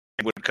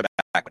would come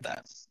back with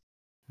that.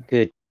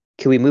 Good.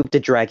 Can we move the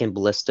dragon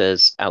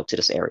ballistas out to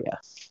this area?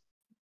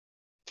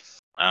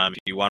 If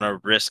you want to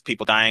risk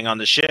people dying on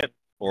the ship,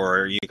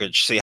 or you could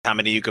see how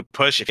many you could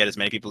push if you get as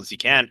many people as you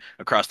can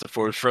across the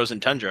frozen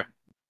tundra.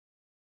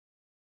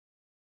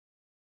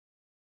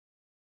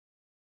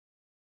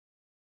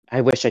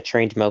 I wish I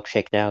trained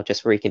Milkshake now,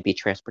 just where he can be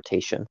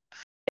transportation.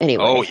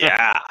 Anyway. Oh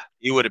yeah,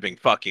 you would have been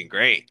fucking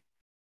great.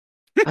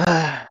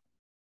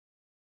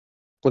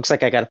 Looks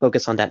like I gotta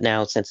focus on that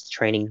now, since the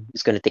training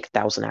is going to take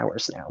 1,000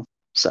 hours now.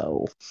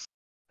 So.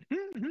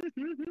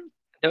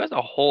 There was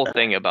a whole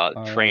thing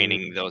about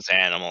training those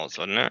animals,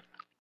 wasn't it?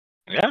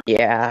 Yeah.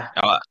 Yeah.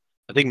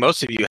 I think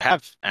most of you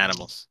have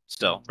animals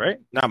still, right?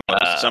 Not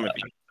most, some of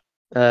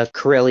you.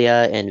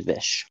 Corellia and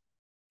Vish.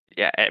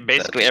 Yeah,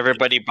 basically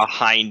everybody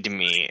behind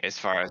me, as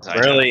far as I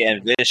know. Really,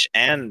 and Vish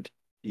and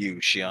you,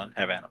 Shion,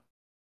 have animals.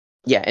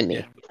 Yeah, and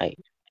me. Yeah.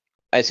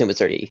 I assume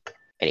it's already.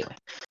 Anyway.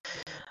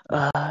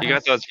 You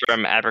got those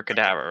from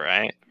Abracadabra,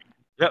 right?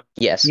 Yep.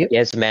 Yes,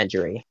 yes,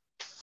 Menagerie.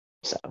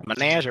 So.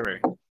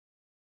 Menagerie.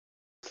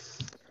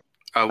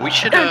 We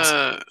should.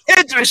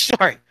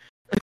 Sorry.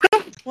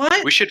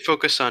 What? We should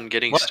focus on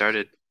getting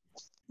started.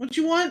 What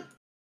you want?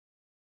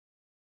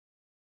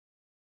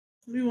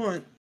 What do you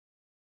want?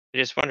 I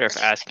just wonder if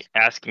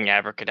asking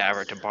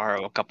Abracadabra to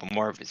borrow a couple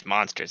more of his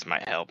monsters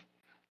might help.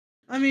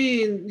 I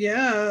mean,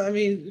 yeah. I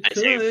mean, I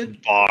say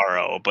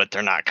borrow, but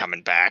they're not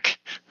coming back.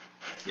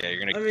 Yeah, you're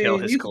gonna kill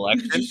his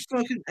collection. You could just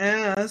fucking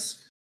ask.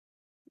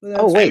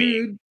 Oh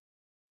wait.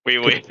 We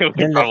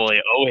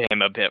probably owe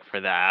him a bit for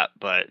that,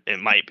 but it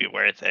might be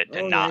worth it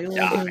to not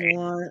die.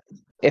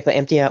 If I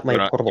empty out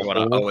my portable you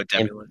owe a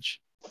demi-lich.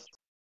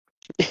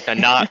 To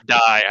not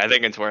die, I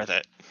think it's worth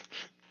it.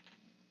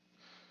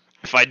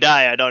 If I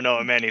die, I don't owe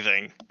him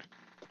anything.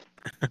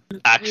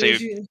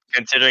 Actually,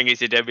 considering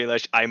he's a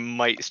demi-lich, I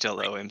might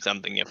still owe him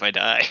something if I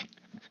die.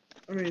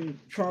 I mean,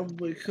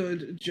 probably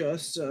could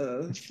just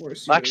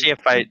force you. Well, actually,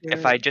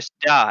 if I just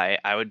die,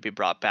 I would be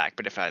brought back.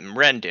 But if I'm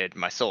rendered,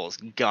 my soul's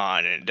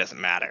gone, and it doesn't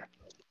matter.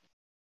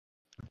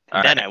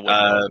 Then I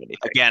wouldn't.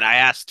 Again, I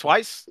asked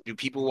twice. Do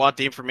people want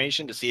the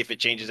information to see if it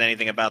changes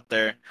anything about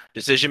their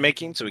decision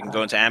making, so we can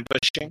go into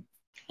ambushing?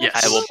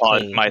 Yes, I will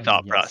pause my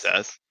thought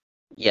process.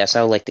 Yes,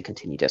 I would like to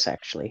continue this.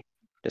 Actually,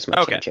 this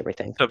might change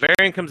everything. So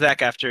Varian comes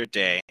back after a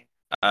day,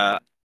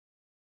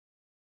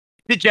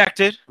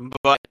 dejected,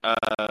 but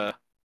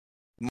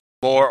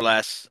more or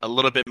less a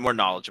little bit more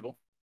knowledgeable.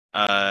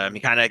 He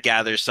kind of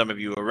gathers some of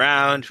you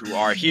around who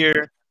are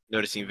here,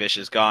 noticing Vish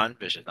is gone.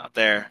 Vish is not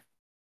there.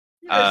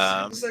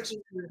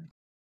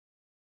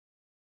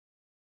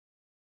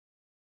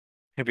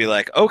 He'll be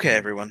like, "Okay,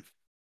 everyone.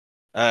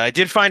 I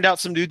did find out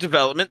some new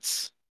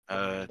developments.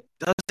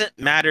 Doesn't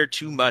matter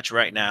too much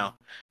right now,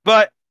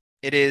 but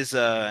it is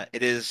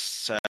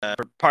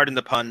pardon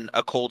the pun,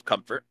 a cold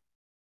comfort.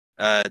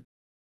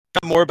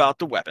 More about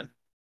the weapon.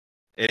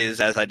 It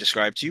is, as I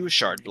described to you, a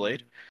shard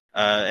blade,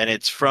 and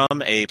it's from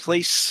a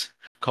place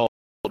called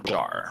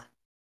Jar.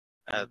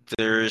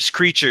 There's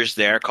creatures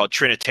there called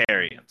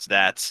Trinitarians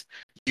that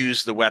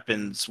use the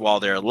weapons while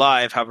they're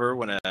alive. However,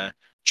 when a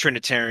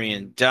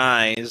Trinitarian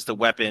dies, the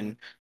weapon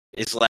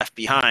is left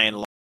behind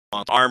along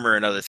with armor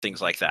and other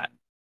things like that.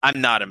 I'm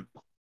not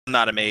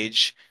a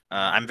mage.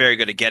 I'm very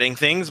good at getting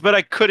things, but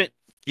I couldn't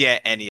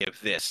get any of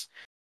this,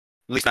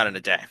 at least not in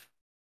a day.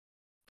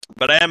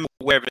 But I am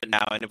aware of it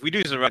now, and if we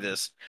do something like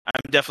this,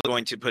 I'm definitely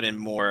going to put in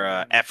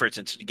more efforts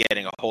into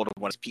getting a hold of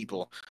one of his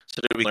people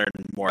so that we learn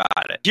more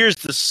about it. Here's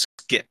the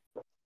skip.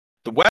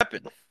 The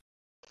weapon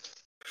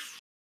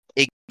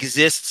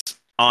exists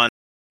on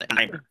a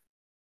timer.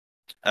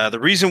 The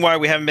reason why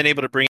we haven't been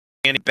able to bring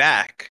any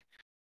back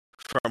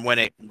from when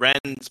it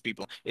rends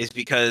people is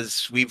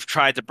because we've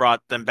tried to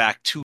brought them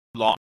back too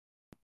long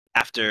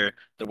after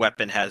the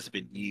weapon has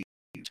been used.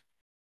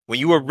 When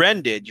you are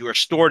rended, you are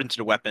stored into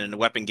the weapon, and the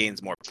weapon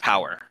gains more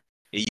power.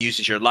 It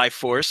uses your life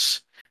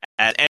force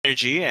as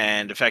energy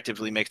and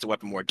effectively makes the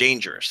weapon more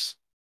dangerous.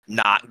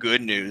 Not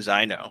good news,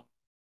 I know.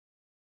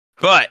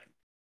 But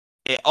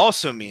it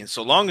also means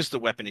so long as the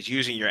weapon is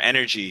using your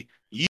energy,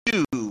 you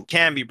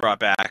can be brought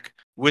back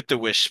with the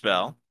wish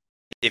spell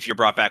if you're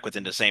brought back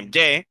within the same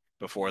day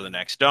before the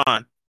next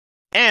dawn.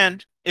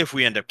 And if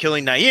we end up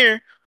killing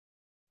Nair,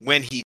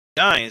 when he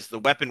dies, the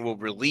weapon will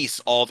release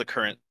all the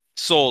current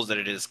souls that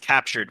it has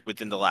captured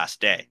within the last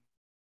day.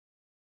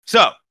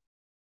 So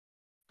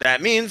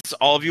that means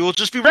all of you will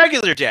just be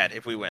regular dead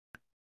if we win.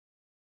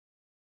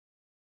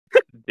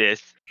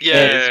 This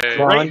is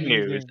great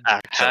news,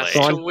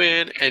 actually. Has to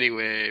win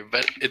anyway,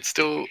 but it's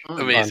still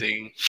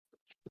amazing.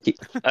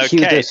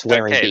 Okay, this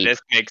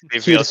makes me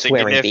feel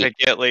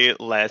significantly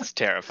less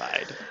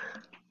terrified.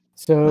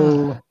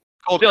 So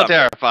still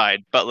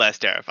terrified, but less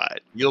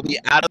terrified. You'll be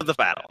out of the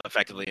battle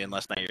effectively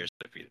unless Nair is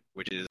defeated,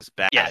 which is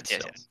bad.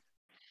 Yes.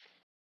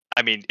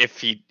 I mean, if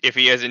he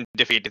isn't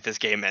defeated, this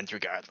game ends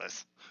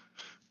regardless.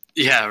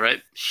 Yeah,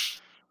 right.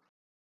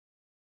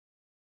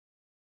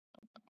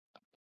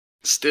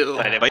 Still,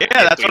 but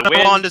yeah, that's what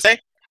I'm on to say.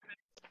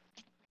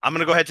 I'm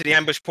gonna go ahead to the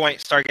ambush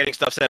point, start getting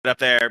stuff set up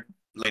there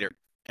later.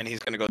 and he's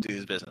gonna go do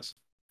his business.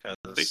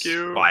 Thank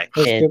you. Why?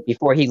 And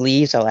before he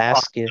leaves, I'll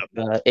ask if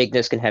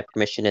Ignis can have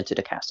permission into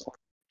the castle.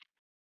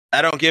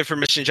 I don't give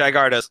permission.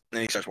 Jagar does. And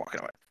then he starts walking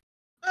away.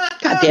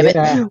 God damn it!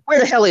 Yeah. Where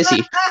the hell is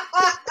he?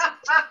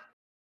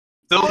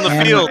 Still in the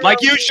And- field,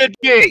 like you should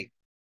be.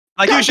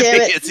 Like you God should damn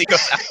be. it. As he goes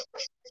out.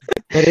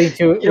 Heading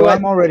to, You know what?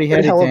 I'm already For the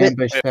headed hell to of it.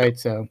 ambush site,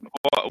 so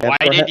Why go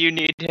did ahead. you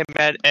need him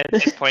at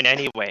this point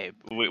anyway?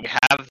 We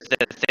have the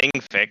thing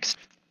fixed.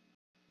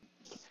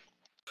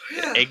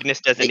 Ignis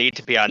doesn't need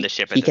to be on the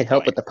ship at He this can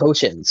help point. with the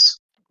potions,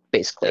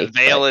 basically. The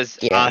Veil but, is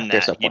yeah, on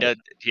there's that. no point.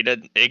 He does.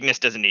 Ignis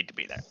doesn't need to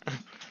be there.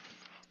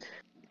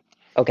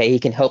 Okay, he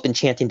can help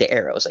enchanting the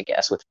arrows, I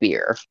guess, with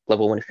fear.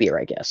 Level 1 fear,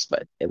 I guess,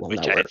 but it will Which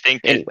not I work.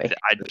 think. Anyway,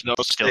 I There's no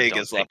still stake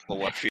don't is think.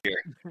 level 1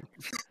 fear.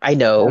 I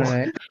know.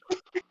 alright.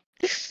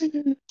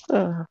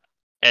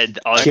 And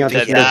all, I don't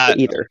think he knows that,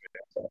 either.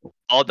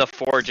 all the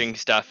forging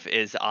stuff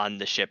is on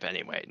the ship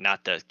anyway,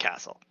 not the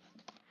castle.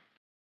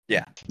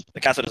 The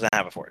castle doesn't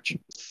have a forge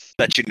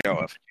that you know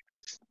of.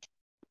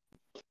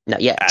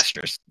 Not yet.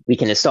 Asterisk. We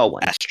can install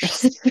one.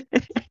 Asterisk.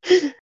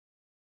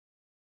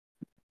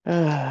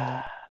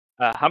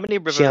 How many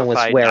Shion was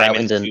revivified where out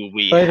diamonds in the- do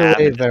we By the have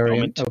way, at the Varian.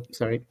 moment? Oh,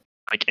 sorry.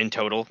 Like in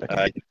total?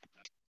 I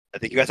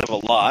think you guys have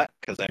a lot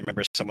because I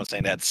remember someone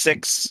saying they had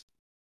 6,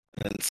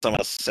 and then someone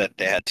else said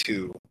they had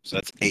 2, so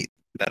that's 8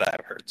 that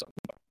I've heard. So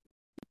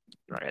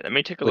All right, let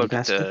me take a What look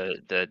are you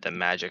at the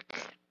magic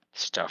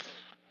stuff.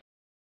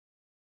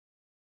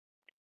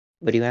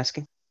 What are you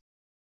asking?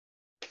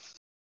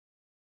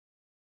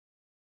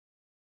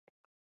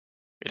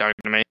 You talking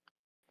to me?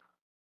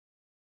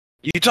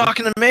 you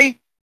talking to me?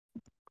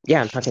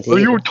 Yeah, I'm talking to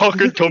you.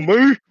 talking to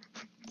me?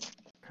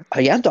 Oh,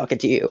 yeah, I'm talking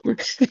to you.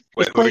 Wait,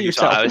 who Explain are you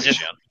yourself. I talking was to?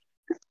 just-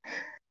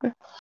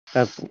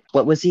 Shion?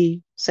 What was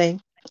he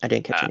saying? I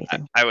didn't catch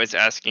anything. I was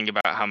asking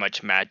about how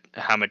much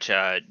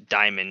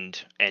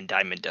diamond and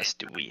diamond dust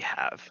do we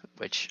have,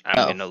 which I'm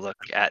Oh. gonna look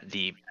at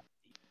the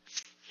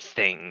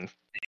thing.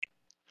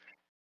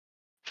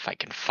 If I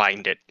can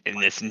find it in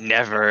this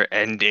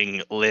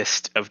never-ending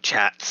list of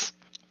chats.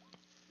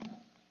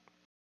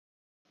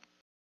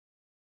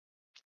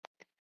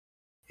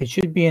 It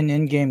should be an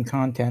in-game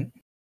content.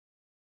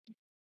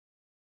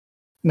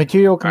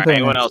 Material All right, components.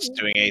 anyone else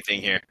doing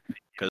anything here?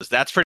 Because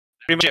that's pretty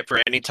much it for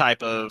any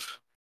type of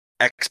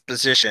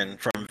exposition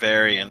from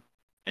Varian.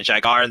 And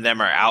Jagar and them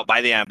are out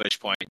by the ambush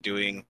point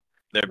doing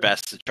their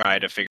best to try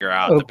to figure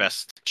out Oh. the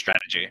best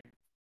strategy.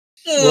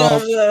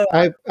 Well,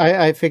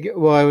 I figured.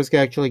 Well, I was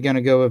actually going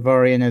to go with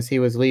Varian as he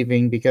was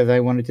leaving because I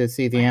wanted to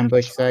see the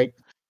ambush site.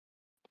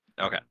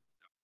 Okay.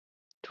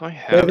 Do I By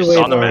have the way,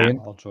 on the map. Varian,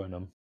 I'll join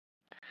them.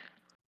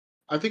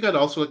 I think I'd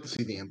also like to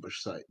see the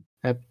ambush site.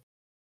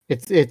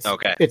 it's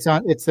Okay.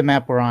 it's the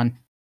map we're on.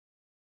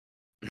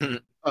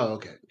 Oh,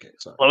 okay,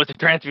 sorry. Close the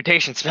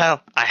transmutation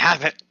spell? I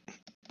have it.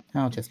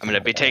 I'll just. I'm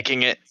gonna be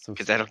taking it So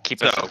because that'll keep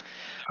So, us.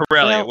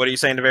 Aurelia, Well- what are you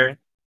saying to Varian?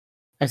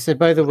 I said,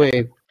 by the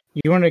way,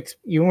 you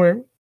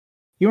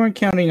weren't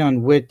counting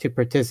on Wit to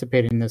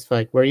participate in this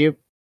fight, were you?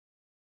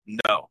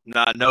 No,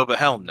 not no, but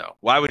hell no.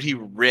 Why would he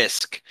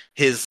risk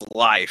his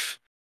life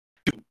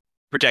to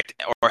protect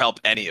or help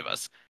any of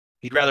us?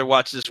 He'd rather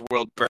watch this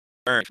world burn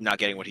for not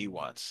getting what he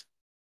wants.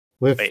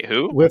 With Wait,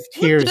 who? with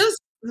What tears.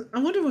 I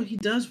wonder what he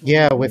does.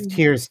 Yeah, with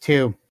tears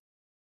too.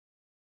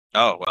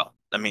 Oh well,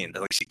 I mean,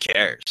 at least he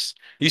cares.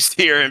 You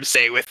hear him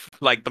say with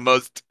like the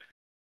most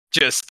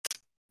just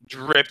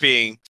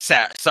dripping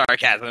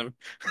sarcasm.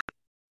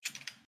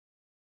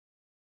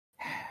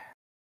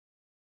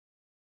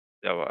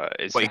 So,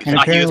 is Wait, you I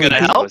thought he was suppose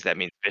gonna help? That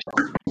means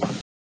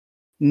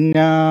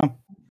No,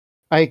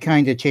 I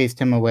kind of chased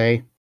him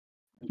away.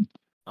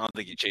 I don't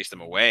think you chased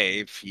him away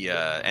if he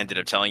ended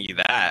up telling you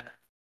that.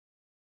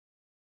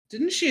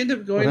 Didn't she end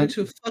up going Well,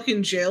 into a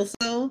fucking jail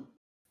cell?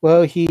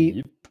 Well, he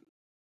Yep.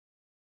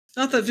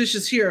 Not that Vish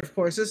is here, of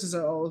course. This is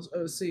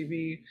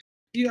OCV.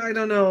 I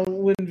don't know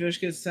when Vish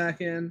gets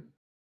back in.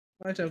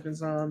 My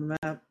token's not on the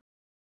map.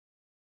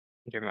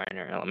 your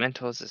minor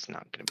elementals is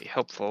not going to be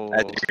helpful.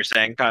 As you're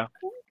saying, Kyle.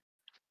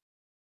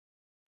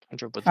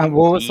 100 with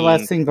what was the last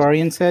being- thing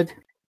Varian said?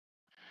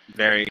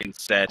 Varian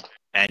said,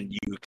 and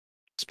you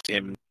expect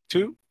him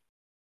to?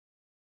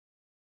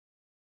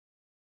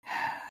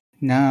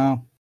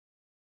 No,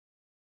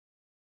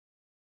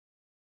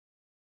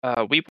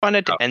 We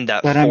wanted to end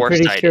that But I'm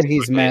pretty foresight sure as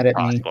he's quickly mad as at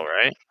me. possible,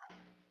 right?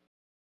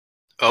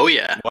 Oh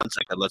yeah. 1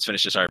 second, let's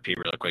finish this RP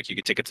real quick. You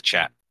can take it to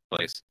chat,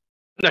 please.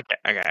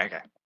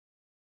 Okay.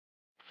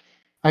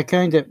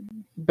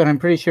 but I'm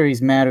pretty sure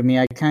he's mad at me.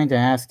 I kind of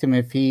asked him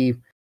if he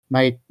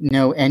might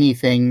know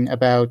anything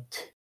about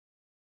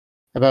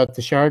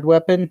the shard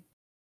weapon,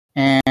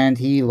 and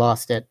he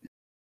lost it.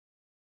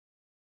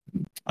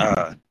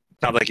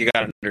 Sounds like you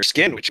got under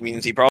skin, which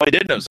means he probably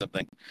did know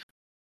something.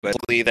 But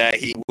only that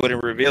he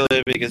wouldn't reveal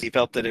it because he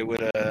felt that it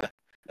would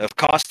have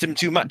cost him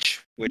too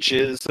much, which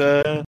is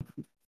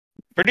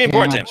pretty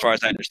important to him, as far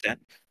as I understand.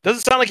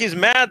 Doesn't sound like he's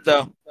mad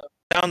though.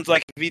 Sounds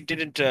like if he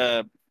didn't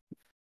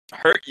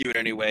hurt you in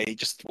any way, he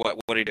just what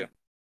did he do?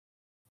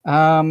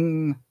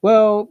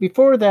 Well,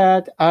 before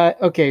that,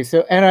 okay,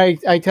 so, and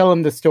I tell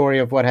him the story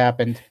of what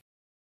happened.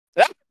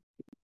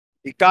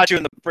 He caught you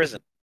in the prison.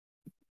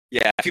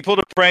 Yeah, if he pulled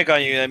a prank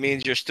on you, that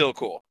means you're still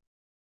cool.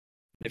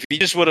 If he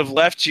just would have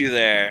left you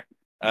there,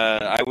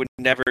 I would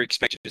never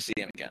expect you to see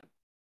him again.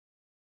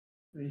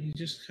 He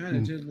just kind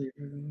of did leave.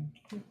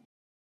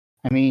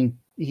 I mean,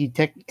 he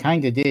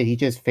kind of did. He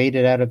just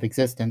faded out of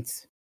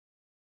existence.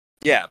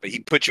 Yeah, but he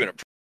put you in a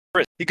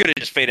prison. He could have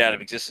just faded out of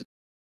existence.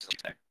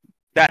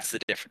 That's the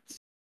difference.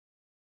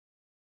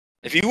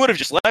 If he would have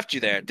just left you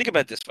there, think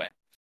about it this way.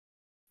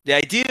 The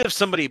idea of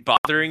somebody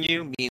bothering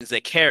you means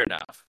they care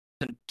enough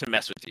to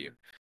mess with you.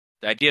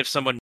 The idea of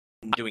someone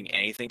not doing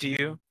anything to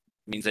you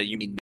means that you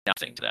mean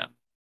nothing to them.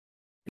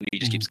 And he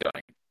just keeps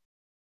going.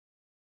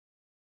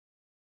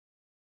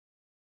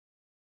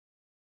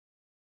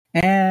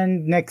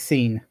 And next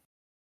scene.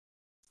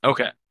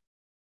 Okay.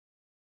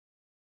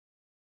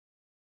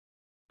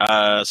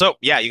 So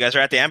yeah, you guys are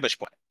at the ambush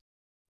point.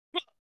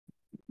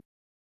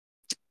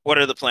 What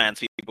are the plans,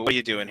 people? What are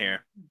you doing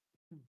here?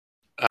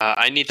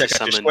 I need Check to out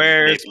your summon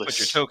squares, Nameless. put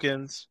your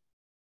tokens.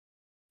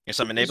 You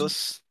summon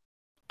Nameless?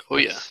 Oh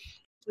yeah.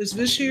 Is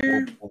Vish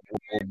here?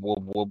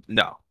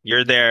 No,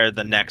 you're there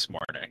the next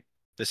morning.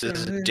 This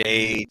is Okay.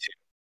 day 2.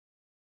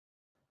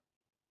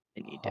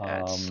 I need to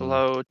add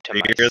slow to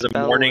my You're the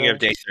spell morning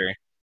of list. day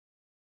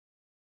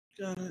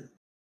 3. Got it.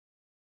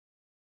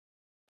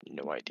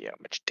 No idea how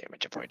much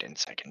damage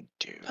avoidance I can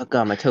do. Oh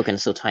god, my token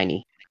is so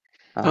tiny.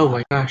 Oh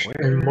my gosh,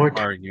 and more.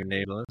 Where are you,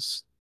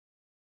 Nameless?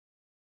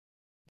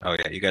 Oh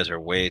yeah, you guys are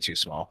way too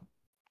small.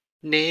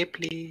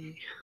 Napley.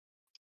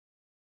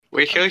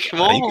 We're so You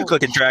small. can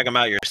click and drag them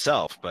out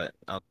yourself, but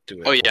I'll do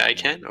it. Oh for yeah, you. I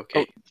can.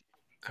 Okay.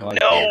 Oh, I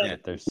No!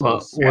 can't. They're so Well,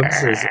 small.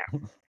 once is.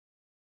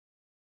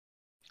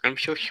 I'm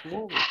so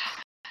small.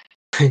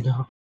 I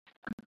know.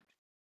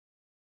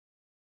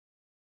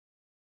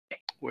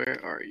 Where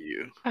are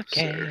you,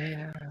 Okay.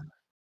 sir?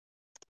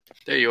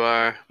 There you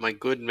are, my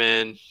good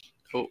man.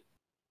 Oh,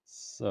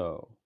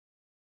 So,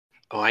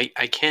 I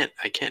can't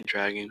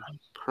drag him.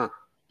 Huh.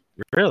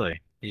 Really?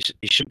 You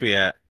should be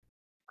at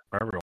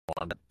wherever you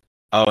want.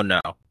 Oh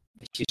no,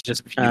 he's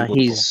just viewable.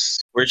 He's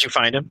Where'd you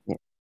find him?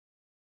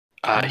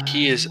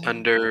 He is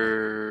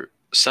under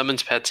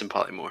summons, pets, and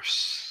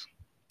polymorphs.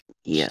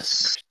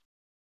 yes.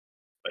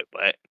 Wait,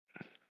 what?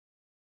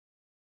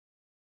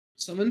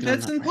 Summon No,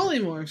 pets not and right.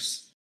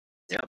 polymorphs.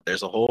 Yeah,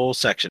 there's a whole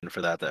section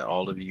for that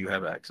all of you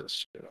have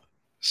access to.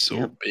 So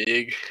Yep.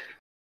 big.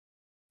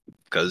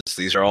 Because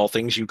these are all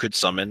things you could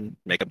summon,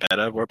 make a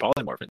meta, or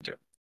polymorph into.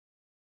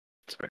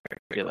 It's very,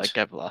 I feel like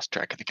I've lost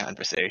track of the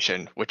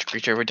conversation. Which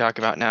creature are we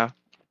talking about now?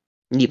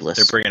 Needless.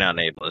 they're bringing out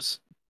Nameless.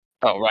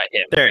 Oh, right,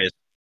 him. There he is.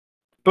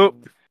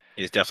 Boop.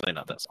 He's definitely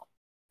not that small.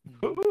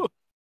 Boop.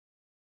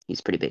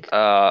 He's pretty big.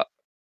 I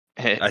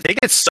think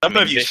it's some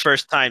of you's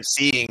first time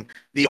seeing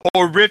the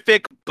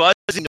horrific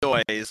buzzing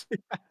noise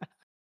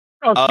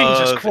Oh,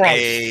 Jesus of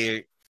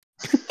Christ.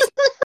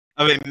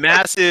 of a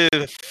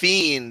massive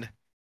fiend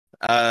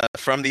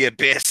from the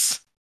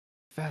abyss.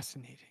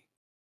 Fascinating.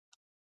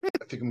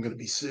 I think I'm gonna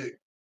be sick.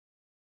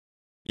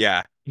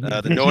 Yeah,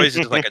 the noise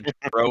is like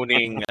a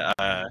droning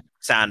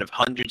sound of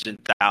hundreds and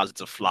thousands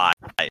of flies.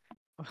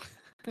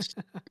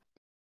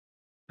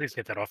 Please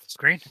get that off the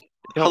screen.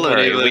 Don't Hello,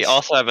 worry, Davis. we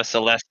also have a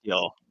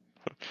celestial.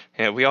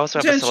 Yeah, we also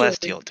have a Potentially.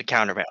 celestial to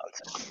counterbalance.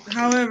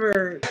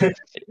 However,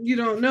 you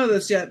don't know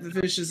this yet. The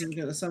fish isn't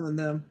going to summon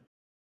them.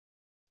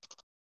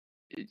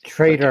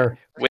 Traitor.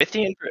 With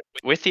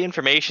the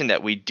information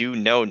that we do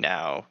know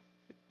now,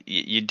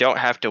 you don't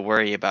have to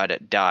worry about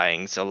it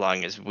dying so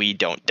long as we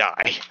don't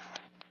die.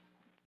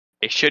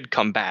 It should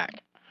come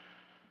back.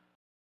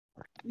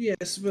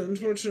 Yes, but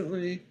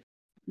unfortunately,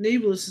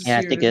 Nablus is Yeah,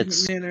 I here think in a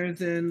it's- different manner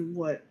than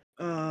what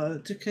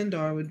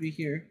Tekendar would be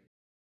here.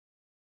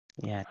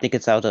 Yeah, I think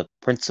it's out of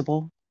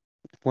principle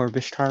for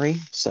Vishtari,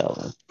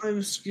 so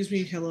Excuse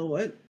me, hello,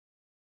 what?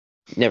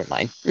 never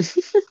mind.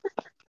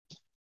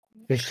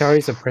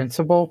 Vishtari's a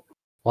principal?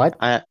 What?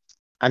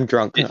 I'm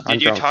drunk. Did I'm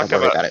you drunk. talk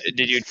Don't worry about? about it.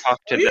 Did you talk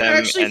to Are you them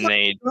actually and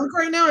they? drunk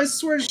right now? I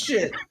swear to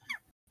shit.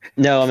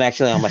 No, I'm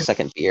actually on my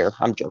second beer.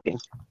 I'm joking.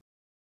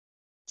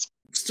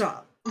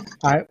 Stop.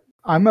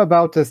 I'm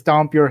about to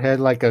stomp your head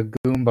like a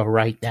Goomba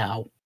right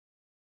now.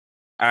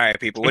 All right,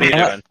 people, what are you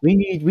Yeah.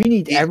 doing? We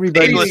need He's-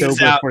 everybody Nameless is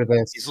sober out. for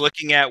this. He's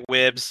looking at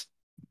Wibs.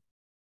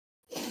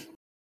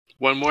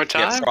 One more Get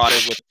time.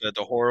 prodded with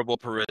the horrible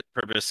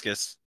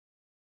proboscis.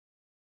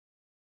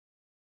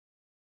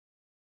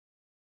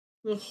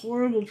 The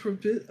horrible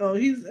Oh,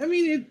 he's. I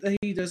mean,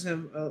 he does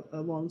have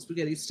a long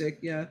spaghetti stick.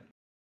 Yeah.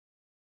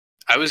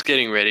 I was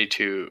getting ready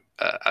to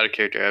out of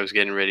character. I was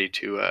getting ready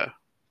to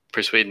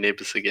persuade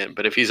Napless again.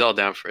 But if he's all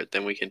down for it,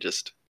 then we can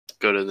just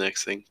go to the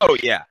next thing. Oh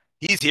yeah,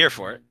 he's here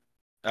for it.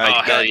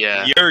 Oh, hell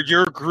yeah.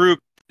 Your group.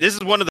 This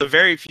is one of the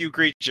very few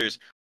creatures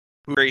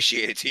who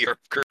ingratiated to your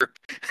group.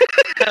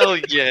 Hell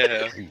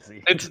yeah!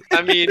 Crazy. It's.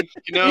 I mean,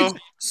 you know,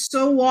 It's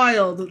so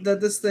wild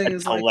that this thing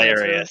is like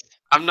Hilarious.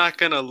 I'm not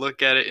gonna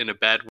look at it in a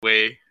bad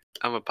way.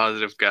 I'm a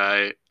positive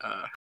guy.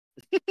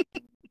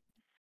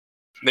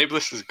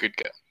 Napless is a good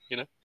guy. You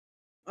know.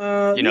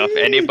 If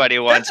anybody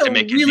wants that's to a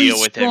make really a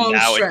deal with him, strong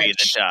now would be the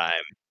stretch.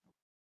 time.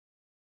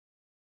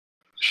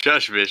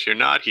 Shush, Vish, you're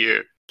not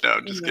here. No,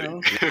 I'm just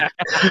No. kidding.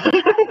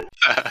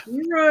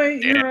 You're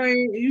right. You're right.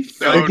 You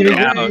No, fucking no.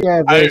 right.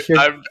 Yeah, Vish,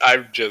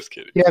 I'm just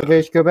kidding. yeah,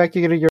 Vish, go back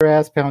to get your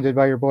ass pounded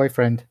by your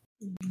boyfriend.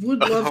 Would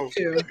love Oh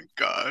to. my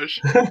gosh.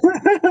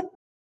 At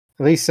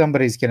least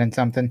somebody's getting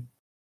something.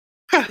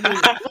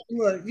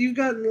 Look, you've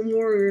gotten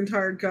more your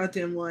entire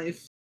goddamn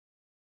life.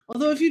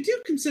 Although, if you do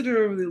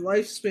consider over the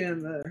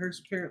lifespan that her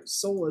parent's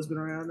soul has been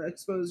around, I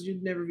suppose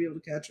you'd never be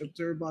able to catch up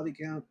to her body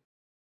count.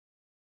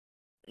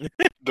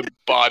 The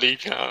body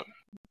count.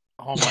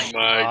 Oh my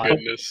My god.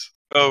 goodness.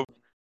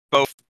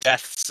 Both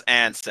deaths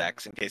and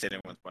sex, in case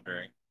anyone's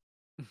wondering.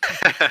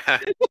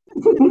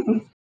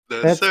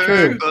 The That's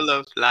true. circle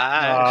of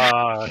life.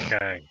 Oh,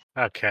 okay.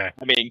 Okay.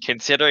 I mean,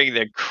 considering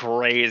the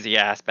crazy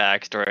ass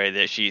backstory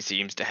that she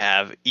seems to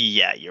have,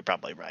 yeah, you're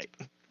probably right.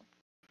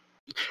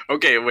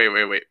 Okay,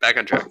 wait. Back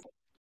on track.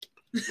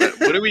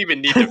 What do we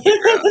even need to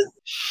figure out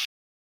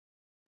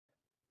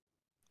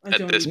I at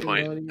don't this even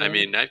point? know I anymore.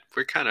 mean,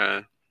 we're kind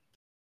of.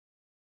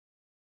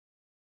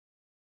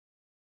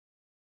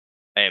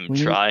 I am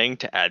We- trying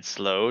to add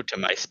slow to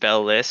my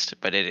spell list,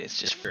 but it is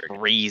just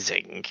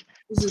freezing.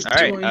 This is All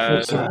right.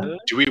 24/7.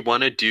 Do we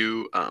want to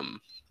do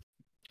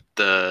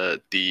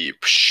the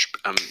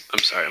I'm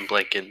sorry, I'm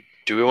blanking.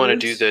 Do we want to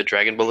do the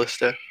Dragon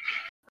Ballista?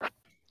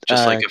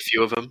 Just like a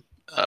few of them.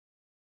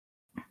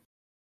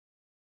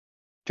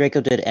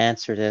 Draco did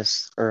answer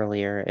this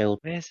earlier. It will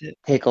Where is it?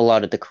 take a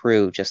lot of the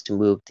crew just to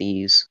move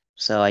these,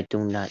 so I do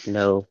not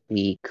know if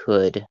we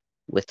could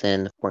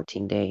within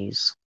 14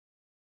 days.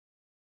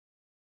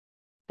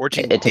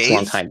 14 It takes a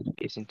long days? time.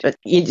 Isn't But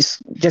you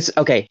just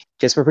okay.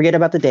 Just forget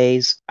about the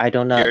days. I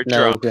do not You're know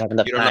drunk. if we have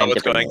enough You don't time know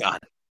what's to bring going it. on.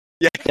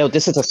 Yeah. No,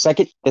 this is the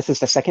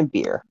second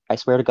beer. I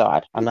swear to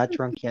God, I'm not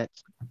drunk yet.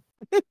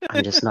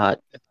 I'm just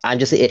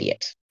an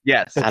idiot.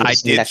 Yes, I'm I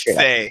just did messed it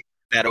up. say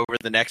that over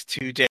the next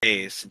 2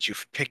 days, since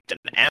you've picked an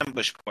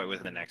ambush point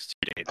within the next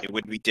 2 days, it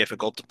would be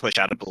difficult to push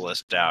out a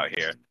ballista out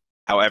here.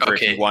 However,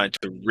 if Okay. you wanted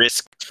to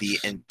risk the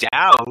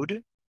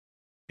endowed,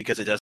 because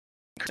it doesn't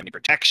have any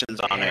protections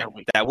on it,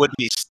 that would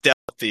be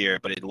stealthier,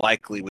 but it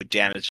likely would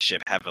damage the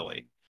ship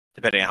heavily,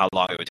 depending on how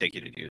long it would take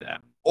you to do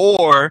that.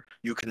 Or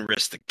you can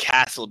risk the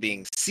castle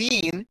being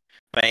seen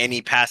by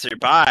any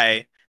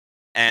passerby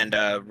and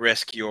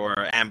risk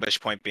your ambush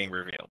point being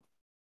revealed.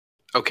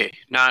 Okay,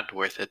 not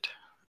worth it.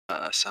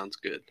 Sounds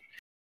good.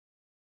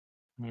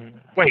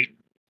 Wait,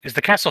 is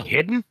the castle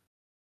hidden?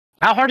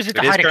 How hard is it to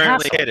It is hide a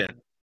currently castle?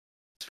 hidden.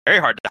 It's very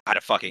hard to hide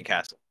a fucking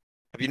castle.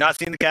 Have you not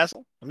seen the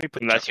castle? Let me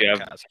put Unless Chuck in you the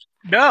have- castle.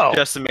 No.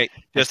 Just to make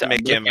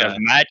him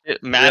magic.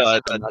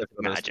 realize that Magic.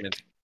 magic.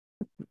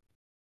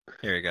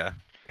 Here you go.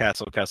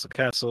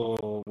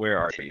 Castle. Where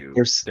are you?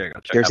 There's There you go.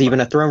 Check there's that even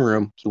a button. throne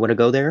room. You want to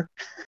go there?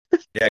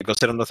 Yeah, go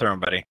sit on the throne,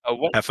 buddy.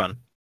 What? Have fun.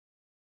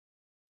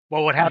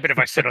 What would happen if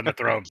I sit on the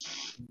throne?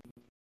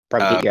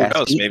 Probably get your Who ass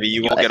knows? beat. Maybe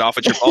you won't get off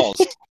with your balls.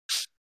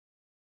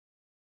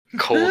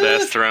 Cold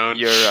ass throne.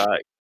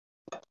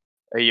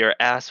 Your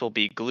ass will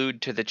be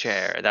glued to the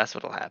chair. That's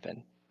what'll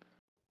happen.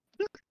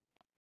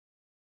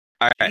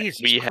 All right.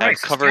 Jesus We have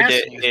Christ, this covered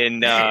it castle is in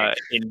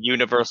big.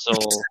 Universal.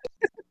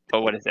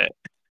 What is it?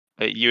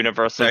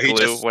 Universal No, he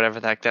glue, just- whatever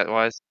that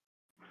was.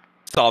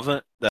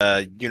 Solvent,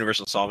 the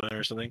universal solvent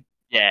or something,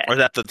 Yeah. or is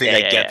that the thing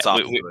Yeah, that gets yeah.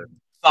 off glue?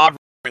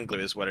 Sovereign glue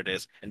is what it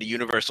is, and the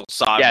universal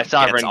sovereign. Yeah,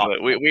 sovereign gets off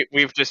glue.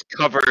 We've just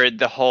covered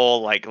the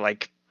whole like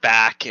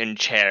back and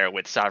chair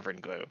with sovereign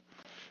glue.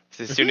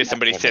 So as soon as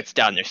somebody sits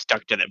down, they're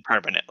stuck to them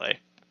permanently.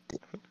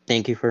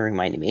 Thank you for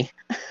reminding me.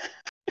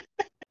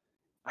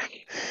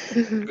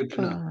 Good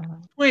to know.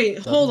 Wait,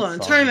 hold on.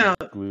 Time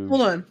out. Glue.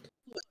 Hold on.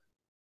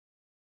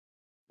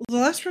 The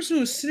last person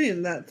who was sitting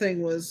in that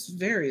thing was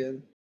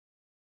Varian.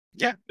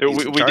 Yeah, We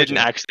he's in charge didn't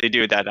of it. actually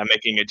do that. I'm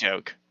making a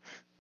joke.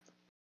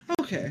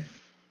 Okay.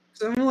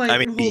 So I'm like, I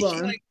mean, hold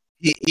on.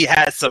 He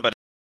has somebody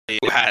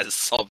who has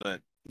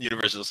solvent,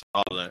 universal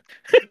solvent,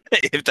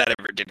 if that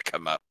ever did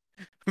come up.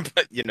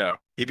 But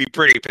he'd be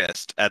pretty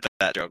pissed at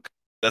that joke.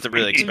 That's a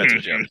really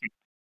expensive joke.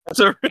 That's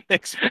a really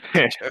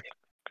expensive joke.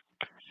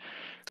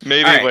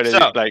 Maybe All right, what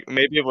so-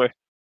 maybe what.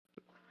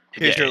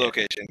 Here's Yeah, your yeah.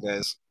 location,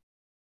 guys.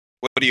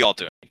 What are you all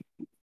doing?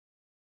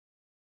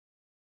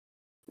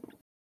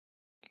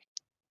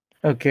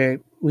 Okay,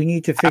 we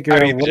need to How figure are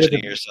out you what are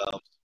positioning the.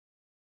 yourself?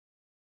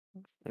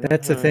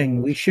 That's the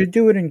thing. We should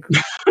do it in.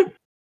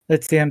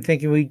 Let's see. I'm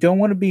thinking we don't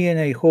want to be in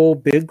a whole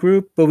big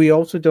group, but we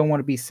also don't want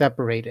to be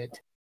separated.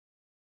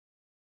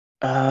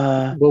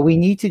 What we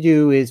need to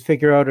do is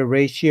figure out a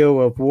ratio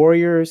of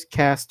warriors,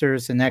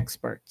 casters, and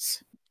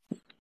experts.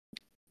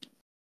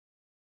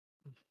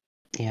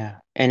 Yeah,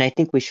 and I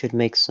think we should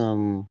make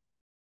some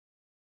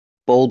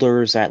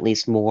boulders, at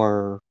least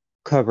more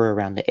cover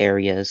around the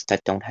areas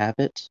that don't have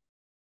it.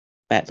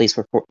 At least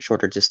for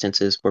shorter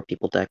distances for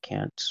people that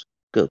can't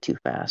go too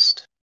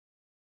fast.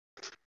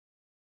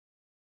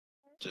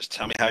 Just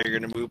tell me how you're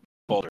going to move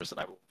boulders, and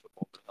I will put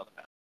boulders on the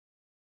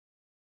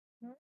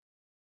map.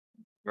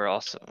 We're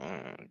also.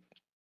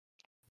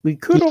 We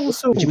could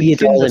also Would you be a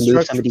weaken doll the and move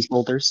some structure. of these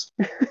boulders?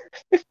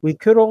 We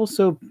could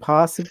also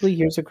possibly,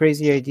 here's a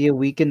crazy idea,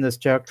 weaken the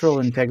structural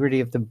integrity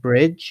of the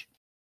bridge.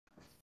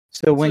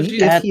 So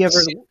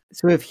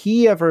if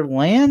he ever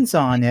lands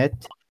on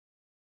it,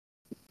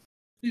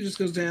 He just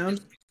goes down.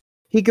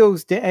 he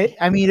goes down.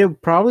 I mean,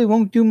 it probably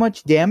won't do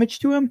much damage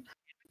to him,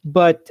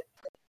 but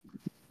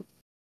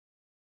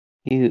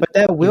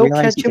that will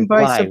realize catch you him can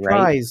by fly, right?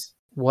 surprise.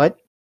 What?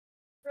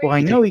 Well, I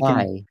You know can he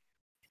fly. can.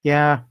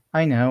 Yeah,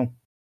 I know.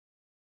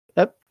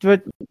 But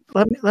let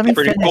me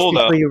Pretty finish cool,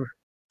 though. before you.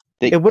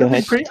 Go It would have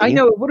ahead, been pretty. I continue.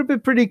 know it would have been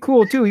pretty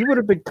cool too. He would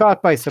have been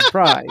caught by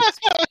surprise.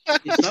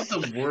 It's not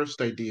the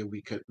worst idea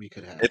we could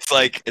have. It's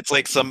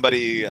like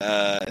somebody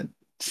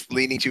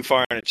leaning too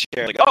far in a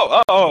chair, like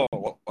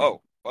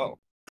whoa.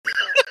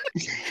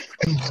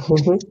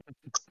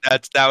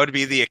 That would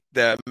be the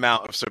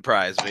amount of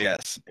surprise. But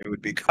yes, it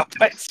would be caught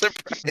by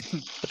surprise.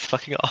 That's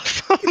fucking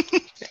awesome.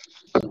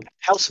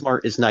 How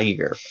smart is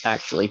Niger,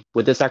 actually?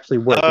 Would this actually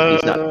work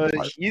if he's not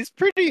smart? He's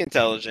pretty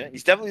intelligent.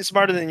 He's definitely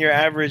smarter than your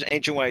average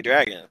ancient white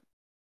dragon.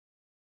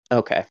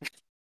 Okay.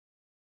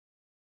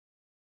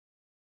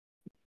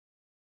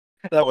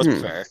 That was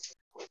fair.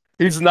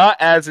 He's not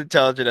as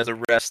intelligent as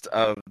the rest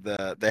of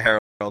the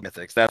Herald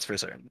Mythics, that's for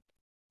certain.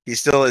 He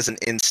still is an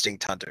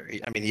instinct hunter.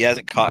 I mean, he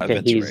hasn't caught a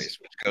Venturace,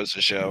 which goes to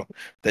show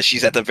that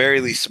she's at the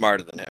very least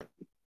smarter than him.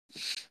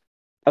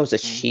 Oh, is it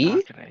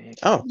she?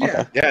 Oh,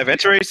 okay. Yeah,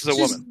 Venturace is a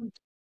woman.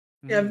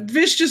 Yeah,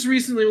 Vish just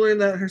recently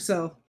learned that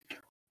herself.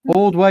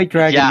 Old white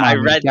dragon. Yeah, I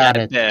mommy, read got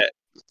that it. bit.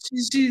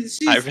 She's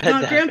I read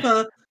not that.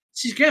 grandpa.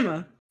 She's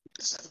grandma.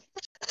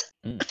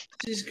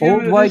 She's Old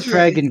grandma white Venturace.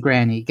 dragon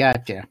granny.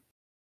 Gotcha.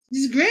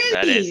 She's granny.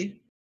 That is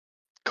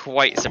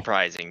quite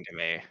surprising to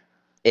me.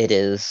 It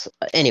is.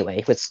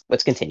 Anyway, let's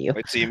continue.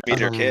 Wait till you meet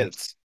her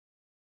kids.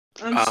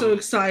 I'm so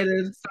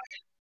excited.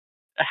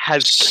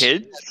 Has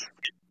kids?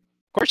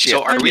 Of course she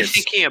So has are we kids.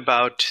 thinking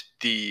about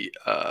the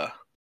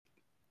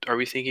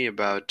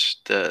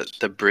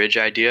bridge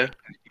idea?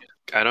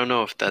 I don't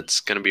know if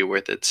that's gonna be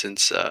worth it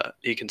since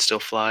he can still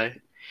fly.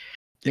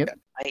 Yep.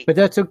 But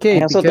that's okay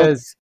I also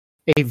because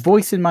a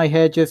voice in my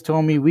head just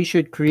told me we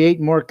should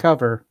create more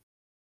cover.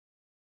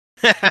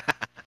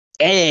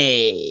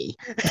 Hey!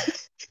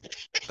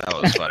 That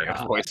was funny.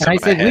 And I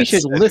said we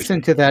should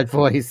listen to that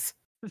voice.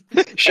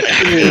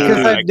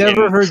 Because I've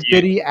never heard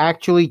Biddy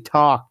actually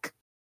talk.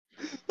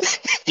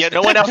 Yeah,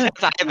 no one else has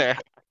either.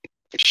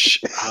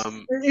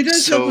 It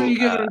does help when you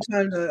give them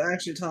time to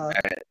actually talk.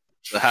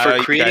 So how are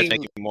you guys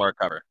making more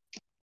cover?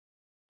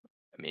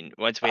 I mean,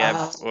 once we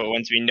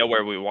know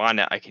where we want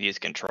it, I could use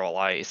control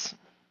ice.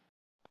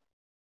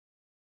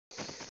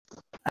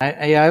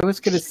 I was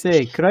gonna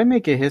say, could I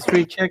make a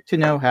history check to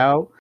know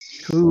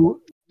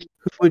who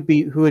we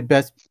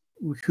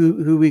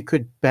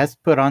could best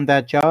put on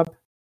that job?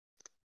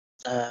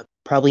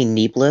 Probably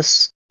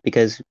Neeblis,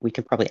 because we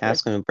could probably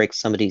ask him to break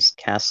some of these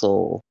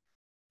castle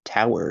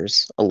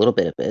towers a little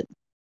bit of it,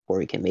 before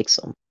we can make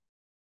some.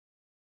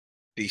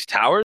 These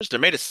towers, they're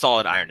made of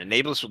solid iron. And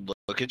Nablus would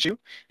look at you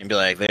and be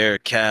like, they're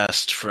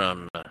cast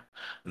from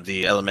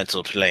the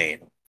elemental plane.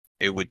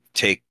 It would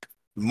take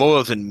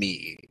more than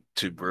me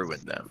to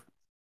ruin them.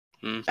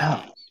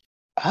 Mm-hmm.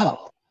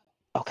 Oh,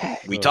 okay.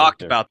 We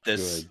talked about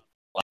this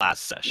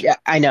last session. Yeah,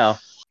 I know.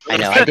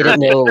 I didn't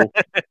know.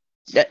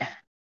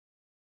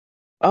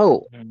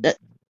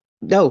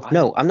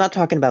 No, I'm not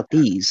talking about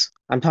these.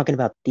 I'm talking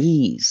about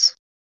these.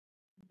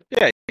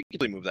 Yeah, you can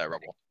easily move that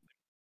rubble.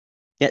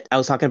 Yeah, I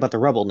was talking about the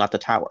rubble, not the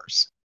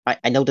towers.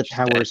 I know the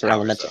towers are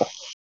elemental.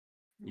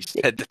 You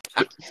said the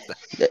towers.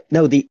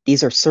 No,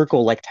 these are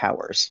circle-like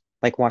towers,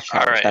 like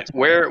watchtowers. All right, That's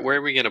where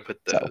are we gonna put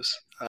those?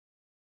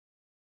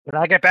 Can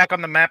I get back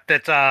on the map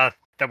that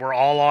we're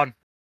all on?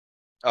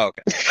 Oh,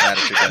 okay.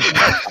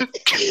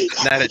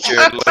 Now that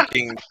you're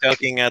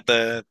looking at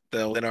the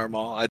Linar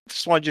Mall, I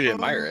just wanted you to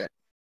admire it.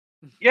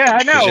 Yeah,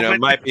 I know. You know,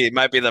 but... it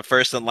might be the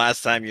first and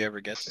last time you ever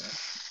get to it.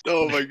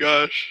 Oh my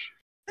gosh,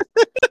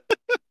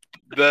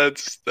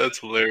 that's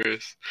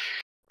hilarious.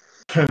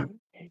 I'm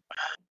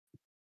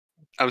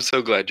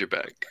so glad you're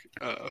back.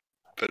 But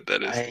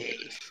that is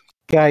hilarious.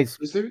 Guys,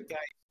 Is there?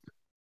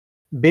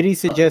 Biddy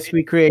suggests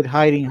we create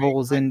hiding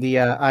holes in the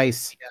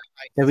ice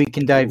that we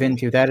can dive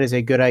into. That is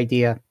a good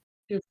idea.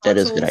 That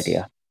is a good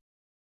idea.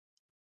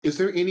 Is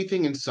there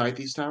anything inside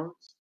these towers?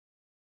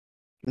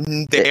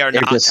 They are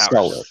They're not just towers.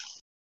 solid.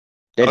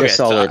 They're just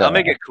solid. So I'll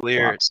make it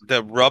clear. Blocks.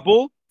 The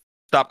rubble,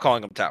 stop calling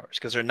them towers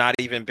because they're not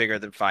even bigger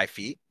than 5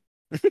 feet.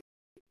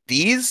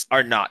 These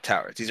are not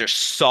towers. These are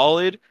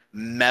solid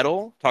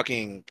metal,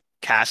 talking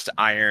cast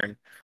iron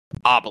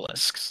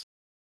obelisks.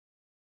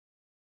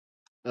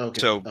 Okay.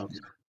 So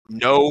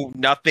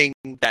nothing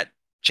that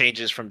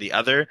changes from the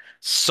other.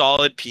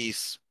 Solid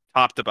piece,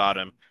 top to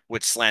bottom,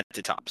 with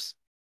slanted tops.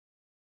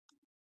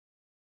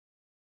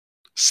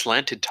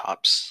 Slanted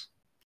tops.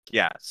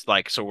 Yeah, it's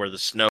like so where the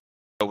snow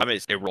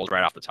is, it rolls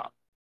right off the top.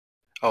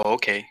 Oh,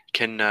 okay.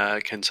 Can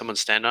someone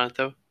stand on it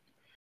though?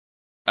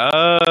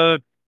 I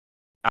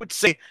would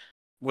say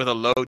with a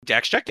low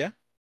dex check, yeah.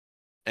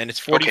 And it's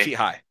 40 feet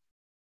high.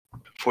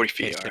 40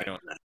 feet. All right.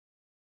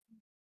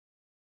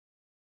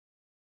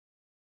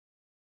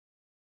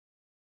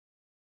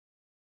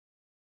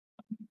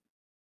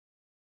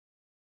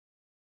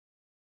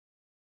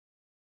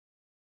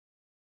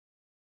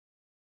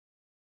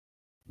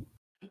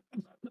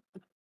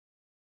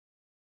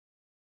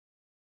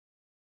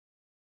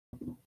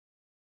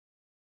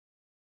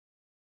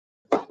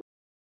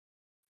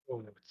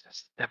 Oh,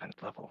 it's a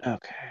 7th level.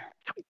 Okay.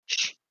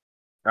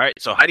 All right,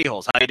 so hidey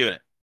holes. How you doing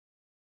it?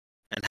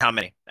 And how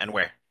many? And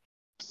where?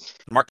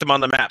 Mark them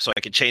on the map so I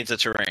can change the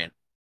terrain.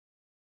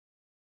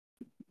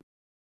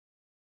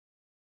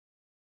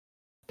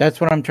 That's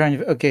what I'm trying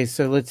to. Okay,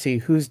 so let's see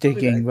who's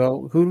digging.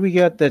 Well, who do we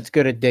got that's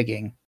good at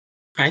digging?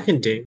 I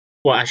can dig.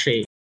 Well,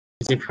 actually,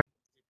 is it?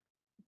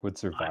 Would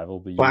survival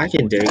be Well, I useful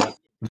can dig. here?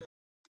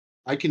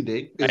 I can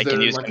dig. I Is can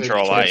there use like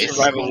control a ice.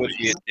 Survival would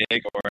be a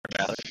dig or a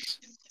balance.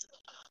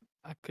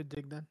 I could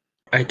dig then.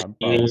 I can I'm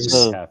probably use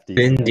half decent at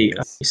bendy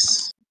this.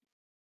 ice.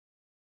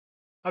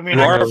 I mean,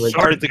 You I are can a would-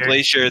 part sort of the dig.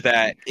 glacier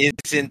that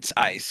isn't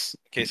ice,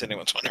 in case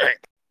anyone's wondering.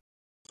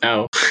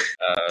 Oh,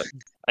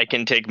 I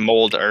can take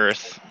mold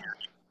earth.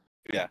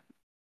 Yeah,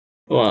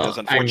 well, because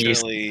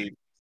unfortunately,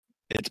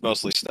 it's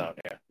mostly stone.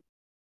 Yeah.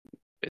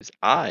 Because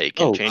I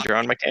can Oh. change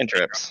around my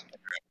cantrips.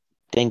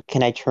 Then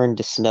can I turn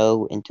the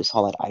snow into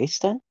solid ice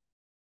then?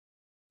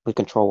 With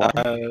control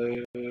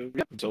water?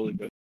 Yeah, totally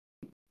good.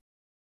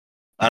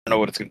 I don't know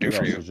what it's gonna do You could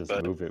for also you, just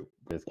but move it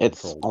with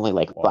It's control only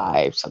like water.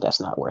 5, so that's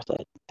not worth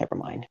it. Never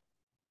mind.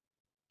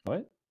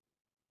 What?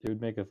 It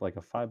would make it like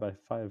a 5 by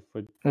 5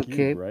 foot Okay,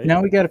 cube, right?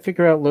 now we got to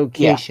figure out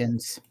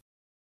locations.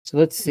 So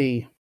let's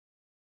see.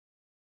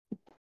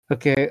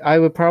 Okay, I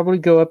would probably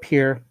go up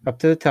here, up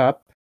to the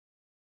top.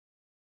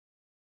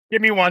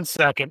 Give me 1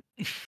 second.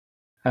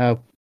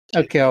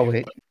 Okay, I'll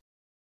wait.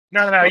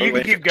 No, you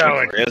can keep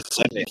going. He hasn't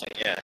said anything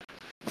yet.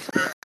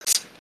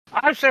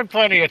 I've said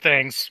plenty of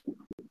things.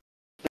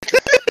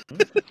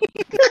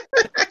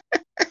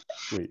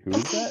 Wait, who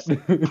is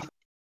that?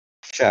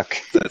 Chuck.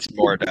 That's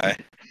more die.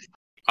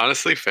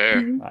 Honestly, fair.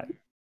 I-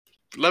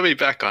 Let me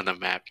back on the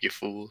map, you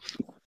fools.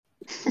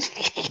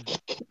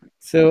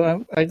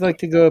 So I'd like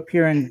to go up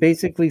here and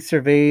basically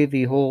survey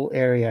the whole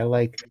area.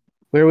 Like,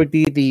 where would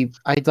be the?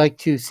 I'd like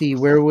to see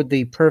where would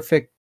the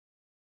perfect.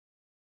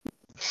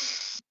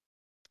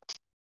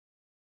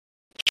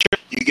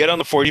 You get on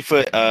the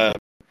 40-foot.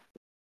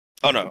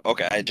 Oh no.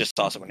 Okay, I just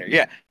saw someone here.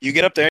 Yeah, you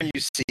get up there and you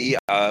see.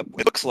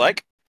 It looks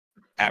like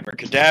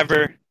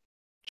Abracadabra,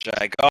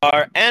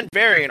 Jigar, and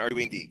Varian are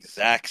doing the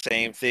exact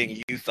same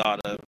thing you thought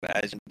of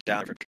as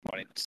down for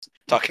points.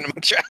 Talking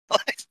amongst your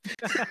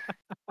allies.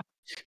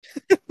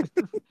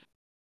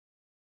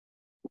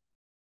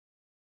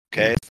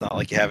 Okay, it's not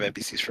like you have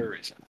NPCs for a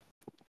reason.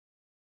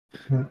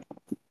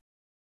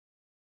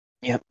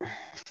 Yep.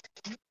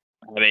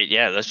 I mean,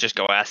 yeah, let's just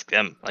go ask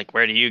them. Like,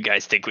 where do you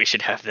guys think we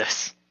should have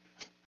this?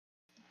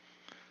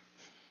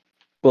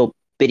 Well,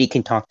 Biddy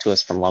can talk to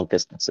us from long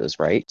distances,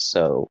 right?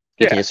 So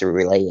he can Yeah. just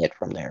relay it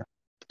from there.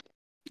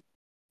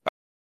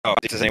 Oh,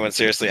 does anyone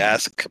seriously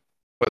ask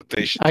what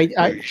they should?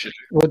 I- you should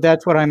do? Well,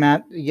 that's what I'm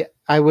at. Yeah,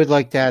 I would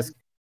like to ask.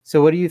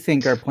 So, what do you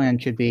think our plan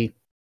should be?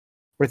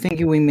 We're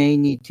thinking we may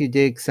need to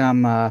dig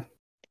some. 1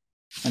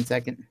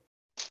 second.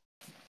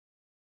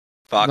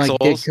 Like dig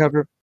Foxholes.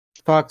 cover,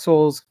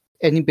 foxholes,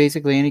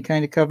 basically any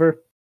kind of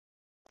cover.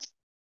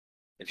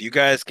 If you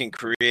guys can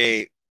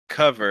create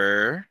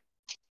cover,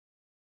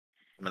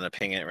 I'm gonna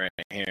ping it right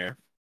here.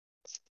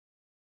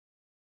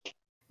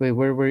 Wait,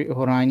 where?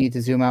 Hold on, I need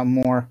to zoom out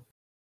more.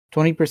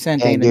 20%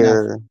 And ain't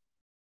enough.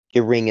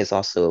 your ring is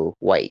also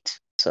white,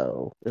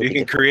 so it'll You be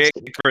can difficult create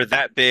to see. cover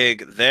that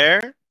big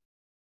there.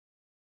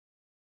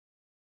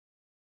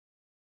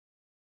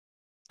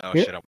 Oh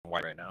Yep. shit, I'm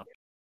white right now.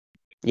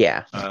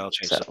 Yeah. I'll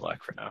change So- to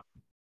black for now.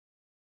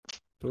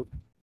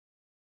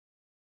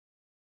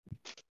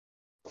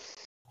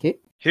 Okay.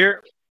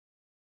 Here.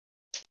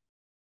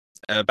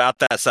 About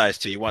that size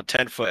too. You want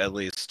 10 foot at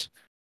least.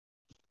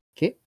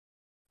 Okay.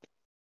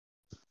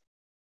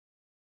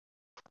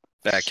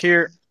 Back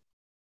here.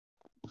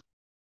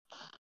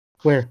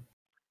 Where?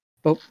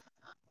 Oh,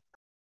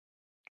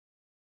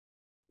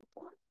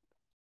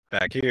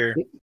 Back here.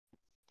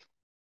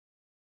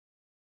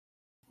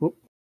 whoop.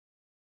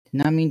 Did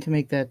not mean to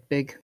make that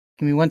big.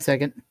 Give me 1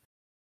 second.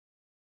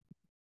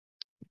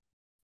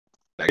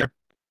 Back here.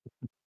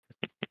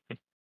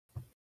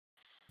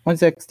 1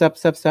 sec. Stop.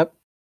 Scroll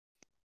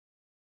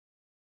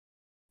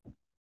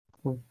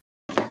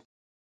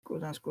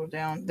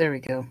down. There we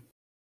go.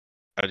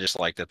 I just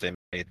like that they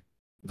made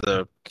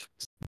the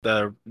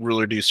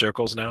ruler do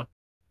circles now.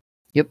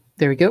 Yep,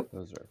 there we go.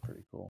 Those are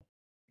pretty cool.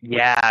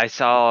 Yeah, I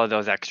saw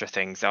those extra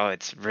things. Oh,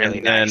 it's really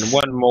and then nice.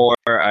 one more,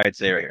 I'd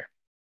say right here.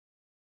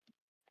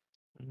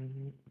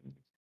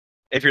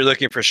 If you're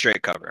looking for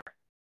straight cover,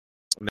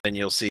 then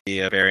you'll see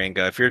a varying.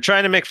 If you're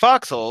trying to make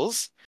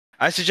foxholes,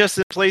 I suggest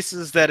in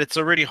places that it's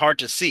already hard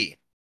to see.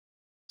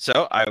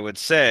 So I would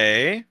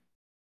say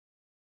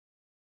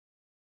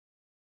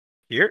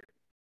here,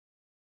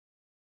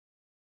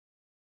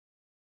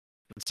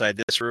 inside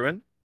this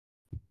ruin,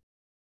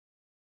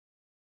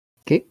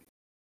 Okay.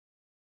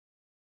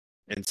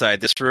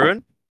 inside this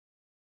ruin,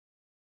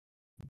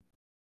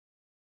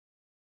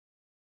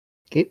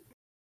 Okay.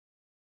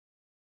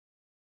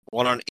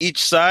 one on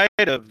each side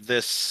of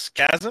this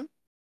chasm.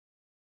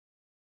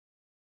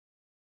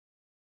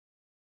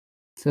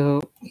 So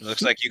It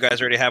looks like you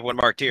guys already have one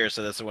marked here,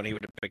 so that's the one he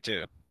would have picked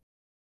too.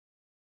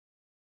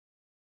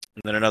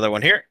 And then another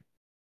one here.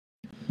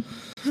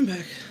 I'm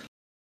back.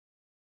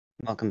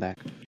 Welcome back.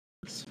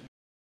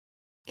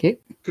 Okay.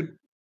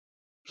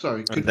 Sorry,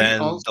 And could we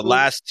then also the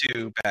last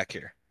two back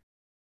here.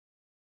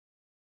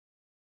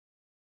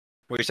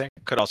 What are you saying?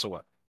 Could also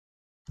what?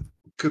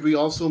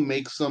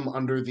 make some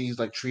under these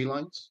like tree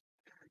lines?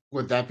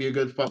 Would that be a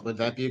good spot? Would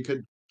that be a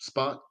good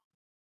spot?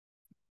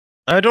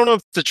 I don't know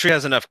if the tree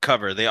has enough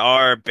cover. They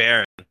are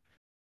barren.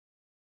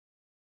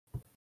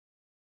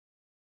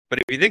 But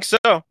if you think so,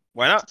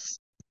 why not?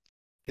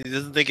 He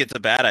doesn't think it's a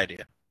bad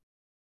idea.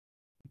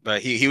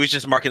 But he was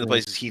just marking the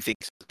places he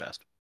thinks is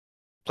best.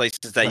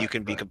 Places that you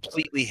can be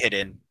completely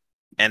hidden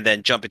and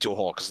then jump into a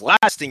hole. Because the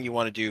last thing you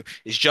want to do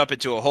is jump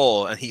into a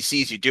hole and he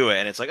sees you do it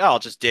and it's like, oh, I'll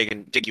just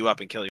dig you up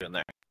and kill you in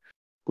there.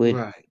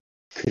 Right.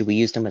 Could we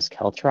use them as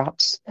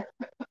caltrops?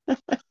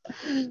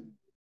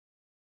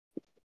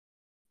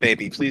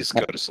 Baby, please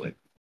go to sleep.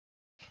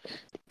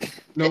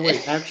 No,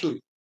 wait. Actually,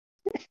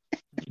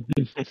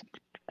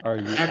 Are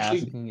you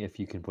Actually- asking if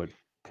you can put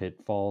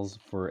pitfalls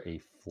for a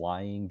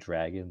flying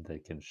dragon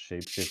that can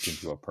shapeshift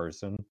into a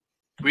person?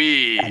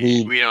 We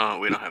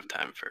don't have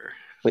time for.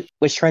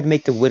 Let's try to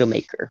make the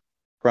Widowmaker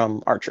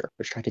from Archer.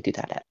 Let's try to do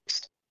that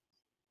next.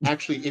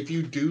 actually, if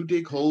you do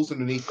dig holes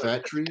underneath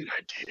that tree,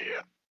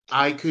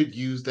 I could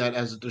use that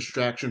as a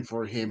distraction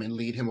for him and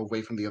lead him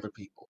away from the other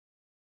people.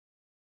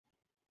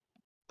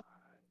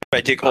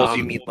 By dig holes,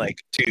 you mean like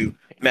to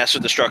mess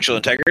with the structural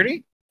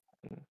integrity?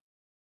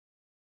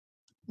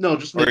 No,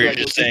 just Or make you're like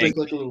just just saying make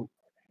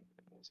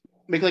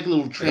like a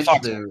little trench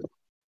foxhole. there.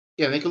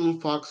 Yeah, make a little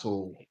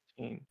foxhole.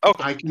 Okay.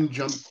 I can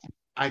jump.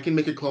 I can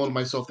make a clone of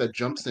myself that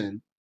jumps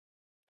in,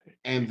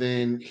 and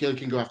then he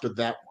can go after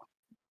that one.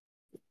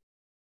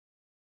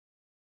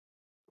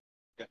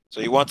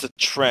 So he wants a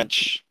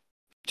trench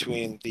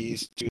between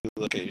these two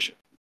locations.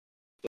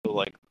 So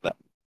like that.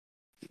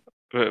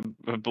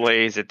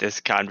 Blaze at this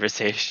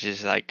conversation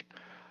is like,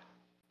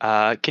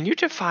 can you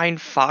define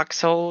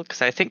foxhole?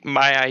 Because I think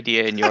my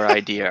idea and your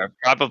idea are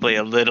probably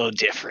a little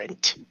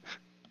different.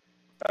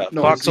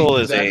 No, Foxhole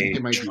see, is that's a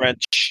the idea.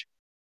 trench,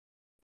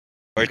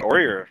 or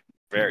your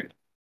variant.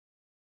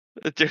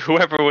 To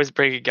whoever was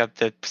bringing up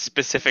the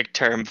specific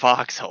term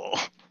foxhole.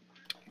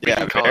 We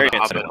can call it a variants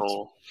hobbit and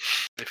hole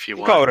if you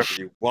You want. call it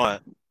whatever you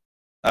want.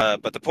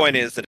 But the point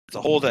is that it's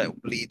a hole that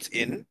leads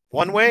in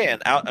one way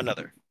and out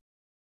another.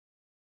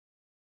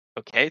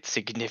 Okay, it's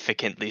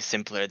significantly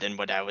simpler than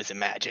what I was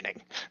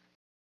imagining.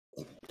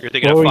 You're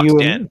thinking What of were Fox you?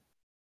 Den.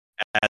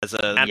 As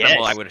an animal, Yes.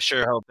 I would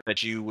sure hope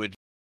that you would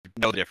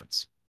know the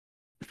difference.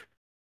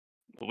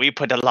 We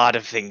put a lot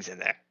of things in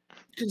there.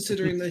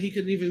 Considering that he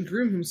could even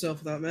groom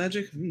himself without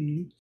magic.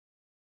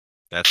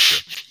 That's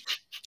true.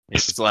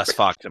 He's less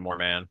fox and more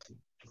man.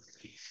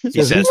 He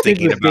So says who's good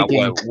thinking with about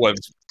digging?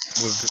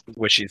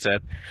 what she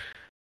said.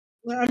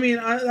 Well, I mean,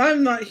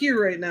 I'm not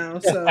here right now,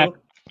 so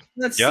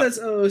that's Yep. that's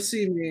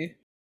OOC me.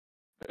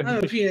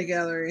 I'm a peanut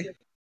gallery.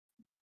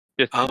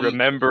 Just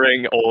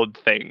remembering old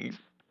things.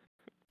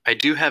 I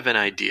do have an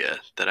idea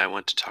that I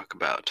want to talk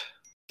about.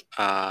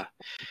 I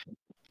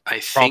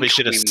Probably think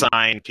should we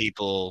assign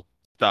people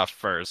stuff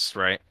first,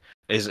 right?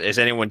 Is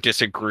anyone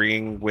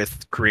disagreeing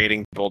with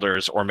creating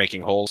boulders or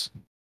making holes?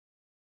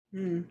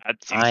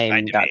 That seems I'm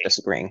fine to not me.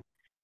 disagreeing.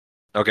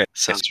 Okay,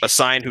 Sounds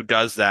assign who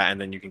does that,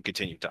 and then you can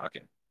continue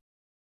talking.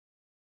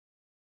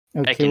 I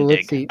Okay, can well,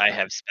 let's dig. see. I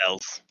have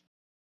spells.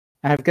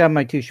 I've got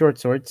my 2 short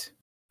swords.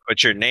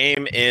 Put your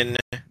name in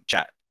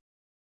chat.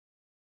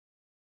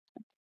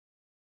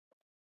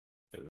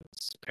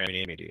 It's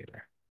Penny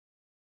Mediator.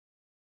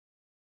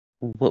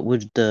 What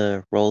would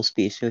the roles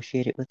be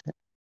associated with it?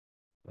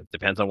 It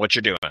depends on what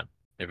you're doing.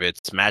 If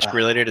it's magic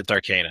related, it's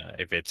Arcana.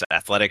 If it's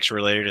athletics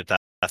related, it's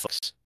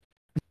athletics.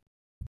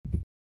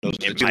 Those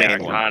are the two My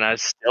main ones. Arcana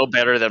is still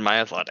better than my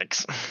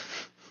athletics.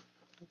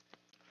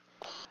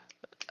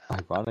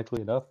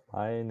 Ironically enough,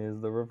 mine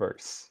is the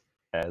reverse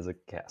as a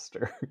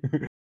caster.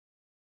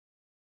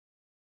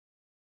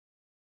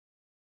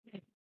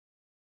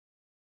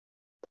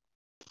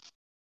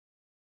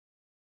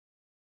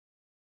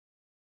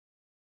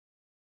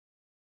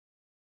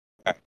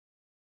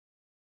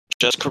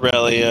 Just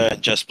Corellia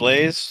and just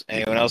Blaze.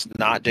 Anyone else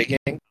not digging?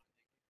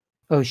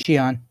 Oh,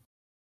 Shion.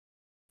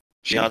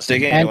 Shion's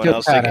digging. And Anyone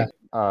else Tokata. digging?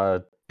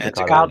 And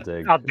Takata I'll will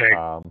dig. I'll dig.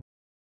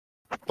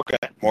 Okay.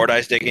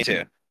 Mordai's digging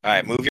too. All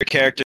right. Move your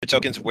character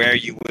tokens where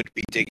you would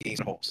be digging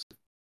holes.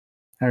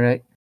 All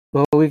right.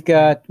 Well, we've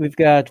got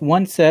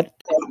one set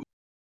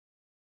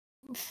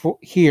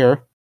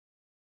here.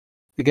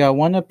 We got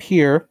one up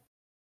here.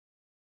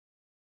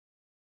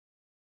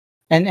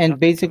 And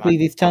basically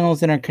these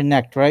tunnels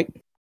interconnect, right?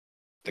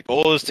 The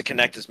goal is to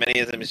connect as many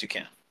of them as you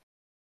can.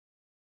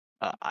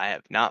 I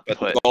have not But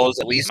put the goal is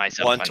at least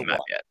myself one on to the map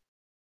one. yet.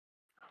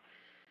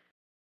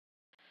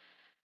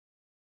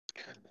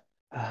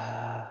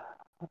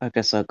 I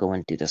guess I'll go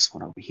and do this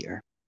one over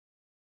here.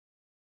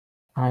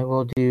 I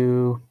will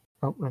do.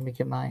 Oh, let me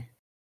get my.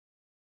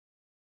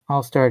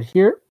 I'll start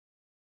here.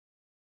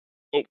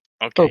 Oh,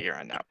 okay, you're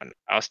on that one.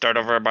 I'll start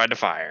over by the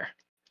fire.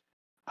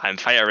 I'm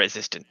fire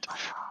resistant.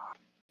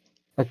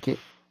 Okay.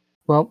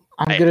 Well,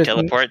 I'm I gonna have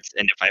teleports,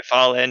 and if I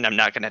fall in, I'm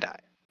not gonna die.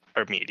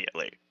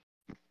 immediately.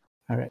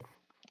 All right.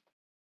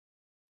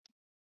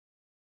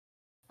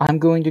 I'm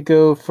going to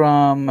go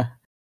from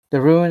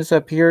the ruins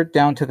up here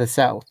down to the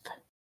south.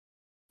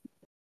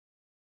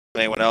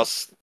 Anyone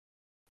else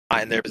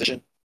not in their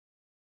position?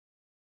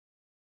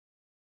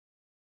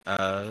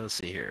 Let's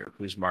see here.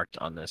 Who's marked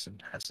on this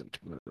and hasn't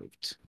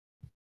moved?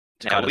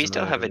 Now, we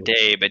still have a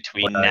day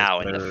between now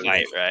and the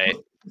fight, right?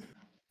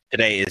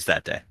 Today is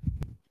that day.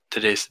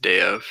 Today's the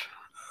day of.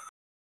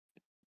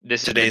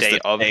 This is the Today's day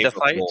of the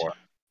fight? before.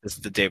 This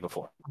is the day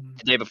before.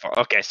 The day before.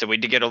 Okay, so we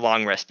did get a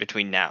long rest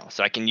between now,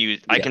 so I can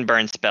I can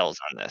burn spells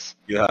on this.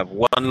 You have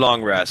one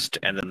long rest,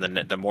 and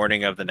then the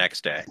morning of the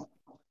next day.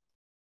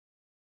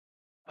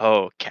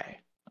 Okay.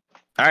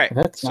 All right.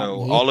 That's not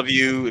So me. all of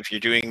you, if you're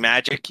doing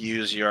magic,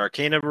 use your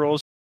Arcana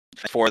rolls.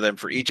 4 of them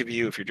for each of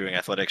you. If you're doing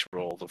athletics,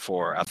 roll the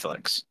 4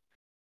 athletics.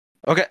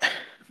 Okay.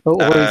 Oh,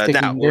 what he's Now,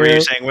 thinking what were you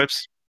there. saying,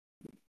 Whips?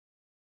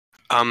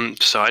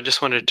 So I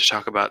just wanted to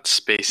talk about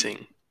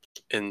spacing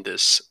in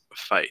this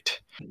fight.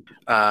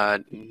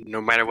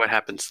 No matter what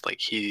happens, like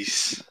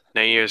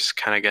Nair's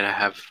kind of gonna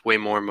have way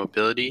more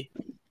mobility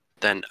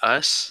than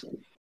us,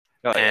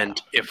 and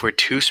if we're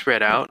too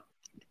spread out,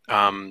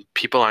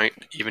 people aren't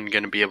even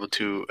gonna be able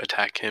to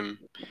attack him,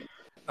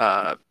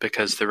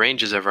 because the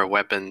ranges of our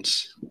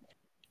weapons,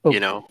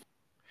 Oh.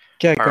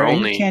 Jack, are any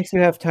only. chance you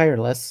have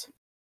tireless?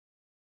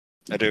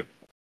 I do.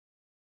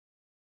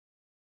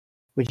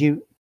 Would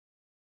you?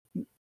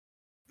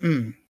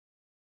 Hold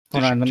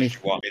on, let me. Did you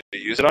want me to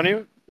use it on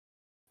you?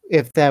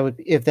 If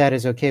that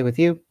is okay with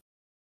you.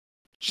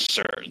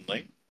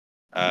 Certainly.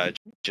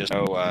 Just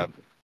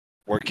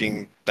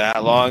working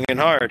that long and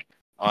hard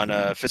on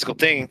a physical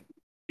thing,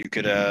 you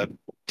could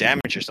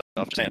damage yourself.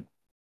 Sam.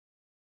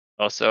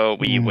 Also,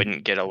 we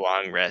wouldn't get a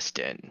long rest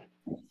in.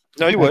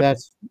 No, you would.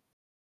 That's.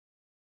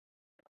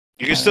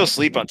 You can still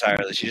sleep on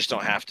tireless. You just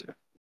don't have to.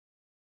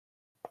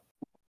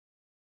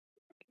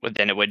 But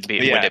then it would be.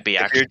 But yeah, would it be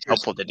if actually you're just-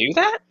 helpful to do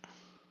that?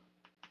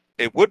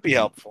 It would be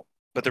helpful,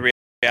 but the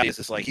reality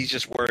is, like, he's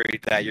just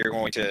worried that you're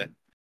going to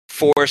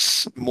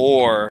force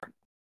more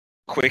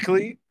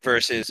quickly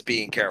versus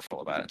being careful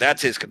about it.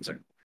 That's his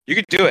concern. You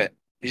could do it.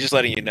 He's just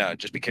letting you know.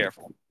 Just be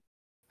careful.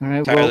 All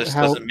right. Tireless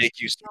Well, doesn't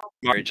make you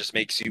smart. It just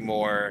makes you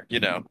more,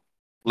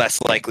 less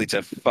likely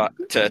to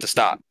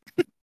stop.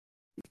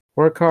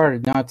 work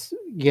hard, not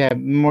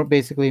more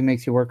basically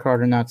makes you work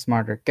harder, not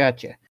smarter.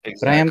 Gotcha.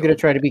 Exactly. But I am going to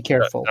try to be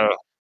careful.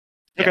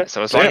 Yeah,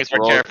 so as long as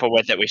we're well, careful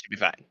with it, we should be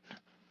fine.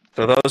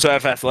 So those who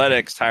have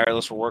athletics,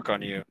 tireless will work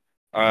on you.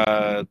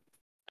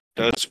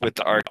 Those with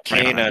the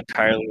Arcana,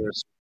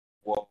 tireless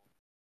will.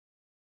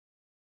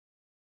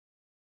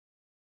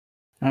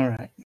 All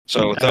right.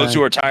 So those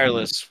who are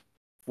tireless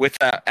with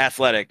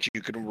athletics,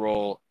 you can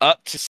roll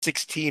up to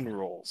 16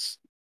 rolls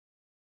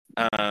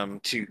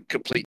to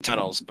complete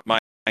tunnels.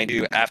 But mind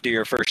you, after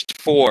your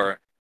first 4,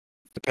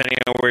 depending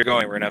on where you're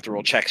going, we're gonna have to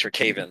roll checks for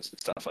cave-ins and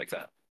stuff like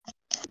that.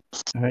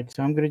 All right.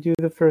 So I'm going to do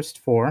the first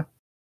 4.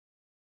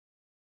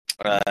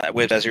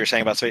 With, as you were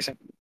saying about spacing.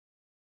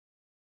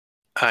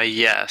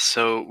 Yeah,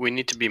 so we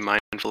need to be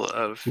mindful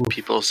of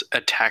people's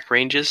attack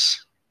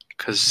ranges,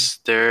 because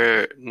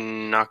they're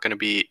not going to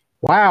be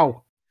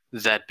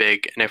that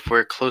big. And if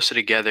we're closer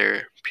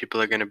together,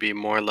 people are going to be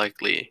more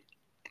likely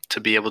to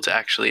be able to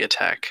actually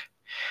attack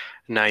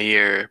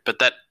Nair. But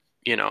that,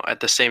 at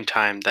the same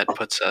time, that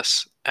puts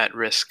us at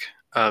risk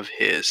of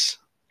his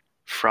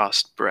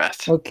frost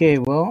breath. Okay,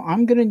 well,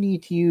 I'm going to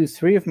need to use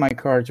 3 of my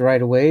cards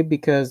right away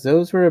because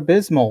those were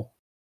abysmal.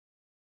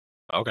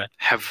 Okay.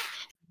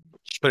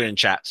 Just put it in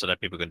chat so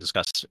that people can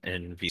discuss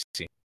in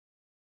VC.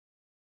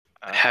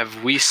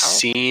 Have we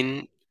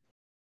seen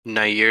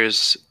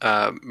Nair's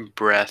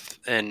breath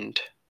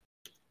and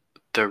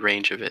the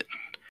range of it?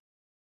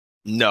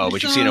 No,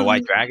 but you've seen a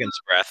white dragon's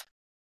breath.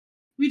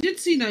 We did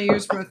see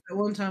Nair's breath at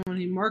one time when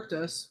he marked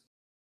us.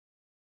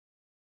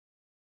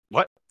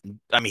 What?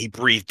 I mean, he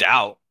breathed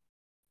out,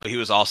 but he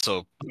was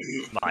also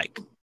like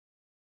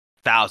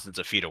thousands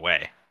of feet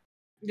away.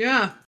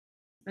 Yeah,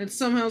 and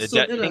somehow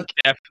still hit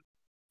us.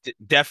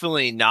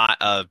 Definitely not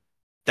a.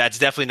 That's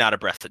definitely not a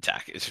breath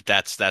attack. If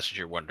that's what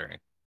you're wondering.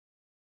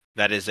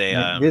 That is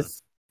a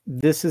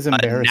this is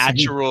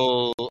embarrassing.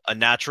 A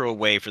natural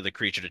way for the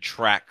creature to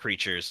track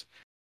creatures.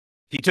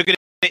 He took an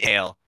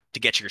inhale to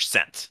get your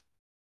scent,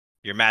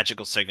 your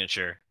magical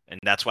signature, and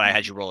that's why I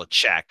had you roll a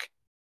check,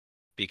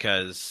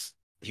 because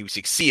he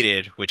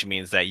succeeded, which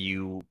means that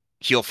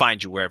he'll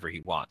find you wherever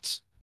he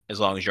wants, as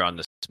long as you're on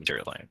this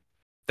material plane.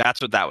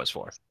 That's what that was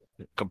for.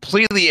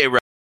 Completely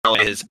irrelevant to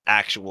his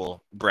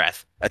actual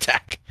breath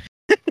attack.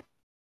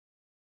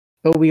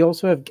 Oh, we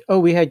also have. Oh,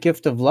 we had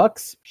Gift of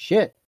Lux.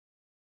 Shit.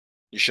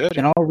 You should.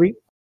 Then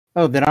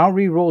I'll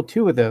re-roll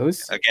 2 of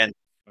those. Again,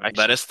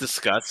 let us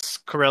discuss,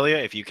 Corellia,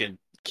 if you can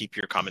keep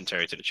your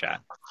commentary to the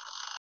chat.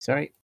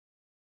 Sorry.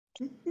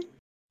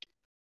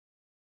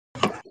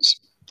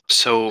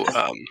 So,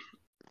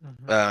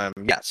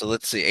 yeah, so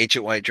let's see.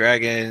 Ancient White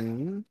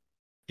Dragon.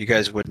 You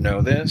guys would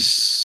know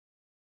this.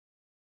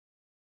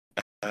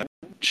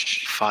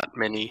 fought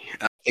many.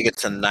 I think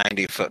it's a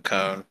 90-foot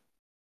cone.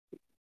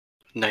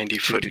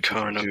 90-foot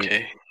cone,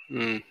 okay.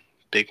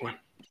 Big one.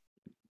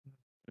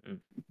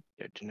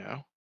 Good to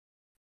know.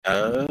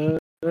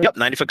 Yep,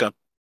 90-foot cone.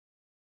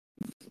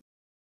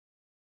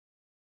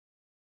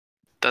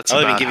 That's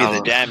I'll even about give you the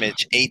how.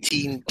 damage.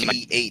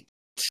 18d8.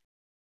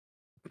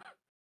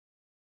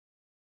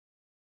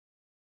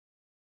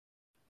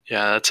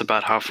 Yeah, that's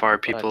about how far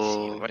Let's see,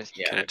 people what is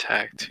can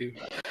attack too.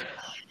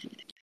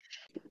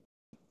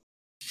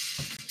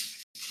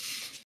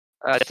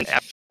 It's an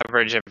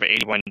average of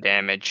 81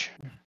 damage.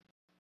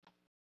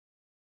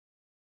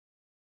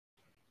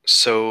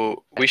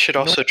 So we should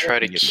also try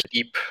to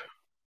keep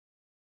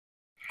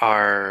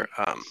our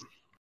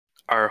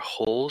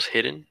holes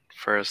hidden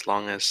for as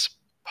long as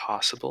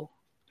possible,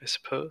 I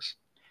suppose.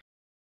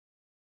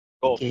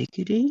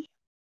 Giggity.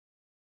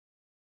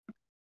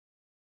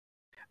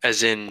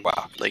 As in,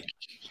 like,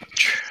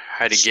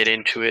 try to get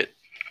into it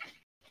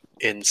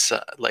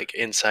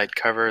inside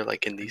cover,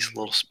 like in these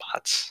little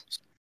spots.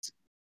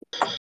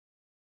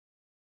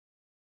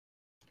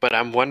 But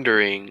I'm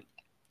wondering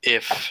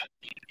if,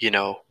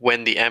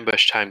 when the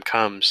ambush time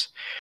comes,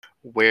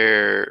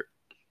 where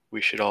we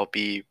should all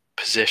be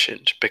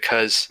positioned,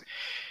 because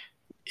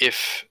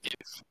if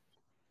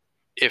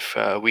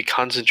we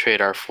concentrate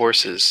our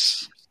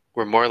forces,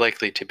 we're more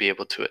likely to be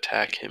able to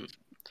attack him.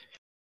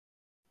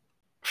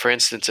 For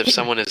instance, if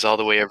someone is all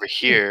the way over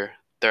here,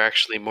 they're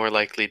actually more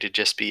likely to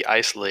just be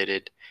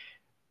isolated,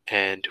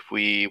 and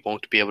we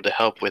won't be able to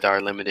help with our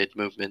limited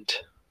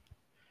movement.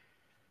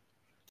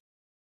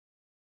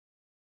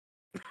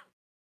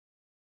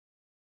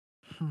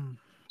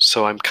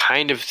 So I'm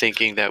kind of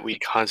thinking that we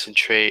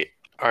concentrate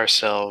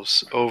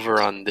ourselves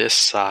over on this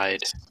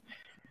side,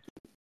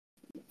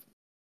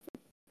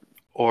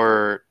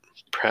 or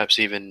perhaps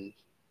even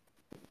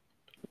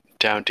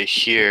down to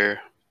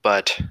here,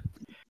 but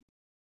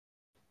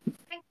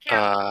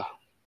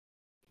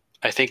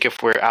I think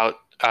if we're out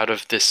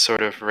of this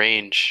sort of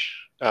range,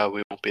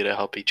 we won't be able to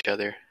help each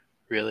other,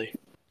 really.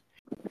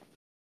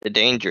 The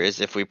danger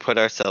is if we put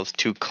ourselves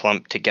too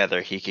clumped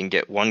together, he can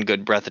get one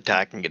good breath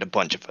attack and get a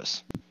bunch of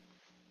us.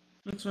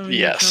 That's why we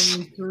need to count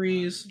in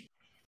threes.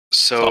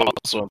 So It's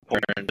also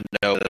important to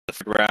know that the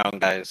third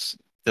round, guys,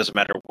 doesn't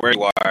matter where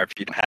you are, if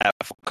you don't have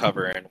full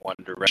cover in one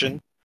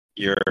direction,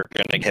 you're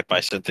going to get hit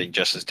by something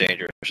just as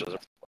dangerous as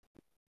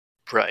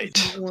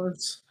right.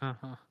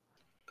 Uh-huh.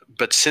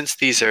 But since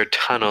these are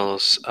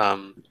tunnels,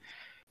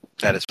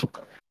 that is full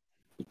cover.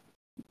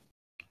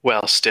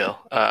 Well, still,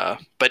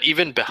 but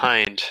even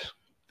behind,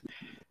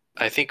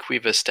 I think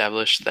we've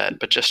established that,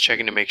 but just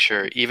checking to make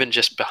sure, even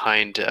just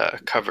behind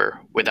cover,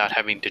 without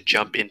having to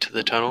jump into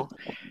the tunnel,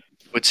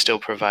 would still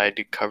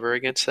provide cover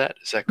against that.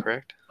 Is that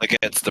correct?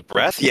 Against the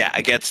breath? Yeah,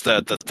 against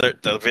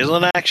the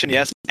vigilant action,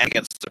 yes, and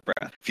against the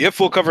breath. If you have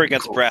full cover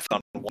against breath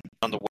on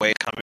the way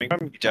coming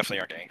from, you definitely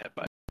aren't getting hit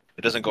by it.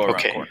 It doesn't go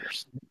around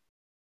corners.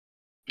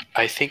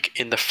 I think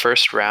in the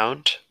first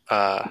round,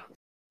 Wibbs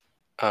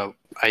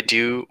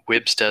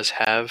does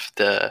have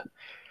the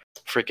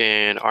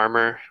freaking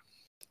armor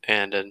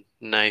and a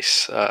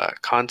nice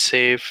con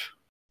save.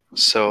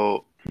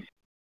 So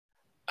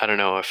I don't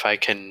know if I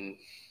can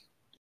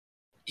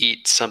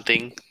eat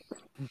something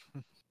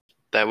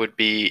that would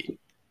be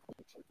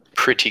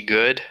pretty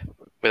good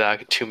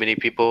without too many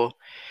people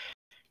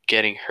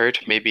getting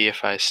hurt. Maybe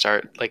if I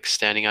start like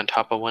standing on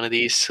top of one of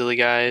these silly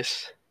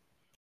guys.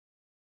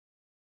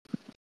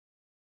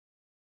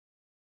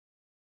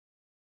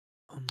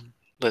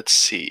 Let's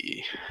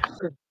see.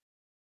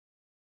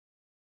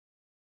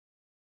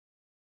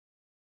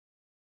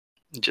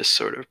 Just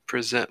sort of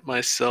present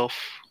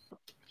myself.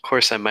 Of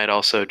course, I might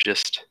also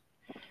just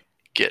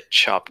get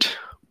chopped,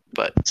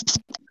 but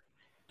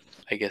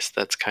I guess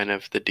that's kind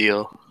of the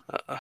deal.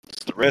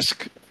 It's the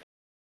risk.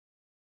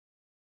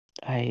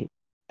 I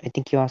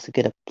think you also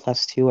get a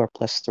 +2 or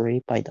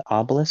 +3 by the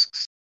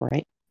obelisks,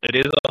 right? It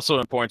is also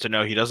important to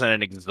know he doesn't have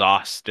an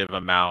exhaustive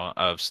amount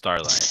of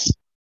Starlight.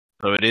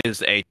 So it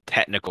is a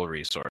technical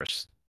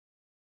resource.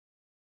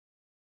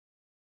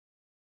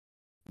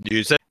 You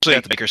essentially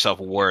have to make yourself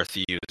worth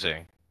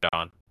using,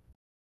 John.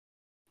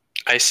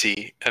 I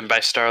see. And by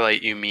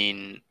Starlight, you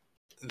mean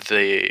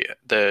the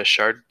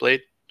shard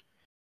blade?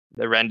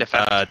 The rend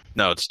effect?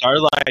 No,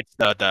 Starlight's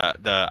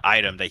the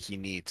item that he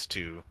needs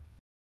to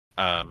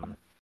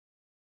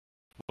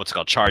what's it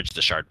called, charge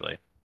the shard blade.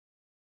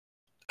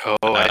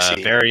 Oh, I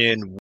see.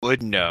 Varian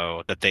would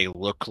know that they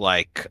look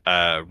like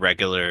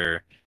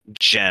regular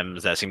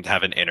gems that seem to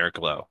have an inner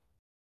glow.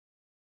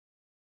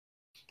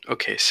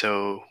 Okay,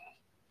 so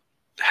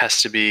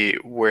has to be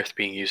worth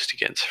being used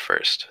against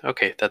first.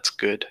 Okay, that's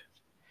good.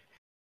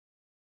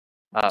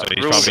 So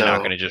he's probably not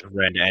going to just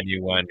rend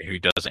anyone who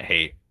doesn't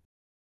hate.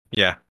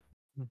 Yeah.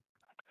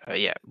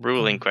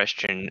 Ruling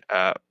question.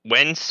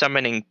 When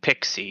summoning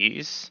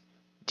pixies,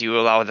 do you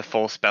allow the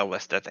full spell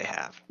list that they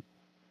have?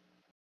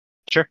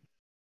 Sure.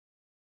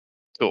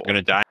 Cool. I'm going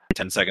to die in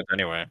 10 seconds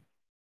anyway.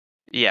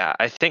 Yeah,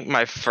 I think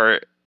my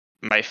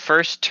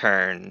first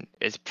turn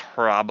is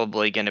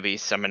probably going to be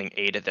summoning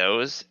 8 of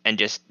those and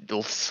just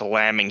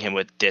slamming him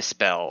with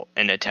Dispel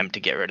in an attempt to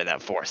get rid of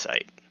that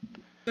foresight.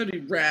 That'd be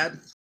rad.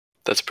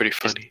 That's pretty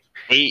funny.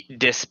 8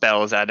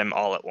 dispels at him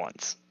all at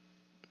once.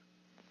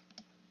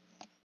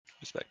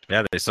 Respect.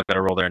 Yeah, they still got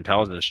to roll their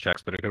intelligence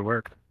checks, but it could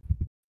work.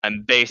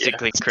 I'm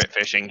basically crit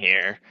fishing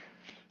here.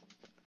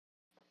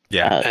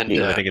 Yeah, And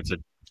I think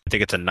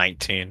it's a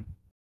 19.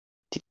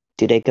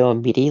 Do they go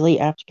immediately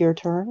after your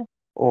turn,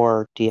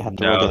 or do you have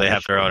to roll No, their they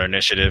have their initiative? own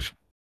initiative.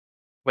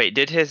 Wait,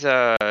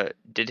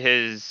 did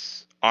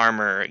his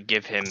armor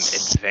give him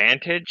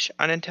advantage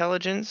on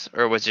intelligence,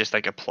 or was it just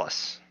like a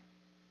plus?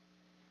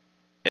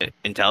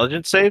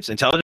 Intelligence saves.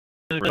 Intelligence.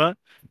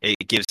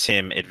 It gives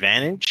him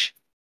advantage,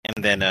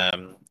 and then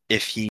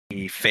if he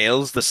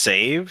fails the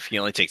save, he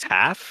only takes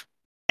half,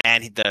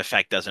 and the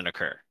effect doesn't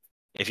occur.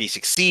 If he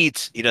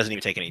succeeds, he doesn't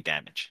even take any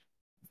damage.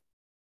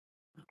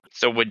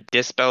 So would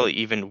dispel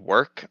even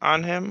work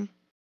on him?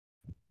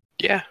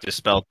 yeah,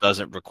 Dispel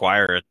doesn't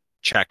require a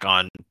check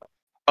on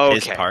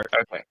his Okay. part.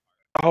 Okay.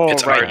 Oh,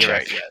 it's right. our You're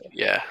check. right.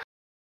 Yeah.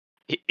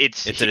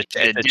 It's a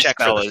check for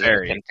dispel the is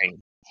fairy,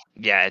 attempting.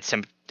 Yeah, it's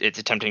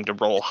attempting to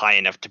roll high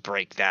enough to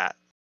break that.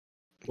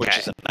 which Okay.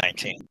 is a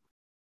 19.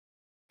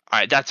 All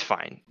right, that's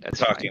fine. That's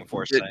Talking fine.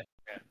 foresight.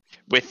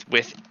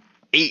 With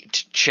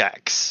 8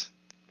 checks,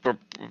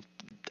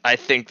 I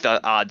think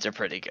the odds are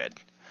pretty good.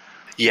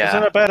 Yeah. Those are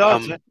not bad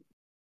odds.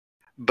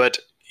 But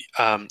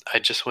I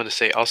just want to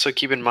say, also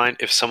keep in mind,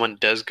 if someone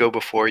does go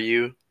before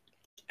you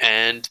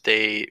and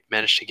they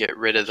manage to get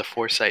rid of the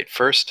foresight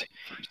first,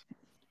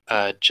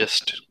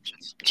 just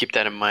keep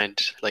that in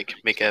mind. Like,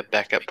 make a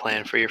backup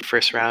plan for your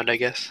first round, I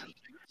guess.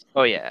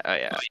 Oh yeah.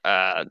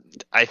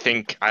 I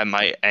think I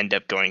might end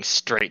up going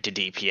straight to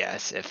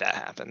DPS if that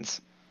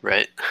happens.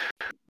 Right.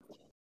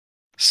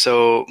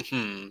 So,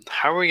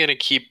 how are we gonna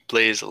keep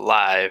Blaze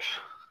alive?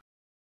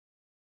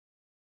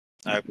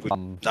 I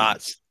would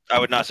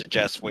not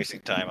suggest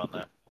wasting time on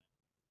that.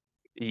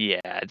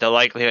 Yeah, the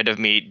likelihood of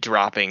me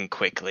dropping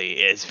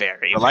quickly is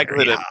very, The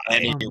likelihood very of high.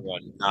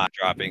 anyone not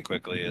dropping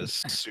quickly is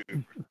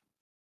super.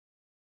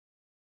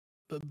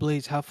 But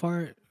Blaze, how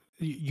far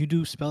you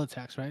do spell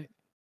attacks, right?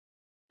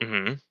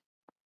 Mm-hmm.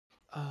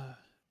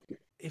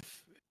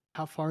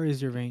 How far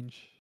is your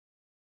range?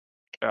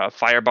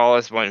 Fireball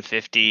is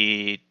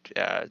 150.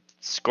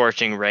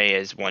 Scorching Ray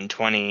is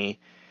 120.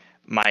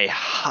 My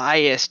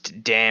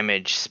highest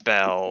damage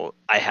spell,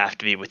 I have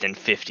to be within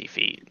 50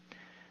 feet.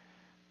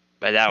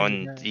 But that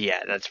And one,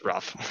 yeah, that's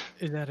rough.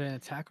 Is that an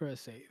attack or a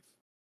save?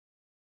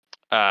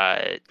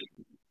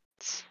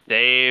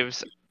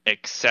 Saves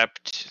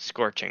except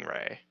Scorching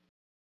Ray.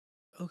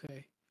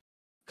 Okay.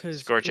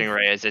 Scorching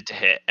Ray is it to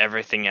hit.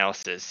 Everything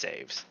else is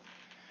saves,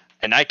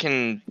 and I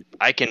can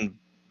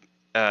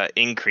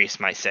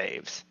increase my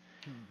saves.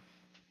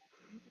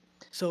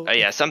 So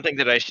yeah, something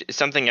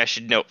I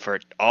should note for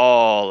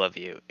all of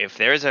you. If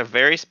there's a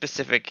very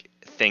specific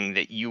thing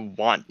that you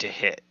want to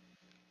hit,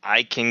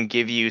 I can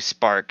give you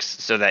sparks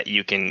so that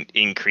you can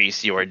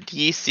increase your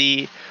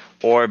DC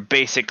or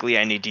basically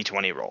any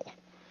D20 roll.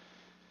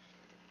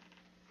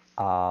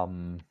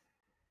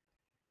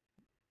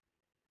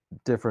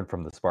 Different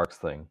from the Sparks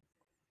thing.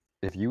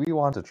 If you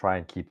want to try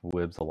and keep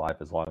Libs alive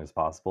as long as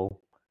possible,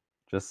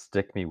 just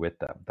stick me with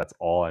them. That's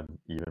all I'm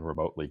even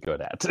remotely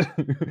good at.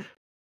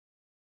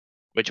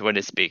 Which one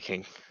is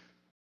speaking?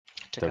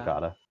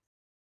 Tokata.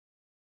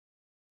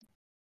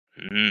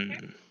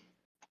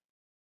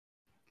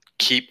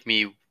 Keep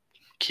you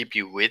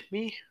with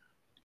me?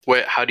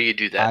 What? How do you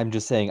do that? I'm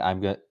just saying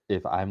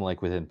if I'm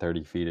like within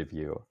 30 feet of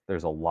you,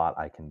 there's a lot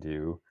I can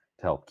do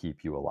to help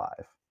keep you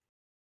alive.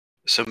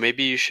 So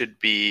maybe you should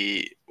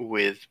be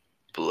with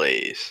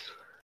Blaze.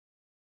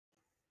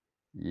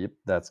 Yep,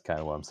 that's kind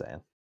of what I'm saying.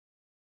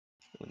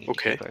 We need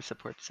Okay. to keep our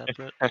support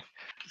separate.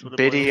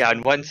 Biddy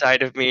on one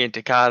side of me and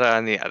Takata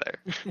on the other.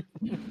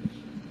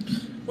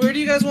 Where do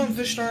you guys want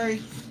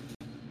Vishtari?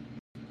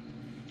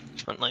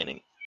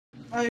 Frontlining.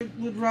 I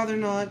would rather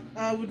not.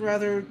 I would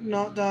rather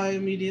not die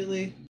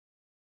immediately.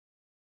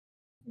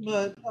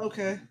 But,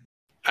 okay.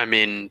 I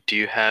mean, do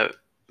you have...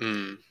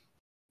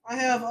 I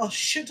have a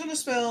shit ton of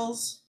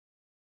spells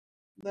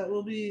that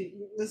will be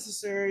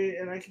necessary,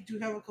 and I do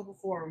have a couple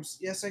forms.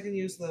 Yes, I can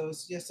use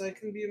those. Yes, I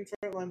can be in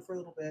front line for a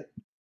little bit.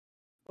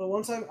 But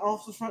once I'm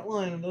off the front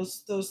line and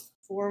those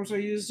forms are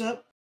used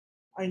up,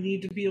 I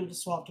need to be able to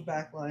swap to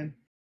back line.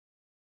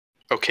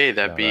 Okay,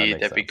 that'd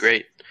be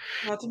great.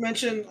 Not to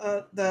mention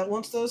that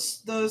once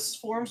those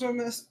forms are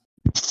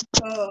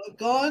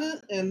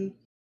gone and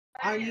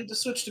I need to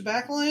switch to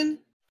backline,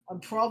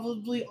 I'm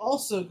probably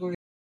also going to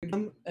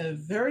become a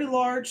very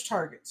large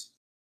target.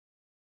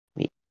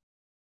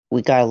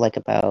 We got like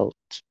about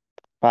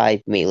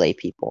 5 melee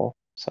people,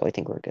 so I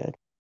think we're good.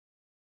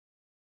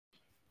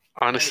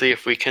 Honestly,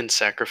 if we can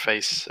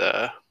sacrifice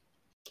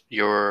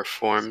your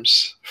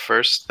forms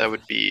first, that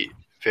would be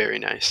very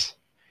nice.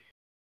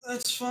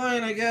 That's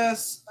fine, I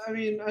guess. I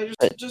mean, I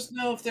just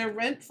know if they're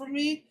rent from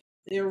me,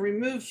 they are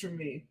removed from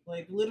me.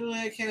 Like, literally,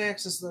 I can't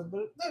access them.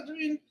 But, I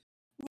mean,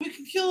 if we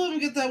can kill them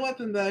and get that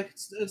weapon back,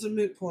 it's a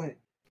moot point.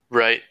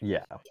 Right.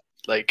 Yeah.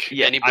 Like,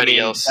 Yeah, anybody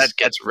else that's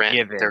gets rent,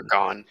 given. they're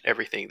gone.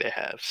 Everything they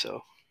have,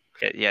 so...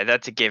 Yeah,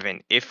 that's a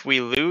given. If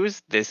we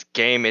lose, this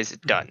game is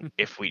done.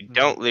 If we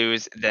don't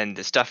lose, then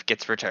the stuff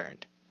gets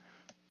returned.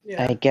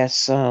 Yeah. I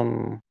guess,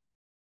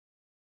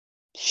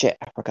 shit,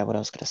 I forgot what I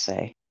was gonna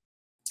say.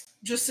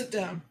 Just sit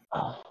down.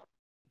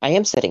 I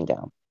am sitting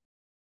down.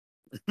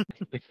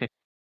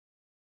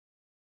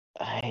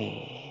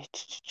 I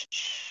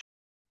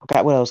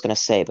forgot what I was gonna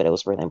say, but it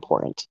was really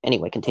important.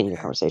 Anyway, continue your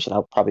Okay. conversation.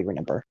 I'll probably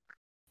remember.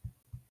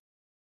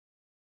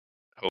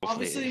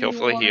 Obviously, we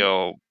Hopefully wanna-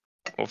 he'll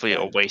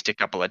waste a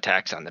couple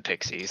attacks on the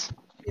pixies.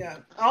 Yeah.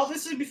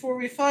 Obviously, before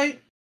we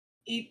fight,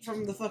 eat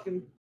from the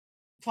fucking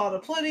pot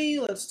of plenty.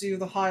 Let's do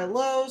the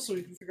high-low so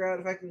we can figure out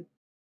if I can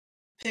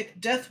pick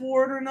Death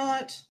Ward or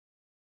not.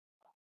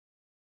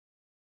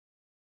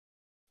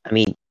 I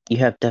mean, you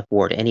have Death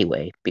Ward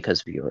anyway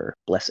because of your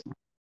blessing.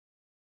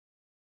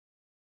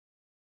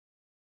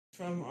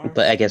 From our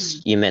But I guess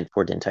food. you meant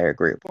for the entire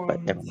group. But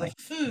From never the mind.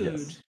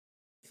 food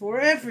for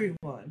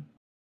everyone.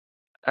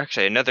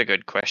 Actually, another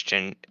good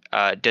question.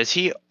 Does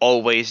he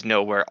always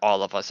know where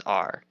all of us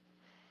are?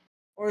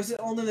 Or is it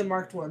only the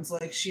marked ones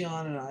like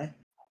Shion and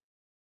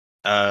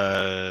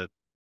I?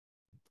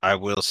 I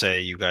will say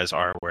you guys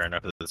are aware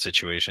enough of the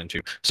situation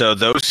too. So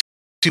those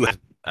two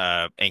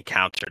have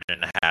encountered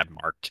and have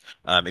marked.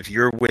 If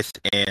you're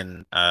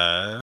within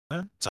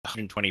it's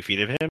 120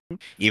 feet of him,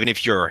 even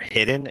if you're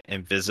hidden,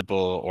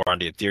 invisible, or on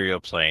the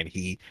ethereal plane,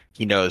 he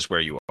knows where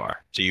you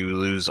are. So you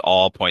lose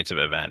all points of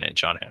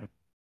advantage on him.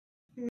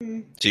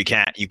 So you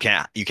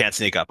can't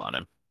sneak up on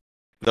him.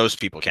 Those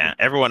people can't.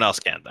 Everyone else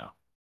can though.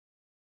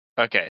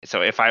 Okay,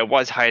 so if I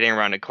was hiding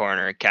around a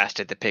corner,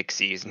 casted the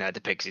pixies, and had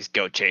the pixies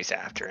go chase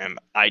after him,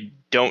 I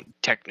don't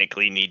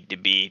technically need to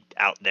be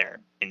out there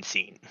and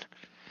seen.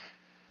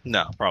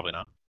 No, probably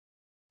not.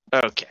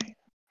 Okay,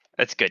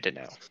 that's good to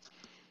know.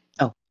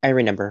 Oh, I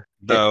remember.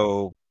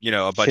 Though,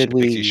 a bunch of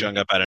pixies showing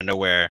up out of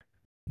nowhere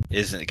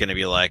isn't going to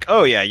be like,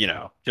 oh yeah,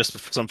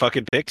 just some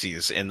fucking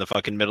pixies in the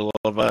fucking middle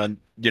of a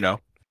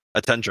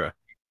tundra.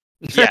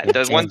 Yeah,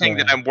 the one thing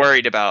that I'm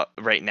worried about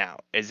right now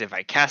is if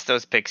I cast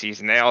those pixies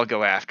and they all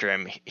go after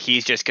him,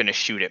 he's just going to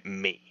shoot at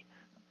me.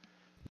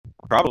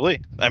 Probably.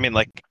 I mean,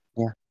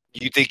 yeah.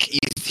 You think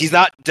he's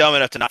not dumb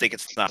enough to not think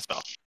it's not a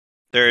spell.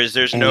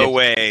 There's no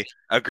way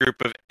a group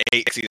of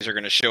 8 pixies are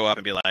going to show up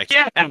and be like,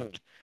 yeah,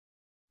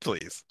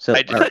 please. So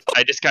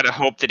I just gotta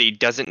hope that he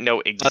doesn't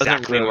know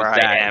exactly where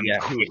I am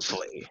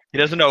quickly. He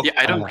doesn't know Yeah,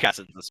 I don't who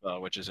casted the spell,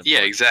 which is Yeah,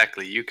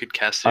 exactly. You could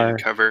cast it in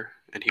cover,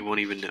 and he won't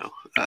even know.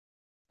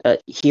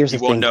 Here's he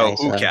the won't thing, know guys.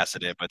 who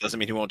casted it, but it doesn't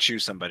mean he won't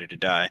choose somebody to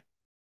die.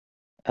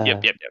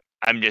 Yep.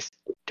 I'm just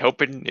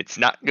hoping it's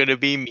not gonna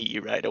be me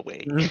right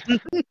away.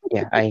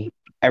 Yeah, I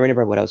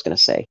remember what I was gonna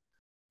say.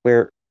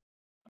 We're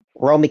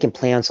all making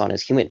plans on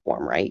his human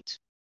form, right?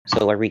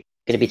 So are we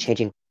gonna be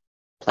changing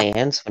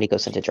plans when he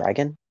goes into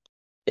dragon?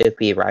 If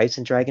he arrives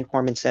in dragon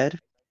form instead?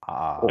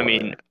 I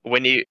mean,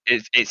 when it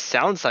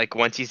sounds like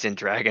once he's in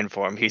dragon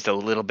form, he's a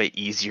little bit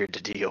easier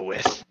to deal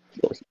with.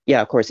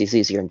 Yeah, of course he's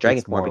easier in dragon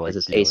It's form more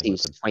because like his AC dealing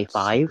is with a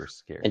 25, super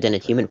scary and then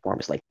in human form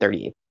is like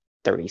 30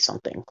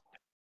 something.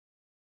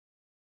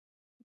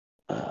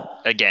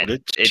 Again,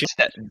 it's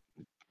that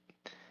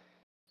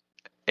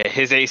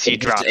his AC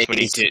drops when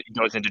he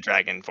goes into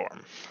dragon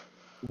form.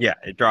 Yeah,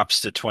 it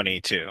drops to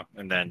 22,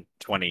 and then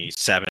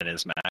 27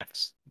 is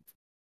max.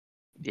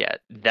 Yeah,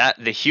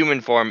 the human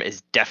form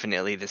is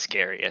definitely the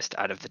scariest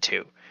out of the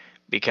two,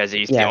 because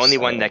he's the only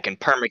one that can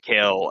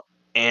permakill,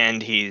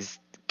 and he's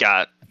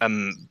got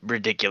a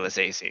ridiculous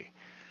AC.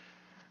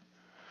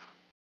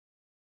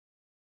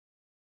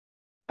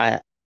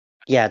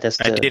 Yeah, that's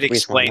the I did reason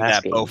explain I'm that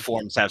asking. both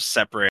forms have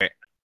separate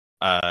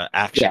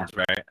actions,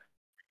 right?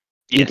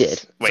 You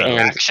did. Wait, and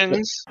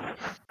actions?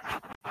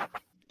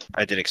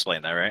 I did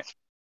explain that, right?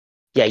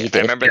 Yeah, you did.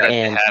 I remember that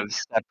and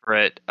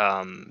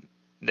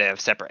they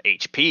have separate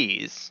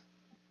HPs,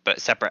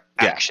 but separate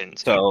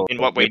actions. So in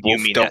what way do you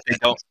mean that?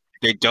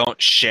 They don't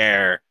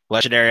share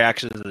legendary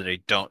actions, and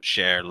they don't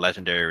share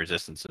legendary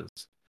resistances.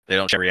 They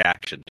don't share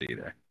reactions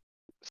either.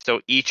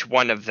 So each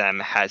one of them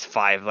has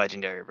 5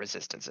 legendary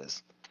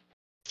resistances.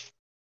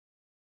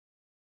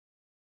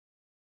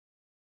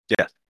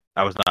 Yeah,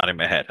 I was nodding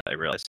my head. I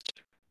realized.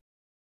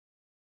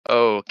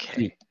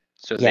 Okay.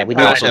 So yeah, we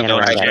also don't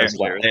don't that share. as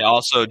well. They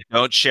also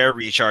don't share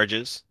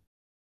recharges,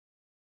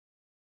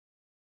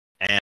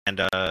 and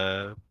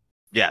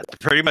yeah,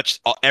 pretty much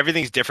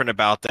everything's different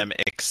about them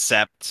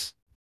except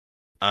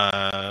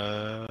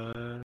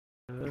nope,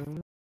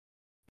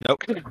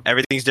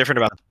 everything's different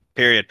about them,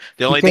 period.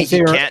 The only thing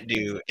he can't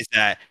do is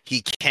that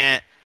he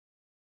can't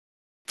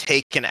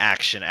take an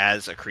action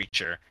as a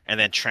creature and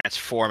then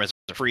transform as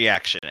a free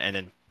action and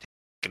then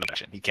take an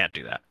action. He can't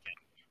do that.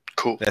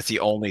 Cool. That's the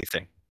only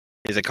thing.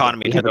 His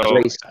economy We have a doesn't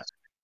grace.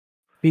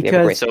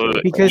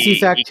 Because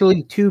he's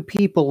actually 2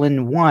 people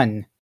in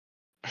one.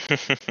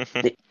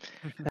 But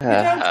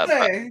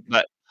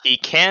he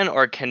can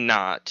or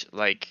cannot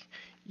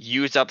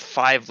use up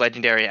 5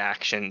 legendary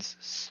actions,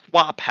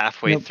 swap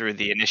halfway through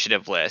the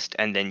initiative list,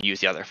 and then use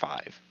the other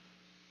 5.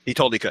 He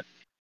totally could.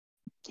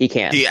 He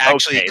can. He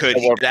actually could.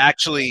 He could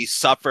actually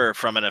suffer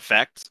from an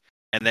effect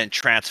and then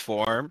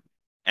transform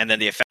and then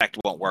the effect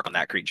won't work on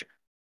that creature,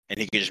 and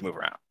he can just move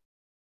around.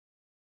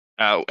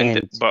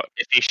 But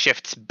if he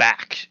shifts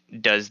back,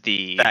 does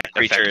the That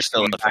creature effect is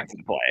still come back affected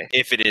into play?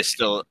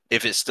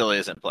 if it still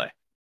is in play.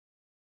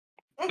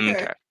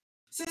 Okay.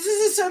 So this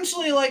is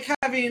essentially like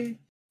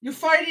you're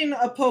fighting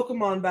a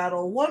Pokemon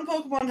battle. One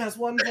Pokemon has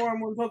one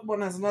form, one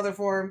Pokemon has another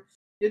form.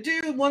 You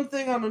do one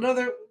thing on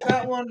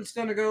that one, it's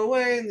going to go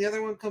away, and the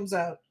other one comes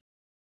out.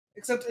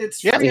 Except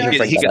it's Yeah, free he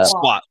to can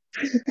swap.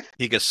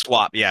 He can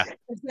swap. Yeah.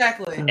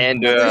 Exactly.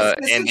 And There's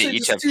they essentially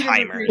each just have two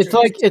different timers.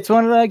 creatures. It's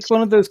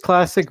one of those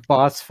classic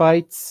boss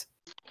fights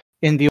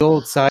in the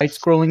old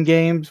side-scrolling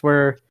games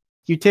where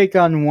you take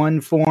on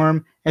one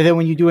form, and then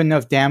when you do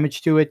enough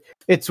damage to it,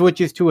 it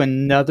switches to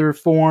another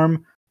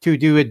form to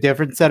do a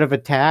different set of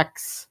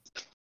attacks.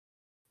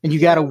 And you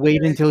gotta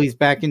wait until he's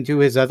back into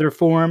his other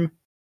form.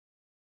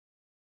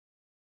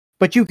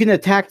 But you can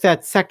attack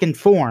that second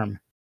form.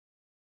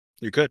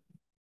 You could.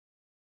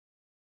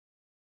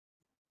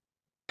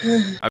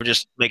 I'm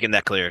just making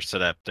that clear so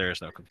that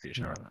there's no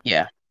confusion around that.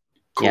 Yeah.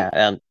 Cool.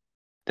 Yeah.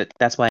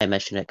 That's why I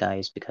mentioned it,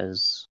 guys,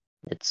 because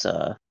it's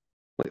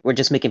we're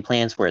just making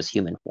plans for his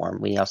human form.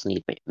 We also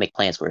need to make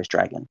plans for his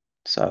dragon.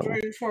 So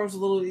Dragon form's a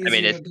little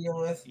easier to deal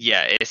with.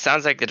 Yeah, it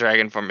sounds like the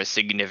dragon form is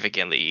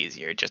significantly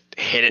easier. Just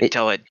hit it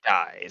till it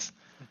dies.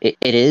 it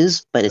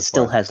is, but it As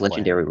still far as has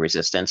legendary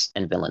resistance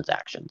and villain's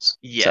actions.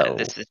 Yeah, So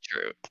this is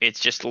true. It's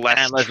just less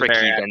And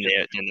legendary tricky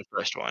action. than the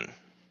first one.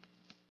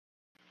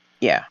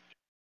 yeah.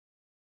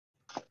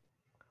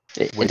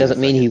 It Wait a doesn't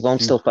mean he second, won't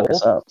do still fuck us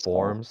both up.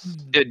 forms?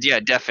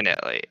 Yeah,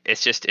 definitely.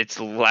 It's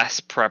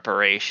less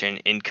preparation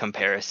in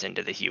comparison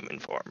to the human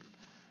form.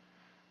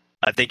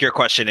 I think your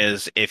question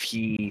is if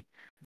he.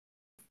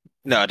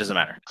 No, it doesn't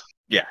matter.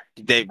 Yeah,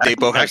 they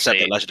both have Actually-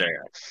 separate legendary.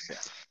 Yeah.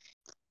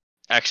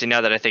 Actually,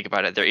 now that I think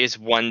about it, there is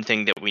one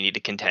thing that we need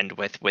to contend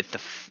with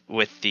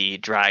the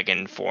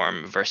dragon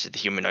form versus the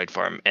humanoid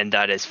form, and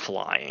that is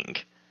flying.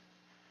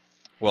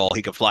 Well,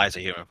 he can fly as a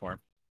human form.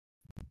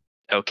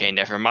 Okay,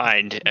 never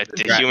mind. The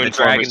dra- human the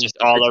form dragon- is just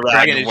all the around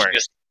dragon is worse.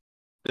 just-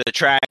 The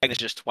dragon is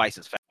just twice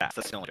as fast.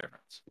 That's the only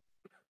difference.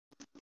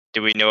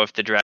 Do we know if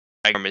the dragon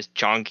form is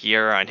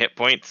chonkier on hit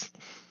points?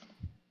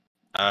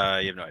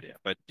 You have no idea,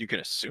 but you can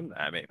assume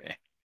that maybe.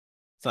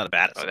 It's not a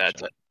bad Oh, assumption.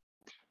 that's it.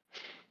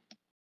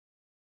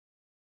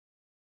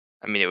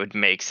 I mean, it would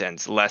make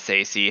sense. Less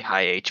AC,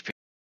 high HP.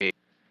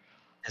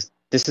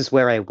 This is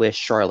where I wish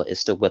Charlotte is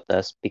still with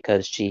us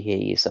because she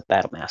is a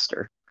battle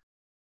master.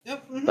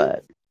 Yep.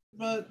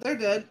 But they're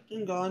dead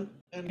and gone.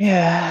 And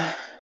yeah.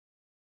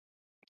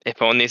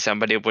 If only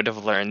somebody would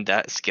have learned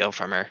that skill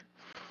from her.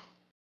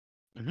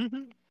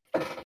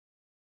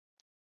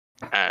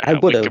 I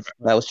would have.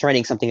 I was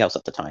trying something else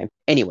at the time.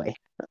 Anyway,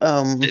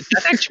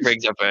 That actually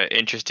brings up an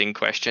interesting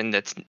question.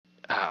 That's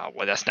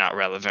not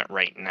relevant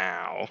right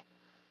now.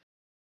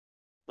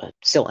 but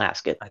still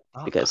ask it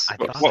because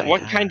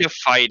What kind of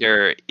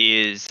fighter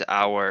is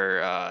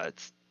our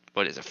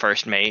what is it,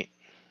 first mate?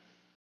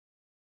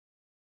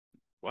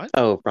 What?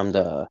 Oh, from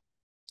the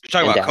You're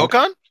talking about Endowed?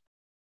 Kokon?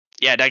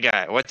 Yeah, that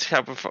guy. What's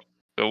type of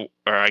or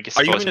I guess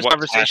Are you suppose having this what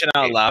conversation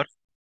class out mate?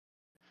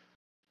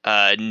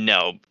 loud?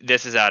 No.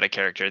 This is out of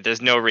character.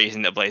 There's no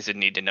reason that Blaze would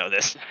need to know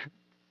this.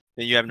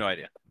 Then you have no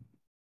idea.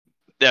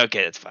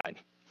 Okay, that's fine.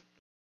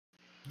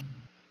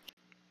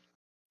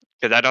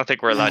 Because I don't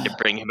think we're allowed to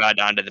bring him out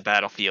onto the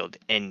battlefield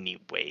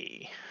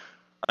anyway.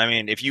 I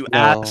mean, if you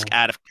Well-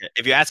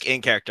 ask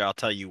in character, I'll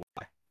tell you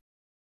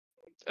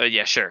why.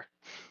 Yeah, sure.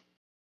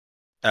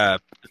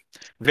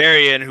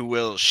 Varian, who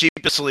will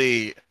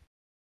sheepishly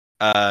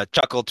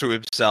chuckle to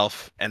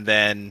himself, and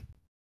then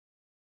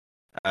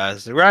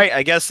say, right,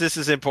 I guess this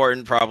is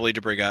important probably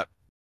to bring up.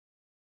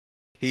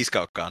 He's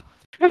Kokon.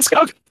 It's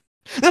Kokon.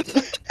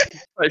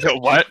 I go,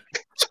 what?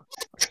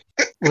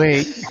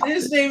 Wait.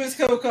 His name is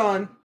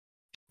Kokon.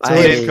 I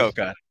am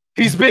Kokon.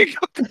 He's big.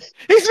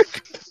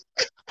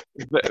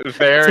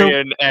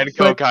 Varian and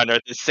Kokon are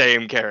the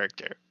same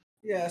character.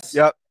 Yes.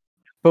 Yep.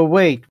 But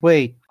wait.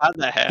 How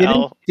the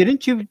hell?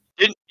 Didn't you?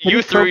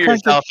 You threw Kokon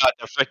yourself out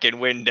the freaking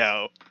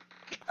window.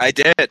 I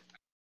did.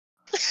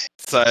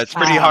 So it's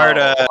pretty hard.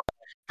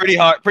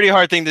 Pretty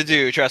hard thing to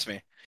do. Trust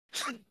me.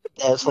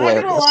 That's Not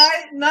hilarious. gonna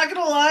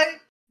lie.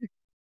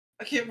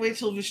 I can't wait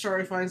till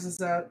Vishtari finds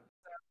this out.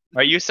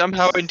 Are you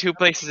somehow in two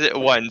places at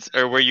once,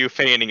 or were you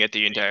feigning it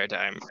the entire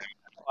time?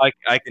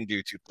 I can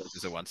do two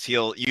places at once.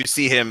 You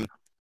see him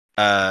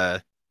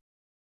apparate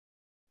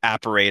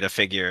a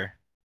figure,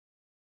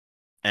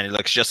 and it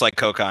looks just like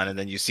Kokon, and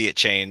then you see it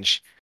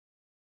change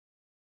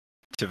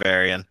to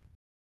Varian.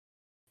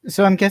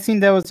 So I'm guessing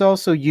that was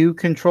also you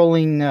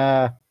controlling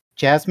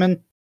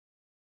Jasmine.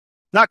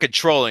 Not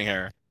controlling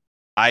her.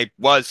 I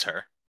was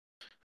her.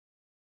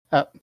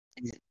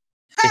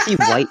 Is he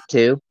white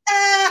too?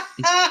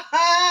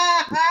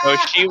 So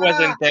she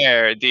wasn't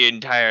there the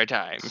entire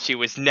time. She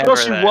was never Well,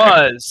 she there.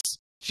 was.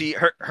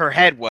 Her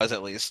head was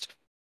at least.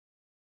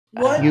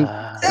 What? You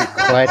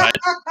What?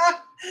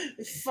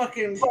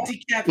 Fucking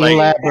decapitated.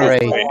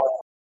 elaborate.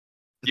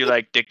 You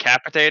like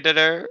decapitated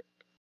her?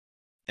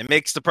 It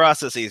makes the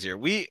process easier.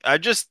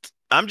 I'm just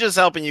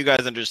helping you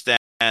guys understand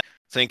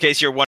So in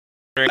case you're wondering,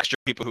 extra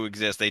people who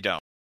exist, they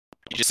don't.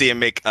 You just see him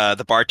make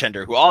the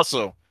bartender, who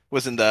also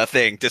was in the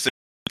thing,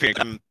 disappear.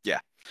 Yeah.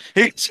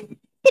 You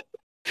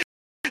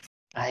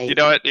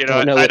know what? You know don't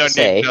what? know I what to don't need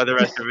say. to know the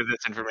rest of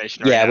this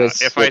information Yeah, right it now.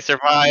 was If I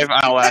survive,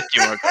 I'll ask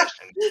you more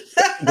questions.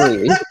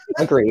 agreed.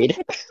 Agreed.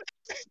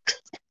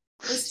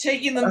 It's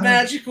taking the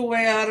magic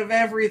away out of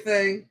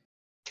everything.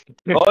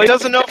 Well, he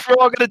doesn't know if we're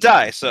all gonna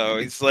die, so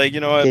he's like, you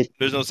know what? Did-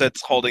 There's no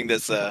sense holding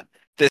this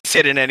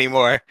hidden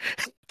anymore,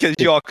 because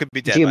you all could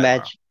be Could dead you by tomorrow.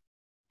 imagine?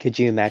 Could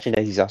you imagine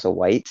that he's also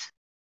white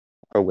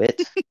or wit?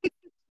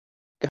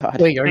 God,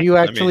 Wait, are you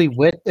actually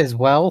wit as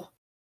well?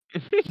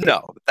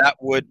 No, that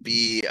would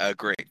be a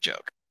great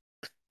joke.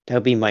 that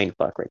would be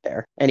mindfuck right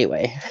there.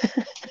 Anyway,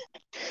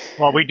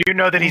 Well, we do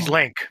know that he's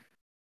Link.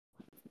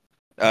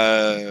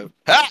 No,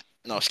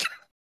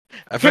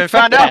 I've been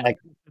found out.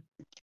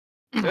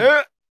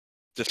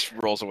 Just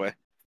rolls away.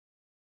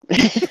 God.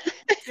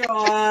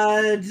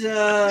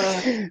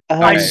 I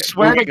Alright,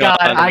 swear to moving God,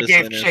 on to I the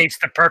gave sinners. Chase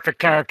the perfect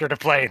character to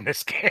play in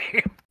this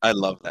game. I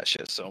love that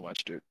shit so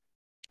much, dude.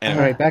 all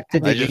Anyway, right, back to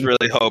I just digging.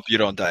 really hope you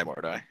don't die,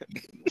 Mordai.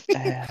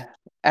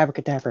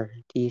 Abracadabra.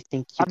 Do you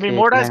think you I mean, could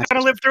Mordai's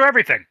gonna live through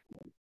everything.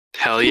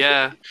 Hell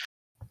yeah.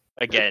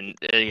 Again,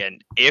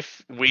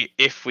 if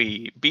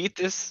we beat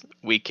this,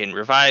 we can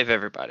revive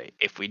everybody.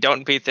 If we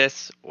don't beat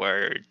this,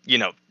 we're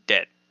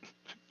dead.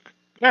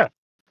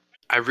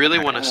 I really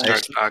want to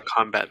Alright, start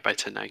combat by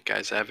tonight,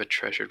 guys. I have a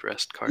treasured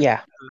rest card.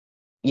 Yeah,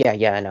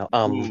 I know.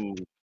 Ooh.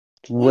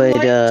 Would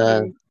like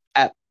to.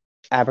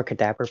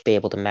 Abracadabra be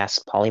able to mass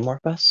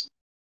polymorph us?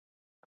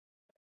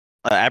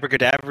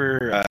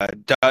 Abracadabra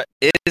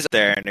is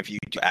there, and if you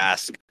do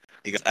ask,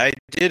 because I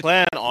did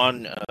plan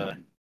on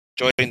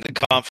joining the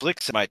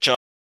conflicts, and my child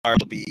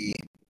will be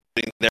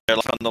putting their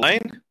life on the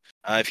line.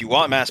 If you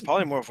want mass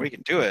polymorph, we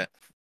can do it.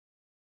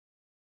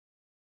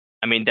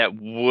 I mean, that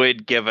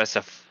would give us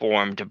a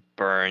form to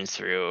burn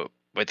through.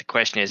 But the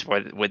question is,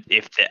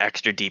 if the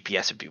extra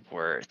DPS would be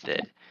worth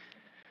it.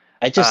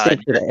 I just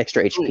think that the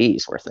extra HP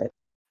is worth it.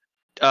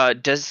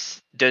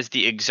 Does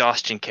the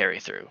exhaustion carry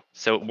through?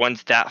 So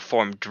once that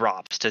form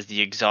drops, does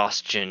the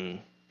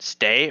exhaustion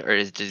stay, or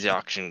does the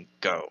exhaustion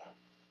go?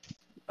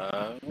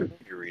 You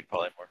read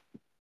polymorph.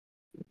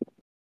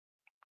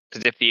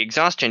 Because if the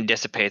exhaustion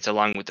dissipates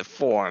along with the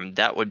form,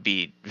 that would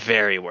be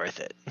very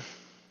worth it.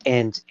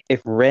 And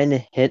if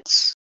Ren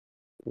hits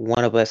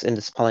one of us in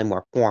this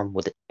polymorph form,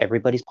 would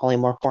everybody's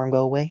polymorph form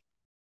go away?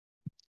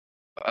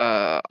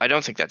 I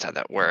don't think that's how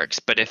that works.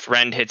 But if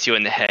Rend hits you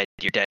in the head,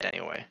 you're dead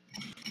anyway.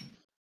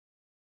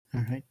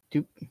 All right.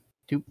 Doop.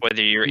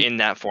 Whether you're in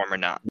that form or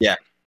not. Yeah.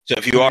 So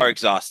if you are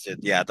exhausted,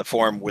 yeah, the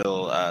form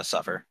will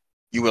suffer.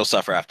 You will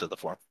suffer after the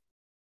form.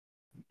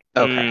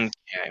 Okay.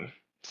 Okay.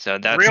 So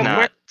that's Real not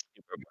quick.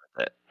 super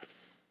worth it.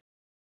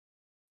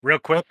 Real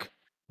quick,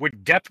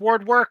 would Death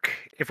Ward work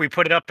if we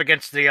put it up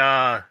against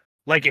the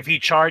like if he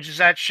charges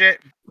that shit?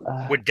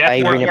 Would Death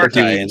I Ward never work?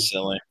 Die used-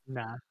 instantly.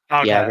 Nah.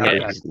 Okay. Yeah, I never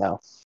Okay. used no.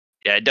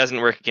 Yeah, it doesn't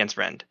work against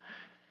Rend.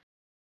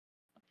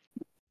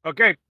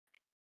 Okay.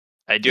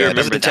 I do Yeah, it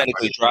remember doesn't that.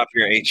 technically drop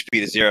your HP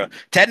to 0.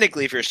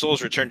 Technically, if your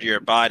soul's returned to your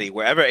body,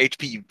 wherever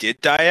HP you did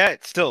die at,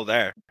 it's still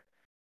there.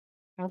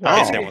 In case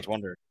Oh. anyone's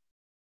wondering.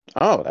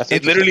 Oh, that's It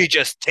interesting. literally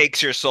just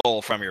takes your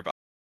soul from your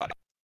body.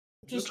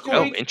 Just Oh,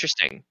 going.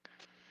 interesting.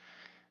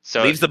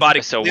 So Leaves the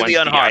body so completely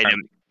once unharmed. the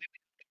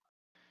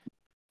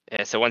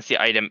item, so once the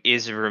item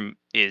is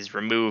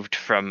removed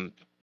from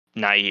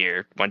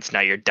Nair, once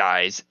Nair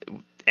dies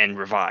and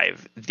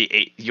revive,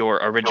 your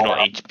original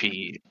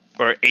HP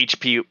or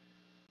HP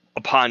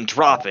upon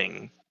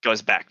dropping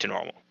goes back to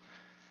normal.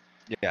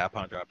 Yeah,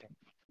 upon dropping.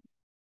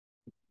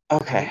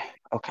 Okay.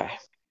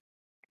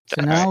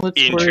 So now let's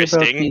worry about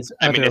Interesting. these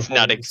I mean, other it's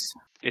holes.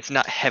 it's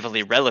not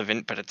heavily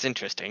relevant, but it's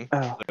interesting.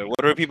 Oh, So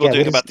what are people Yeah,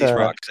 doing what is about these the-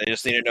 rocks? I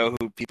just need to know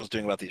who people's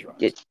doing about these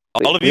rocks. It-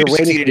 All of we you were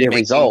waiting succeeded for in your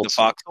making results. the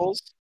fox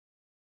holes.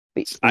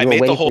 We I were made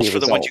the waiting for holes your for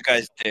the ones you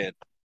results. guys did.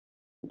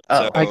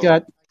 Oh. So, I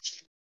got.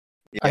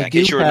 yeah, I in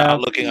case do you were have-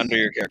 not looking under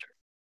your character.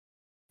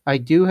 We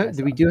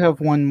do have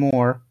one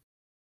more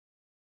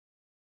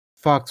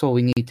foxhole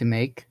we need to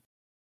make,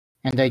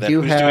 and I Then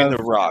do who's doing have the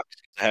rocks?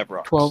 I have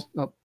rocks. 12.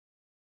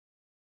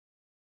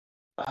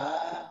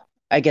 Oh,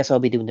 I guess I'll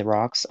be doing the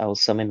rocks. I'll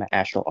summon my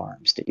astral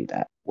arms to do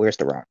that. Where's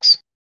the rocks?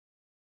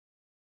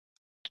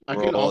 I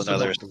can Roll also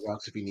another- help the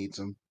rocks if he needs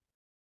them.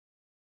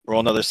 Roll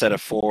another set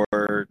of 4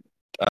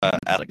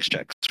 Alex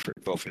checks for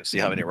both of you. See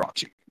how many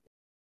rocks you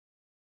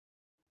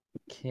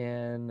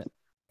Can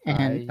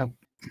and I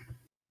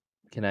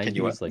can I Can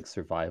you use like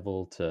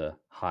survival to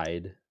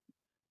hide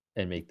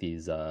and make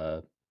these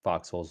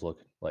foxholes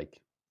look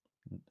like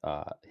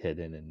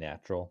hidden and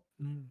natural?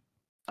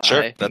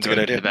 Sure, I'm that's a good going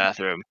idea. to the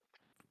bathroom.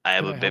 I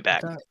Could will I be help with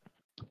back. that?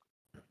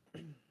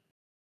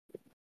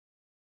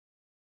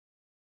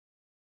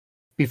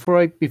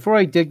 before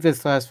I dig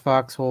this last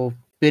foxhole,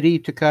 Biddy,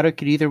 Takata,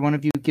 could either one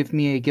of you give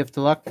me a gift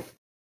of luck,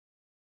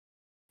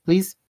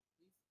 please?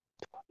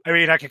 I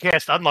mean, I can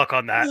cast Unlock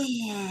on that.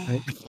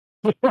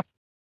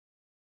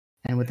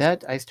 And with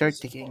that, I start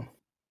digging.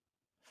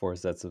 4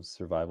 sets of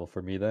survival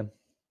for me then.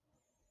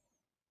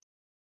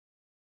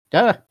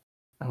 Duh.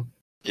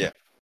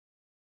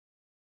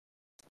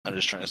 I'm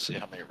just trying to see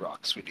how many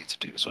rocks we need to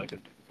do so I can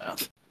do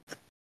math.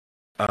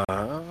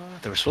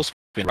 There was supposed to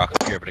be a rock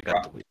up here, but it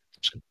got deleted.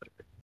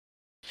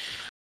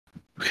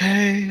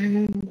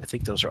 Okay. I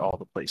think those are all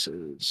the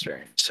places.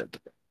 Very set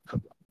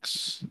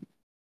rocks.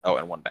 Oh,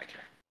 and one back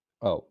here.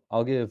 Oh,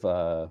 I'll give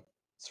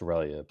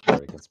Sorelia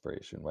Bardic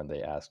Inspiration when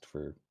they asked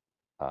for.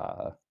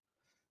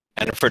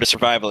 And for the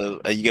survival,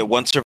 you get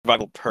one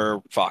survival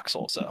per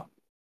foxhole. So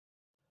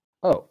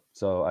Oh,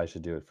 so I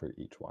should do it for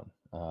each one.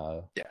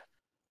 Yeah.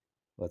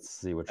 Let's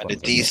see which and the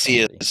ones I get DC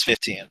already. is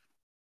 15.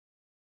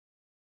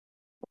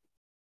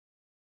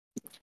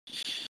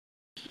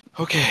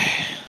 Okay.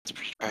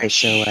 Okay,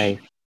 so I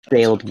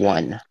failed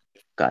one.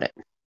 Got it.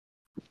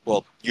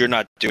 Well, you're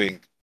not doing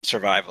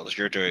survivals.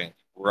 You're doing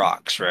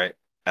rocks, right?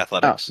 Oh,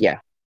 Athletics. yeah.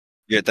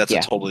 Yeah, that's Yeah.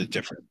 a totally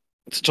different.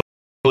 It's a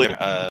totally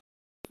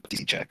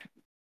DC check.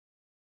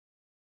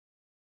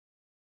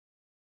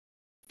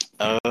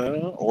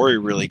 Ori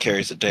really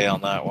carries the day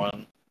on that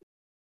one.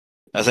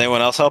 Is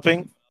anyone else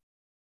helping?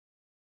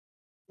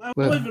 I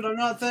Well- would, but I'm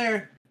not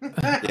there.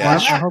 Yeah,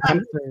 I'll help you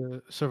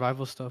with the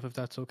survival stuff if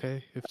that's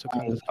okay. If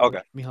Takata's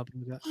Okay. me helping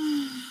with that.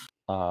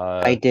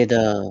 I did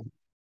the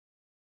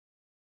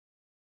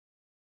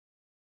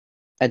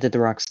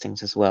rocks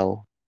things as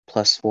well.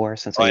 +4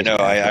 since Oh, I I used know.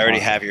 I Master already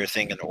Bond. have your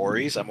thing in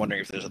Ori's. I'm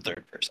wondering if there's a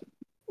third person.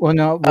 Well,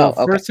 no. Oh, Well,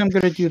 okay. first I'm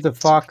going to do the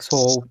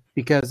foxhole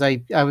because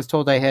I was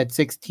told I had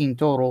 16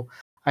 total.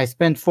 I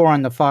spent 4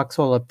 on the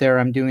foxhole up there.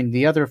 I'm doing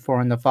the other 4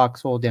 on the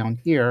foxhole down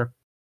here.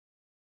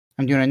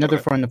 I'm doing another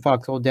Okay. 4 on the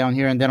foxhole down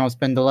here, and then I'll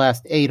spend the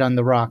last 8 on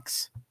the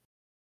rocks.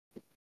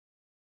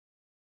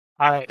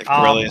 All right. If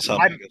Corellia's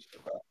helping,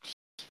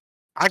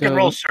 I can So-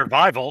 roll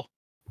survival.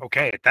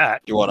 Okay, at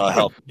that. you want to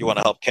help? You want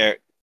to help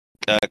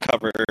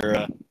cover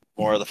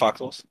more of the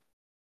foxholes?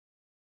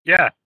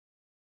 Yeah.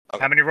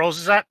 Okay. How many rolls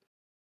is that?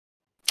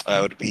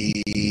 Would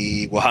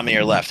be how many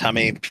are left? How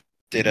many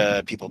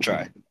did people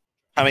try?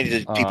 How many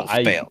did people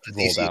I fail? The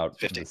rolled DC out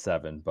 50. the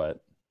 7,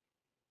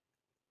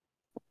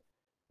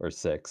 or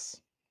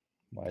 6.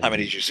 How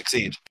many did you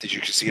succeed? Did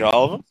you succeed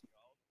all of them?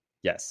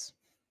 Yes.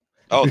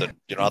 Oh, then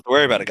you don't have to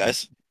worry about it,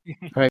 guys.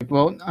 All right.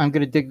 Well, I'm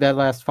going to dig that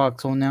last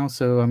foxhole now,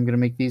 so I'm going to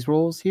make these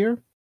rolls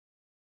here.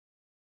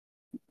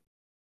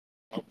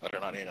 Oh, I do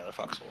not need another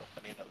foxhole.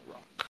 I need another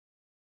rock.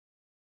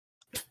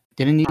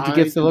 Didn't need to I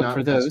give the did look not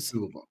for pass those.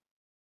 2 of them.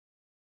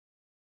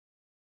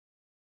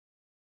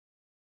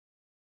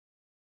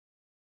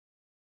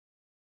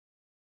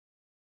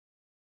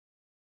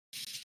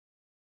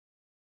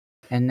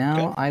 And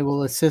now Okay. I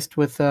will assist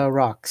with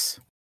rocks.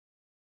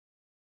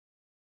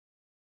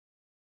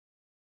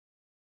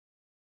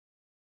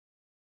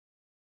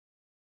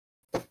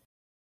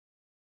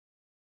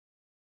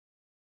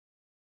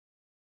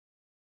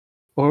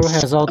 Or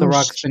has all the Oh,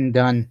 rocks been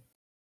done?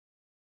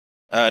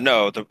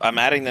 No, I'm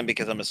adding them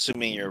because I'm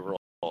assuming your roll.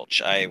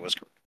 I was.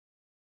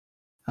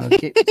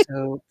 Okay,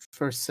 so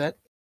first set.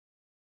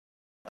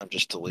 I'm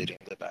just deleting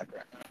the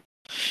background.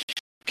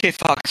 Okay,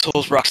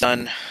 foxholes, rocks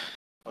done.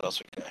 What else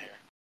we got here?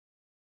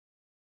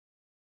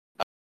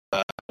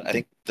 I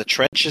think the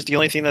trench is the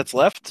only thing that's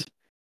left.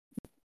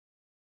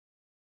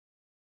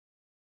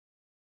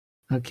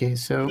 Okay,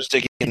 so Who's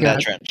digging in got-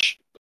 that trench?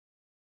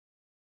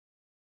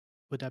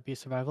 Would that be a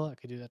survival? I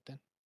could do that then.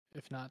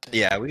 If not, then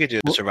Yeah, we could do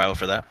a Well- survival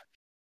for that.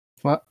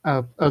 well,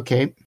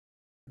 okay.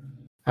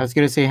 I was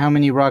gonna say, how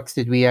many rocks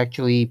do I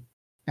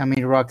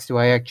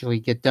actually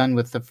get done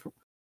with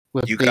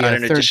You the got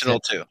an third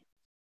additional set? 2.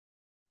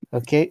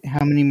 Okay,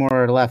 how many more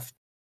are left?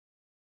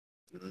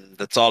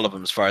 That's all of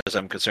them as far as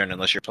I'm concerned,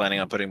 unless you're planning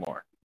on putting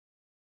more.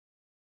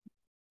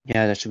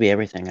 Yeah, that should be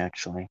everything,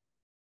 actually.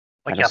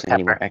 I Like don't yeah, see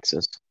any more pepper.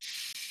 X's.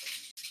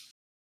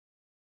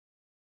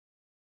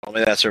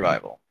 Only that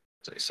survival.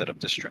 So you set up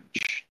this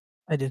trench.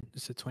 I did.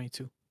 It's a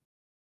 22.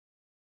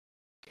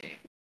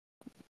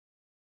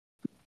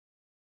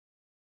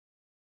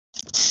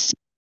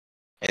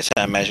 It's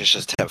I imagine it's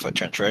just a 10-foot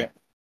trench, right?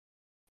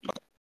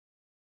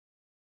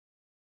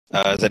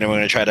 Okay. Is anyone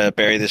going to try to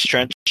bury this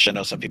trench? I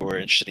know some people were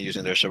interested in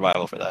using their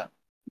survival for that.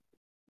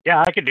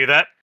 Yeah, I can do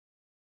that.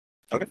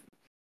 Can I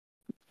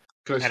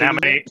And still how do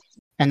many? that?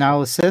 And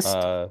I'll assist.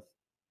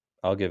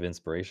 I'll give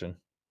inspiration.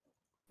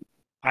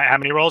 How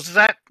many rolls is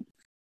that?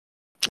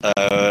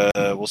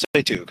 We'll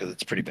say 2 because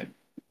it's pretty big.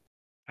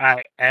 All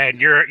right, and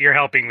you're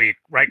helping me,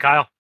 right,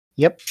 Kyle?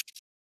 Yep,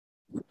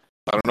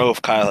 I don't know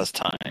if Kyle has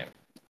time.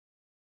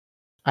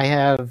 I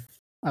have.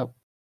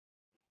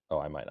 Oh,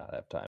 I might not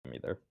have time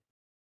either.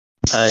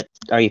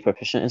 Are you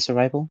proficient in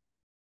survival?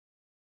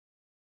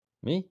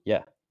 Me?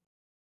 Yeah.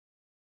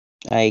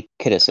 I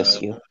could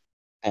assist you,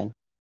 then.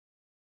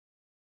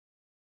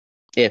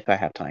 If I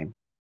have time.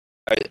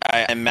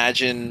 I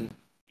imagine,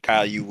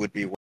 Kyle, you would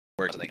be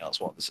working something else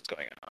while this is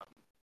going on.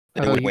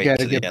 And it Oh, would you wait got a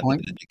to the good end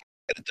point. and then you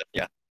get it done.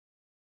 Yeah.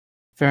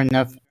 Fair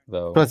enough.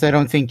 Though Plus, I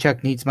don't think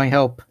Chuck needs my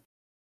help.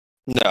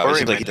 No, it Ori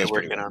seems like he might be does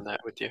pretty working well. on that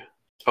with you.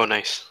 Oh,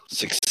 nice.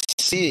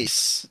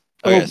 Success.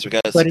 Oh, Okay, so we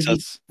got a but it-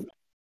 success.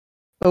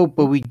 Oh,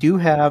 but we do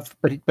have,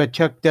 but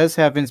Chuck does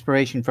have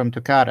inspiration from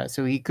Takata,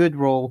 so he could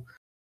roll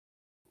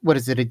what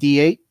is it, a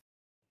D8?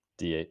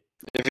 D8.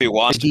 If he A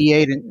wants to.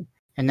 D8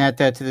 and add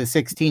that to the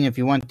 16 if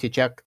you want to,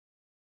 Chuck.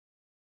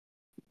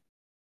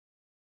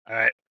 All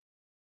right.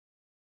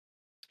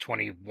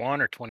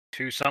 21 or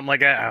 22, something like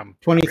that.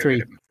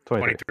 23.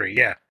 23,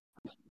 yeah.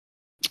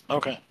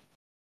 Okay.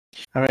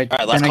 All right. All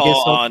right, last then I call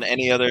guess on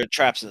any other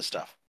traps and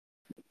stuff.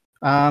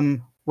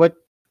 what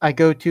I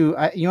go to,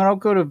 I'll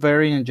go to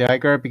Varian and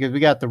Jaguar because we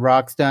got the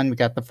rocks done, we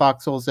got the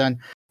foxholes done,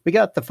 we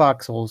got the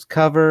foxholes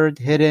covered,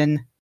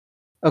 hidden.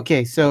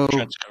 Okay, so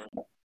Trench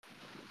cover.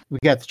 we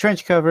got the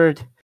trench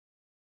covered.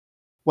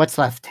 What's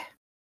left?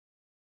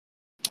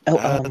 Oh,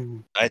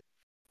 I'm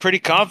pretty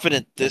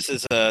confident this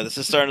is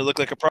starting to look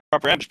like a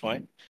proper ambush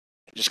point.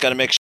 Just got to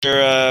make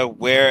sure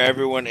where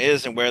everyone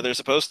is and where they're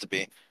supposed to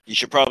be. You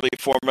should probably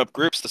form up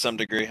groups to some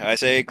degree. I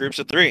say groups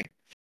of 3.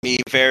 Me,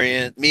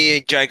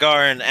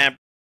 Jagar, and Amp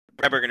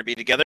are going to be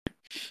together.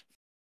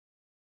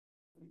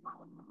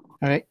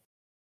 All right.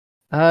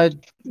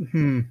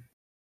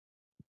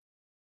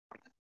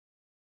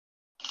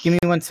 Give me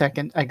 1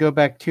 second. I go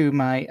back to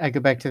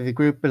the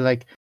group, but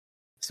like,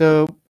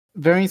 so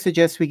Varian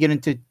suggests we get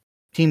into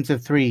teams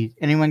of 3.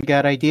 Anyone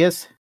got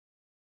ideas?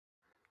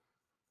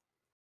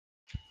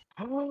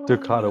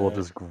 Ducata will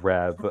just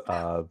grab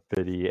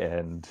Biddy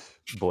and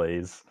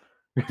Blaze.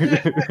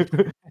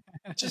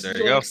 Just There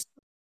you go. yoinks.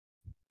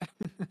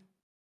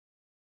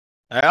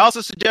 I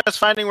also suggest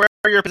finding where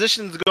your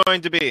position is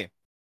going to be.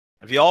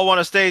 If you all want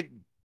to stay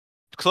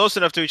close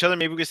enough to each other,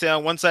 maybe we can stay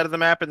on one side of the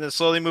map and then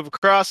slowly move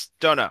across.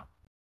 Don't know.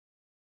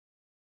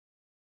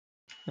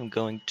 I'm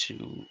going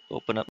to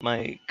open up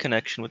my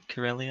connection with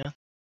Corellia.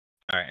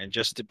 All right, and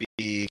just to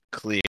be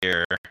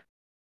clear,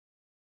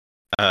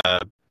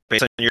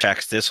 based on your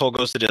text, this hole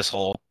goes to this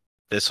hole,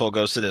 this hole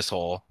goes to this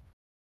hole,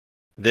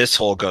 this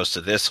hole goes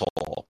to this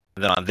hole.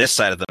 And then on this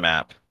side of the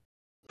map,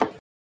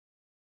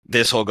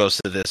 this hole goes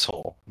to this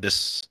hole,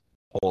 this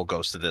hole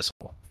goes to this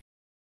hole.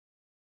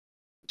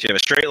 So you have a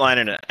straight line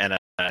and an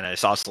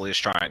isosceles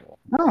triangle,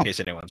 in case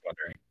anyone's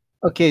wondering.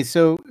 Okay,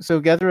 so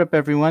gather up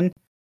everyone.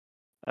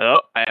 Hello,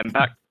 I am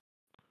back.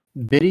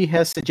 Biddy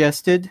has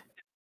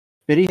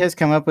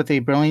come up with a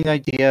brilliant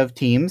idea of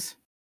teams.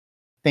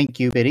 Thank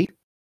you, Biddy.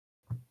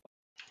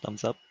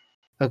 Thumbs up.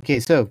 Okay,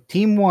 so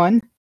Team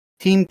 1,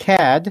 Team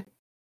CAD,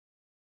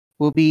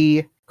 will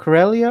be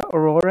Corellia,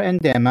 Aurora, and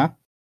Dema.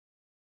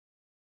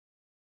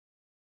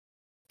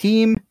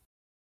 Team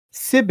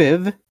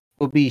Sibiv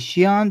will be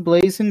Shion,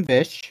 Blaze, and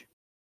Vish.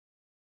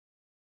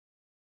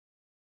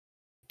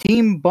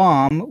 Team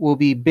Bomb will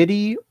be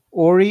Biddy,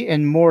 Ori,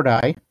 and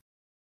Mordai.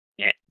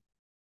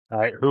 All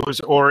right, who is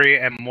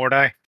Ori and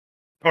Mordai?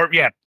 Or,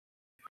 yeah,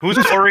 who's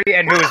Ori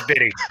and who is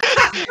Biddy?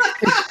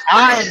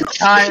 I'm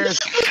tired.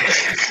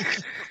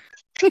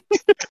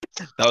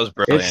 That was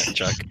brilliant,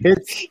 Chuck.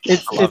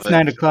 It's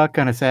 9 o'clock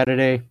on a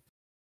Saturday.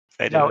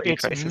 No,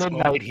 it's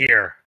midnight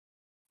here.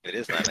 It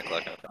is 9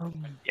 o'clock.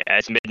 Yeah,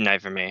 it's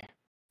midnight for me.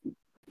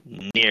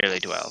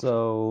 Nearly 12.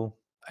 So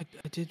I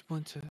did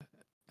want to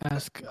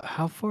ask,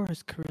 how far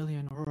is Corellia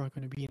and Aurora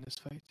going to be in this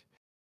fight?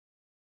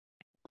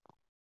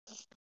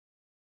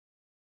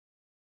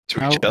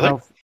 To each other?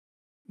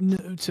 No,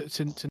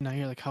 to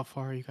Nair, like how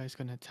far are you guys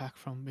going to attack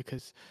from?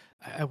 Because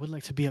I would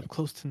like to be up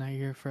close to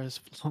Nair for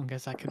as long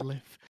as I could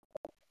live,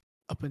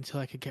 up until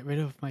I could get rid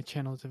of my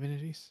channel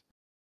divinities.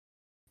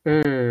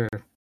 I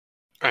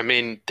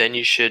mean, then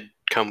you should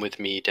come with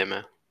me,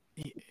 Dema.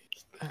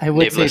 I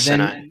would Nameless say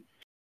and then.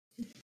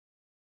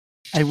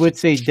 I would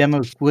say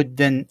Demo would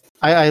then.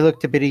 I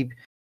looked at Biddy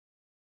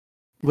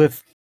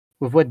with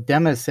what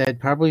Dema said.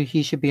 Probably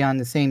he should be on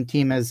the same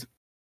team as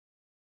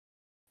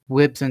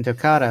Whibs and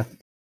Takata.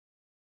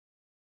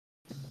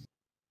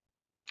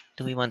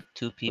 Do we want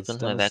 2 people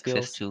who have Dema's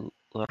access skills?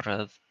 to Aura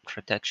of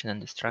Protection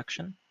and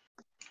Destruction?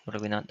 Or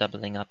are we not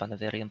doubling up on a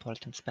very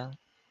important spell?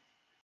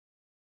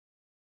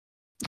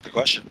 Good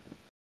question.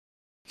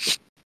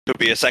 Could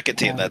be a second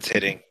team that's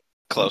hitting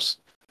close.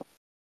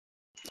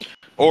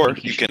 Or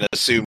you can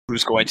assume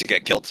who's going to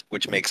get killed,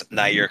 which makes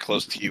Nair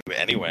close to you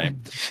anyway.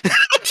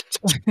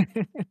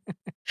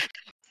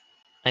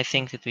 I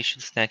think that we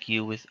should stack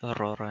you with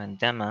Aurora and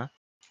Dema,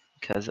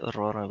 because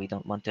Aurora we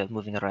don't want to have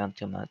moving around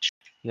too much.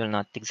 You're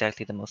not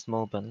exactly the most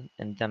mobile,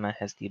 and Dema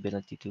has the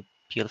ability to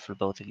peel for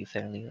both of you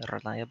fairly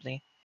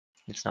reliably.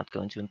 It's not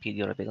going to impede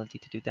your ability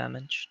to do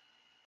damage.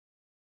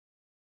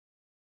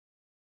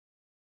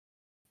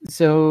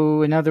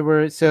 So, in other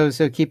words, so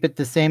keep it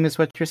the same as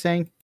what you're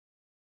saying.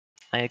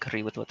 I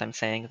agree with what I'm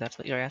saying, if that's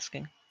what you're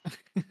asking.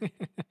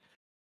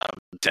 I'm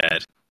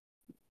dead.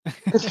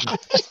 It's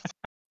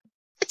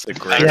a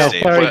great Yeah,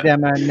 save. sorry, But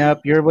Dema. Nope,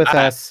 you're with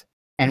us,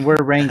 and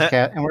we're range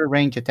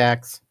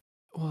attacks.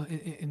 Well,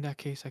 in that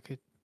case,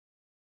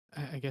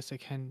 I guess I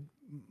can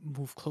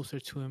move closer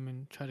to him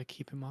and try to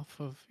keep him off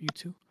of you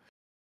two,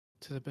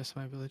 to the best of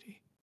my ability.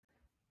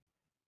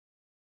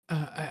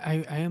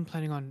 I am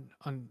planning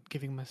on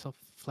giving myself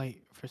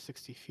flight for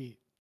 60 feet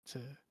to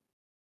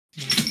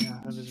get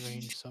out of his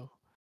range. So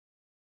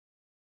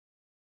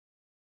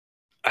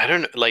I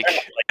don't know. Like,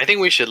 I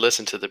think we should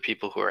listen to the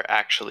people who are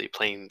actually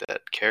playing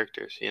that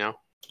characters. You know,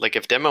 Like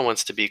if Dema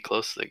wants to be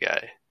close to the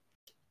guy,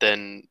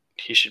 then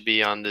he should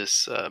be on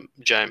this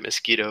giant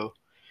mosquito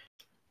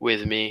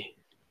with me,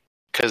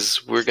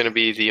 because we're gonna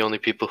be the only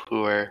people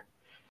who are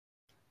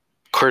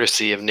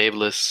courtesy of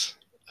Nablus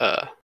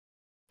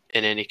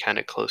in any kind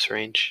of close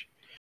range.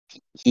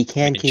 He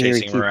can mean, carry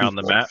chasing 2 around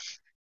the people. map?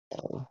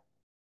 So,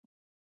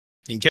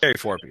 You can carry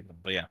 4 people,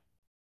 but yeah.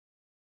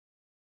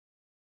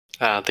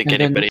 I don't think And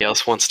then- anybody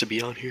else wants to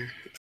be on here.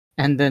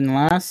 And then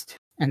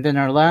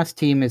our last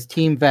team is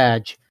Team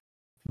Vag.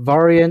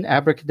 Varian,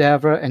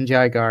 Abracadabra, and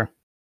Jaigar.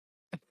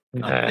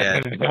 I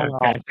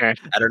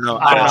don't know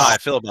how I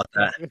feel about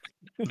that.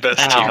 Best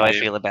I know team how I name.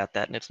 feel about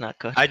that, and it's not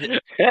good.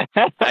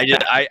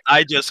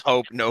 I just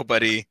hope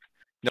nobody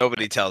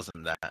tells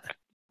him that.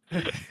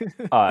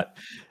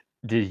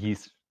 Did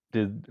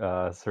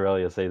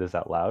Sorelia say this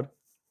out loud?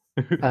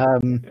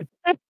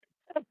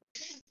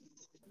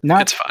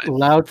 Not It's fine.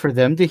 loud for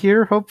them to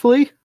hear,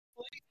 hopefully.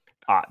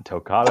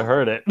 Tokata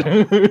heard it.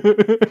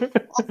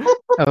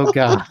 Oh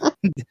god.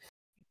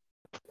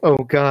 Oh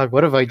god,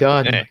 what have I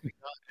done? Hey.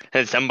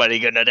 Is somebody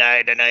gonna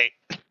die tonight?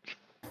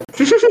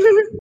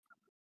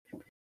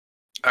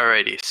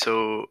 Alrighty,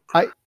 so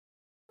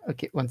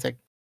Okay, one sec.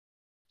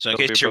 So in Hope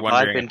case we you're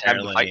provide wondering, in time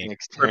to fight apparently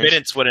next time.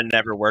 Forbiddance would have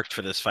never worked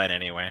for this fight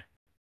anyway.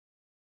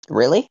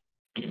 really?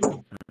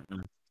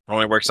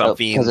 Only works on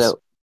fiends.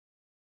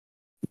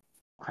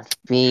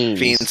 Fiends.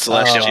 Fiends,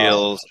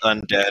 celestials,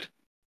 undead.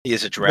 He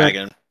is a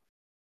dragon.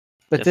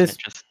 But Doesn't this it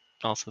just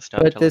also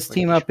stop But this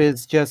team up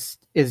teleportation?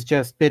 is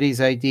just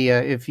Biddy's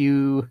idea. If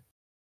you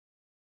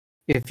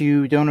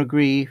don't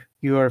agree,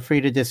 you are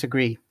free to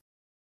disagree.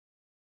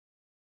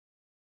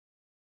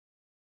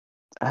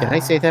 Did I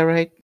say that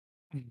right?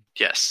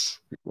 yes.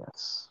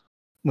 Yes.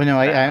 Well, no,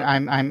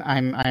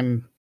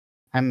 I'm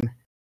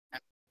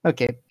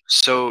okay.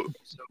 So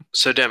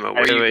Demo,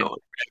 where are you Anyway. going?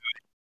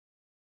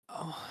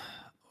 Oh,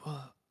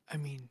 well, I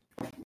mean,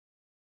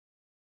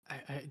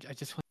 I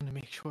just want to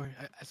make sure,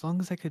 as long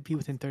as I could be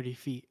within 30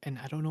 feet, and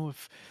I don't know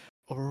if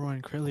Aurora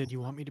and Corellia, do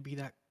you want me to be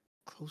that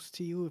close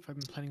to you if I'm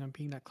planning on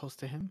being that close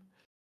to him?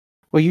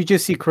 Well, you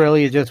just see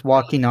Corellia just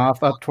walking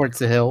off up towards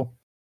the hill.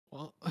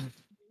 Well,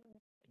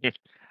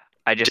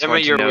 I just Gemma,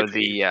 want to you're know with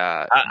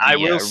I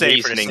will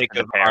say, for the reasoning sake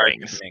for of the pairings.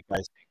 argument,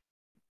 guys,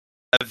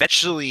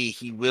 eventually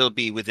he will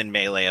be within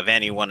melee of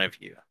any one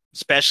of you,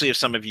 especially if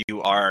some of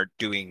you are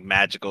doing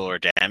magical or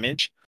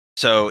damage.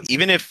 So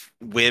even if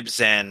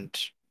Wibbs and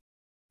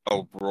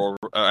Aurora,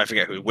 I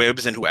forget who,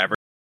 Wibbs and whoever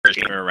is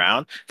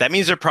around, that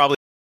means they're probably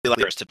the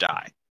first to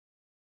die.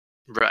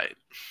 Right.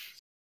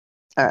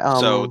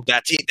 So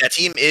that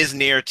team is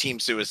near team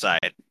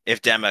suicide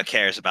if Dema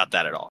cares about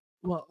that at all.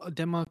 well,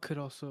 Dema could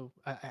also.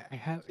 I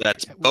have.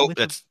 That's with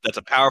a- that's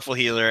a powerful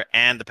healer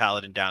and the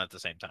paladin down at the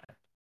same time.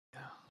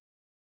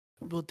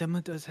 Well,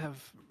 Dema does have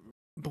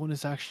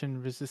bonus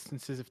action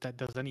resistances if that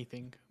does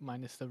anything,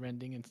 minus the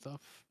rending and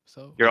stuff.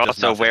 So. You're It does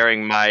also nothing.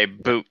 wearing my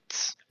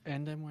boots.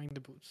 And I'm wearing the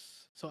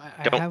boots. So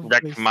I Don't have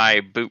wreck ways- my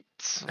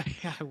boots.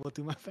 I will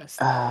do my best.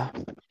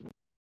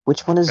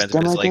 Which one is Depends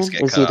if his Demo legs again?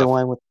 get Is he cut the off.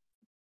 one with?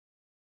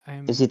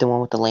 I'm Is he the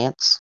one with the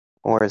lance,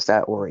 or is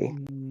that Ori?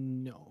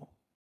 no.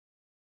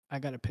 I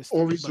got a pistol.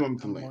 Ori's but the one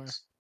with the I'm more-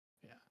 lance.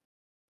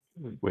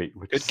 Wait,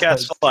 which Good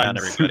cast side's fly on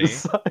team everybody.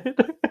 suicide?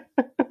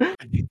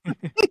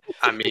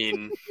 I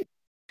mean, I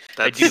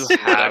that's do what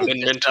have I've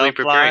been a mentally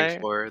spell preparing fly.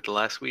 for the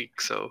last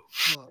week. So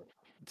Well,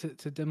 to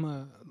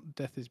Dema,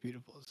 death is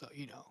beautiful. So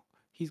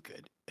he's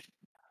good.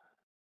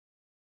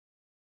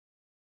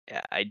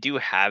 Yeah, I do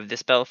have the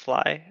spell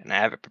fly, and I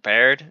have it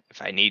prepared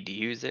if I need to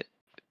use it.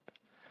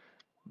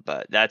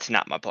 But that's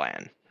not my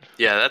plan.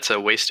 yeah, that's a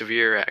waste of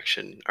your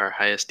action. Our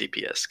highest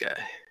DPS guy.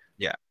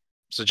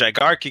 So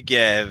Jaigar could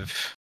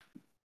give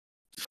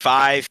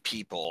 5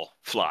 people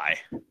fly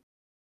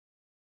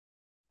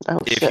Oh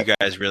if shit! you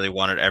guys really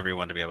wanted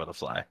everyone to be able to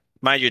fly.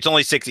 Mind you, it's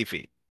only 60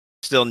 feet.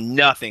 Still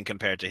nothing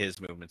compared to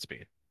his movement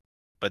speed,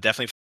 but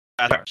definitely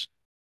fast hours.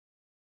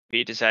 If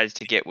he decides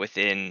to get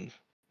within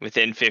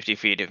 50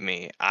 feet of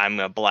me, I'm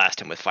gonna blast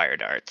him with fire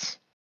darts.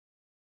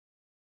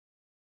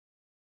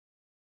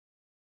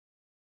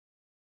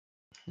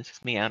 This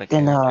is me out of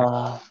Then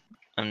character.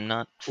 I'm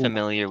not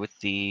familiar with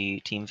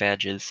the Team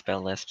Vag's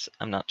spell lists.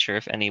 I'm not sure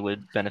if any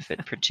would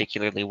benefit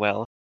particularly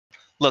well.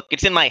 Look,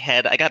 it's in my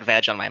head. I got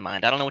Vag on my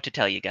mind. I don't know what to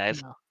tell you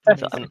guys. No,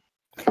 So I'm,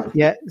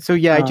 Yeah, so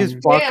yeah, I just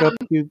walk up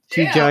to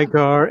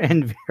Jaigar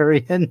and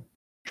Varian,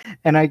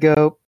 and I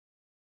go,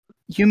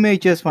 "You may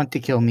just want to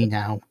kill me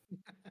now,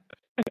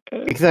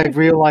 because I've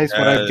realized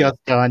what I've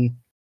just done."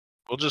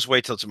 We'll just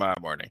wait till tomorrow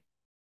morning.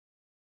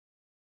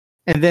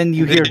 And then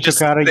you They hear just-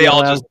 Takata they yell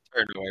all out, just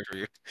turn away from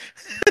you.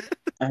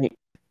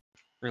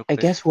 real I quick.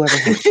 guess whoever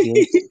has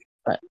shields,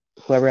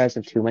 whoever has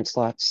attunement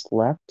slots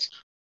left,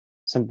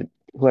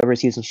 whoever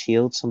is using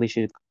shields, somebody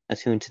should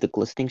attune to the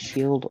glistening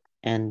shield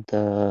and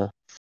the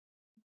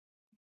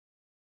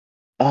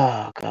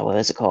oh god, what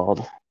is it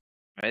called?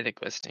 I think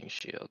glistening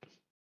shield.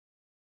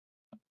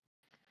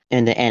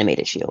 And the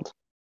animated shield.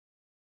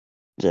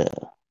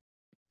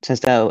 Since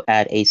that'll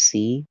add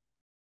AC,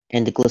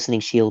 and the glistening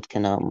shield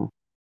can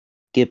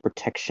give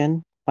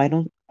protection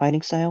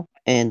fighting style,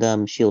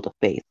 and Shield of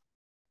Faith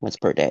once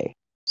per day.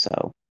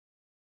 So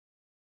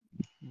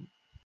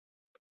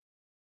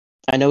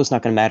I know it's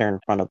not going to matter in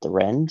front of the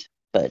Rend,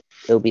 but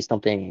it'll be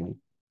something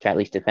to at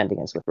least defend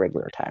against with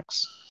regular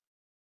attacks.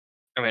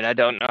 I mean, I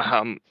don't know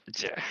how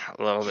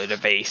a little bit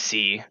of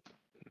AC,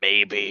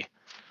 maybe.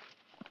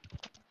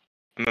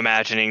 I'm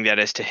imagining that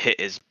as to hit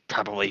is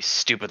probably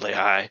stupidly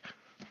high.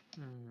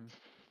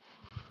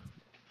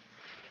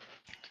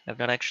 I've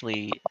not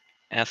actually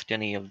asked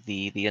any of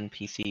the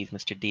NPCs,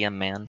 Mr. DM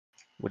Man.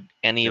 Would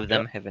any Yep, of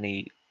them have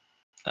any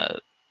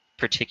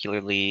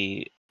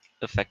particularly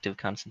effective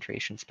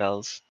concentration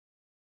spells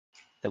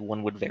that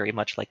one would very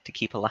much like to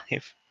keep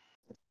alive?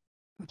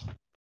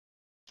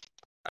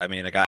 I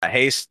mean, I got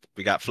haste.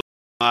 We got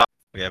flop.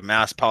 We have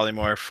mass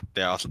polymorph.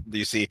 They also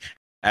you see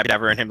Abby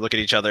and him look at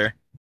each other.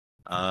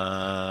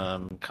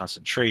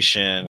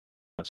 Concentration.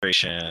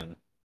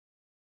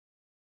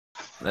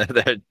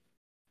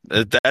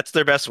 That's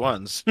their best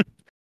ones.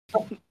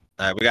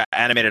 We got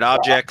animated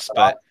objects,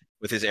 but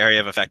with his area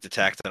of effect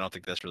attacks, I don't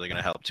think that's really going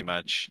to help too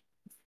much.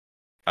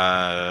 Yeah,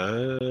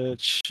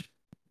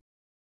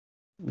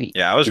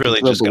 I was We can really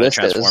throw just going to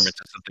transform ballistas.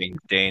 into something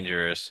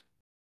dangerous.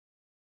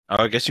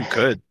 Oh, I guess you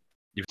could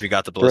if you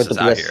got the Throw the ballistas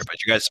out here, ballist- but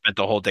you guys spent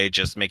the whole day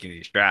just making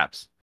these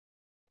traps.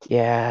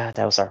 Yeah,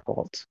 that was our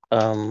fault.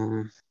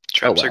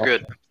 Traps well. are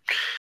good.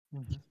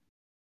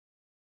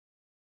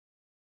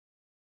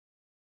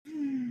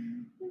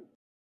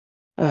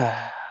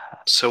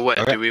 So what?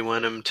 Okay. Do we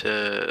want him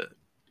to?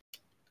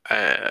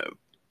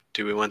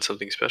 Do we want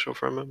something special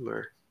from him,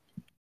 or?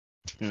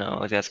 No,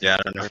 I was asking Yeah, I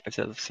for don't the know. purpose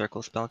of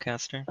Circle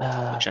Spellcaster,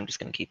 which I'm just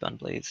going to keep on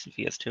Blaze if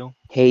he has two.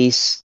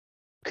 Haste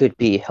could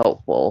be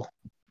helpful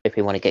if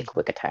we want to get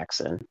quick attacks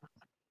in.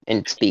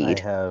 And I speed.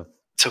 have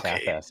It's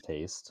okay. half-assed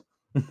haste.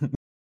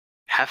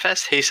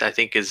 Half-assed haste, I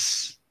think,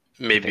 is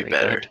maybe Very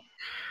better.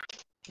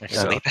 good.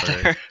 So, Way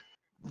better.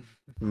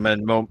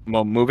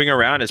 moving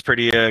around is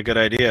pretty good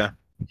idea.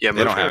 Yeah,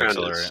 They don't moving have around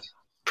accelerate. is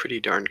pretty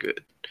darn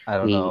good. I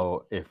don't We-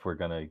 know if we're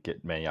gonna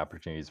get many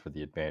opportunities for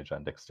the advantage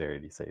on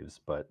dexterity saves,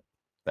 but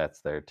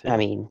that's there too. I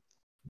mean,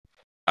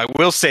 I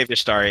will say,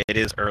 Vishtari, it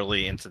is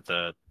early into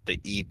the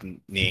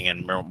evening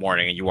and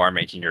morning, and you are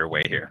making your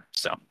way here.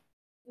 So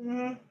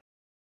I'm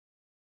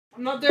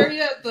not there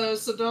yet, though,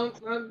 so don't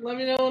let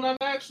me know when I'm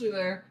actually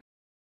there.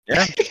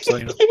 yeah, so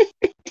you know.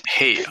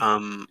 Hey, Go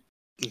on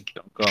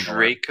the line.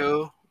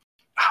 Draco,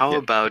 how Yeah.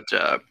 about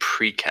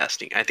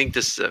precasting? I think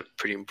this is a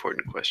pretty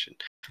important question.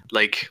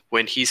 Like,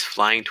 when he's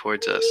flying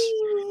towards us,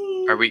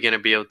 are we going to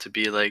be able to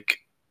be like,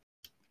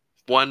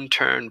 one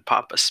turn,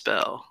 pop a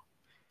spell?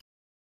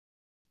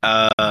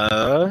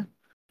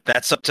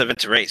 That's up to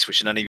Vince Race,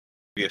 which none of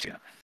you have to.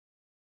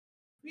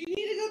 We need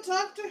to go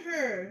talk to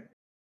her.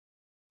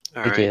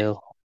 All we right. do.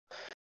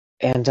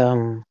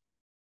 And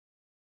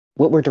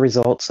what were the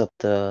results of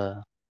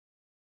the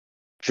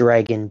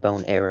dragon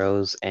bone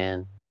arrows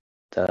and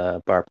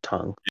the barbed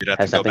tongue? You'd have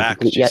Has to that go been back.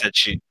 complete She yet? said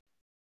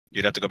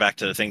you'd have to go back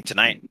to the thing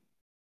tonight.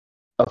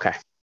 Okay.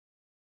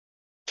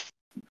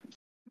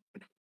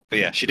 But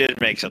yeah, she did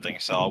make something,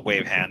 so I'll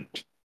wave hand.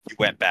 You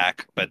went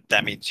back, but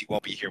that means you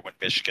won't be here when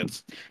Bish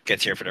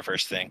gets here for the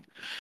first thing.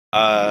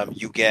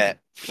 You get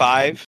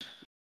 5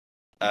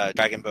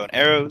 dragon bone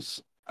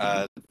arrows.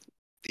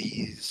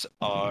 These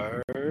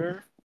are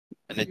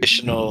an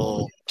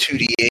additional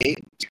 2d8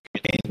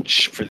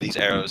 range for these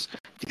arrows.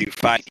 You do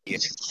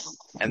 5d8,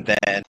 and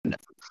then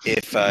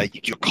if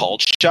you do a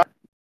called shot,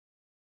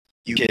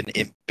 you can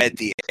embed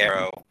the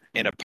arrow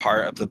in a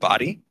part of the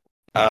body.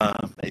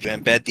 If you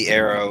embed the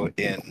arrow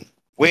in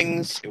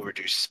wings, it will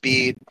reduce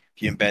speed.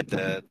 If you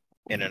embed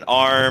in an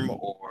arm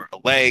or a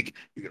leg,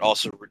 you could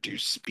also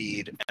reduce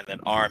speed, and then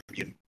arm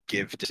you can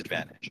give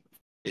disadvantage.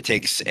 It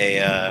takes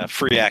a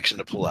free action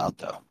to pull out,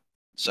 though,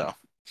 so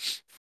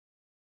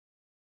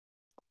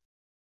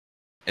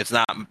it's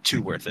not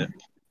too worth it.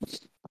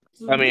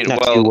 I mean,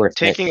 Not too well, worth it.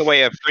 taking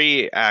away a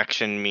free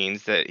action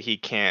means that he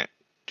can't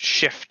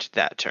shift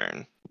that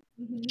turn.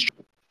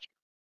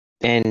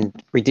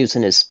 And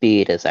reducing his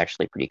speed is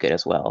actually pretty good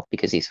as well,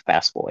 because he's a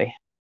fast boy.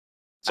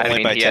 It's I only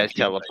mean, by he 10 has feet,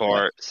 but yeah.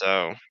 teleport,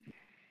 so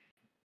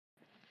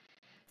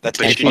That's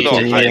But if you you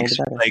need use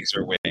to- legs, legs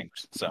or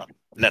wings. So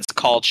and that's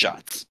called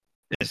shots.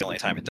 It's the only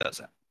time it does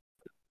that.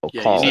 Oh,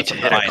 Yeah, called. you need to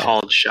hit a Fine.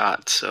 called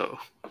shot, so.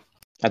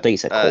 I thought you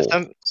said cold.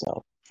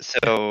 some-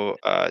 So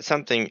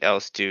something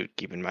else to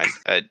keep in mind.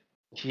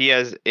 He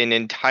has an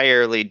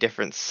entirely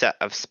different set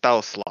of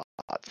spell slots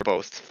for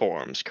both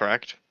forms,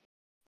 correct?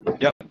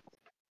 Yep.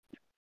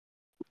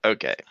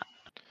 Okay.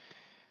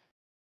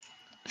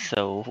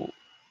 So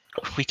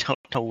we don't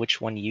know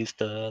which one used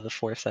the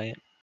foresight.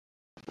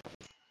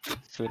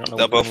 So we don't know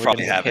They'll which one both we're gonna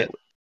probably get have hit.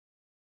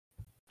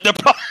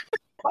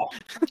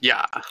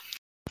 Yeah.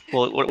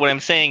 Well, what I'm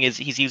saying is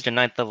he's used a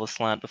 9th level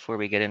slot before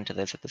we get into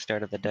this at the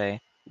start of the day.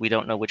 We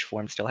don't know which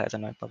form still has a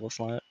 9th level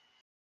slot.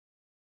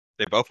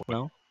 They both would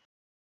No?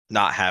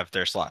 not have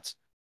their slots.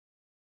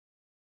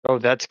 Oh,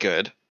 that's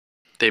good.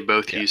 They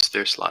both Yeah. used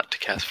their slot to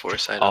cast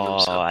Foresight on Oh,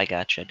 themselves. I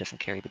gotcha. It doesn't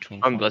carry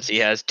between Unless forms. he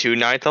has 2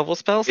 9th level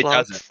spell It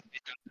slots. doesn't.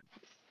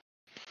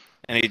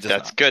 And he does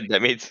That's not. good.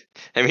 That means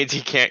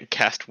he can't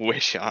cast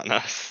wish on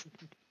us.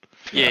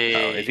 Yay. No,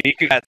 if he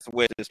could cast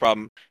wish this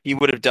problem, he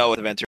would have dealt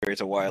with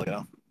Venturi's a while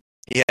ago.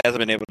 He hasn't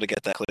been able to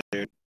get that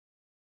cleared.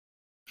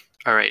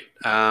 All right.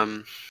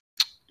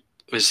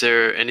 Is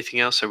there anything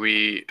else? How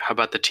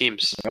about the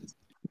teams?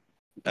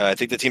 I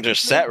think the teams are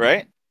set,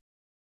 right?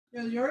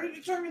 Yeah, you already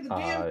determined the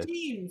damn Uh,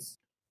 teams.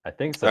 I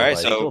think so, All right, but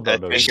I so still I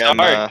don't know. think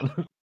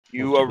who- I'm.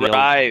 You We all-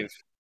 arrive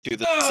to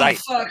the Oh, site.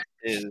 fuck.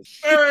 Is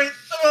Alright,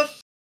 I'm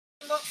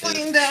not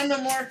laying down no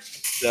more.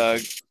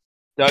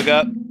 dug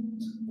up,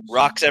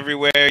 rocks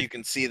everywhere. You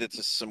can see that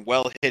there's some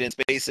well-hidden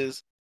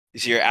spaces. You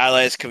see your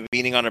allies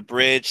convening on a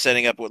bridge,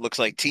 setting up what looks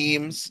like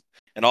teams,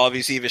 and all of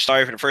you see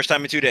Vishtari for the first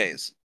time in 2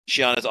 days.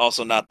 Shion is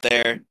also not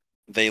there.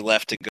 They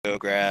left to go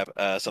grab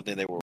something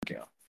they were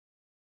working on.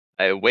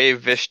 I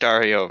wave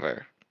Vishtari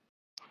over.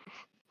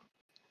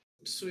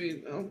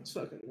 Sweet, I'll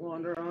fucking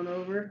wander on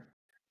over.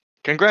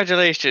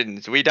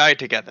 Congratulations, we died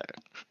together.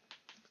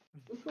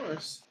 Of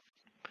course.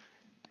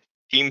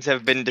 Teams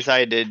have been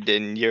decided,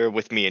 and you're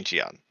with me and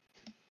Shion.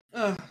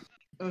 Of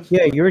Yeah,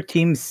 course. your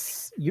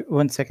team's.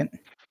 1 second.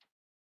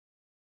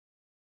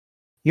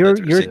 Your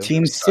City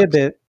team sucks.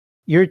 Sibiv.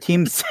 Your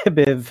team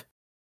Sibiv.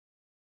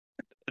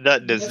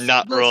 That does Bless-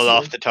 not bless roll you.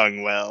 off the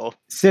tongue well.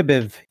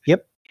 Sibiv.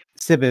 Yep.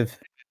 Sibiv.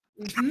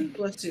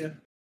 Bless you.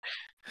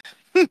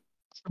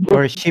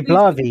 Or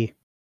Shiblavi.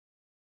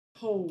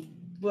 Oh,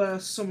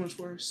 bless, so much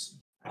worse.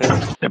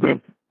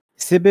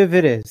 Sibiv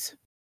it is.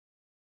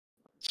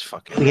 It's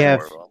fucking We have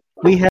horrible.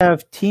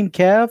 Team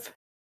Cav,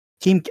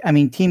 Team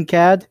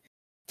Cad,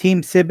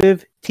 Team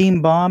Sibiv,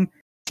 Team Bomb,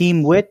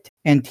 Team Wit,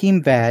 and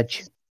Team Vag.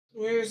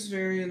 Where's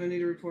Varian? I need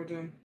to report to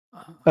him.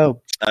 Oh,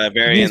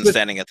 Varian He's with-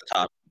 standing at the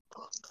top.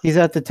 he's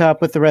at the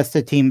top with the rest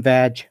of Team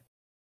Vag.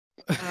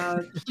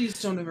 Please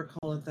don't ever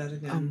call it that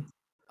again.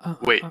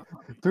 Wait.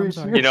 I'm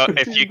sorry. You know,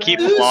 if you keep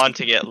Who's-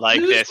 flaunting it like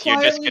Who's this,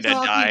 you're just quietly gonna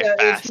talking die that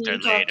is faster being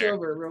talked later.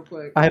 over, real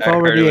quick. I've I heard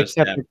already it was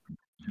accepted.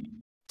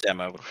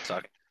 Demo was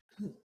talking.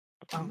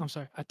 I'm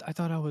sorry. I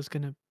thought I was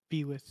gonna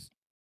be with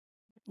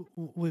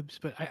Wibs,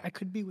 but I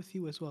could be with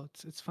you as well.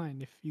 It's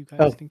fine if you guys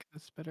Oh. think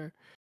that's better.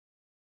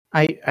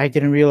 I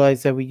didn't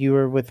realize that you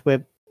were with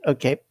Wib.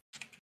 Okay.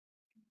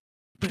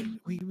 But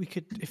we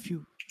could, if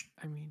you,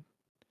 I mean,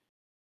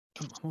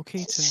 I'm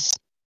okay to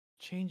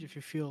change if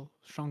you feel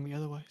strongly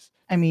otherwise.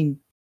 I mean,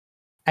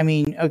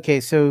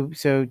 okay. So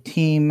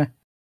Team.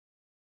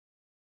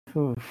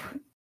 Oof.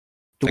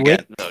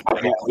 Again,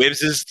 Wit. look,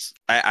 Wibbs's.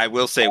 I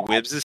will say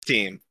Wibbs's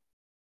team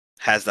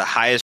has the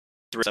highest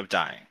risk of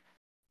dying.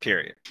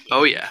 Period.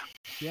 Oh yeah.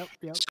 Yep.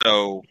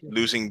 So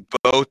losing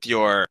both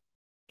your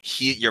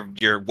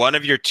one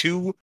of your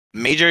 2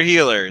 major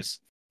healers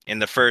in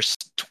the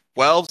first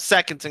 12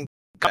 seconds in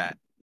combat.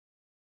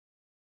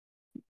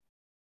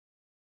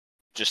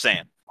 Just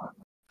saying.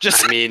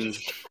 Just I mean,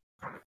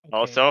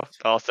 Also,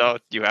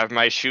 you have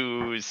my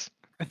shoes.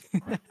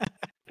 Okay,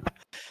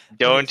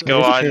 Don't so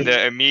go That's on true.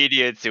 the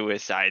immediate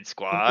suicide if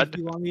squad.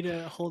 you want me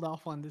to hold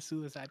off on the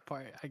suicide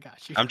part, I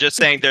got you. I'm just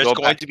saying there's Go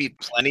going back. to be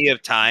plenty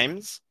of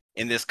times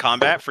in this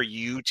combat for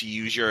you to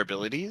use your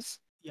abilities.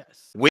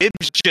 Yes.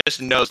 Wibbs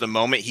just knows the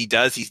moment he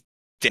does, he's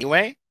dead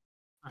anyway.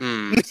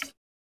 hmm. I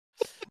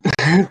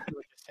see what you're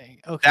saying.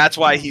 Okay. That's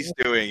why no, he's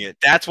doing it.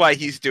 That's why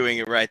he's doing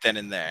it right then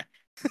and there.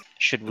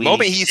 Should The we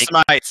moment he take-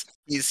 smites,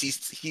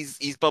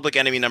 he's public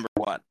enemy number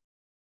 1.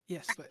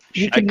 Yes, but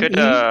You I can could eat-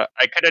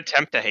 I could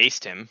attempt to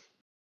haste him.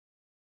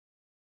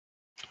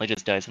 He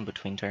just dies in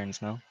between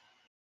turns now.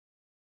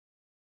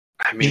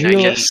 I mean, Real-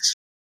 I guess.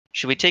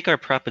 Should we take our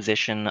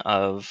proposition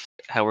of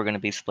how we're going to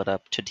be split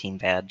up to Team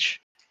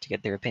Badge to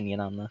get their opinion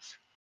on this?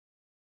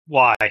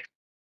 Why?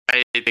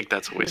 I think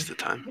that's a waste of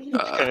time.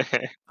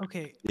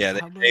 okay. Yeah,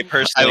 how they about-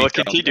 personally I will don't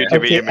continue care. to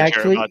be Okay, immature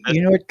actually, about this.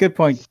 you know what? Good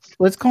point.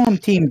 Let's call him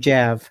Team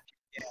Jav.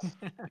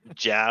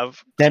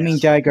 Jav. That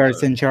means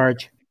Jaigar's in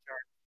charge.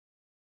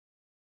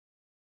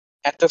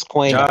 At this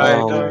point,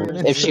 Jai-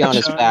 if Shion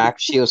is back,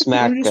 she'll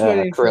smack I'm just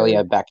waiting for-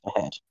 Corellia back in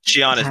the head.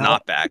 Shion is How?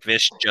 not back.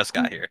 Vish just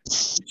got here.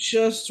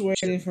 Just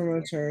waiting for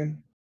my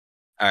turn.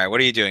 All right,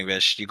 what are you doing,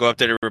 Vish? You go up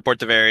there to report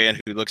to Varian,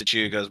 who looks at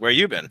you and goes, "Where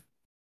you been?"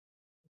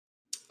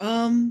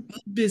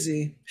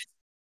 Busy.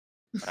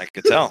 I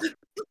could tell.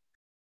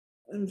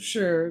 I'm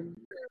sure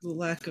the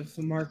lack of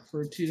the mark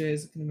for 2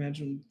 days, I can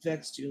imagine,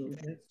 vexed you a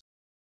little bit.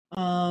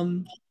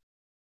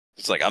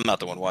 It's like I'm not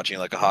the one watching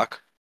like a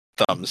hawk.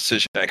 Thumbs to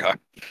Jagar.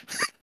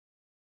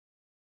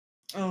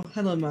 Oh,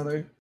 hello,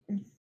 mother.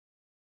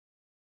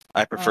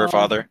 I prefer Um,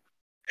 father.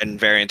 And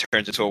Varian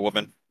turns into a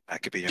woman. I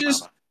could be your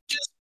Just-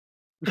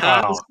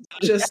 mama. Oh,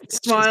 Just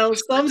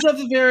smiles, thumbs up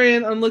the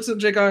variant, and looks at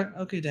Jagar.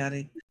 Okay,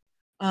 daddy.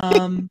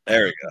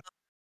 There we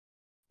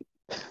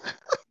go.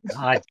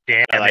 God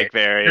damn I like it.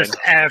 Varian. Just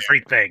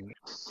everything.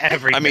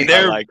 Everything. I mean, I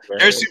they're like they're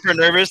Varian. super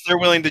nervous. They're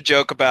willing to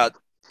joke about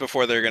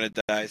before they're gonna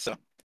die. So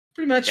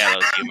Pretty much.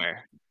 Gallows humor.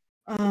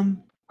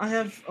 I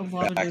have a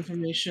lot of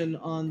information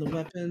on the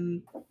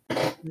weapon,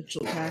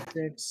 ritual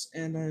tactics,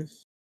 and I've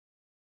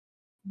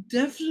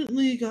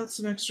definitely got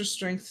some extra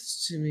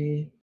strength to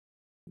me.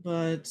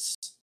 But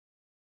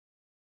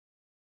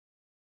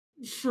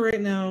For right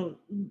now,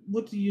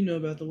 what do you know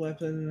about the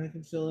weapon, and I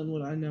can fill in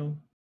what I know.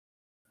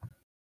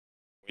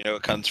 We know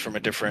it comes from a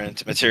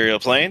different material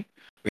plane.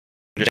 We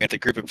understand the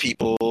group of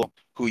people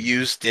who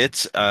used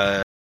it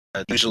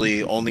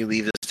usually only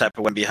leave this type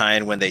of weapon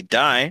behind when they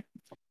die,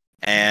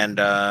 and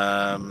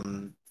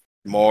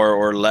more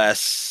or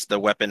less, the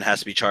weapon has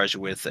to be charged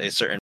with a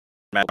certain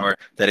amount of power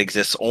that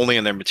exists only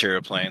in their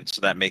material plane.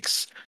 So that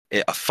makes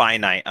it a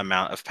finite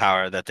amount of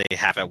power that they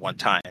have at one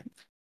time.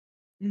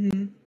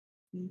 Mm-hmm.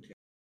 Okay.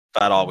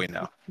 About all we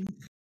know.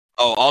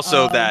 Oh,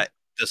 also Um, that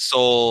the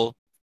soul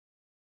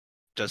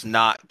does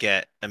not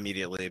get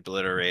immediately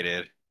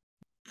obliterated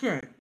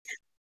Correct.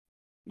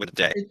 with the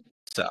day. It,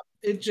 So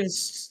it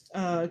just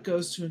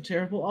goes to a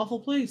terrible, awful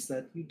place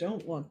that you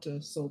don't want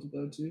a soul to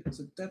go to.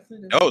 So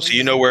definitely doesn't. oh, so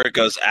you know where it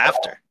goes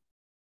after.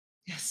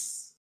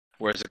 Yes.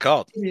 Where's it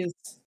called? It is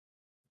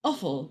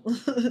awful.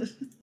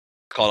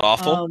 Called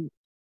Awful?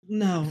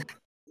 No.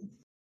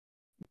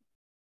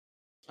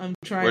 I'm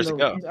trying Where's it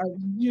go?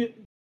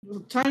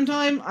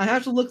 Time. I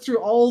have to look through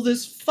all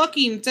this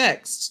fucking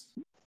text.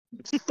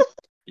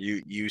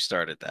 You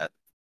started that.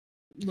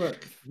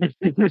 Look,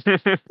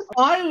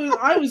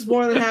 I was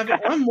more than happy.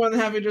 I'm more than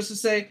happy just to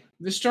say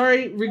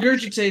Vistari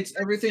regurgitates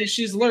everything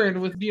she's learned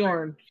with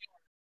Bjorn,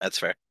 That's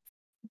fair.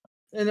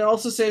 and it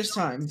also saves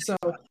time. So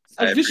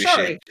I Vistari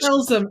appreciate it.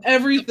 tells them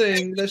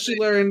everything that she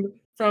learned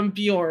from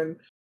Bjorn,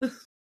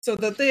 so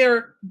that they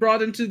are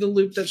brought into the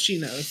loop that she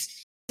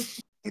knows.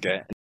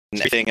 Okay. And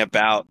everything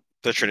about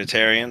the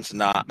Trinitarians,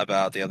 not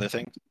about the other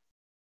things.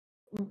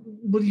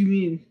 What do you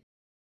mean?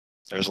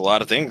 There's a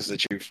lot of things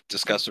that you've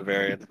discussed with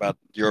Varian about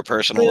your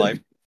personal life.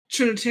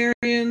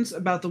 Trinitarians,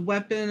 about the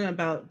weapon,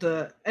 about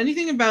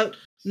anything about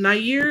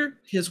Nair,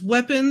 his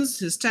weapons,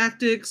 his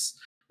tactics,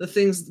 the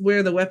things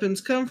where the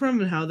weapons come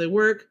from and how they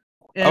work,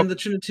 and the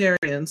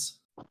Trinitarians.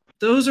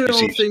 Those are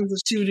all things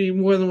that she would be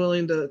more than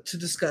willing to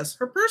discuss.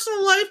 Her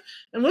personal life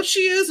and what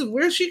she is and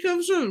where she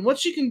comes from and what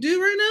she can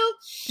do right now.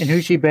 And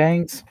who she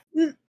bangs.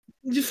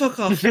 You fuck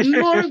off.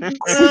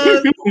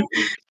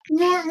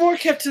 More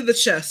kept to the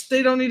chest.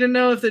 They don't need to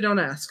know if they don't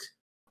ask.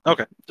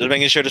 Okay. Just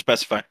making sure to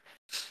specify.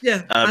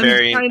 Yeah.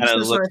 Varian kind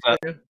of sorry for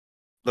you.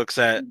 looks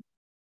at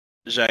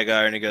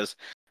Jagar and he goes,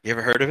 "You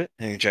ever heard of it?"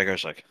 And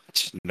Jagar's like,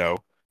 "No."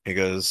 He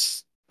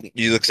goes,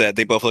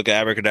 they both look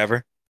at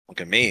Abracadabra.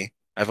 Look at me.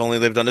 I've only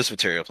lived on this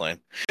material plane.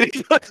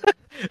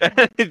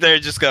 They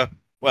just go,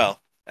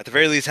 "Well, at the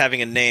very least,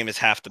 having a name is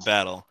half the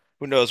battle.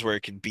 Who knows where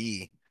it could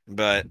be?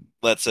 But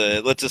let's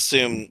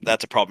assume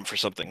that's a problem for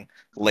something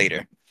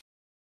later."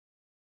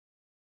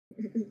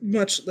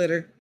 Much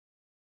later.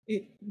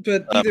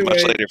 But either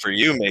much way, later for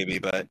you, maybe,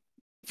 but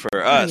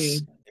for us,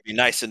 it'd be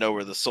nice to know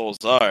where the souls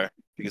are,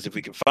 because if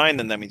we can find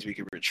them, that means we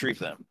can retrieve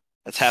them.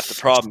 That's half the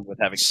problem with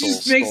having she souls.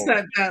 just makes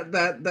stolen.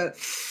 that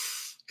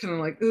kind of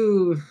like,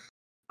 ooh.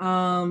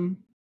 I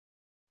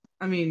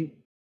mean,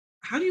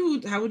 how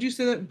would you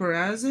say that?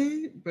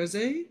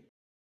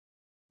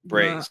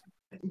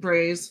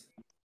 Braze.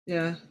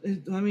 Yeah.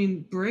 I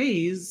mean,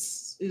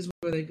 Braze is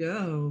where they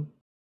go.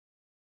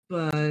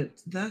 But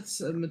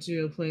that's a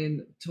material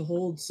plane to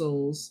hold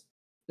souls.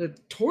 They're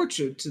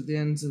tortured to the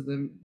ends of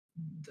them,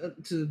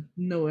 to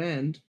no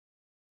end.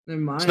 Their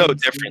minds no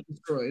different.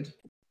 destroyed.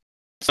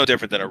 It's no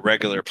different than a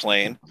regular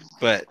plane,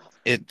 but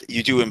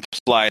you do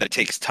imply that it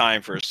takes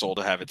time for a soul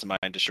to have its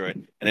mind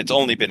destroyed, and it's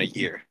only been a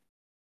year.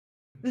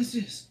 That's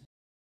just.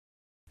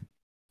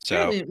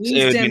 So it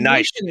it would be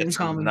nice to in get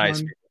some common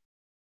nice. one.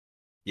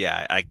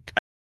 Yeah, I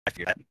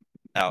figured that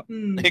out.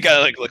 Hmm. He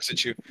kind of looks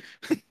at you.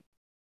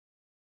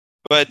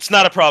 But it's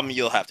not a problem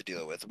you'll have to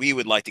deal with. We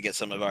would like to get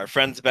some of our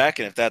friends back,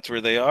 and if that's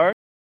where they are,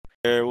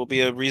 there will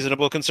be a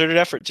reasonable concerted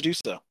effort to do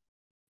so.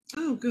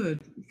 Oh, good.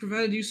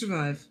 Provided you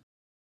survive.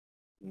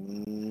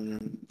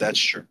 That's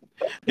true.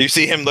 You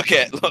see him look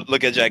at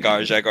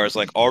Jagar. Jagar's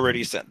like,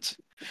 already sent.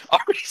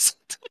 Already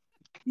sent.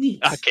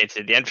 Neat. Okay,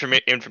 so the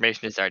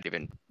information has already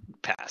been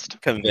passed.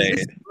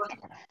 Conveyed.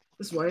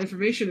 That's why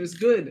information is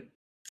good.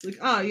 Like,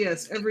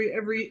 yes,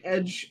 every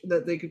edge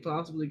that they could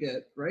possibly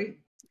get, right?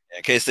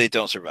 In case they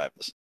don't survive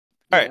this.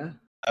 All right.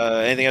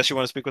 Anything else you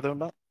want to speak with them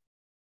about?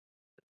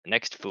 The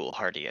next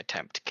foolhardy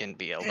attempt can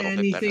be a little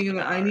bit better Anything than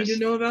that I need ours. to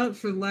know about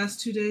for the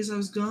last 2 days I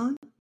was gone?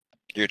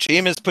 Your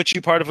team has put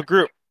you part of a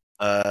group.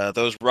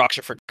 Those rocks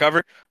are for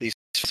cover. These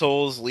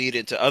souls lead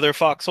into other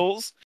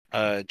foxholes.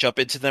 Jump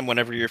into them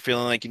whenever you're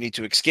feeling like you need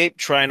to escape.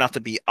 Try not to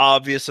be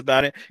obvious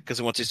about it,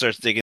 because once he starts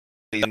digging,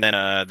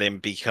 then they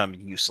become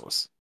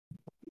useless.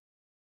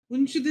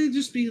 Wouldn't they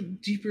just be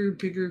deeper,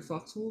 bigger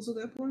foxholes at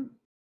that point?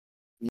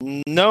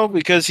 No,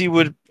 because he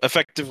would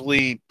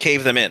effectively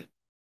cave them in.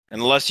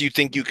 Unless you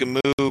think you can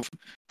move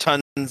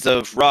tons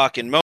of rock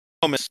in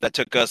moments that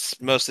took us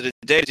most of the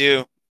day to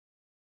do.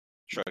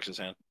 Shrugs his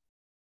hand.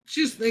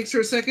 She just thinks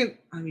for a second.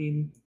 I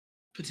mean,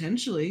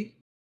 potentially.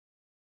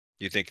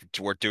 You think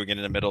it's worth doing it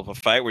in the middle of a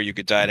fight where you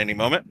could die at any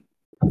moment?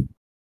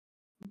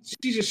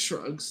 She just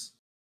shrugs.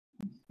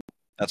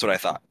 That's what I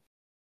thought.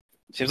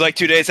 Seems like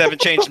 2 days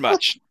haven't changed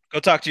much. Go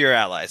talk to your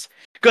allies.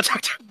 Go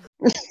talk to.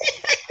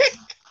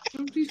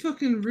 Don't be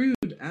fucking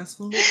rude,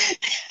 asshole.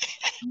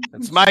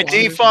 It's my Slaughtered.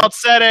 default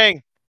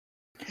setting.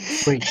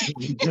 Wait.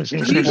 You What?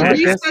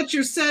 reset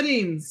your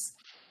settings.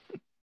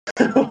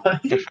 All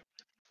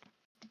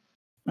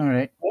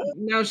right.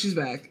 Now she's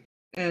back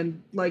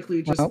and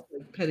likely just Well.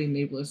 like, petting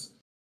Nameless.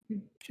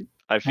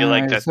 I feel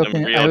like I that's was some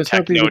hoping- I real was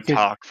hoping techno we could-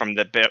 talk from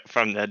the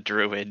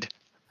druid.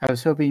 I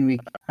was hoping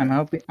I'm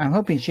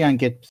hoping Xian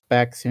gets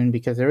back soon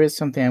because there is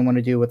something I want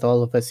to do with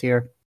all of us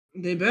here.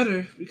 They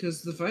better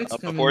because the fight's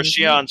coming. Before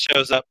isn't Shion it?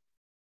 shows up,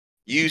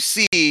 you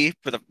see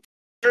for the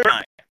first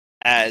time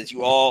as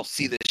you all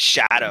see the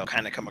shadow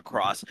kind of come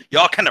across.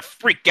 Y'all kind of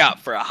freak out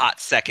for a hot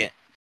second.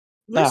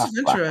 Where's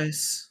Adventure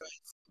Ice?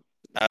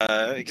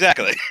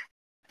 Exactly.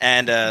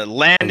 And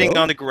landing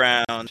Hello? on the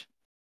ground,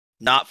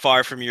 not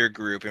far from your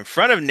group, in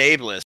front of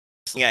Nablus,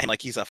 looking at him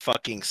like he's a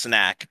fucking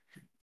snack.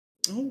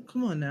 Oh,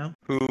 come on now.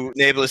 Who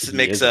Nablus He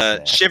makes is a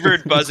snack.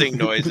 shivered buzzing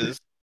noises.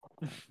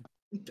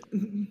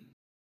 It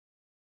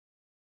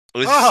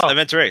was Oh.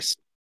 Event Race.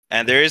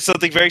 And there is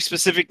something very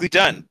specifically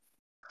done.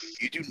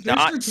 You do There's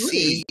not no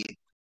see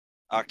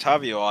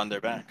Octavio on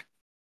their back.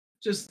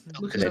 Just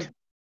looking up.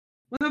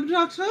 What happened to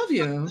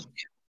Octavio?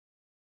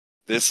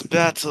 This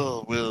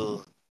battle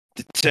will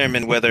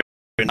determine whether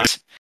or not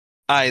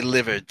I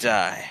live or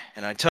die.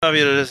 And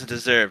Octavio doesn't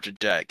deserve to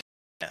die.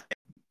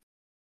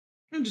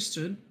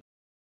 Understood.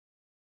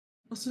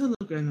 I'll say hello,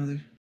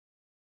 grandmother.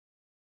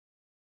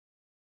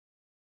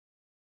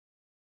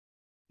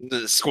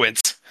 The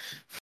squints.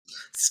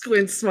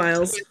 Squint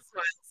smiles.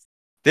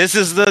 This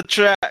is the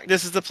track.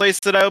 This is the place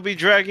that I'll be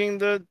dragging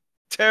the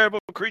terrible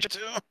creature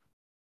to.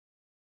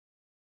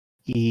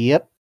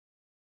 Yep.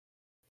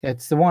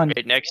 That's the one.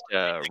 Right next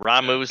to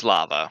Ramu's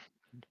lava.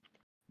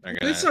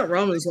 It's not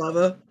Rama's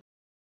lava.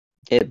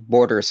 It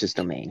borders his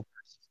domain.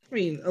 I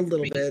mean, a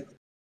little bit.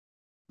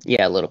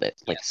 Yeah, a little bit,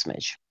 like a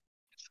smidge.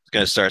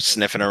 Gonna start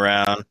sniffing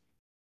around,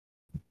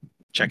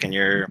 checking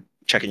your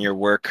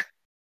work.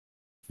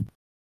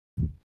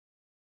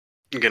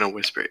 I'm gonna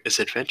whisper, is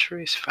Adventure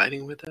Race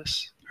fighting with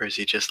us? Or is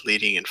he just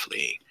leading and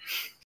fleeing?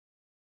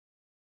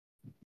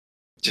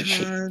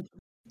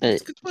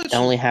 It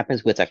only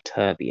happens with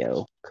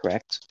Octavio,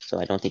 correct? So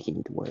I don't think you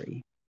need to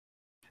worry.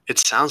 It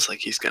sounds like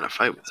he's gonna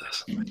fight with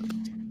us.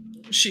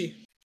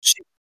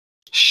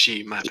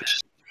 She, my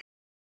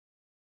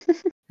bad.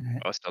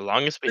 Well, so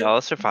long as we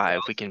all survive,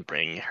 we can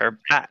bring her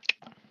back.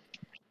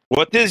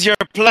 What is your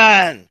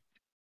plan?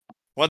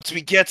 Once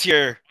we get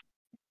here,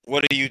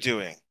 what are you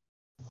doing?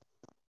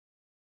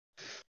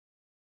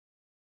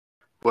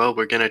 Well,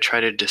 we're gonna try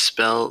to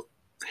dispel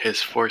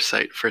his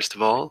foresight first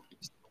of all,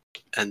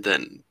 and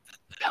then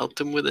pelt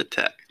him with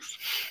attacks.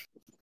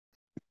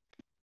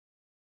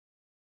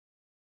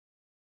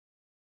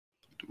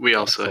 We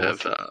also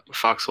have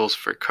foxholes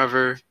for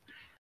cover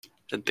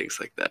and things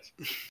like that.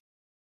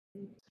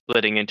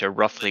 Splitting into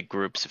roughly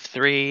groups of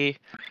 3.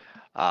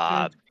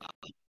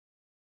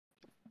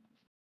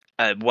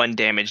 One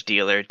damage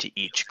dealer to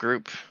each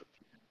group.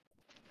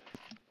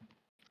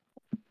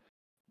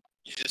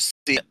 You just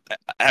see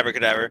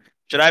abracadabra.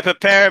 Should I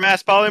prepare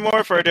mass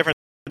polymorph for a different?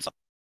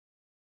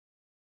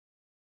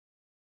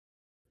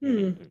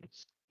 Probably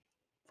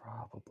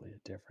a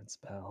different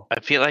spell. I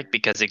feel like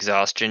because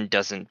exhaustion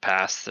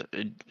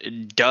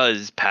it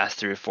does pass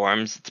through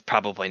forms, it's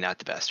probably not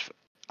the best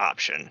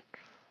option.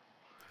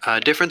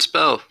 Different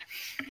spell.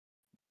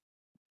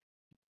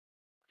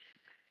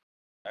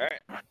 All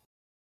right.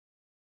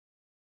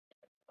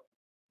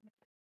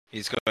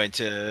 He's going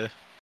to.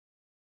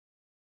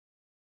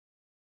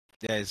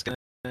 Yeah, he's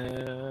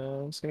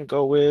gonna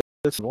go with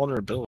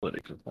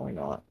vulnerability. Because why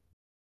not?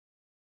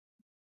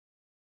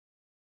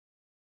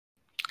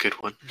 Good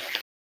one.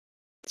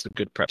 It's a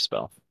good prep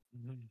spell.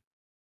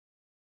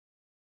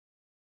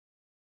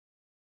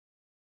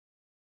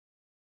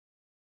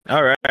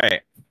 All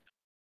right.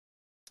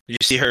 You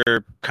see her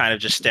kind of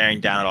just staring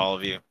down at all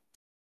of you.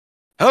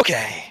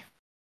 Okay.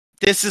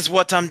 This is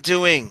what I'm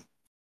doing.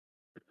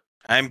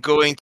 I'm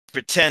going to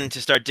pretend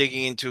to start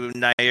digging into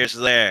Nair's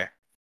lair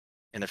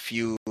in a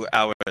few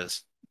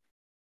hours.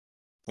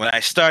 When I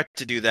start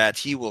to do that,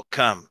 he will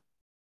come.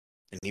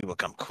 And he will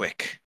come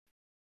quick.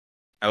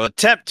 I will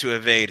attempt to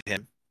evade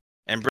him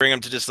and bring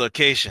him to this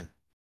location.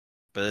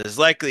 But it is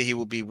likely he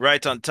will be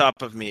right on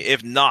top of me,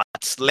 if not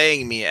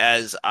slaying me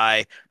as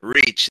I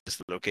reach this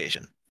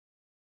location.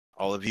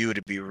 All of you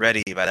to be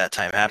ready by that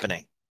time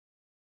happening.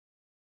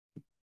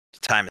 The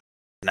time is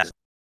now.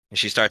 And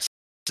she starts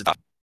to talk.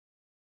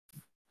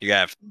 You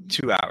have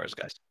 2 hours,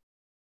 guys.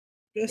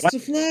 Best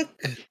of luck.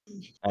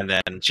 And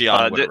then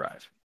Xion would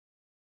arrive.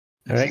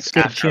 All right, This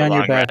good. is after a Xian, you're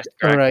long back. rest,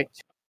 All correct? right.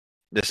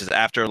 This is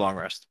after a long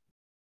rest.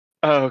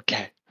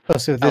 Okay. Oh,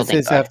 so this thank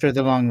is God. after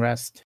the long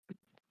rest.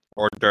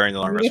 Or during the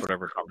long rest, Yep.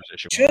 whatever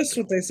conversation. Just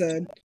what they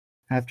said.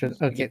 After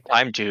okay.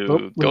 Time to Oh,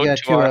 we go got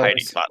to 2 our hours.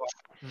 hiding spots.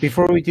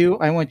 Before we do,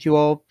 I want you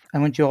all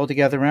to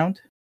gather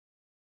around.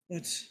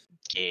 What?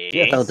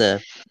 Oh,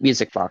 the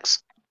music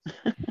box.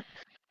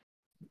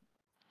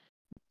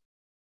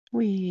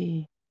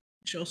 Wee.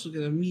 Should also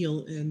get a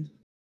meal in.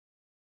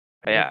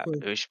 Yeah, Real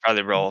quick. we should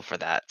probably roll for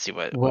that. See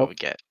what Well- we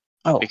get.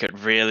 Oh, We could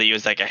really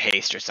use like a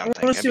haste or I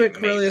something. want to see That'd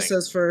what be Corellia amazing.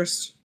 says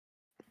first.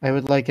 I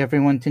would like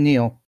everyone to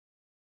kneel.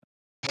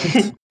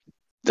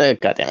 What?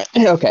 God damn it.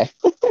 Okay.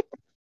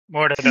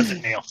 Morta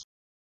doesn't kneel.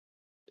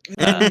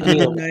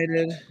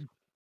 United.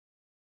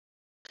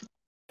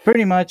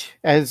 Pretty much,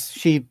 as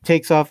she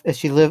takes off, as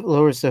she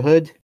lowers the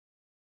hood,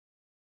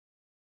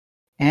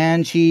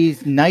 and she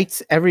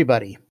knights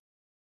everybody.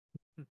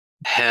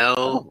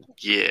 Hell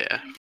yeah.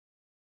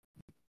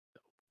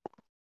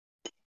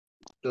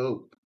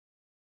 Dope.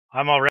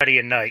 I'm already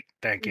a knight.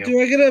 Thank you. Do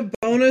I get a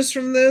bonus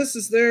from this?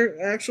 Is there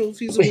actual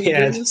feasible to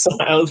Yeah, do this? so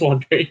I was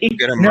wondering.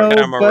 Get a, No, get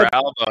a but-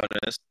 morale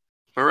bonus.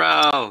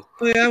 Morale.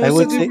 Oh yeah, I what's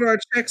would it do say- for our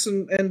checks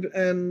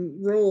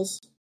and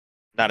rolls?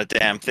 Not a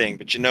damn thing,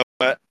 but you know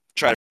what?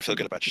 Try to feel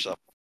good about yourself.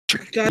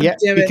 God Yeah,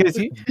 damn it. because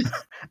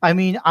I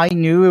mean, I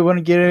knew it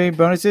wouldn't get any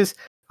bonuses.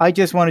 I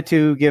just wanted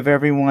to give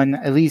everyone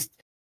at least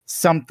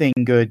something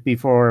good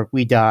before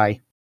we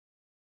die.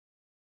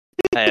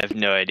 I have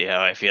no idea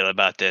how I feel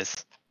about this.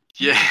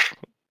 Yeah.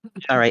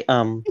 All right.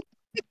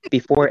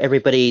 Before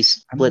everybody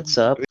splits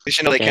up, You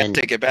should know they can't and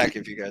take it back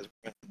if you guys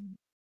win.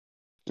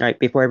 all right,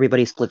 before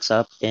everybody splits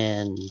up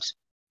and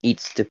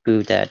eats the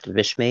food that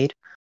Vish made,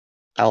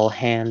 I'll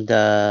hand.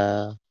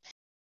 God,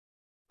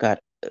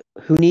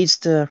 who needs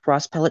the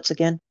frost pellets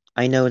again?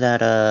 I know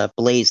that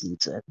Blaze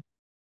needs it.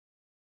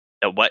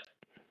 The what?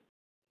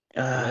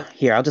 What?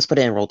 Here, I'll just put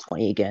it in roll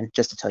 20 again,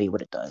 just to tell you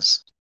what it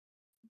does.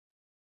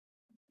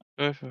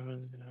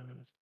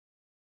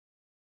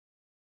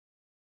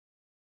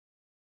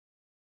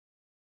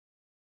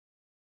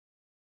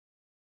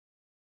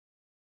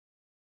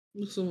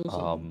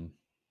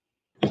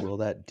 Will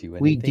that do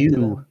We anything to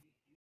do. them?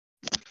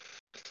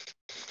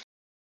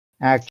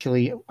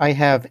 Actually, I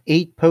have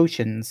 8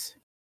 potions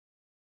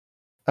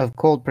of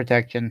cold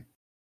protection.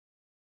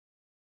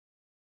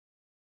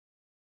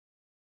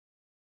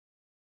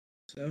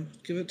 So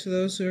give it to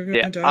those who are going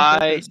Yeah, to die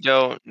I first.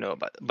 don't know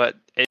about, but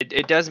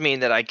it does mean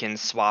that I can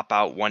swap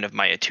out one of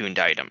my attuned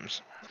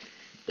items.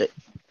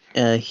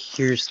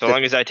 Here's So the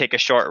long as I take a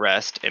short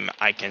rest,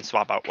 I can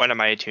swap out one of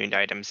my attuned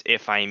items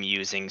if I'm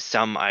using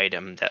some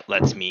item that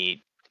lets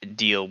me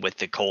deal with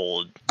the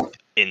cold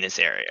in this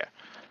area.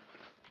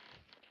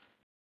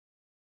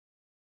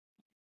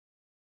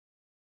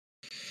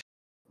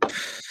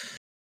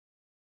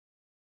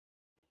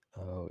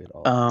 Oh, it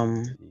all.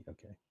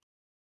 Okay.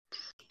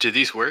 Do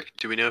these work?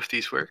 Do we know if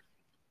these work?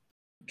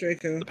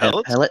 Draco. The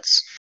pellets?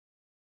 pellets.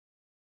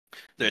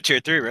 They're tier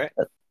 3, right?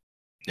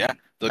 Yeah.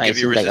 They'll I give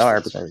you assume they are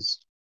resistance. because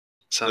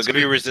They'll Sounds give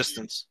good. you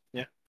resistance.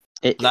 Yeah.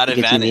 it Not gives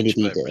you advantage,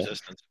 immunity but to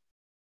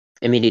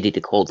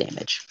resistance. cold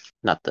damage,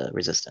 not the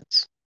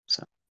resistance.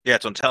 So. Yeah,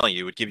 that's what I'm telling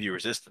you. It would give you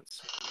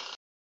resistance.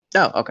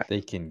 Oh, okay.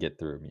 They can get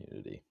through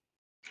immunity.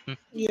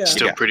 Yeah.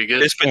 Still Yeah. pretty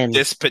good.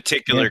 This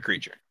particular Yeah.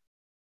 creature.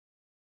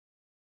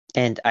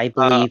 And I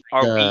believe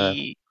Are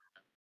we?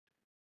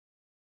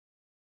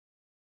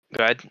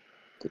 Go ahead.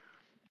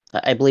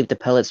 I believe the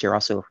pellets are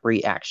also a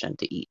free action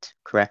to eat,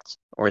 correct?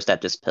 Or is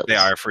that just pills? They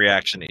are a free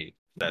action to eat.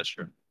 That's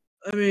true.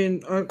 I mean,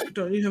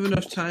 don't you have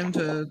enough time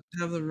to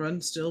have them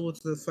run still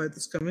with the fight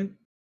that's coming?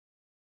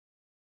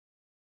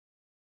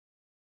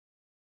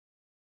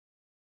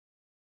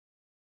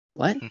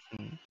 What?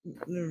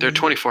 Never They're mind.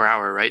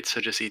 24-hour, right? So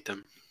just eat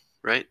them,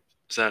 right?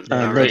 Is that No,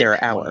 about right? they're an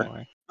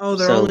hour. Oh,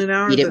 they're So only an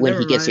hour. eat it Then when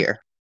never he gets mind.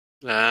 here.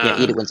 Ah,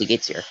 Yeah, eat it once he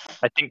gets here.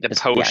 I think the It's-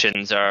 yeah.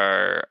 potions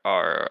are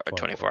a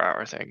 24.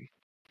 24-hour thing.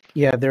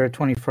 Yeah, they're a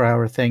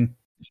 24-hour thing.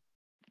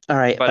 All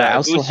right, But but I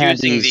also who's have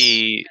using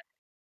these.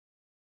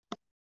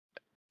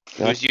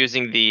 who's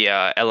using the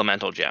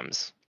elemental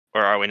gems,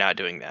 or are we not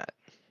doing that?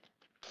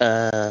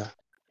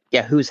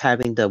 Yeah, who's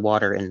having the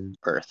water and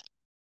earth?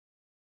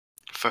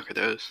 fuck are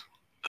those?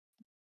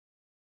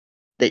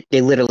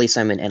 They literally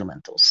summon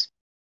elementals.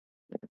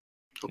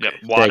 Okay. Yep,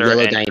 water yellow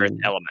and earth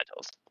diamond.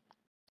 elementals.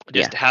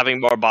 Just having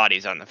more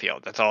bodies on the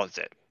field. That's all it's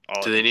it.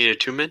 All Do it they is. need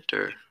attunement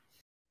or?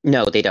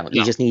 No, they don't.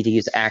 You No. just need to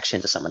use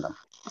action to summon them.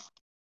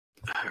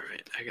 All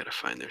right, I gotta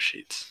find their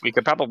sheets. We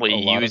could probably A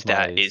lot use of my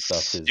that as stuff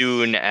is-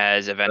 soon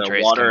as Event The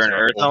Race water comes and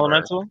earth over.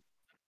 elemental?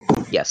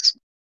 Yes.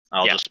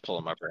 I'll Yeah. just pull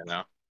them up right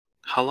now.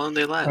 How long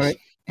they last? All right.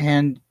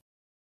 And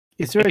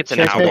is there think a it's an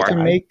check I hour.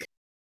 can make?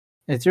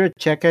 Is there a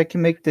check I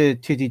can make to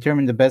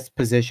determine the best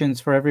positions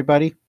for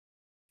everybody?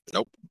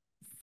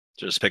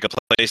 Just pick a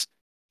place.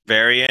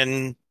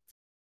 Varian,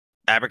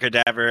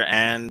 Abracadabra,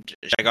 and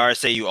Jagar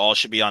say you all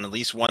should be on at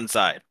least one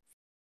side.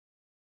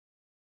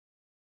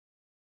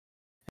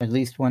 At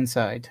least one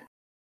side.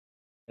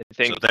 I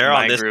think So they're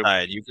my on this group.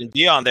 side. You can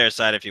be on their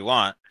side if you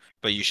want,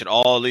 but you should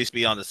all at least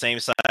be on the same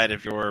side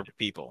of your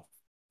people.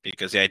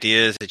 Because the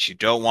idea is that you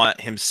don't want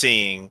him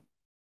seeing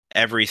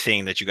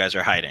everything that you guys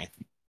are hiding.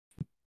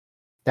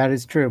 That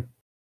is true.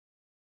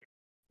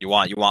 You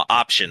want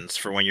options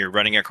for when you're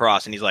running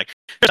across and he's like,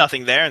 there's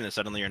nothing there, and then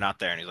suddenly you're not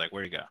there, and he's like,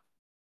 where'd you go?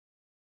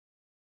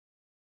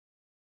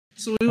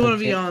 So we want to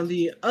be Okay. on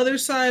the other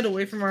side,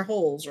 away from our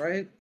holes,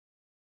 right?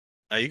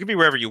 You can be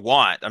wherever you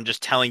want. I'm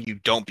just telling you,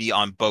 don't be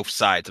on both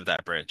sides of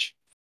that bridge.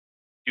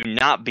 Do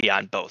not be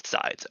on both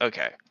sides.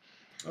 Okay.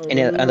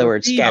 In other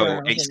words, Vide.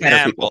 scatter people.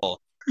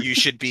 Example, you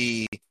should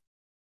be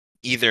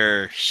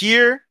either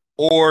here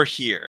or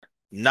here,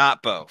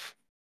 not both.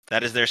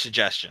 That is their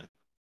suggestion.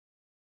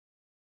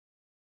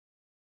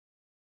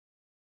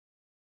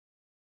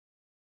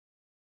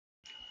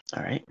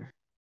 All right.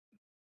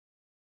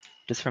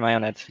 Just for my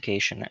own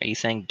edification, are you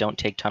saying don't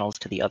take tunnels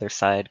to the other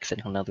side because then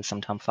he'll know there's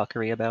some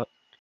tomfuckery about?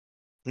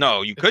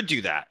 No, you could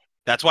do that.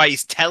 That's why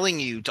he's telling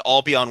you to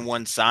all be on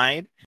one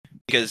side,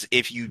 because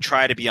if you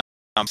try to be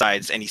on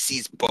sides and he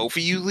sees both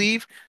of you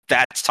leave,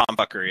 that's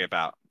tomfuckery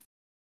about.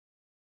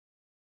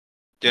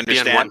 Do you Be on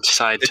understand? one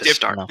side The to diff-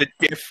 start. No.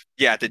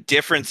 the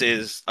difference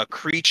is a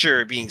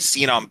creature being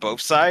seen on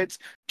both sides,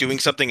 doing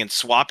something and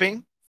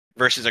swapping,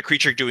 versus a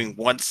creature doing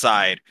one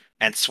side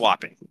and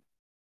swapping.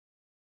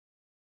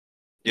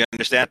 You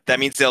understand? That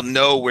means they'll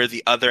know where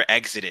the other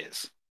exit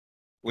is,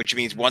 which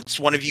means once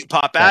one of you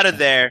pop out of Gotcha.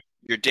 there,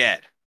 you're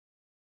dead.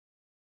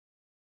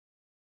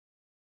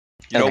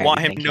 You don't Okay, want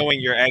him thank you. knowing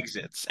your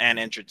exits and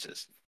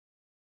entrances.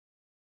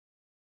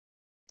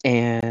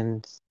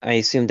 And I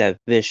assume that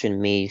Vish and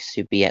me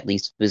should be at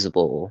least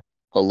visible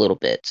a little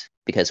bit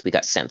because we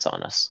got sense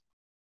on us.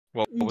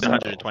 Well, with So-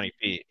 120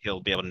 feet,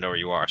 he'll be able to know where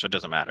you are, so it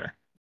doesn't matter.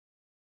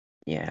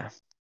 Yeah.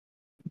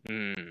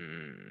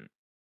 Hmm.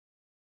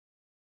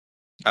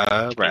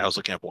 Right, I was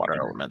looking at water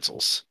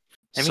elementals.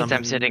 That means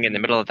I'm sitting in the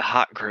middle of the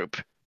hot group.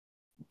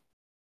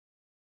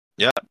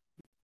 Yeah.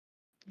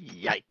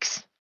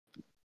 Yikes.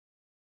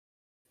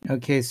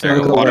 Okay, So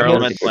so water we-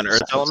 elemental and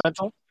earth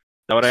elemental? Is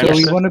that what I so we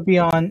understood? want to be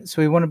on.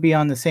 So we want to be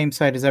on the same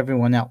side as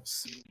everyone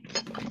else.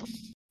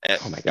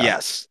 Oh my god.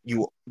 Yes,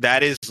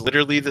 that is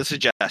literally the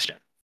suggestion.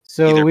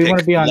 So Either we pick want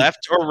to be on.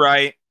 left or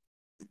right,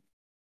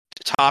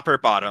 top or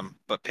bottom,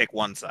 but pick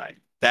one side.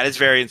 That is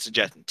very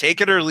suggestion. Take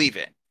it or leave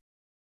it.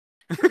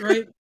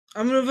 Right.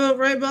 I'm gonna vote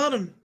right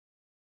bottom.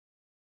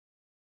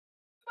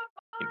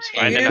 Seems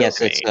And fine enough Yes,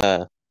 to it's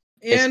me.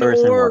 It's And earth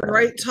and or water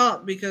right elemental.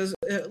 top, because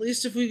at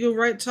least if we go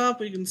right top,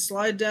 we can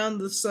slide down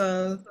this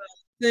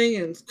thing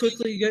and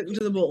quickly get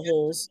into the bolt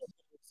holes.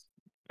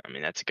 I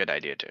mean, that's a good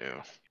idea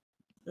too.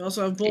 We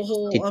also have bolt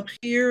hole up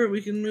here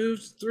we can move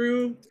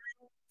through.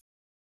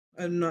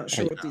 I'm not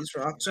sure what these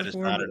rocks That are is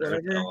for, not but an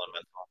earth whatever.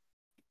 elemental.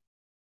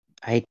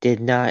 I did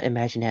not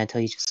imagine that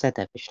until you just said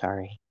that,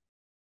 Vishtari.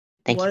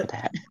 Thank you for What?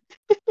 that.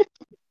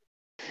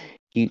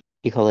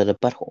 you call it a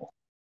butthole.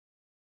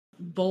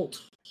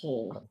 Bolt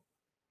hole.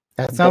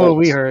 That's not what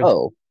we Bolt. heard.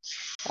 Oh,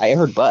 I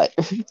heard butt.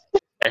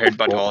 I heard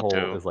Bolt butthole hole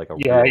too. is like a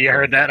Yeah, real you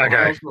heard thing. that? I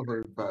Okay. also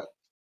heard butt.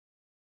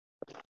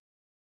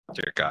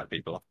 Dear God,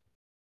 people.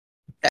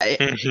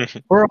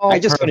 We're all I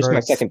just finished my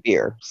perverts. second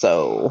beer,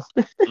 so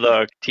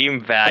Look,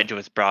 Team Vag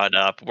was brought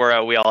up.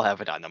 We all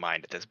have it on the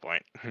mind at this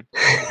point.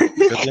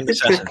 The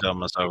intercession's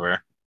almost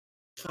over.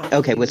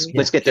 okay. Let's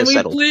get Can this we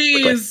settled.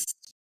 quickly. please?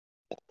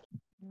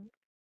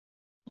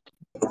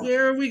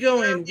 Where are we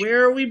going?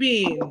 Where are we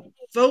being?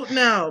 Vote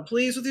now,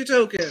 please, with your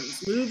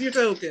tokens. Move your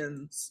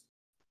tokens.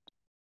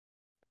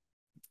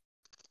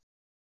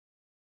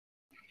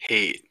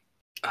 Hey,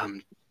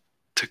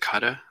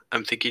 Takata,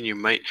 I'm thinking you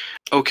might.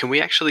 Oh, can we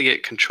actually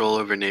get control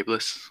over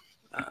Nablus?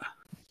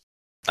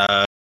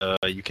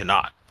 You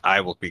cannot.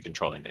 I will be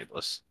controlling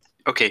Nameless.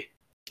 Okay,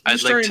 I'm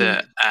I'd like starting-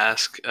 to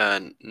ask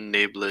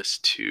Nablus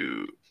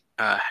to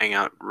hang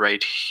out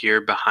right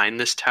here behind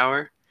this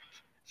tower,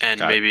 and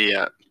Got it. maybe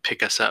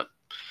pick us up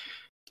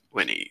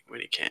when he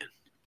can,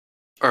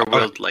 or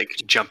we'll like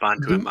jump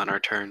onto him on our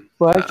turn.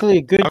 Well, actually,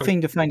 a good okay.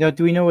 thing to find out.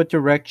 Do we know what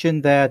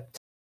direction that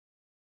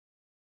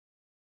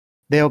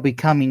they'll be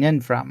coming in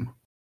from?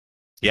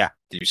 Yeah,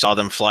 you saw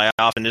them fly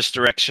off in this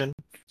direction,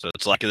 so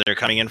it's likely they're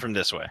coming in from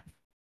this way.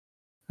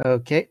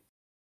 Okay.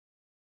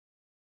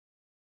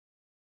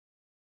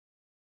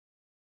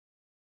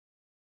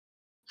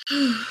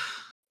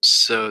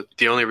 So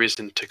the only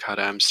reason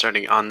Takata I'm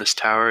starting on this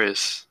tower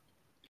is,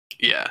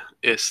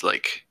 it's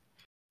like,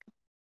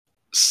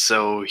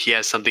 so he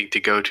has something to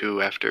go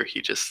to after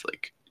he just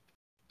like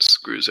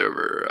screws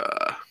over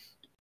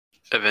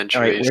Event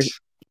All right, Race.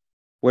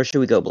 where should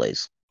we go,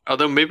 Blaze?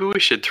 Although maybe we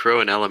should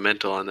throw an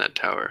elemental on that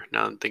tower.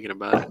 Now I'm thinking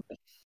about it.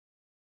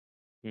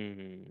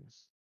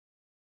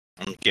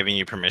 I'm giving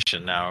you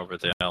permission now over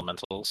the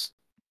elementals.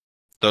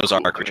 Those are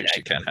I mean, creatures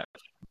you can have. I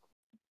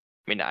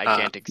mean, I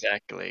can't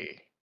exactly.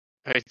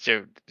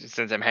 So,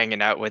 since I'm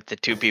hanging out with the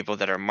two people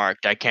that are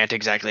marked, I can't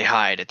exactly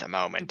hide at the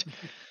moment.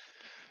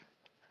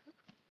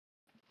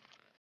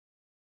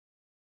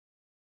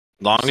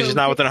 Long as So he's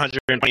not get- within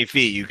 120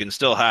 feet, you can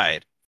still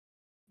hide.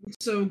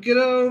 So get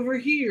over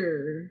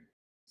here.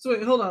 So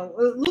wait, hold on.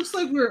 It looks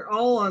like we're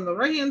all on the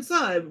right hand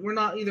side. We're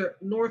not either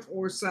north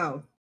or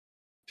south.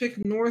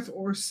 Pick north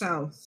or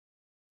south.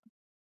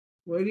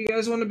 Where do you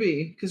guys want to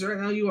be? Because right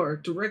now you are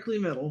directly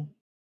middle.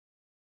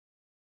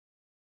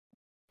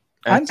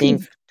 I I'm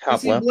think You top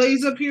see left.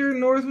 Blaze up here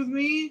north with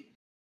me?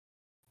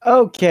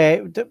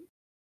 Okay.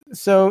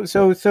 So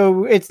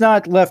it's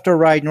not left or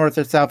right, north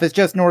or south. It's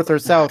just north or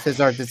south is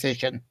our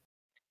decision.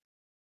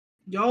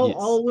 Y'all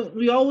Yes.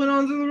 we all went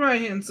on to the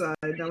right hand side.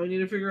 Now we need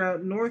to figure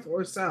out north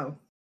or south.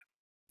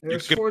 You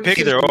There's could four pick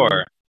either decisions.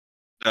 or.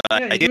 The Yeah,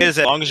 you idea can- is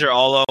as long as you're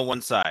all on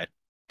one side,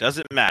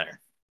 doesn't matter.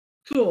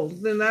 Cool.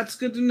 Then that's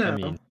good to know. I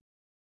mean,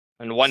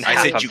 And one I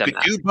half said of you them.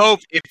 could do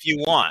both if you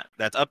want.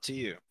 That's up to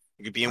you.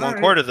 You could be in one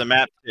Alright. quarter of the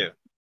map too.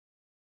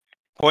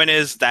 Point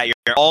is that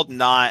you're all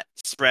not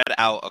spread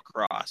out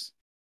across.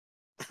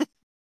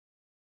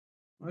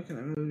 Why can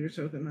I move your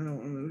token? I don't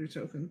want to move your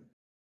token.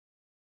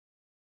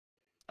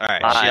 All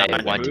right, I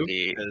Shion, want to move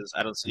be. because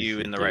I don't see you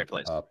should in the right dig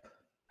place. Up.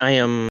 I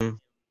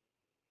am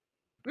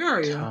Where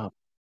are you? top.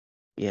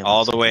 Yeah,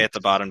 All one the way second. at the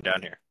bottom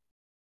down here.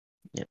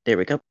 Yep, there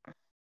we go.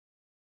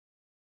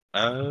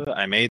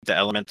 I made the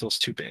elementals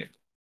too big.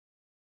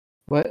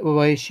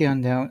 Why is she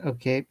on down?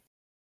 Okay.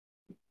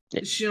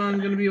 Is Shion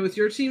going to be with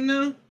your team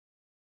now?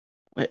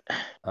 What?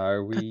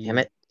 Are God we? damn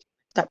it!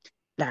 Stop!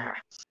 Ah,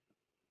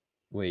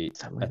 Wait,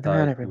 stop I moving around thought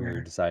we were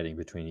everywhere. deciding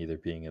between either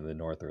being in the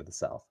north or the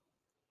south.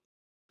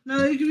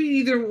 No, you can be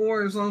either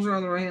or as long as we're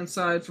on the right hand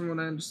side, from what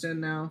I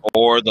understand now.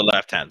 Or the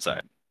left-hand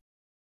side.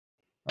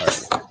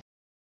 Alrighty.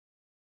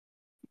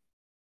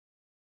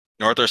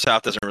 North or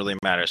south doesn't really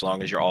matter as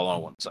long as you're all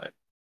on one side.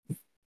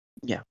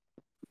 Yeah.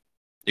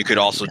 You could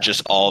also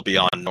just all be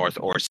on north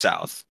or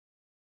south.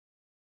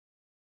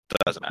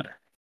 Doesn't matter.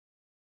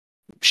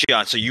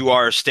 Shion, so you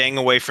are staying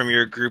away from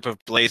your group of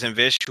Blaze and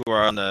Vish who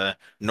are on the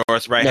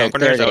north right-hand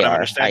corner? there Is that they what I'm are.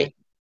 understanding?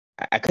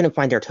 I couldn't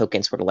find their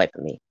tokens for the life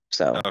of me.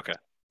 So Okay.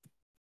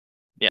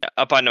 Yeah,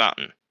 up on the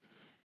mountain.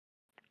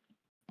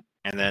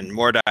 And then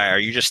Mordai, are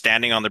you just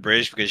standing on the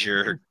bridge because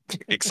you're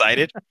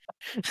excited?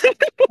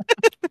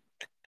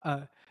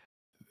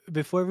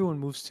 Before everyone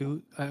moves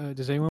to,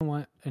 does anyone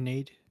want an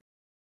aid?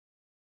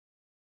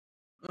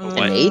 An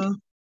aid?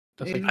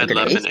 That's aid. like I'd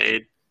love grenades? an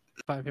aid.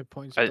 5 hit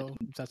points I- though,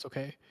 if that's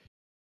okay.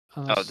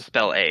 Oh, the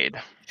spell aid.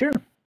 Sure.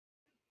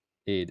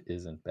 Aid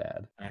isn't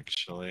bad.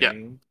 Actually, Yeah.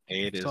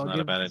 aid is So I'll not a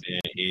give- bad idea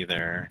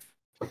either.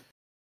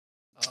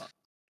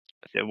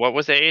 What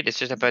was aid? It's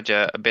just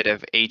a bit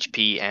of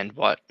HP and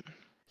what?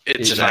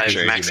 It's It's an 5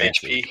 extra max max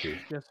HP.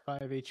 Just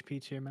 5 HP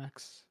to your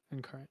max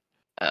and current.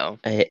 Oh,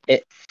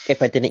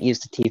 if I didn't use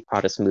the Teeth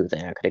Protest move,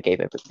 then I could have gave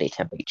everybody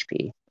 10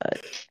 HP.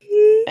 But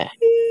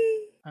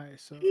Alright,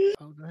 so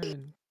I'll go ahead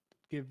and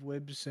give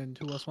Wibs, and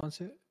who else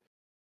wants it?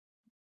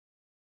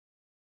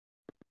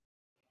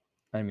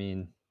 I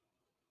mean,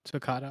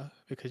 Takata,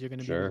 because you're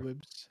gonna Sure. be with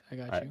Wibs. I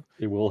got you.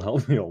 it will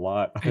help me a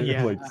lot. I Yeah,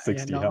 have like yeah,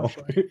 60 no, I'm health.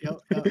 sure. Yep.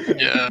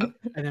 Yeah.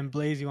 And then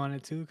Blaze, you want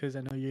it too, because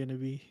I know you're gonna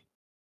be.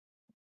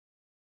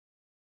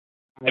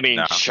 I mean,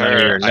 No, sure. none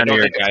of your, I none of don't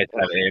your think guys it's-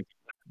 have aid.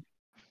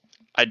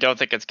 I don't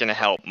think it's gonna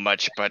help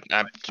much, but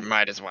I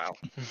might as well.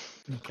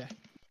 Okay.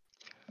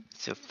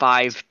 So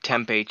 5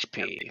 temp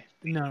HP.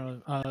 No,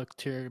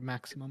 to your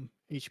maximum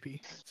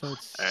HP. So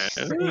it's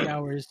for 8 Oh.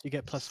 hours, you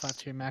get +5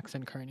 to your max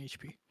and current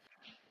HP.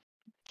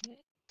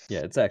 Yeah,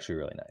 it's actually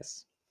really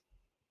nice.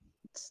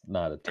 It's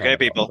not a ton Okay, of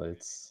people. health, but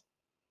it's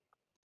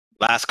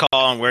Last call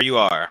on where you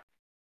are.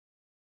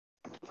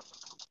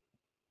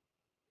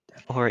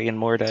 Ori and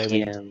Mordai,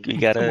 Damn. we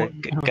gotta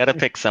on. gotta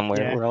pick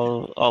somewhere. Yeah. We're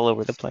all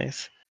over the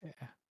place. Yeah.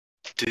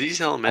 Do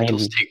these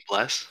elementals am- take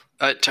bless?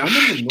 I'm in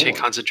the Take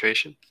north.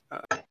 concentration?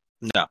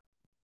 No.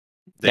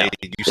 They No.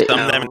 you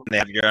stun them and No. they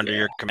have you're under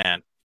your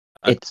command.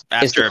 It's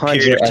After the a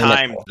period of conjure time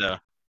elemental. though.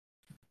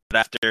 But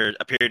after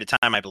a period of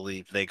time I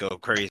believe they go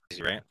crazy,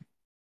 right?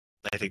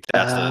 I think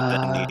that's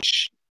the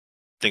niche.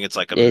 I think it's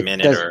like a It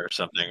minute does- or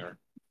something. Or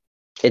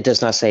It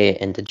does not say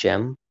it in the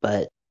gem,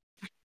 but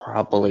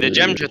probably The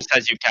gem just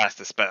says you cast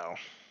a spell.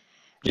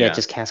 yeah, Yeah.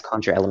 just cast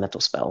conjure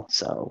elemental spell.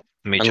 So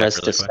let me check unless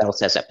really the quick. spell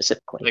says that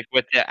specifically. Like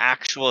with the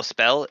actual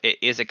spell, it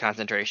is a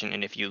concentration,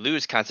 and if you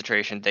lose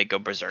concentration, they go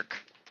berserk.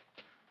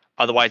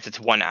 Otherwise, it's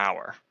 1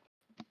 hour.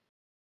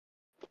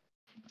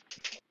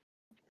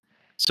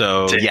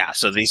 So Damn. yeah,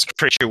 so these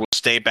creature will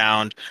stay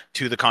bound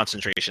to the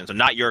concentration. So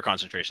not your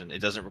concentration. It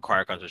doesn't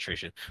require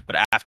concentration.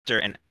 But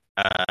after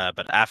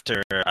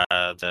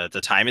the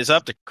time is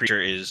up, the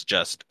creature is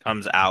just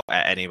comes out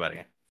at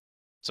anybody.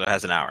 So it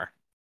has an hour.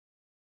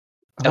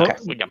 Okay.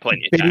 We got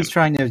plenty of time. Biddie's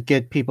trying to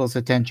get people's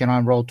attention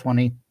on roll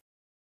 20.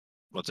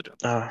 What's it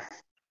do?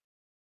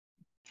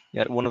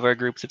 Yeah, one of our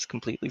groups, it's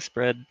completely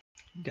spread.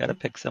 Gotta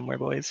pick somewhere,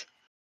 boys.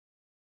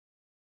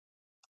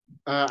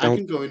 I Don't-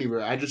 can go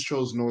anywhere. I just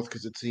chose north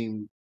because it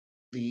seemed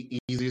the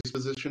easiest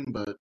position.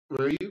 But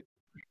where are you?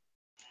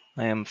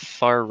 I am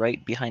far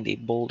right behind a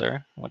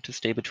boulder. I want to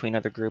stay between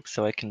other groups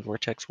so I can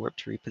vortex warp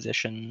to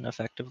reposition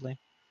effectively.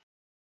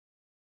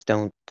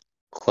 Don't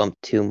clump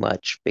too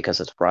much because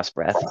it's frost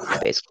breath,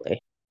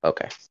 basically.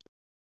 Okay.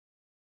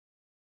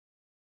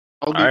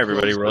 I'll be All right,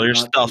 everybody, close, roll but your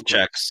not stealth too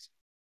close.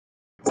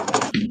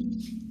 checks.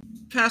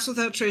 Pass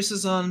without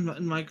traces on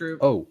in my group.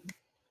 oh,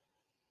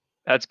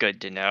 That's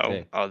good to know.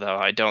 Okay. Although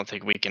I don't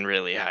think we can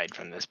really hide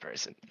from this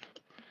person.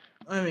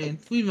 I mean,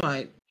 we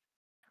might.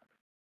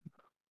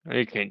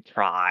 We can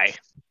try.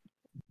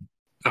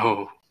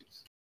 Oh.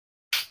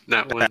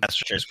 That one. Fast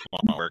trace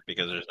won't work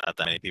because there's not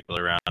that many people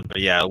around.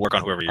 But yeah, work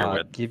on whoever you're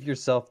with. give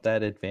yourself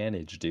that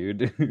advantage,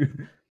 dude.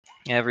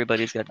 Yeah,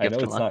 everybody's got I gift know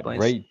of it's luck, not boys.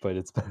 great, but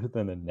it's better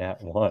than a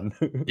nat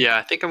 1. Yeah,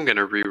 I think I'm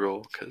gonna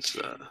reroll because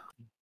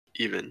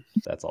even.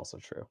 That's also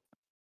true.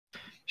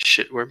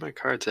 Shit, where are my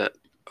cards at?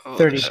 Oh,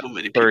 30. there's so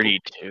many people.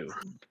 32.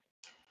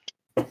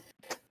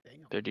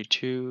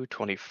 32,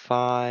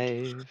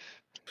 25,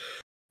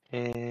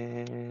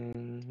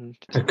 and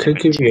I could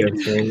give you a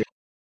 17. thing.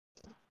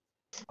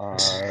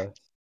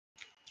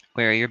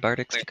 Where are your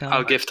bardics to I'll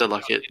come? gift a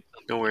luck it.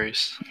 No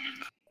worries.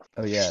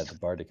 Oh yeah, the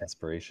bardic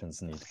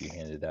inspirations need to be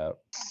handed out.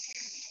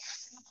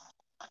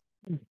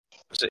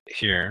 Is it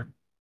here?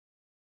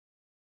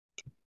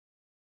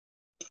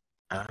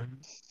 Oh,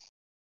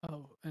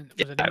 and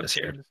Yeah, was I anyone was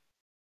taking here. this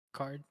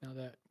card now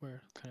that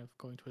we're kind of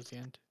going towards the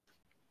end?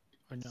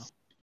 Or no?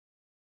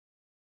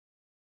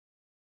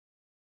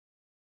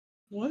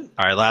 What?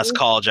 All right, last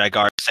call.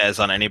 Jagar says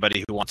on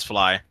anybody who wants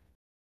fly.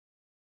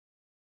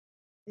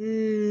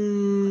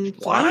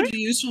 Fly would be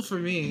useful for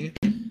me.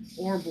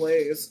 Or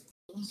Blaze.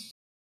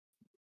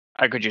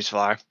 I could use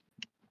fly.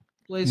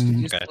 Blaze could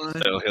use Okay, fly.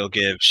 so he'll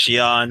give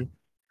Shion,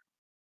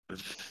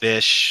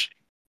 Vish,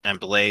 and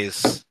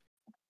Blaze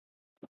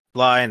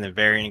fly, and then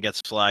Varian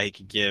gets fly. He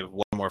could give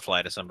one more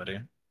fly to somebody.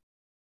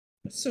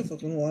 It's so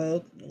fucking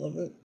wild. I love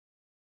it.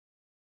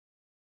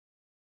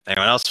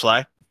 Anyone else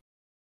fly?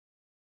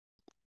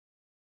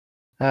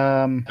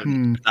 Hmm.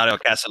 Now he'll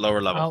cast at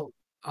lower level.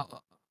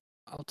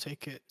 I'll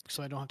take it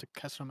so I don't have to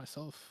cast it on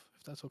myself,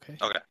 if that's okay.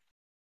 Okay.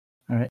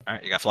 All right. All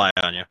right, you got fly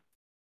on you.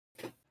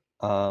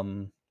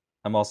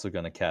 I'm also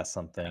gonna cast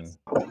something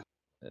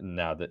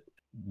now that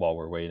while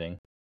we're waiting.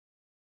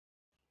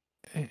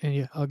 And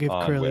yeah, I'll give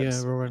On Corellia,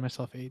 Wiz. Aurora, and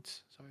myself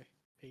aids. Sorry.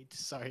 Aids.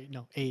 Sorry.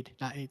 No, aid.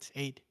 Not aids.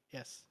 Aid.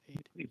 Yes.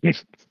 Aid.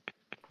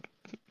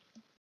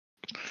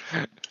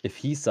 If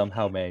he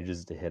somehow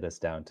manages to hit us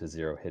down to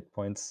 0 hit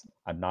points,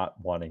 I'm not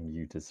wanting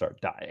you to start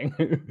dying.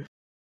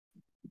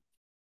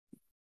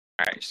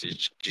 All right, so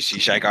you see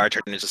Jagar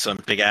turn into some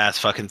big ass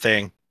fucking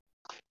thing.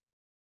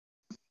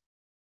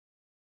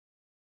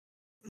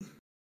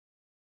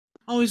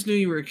 Always knew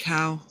you were a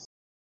cow.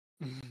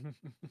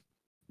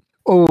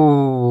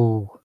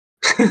 Oh.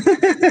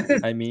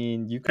 I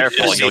mean, you could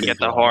Careful, Yes, you'll you get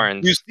the want.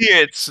 horns. You see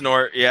it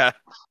snort, yeah.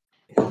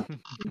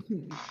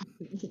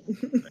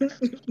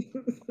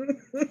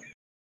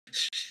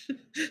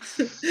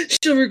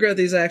 She'll regret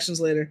these actions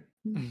later.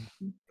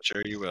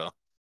 Sure you will.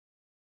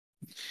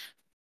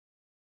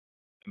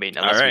 I mean,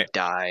 All unless we right.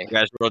 die. You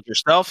guys rolled your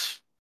stealth?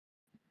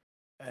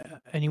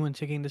 Anyone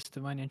taking this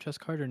divine interest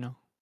card or no?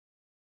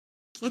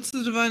 What's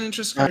the divine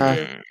interest card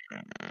do?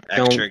 Extra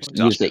Don't use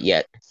exhaustion. it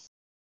yet.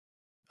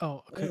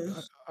 Oh, okay.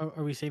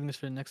 Are we saving this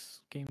for the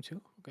next game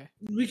too? Okay.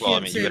 We Well, I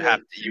can't mean, save you would have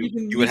it. to You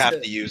can you would use have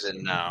it. to use it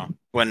now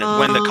when the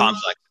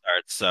conflict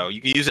starts. So you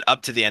can use it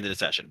up to the end of the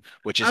session,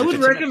 which is I if would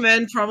it's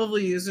recommend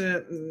probably using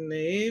it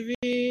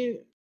maybe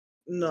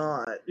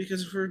not,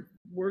 because if we're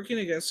working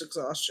against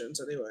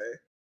exhaustions anyway.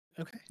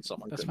 Okay.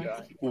 Someone That's could fine. die.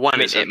 I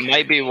mean,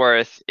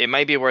 it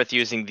might be worth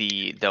using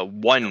the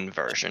one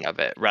version of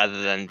it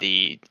rather than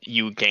the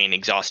you gain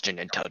exhaustion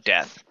until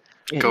death.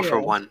 Go for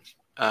Yeah. one.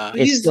 But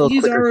It's still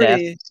he's quicker death,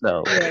 already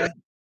so yeah.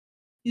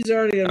 He's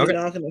already gonna Okay. be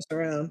knocking us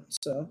around.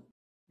 So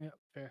Yeah,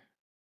 fair.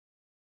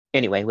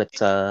 anyway, with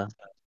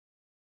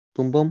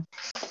Boom Boom.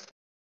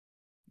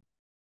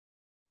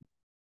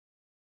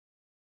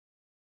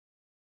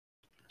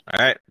 All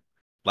right,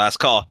 last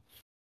call.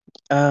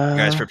 You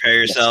guys prepare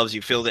Yes. yourselves.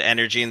 You feel the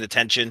energy and the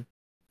tension.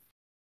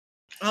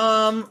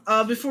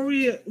 before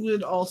we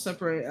would all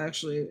separate,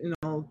 actually, in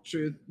all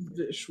truth,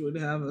 Vish would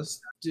have us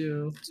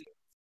do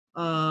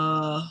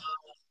what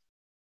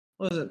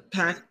was it?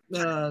 Pack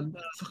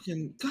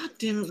fucking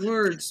goddamn it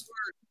words.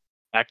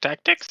 Pack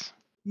tactics?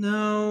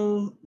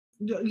 No.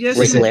 Yes,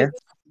 Ric Flair?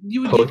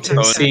 you would get pack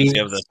Potency. tactics.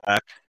 Of the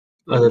pack.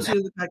 Potency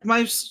of the pack.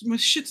 My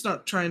shit's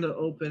not trying to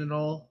open at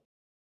all.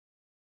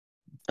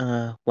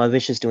 While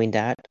Vish is doing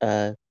that,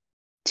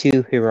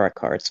 2 heroic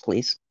cards,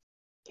 please.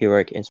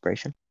 Heroic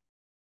inspiration.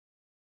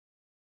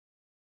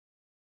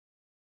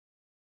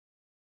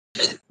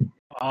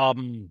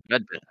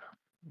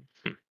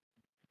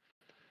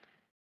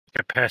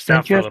 Get passed out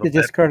Don't you for a have little to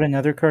bit. discard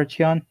another card,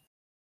 Sean?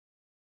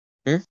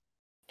 Hmm?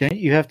 Don't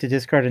you have to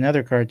discard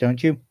another card,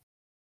 don't you?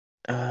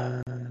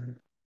 Uh,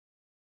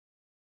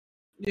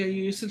 Yeah,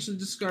 you essentially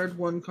discard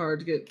one card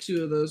to get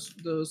 2 of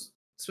those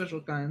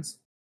special kinds.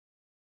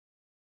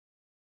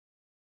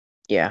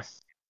 yeah.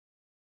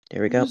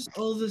 There we go. What is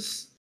all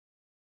this?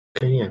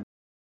 Yeah.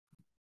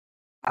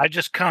 I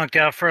just conked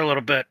out for a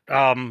little bit.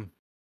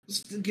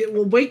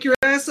 Wake your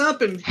ass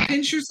up and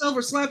pinch yourself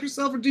or slap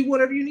yourself or do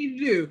whatever you need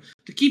to do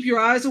to keep your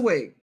eyes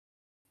awake.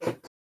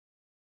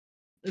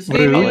 This What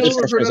game are will you- be This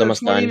over session for is another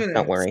almost 20 done. minutes.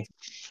 Don't worry.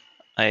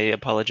 I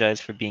apologize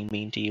for being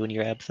mean to you in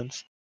your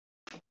absence.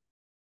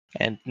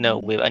 And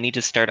no, I need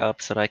to start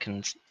up so that I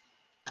can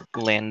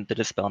land the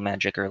Dispel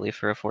Magic early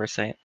for a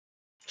foresight.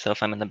 So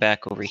if I'm in the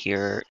back over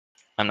here,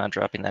 I'm not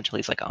dropping that till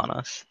he's like on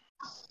us.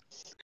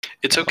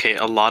 It's okay.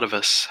 A lot of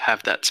us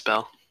have that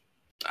spell.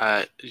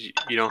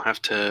 You don't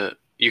have to.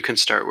 You can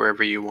start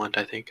wherever you want,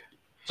 I think.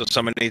 So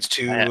someone needs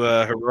 2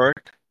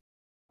 heroic.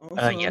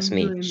 Also, Yes, I'm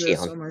me, doing this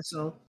Shion. on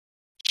myself.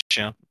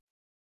 Yeah.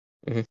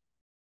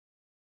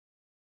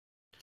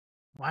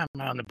 Why am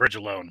I on the bridge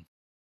alone?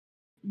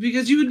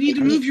 Because you would need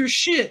to move your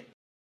shit.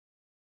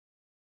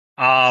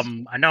 I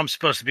know I'm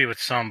supposed to be with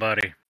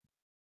somebody.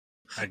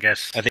 I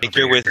guess. I think over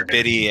you're with here.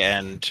 Biddy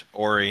and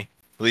Ori.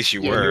 At least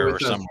you Yeah, you're were, or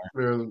with us. somewhere.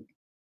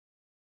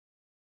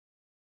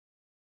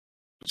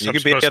 So You I'm can be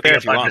supposed up to be there up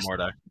if you on want, this.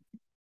 Mordar. Or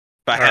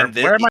Behind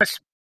this, where am I?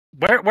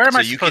 Where am so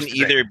I you supposed can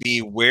to be? either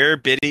be where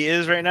Biddy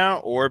is right now,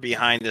 or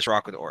behind this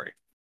rock with Ori.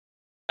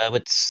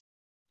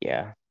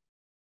 Yeah,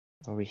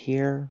 over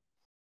here,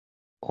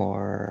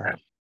 or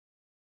Okay.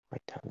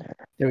 right down there.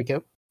 There we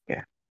go.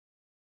 Yeah.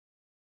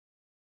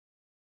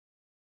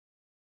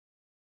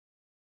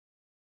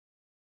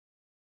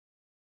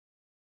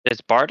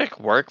 Does Bardic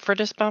work for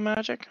Dispel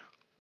Magic?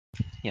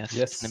 Yes,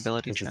 Yes, it's an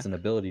ability because check. it's an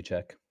ability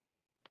check.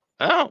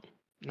 Oh,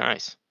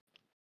 nice.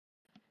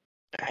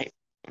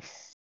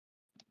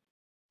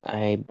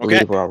 I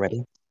believe we're all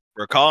ready.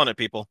 We're calling it,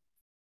 people.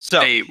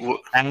 So, Hey,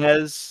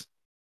 as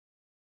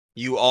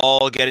you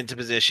all get into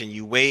position,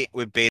 you wait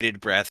with bated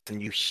breath,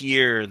 and you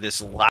hear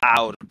this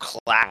loud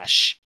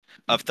clash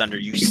of thunder.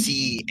 You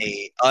see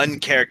a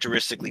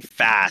uncharacteristically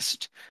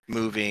fast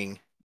moving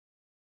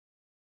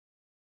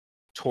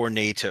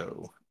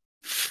tornado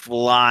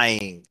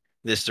flying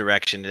this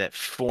direction that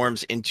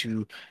forms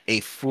into a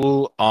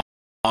full-on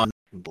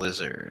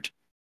blizzard.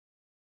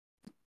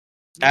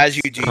 As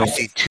you do, you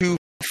see two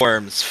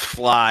forms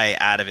fly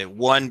out of it,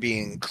 one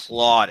being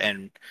clawed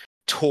and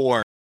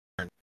torn.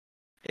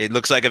 It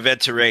looks like a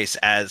Venturace,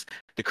 as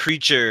the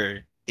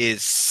creature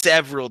is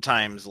several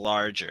times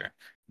larger.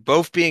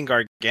 Both being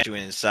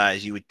gargantuan in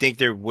size, you would think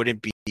there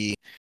wouldn't be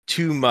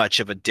too much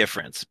of a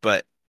difference,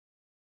 but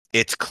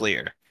it's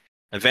clear.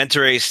 A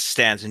Venturace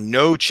stands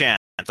no chance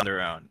on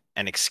their own,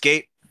 and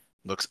escape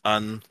looks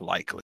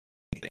unlikely.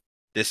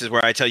 This is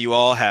where I tell you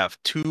all have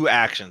 2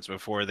 actions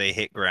before they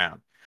hit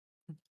ground.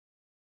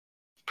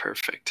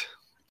 perfect.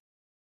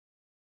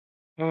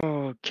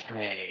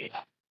 Okay.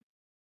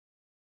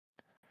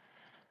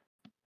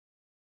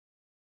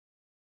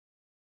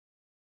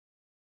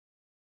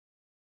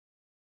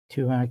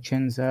 Two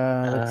actions.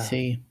 Let's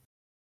see.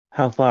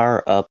 How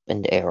far up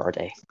in the air are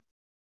they?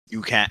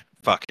 You can't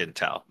fucking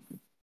tell.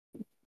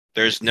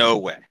 There's no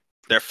way.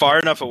 They're far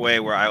enough away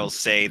where I will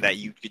say that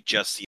you could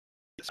just see.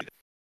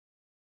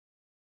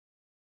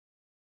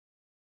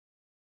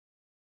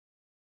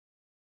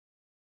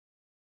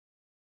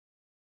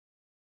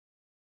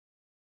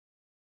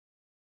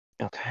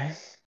 Okay.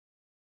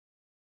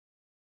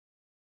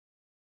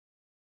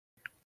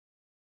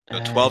 So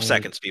 12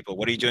 seconds, people.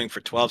 What are you doing for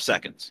 12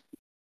 seconds?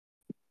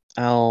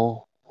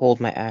 I'll hold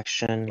my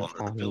action on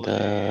Vulnerability.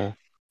 the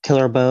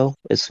killer bow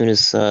as soon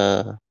as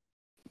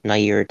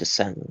Nair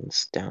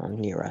descends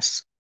down near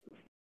us.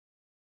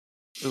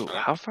 Ooh,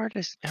 how far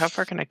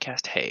can I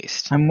cast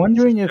haste? I'm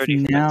wondering It's a if 30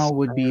 foot now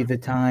would be span. the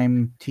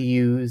time to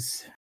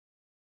use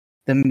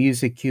the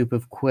music cube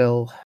of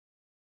Quill.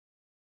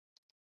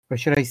 Or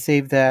should I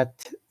save that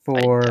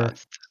for...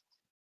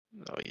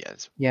 Oh yeah,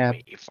 it's Yeah.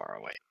 way far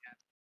away.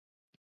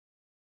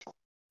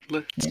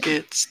 Let's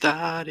get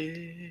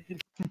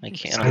started. I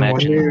can't I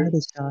imagine. wonder,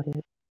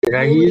 did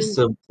I use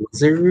the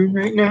blizzard rune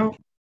right now?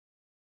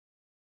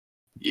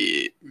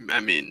 Yeah,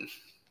 I mean,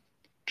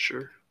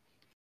 sure.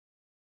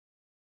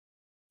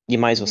 You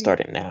might as well start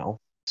it now.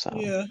 So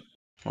Yeah.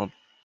 Well,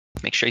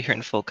 make sure you're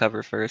in full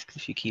cover first,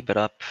 because if you keep it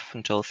up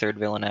until third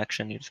villain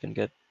action, you're just gonna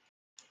get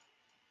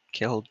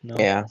killed. No.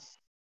 yeah.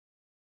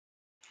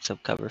 So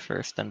cover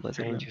first, then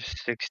blizzard Range room. of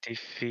 60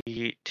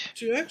 feet.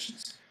 2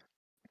 actions.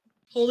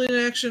 Holding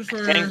action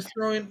for think-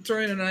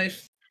 throwing a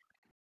knife.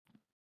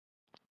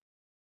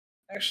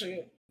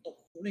 Actually,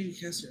 maybe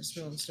casting a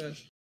spell instead.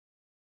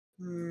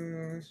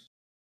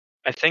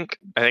 I think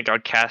I'll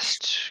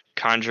cast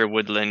Conjure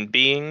Woodland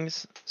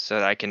Beings so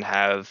that I can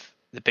have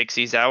the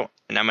pixies out,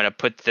 and I'm gonna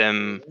put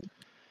them.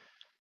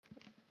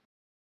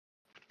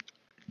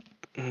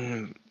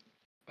 Will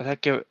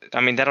that give?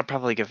 I mean, that'll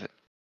probably give.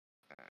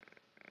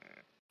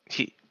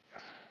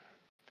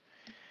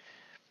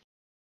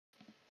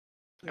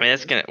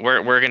 That's gonna.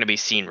 We're gonna be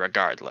seen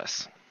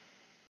regardless.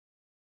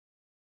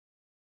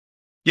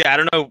 Yeah, I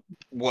don't know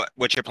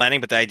what you're planning,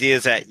 but the idea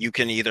is that you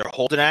can either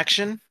hold an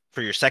action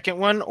for your second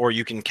one, or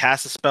you can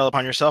cast a spell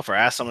upon yourself, or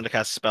ask someone to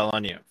cast a spell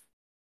on you.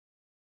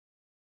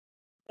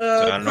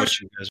 So I don't know what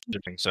you guys are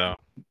doing. So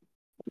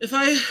if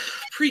I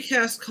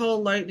precast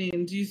Call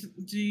Lightning, do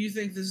you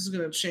think this is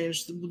going to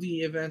change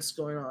the events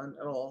going on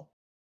at all?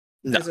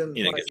 no, As in,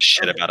 you didn't like, give a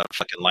shit okay. about a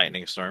fucking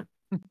lightning storm.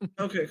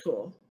 Okay,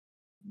 cool.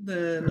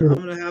 Then I'm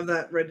going to have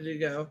that ready to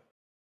go.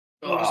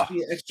 It'll just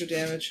be extra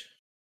damage.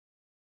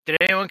 Did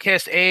anyone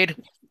cast aid?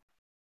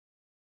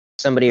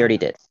 Somebody already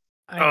did.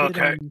 I did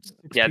Okay. on 6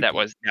 Yeah, that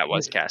people.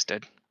 was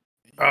casted.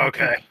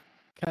 Okay.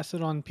 Cast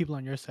it on people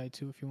on your side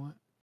too, if you want.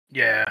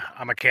 Yeah,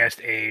 I'm a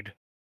cast aid.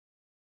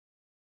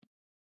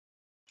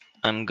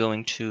 I'm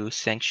going to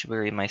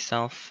sanctuary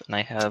myself, and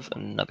I have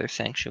another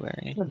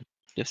sanctuary.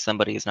 If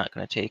somebody is not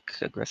going to take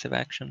aggressive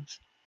actions.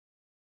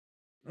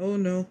 Oh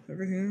no,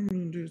 everything I'm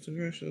going to do is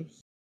aggressive.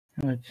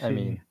 Let's see. I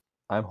mean,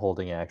 I'm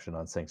holding action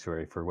on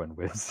Sanctuary for when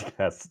Wiz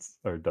casts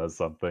or does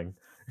something.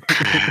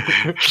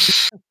 I'm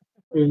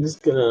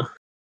just gonna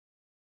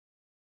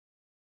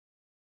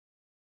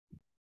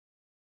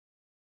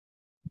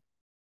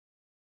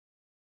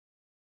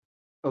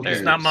Okay,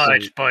 It's not so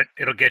much, but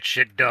it'll get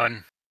shit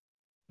done.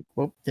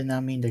 Whoop, did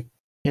not mean to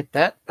hit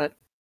that, but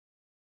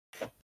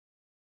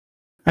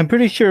I'm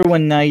pretty sure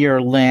when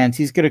Nair lands,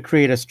 he's going to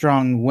create a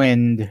strong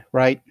wind,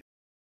 right?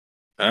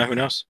 Who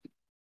knows?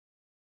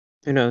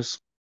 Who knows?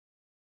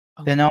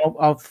 Then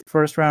I'll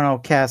first round I'll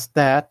cast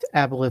that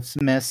Aboleth's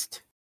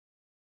Mist.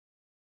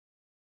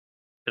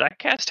 Did I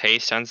cast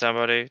haste on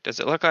somebody? Does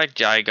it look like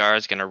Jaigar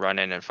is gonna run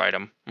in and fight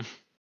him?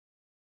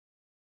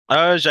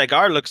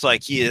 Jagar looks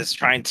like he is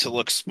trying to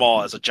look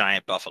small as a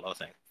giant buffalo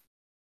thing.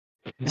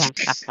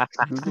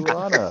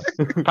 Guguana.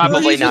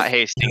 Probably he's not just-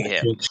 hasting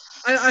him.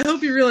 I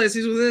hope you realize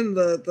he's within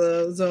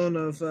the zone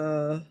of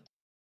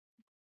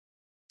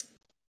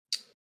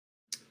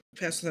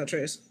pass without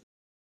trace.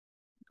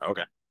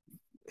 Okay.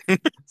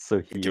 So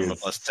he Give him a is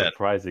plus 10.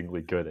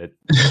 surprisingly good at.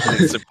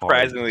 He's It's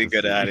surprisingly hard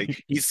to good at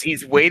see. it.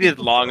 He's waited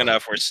long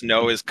enough where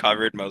snow has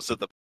covered most of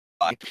the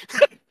body.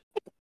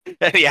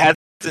 And he hasn't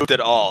moved at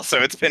all, so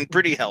it's been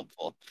pretty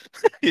helpful.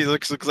 He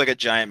looks like a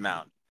giant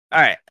mountain.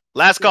 All right,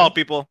 last call,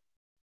 people.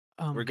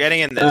 We're getting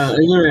in this. I'm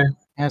gonna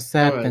Cast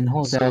that, Alright, then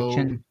hold so-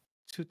 action.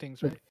 Two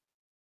things, right?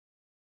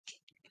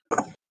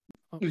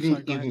 Oh, you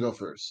sorry, can go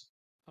first.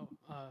 Oh,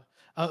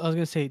 I was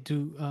gonna say,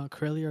 do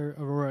Corelli or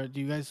Aurora, do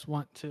you guys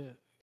want to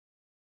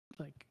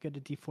like get a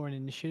D4 in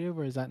initiative,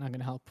 or is that not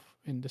gonna help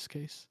in this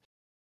case?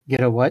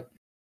 Get a what?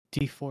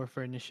 D4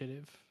 for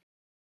initiative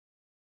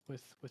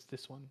with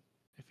this one,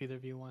 if either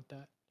of you want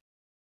that.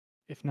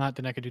 If not,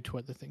 then I could do two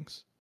other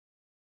things.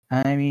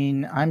 I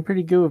mean, I'm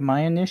pretty good with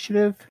my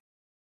initiative.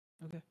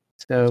 Okay.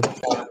 So,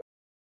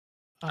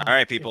 All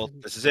right, people,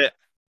 this is it.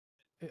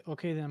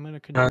 Okay, then I'm gonna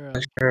conjure.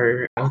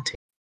 sure I'll take.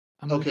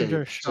 I'm gonna Okay,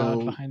 conjure a shroud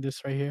so- behind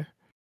this right here.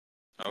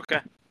 Okay.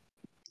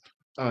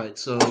 Alright,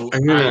 so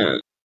I'm gonna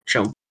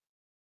jump.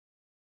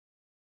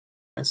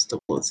 That's the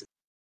blizzard.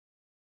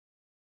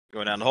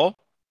 Going down the hole.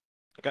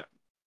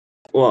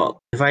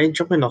 Well, if I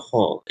jump in the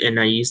hole and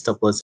I use the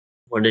blizzard,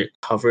 would it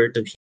cover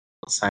the people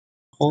outside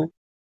the hole?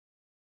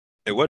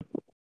 It would.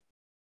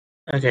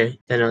 Okay,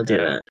 then I'll do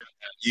that.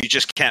 You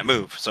just can't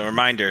move. So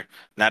reminder,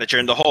 now that you're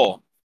in the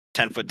hole,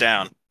 10 foot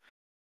down,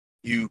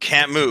 you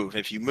can't move.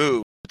 If you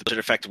move, the blizzard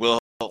effect will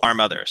harm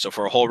others. So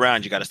for a whole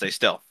round, you got to stay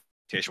still,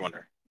 in case you're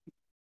wondering.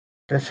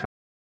 That's fine.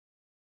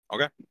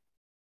 Okay.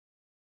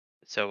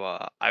 So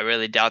I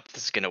really doubt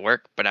this is gonna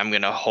work, but I'm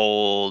gonna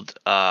hold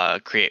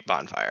create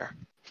bonfire.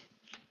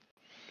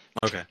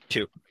 Okay.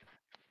 2.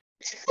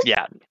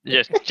 Yeah,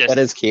 just That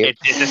is cute.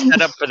 it's a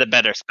setup for the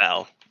better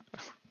spell.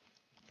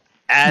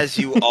 As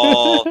you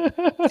all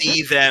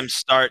see them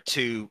start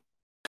to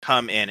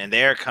come in, and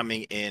they're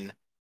coming in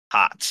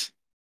hot.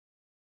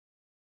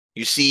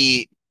 You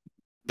see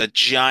the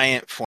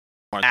giant form,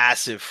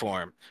 massive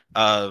form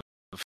of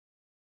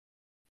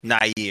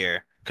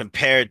Nair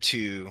compared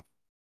to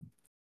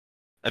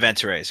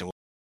Aventures, and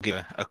we'll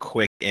give a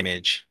quick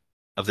image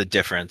of the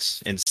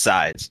difference in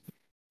size.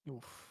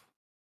 Oof.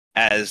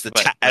 As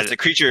the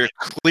creature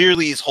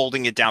clearly is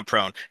holding it down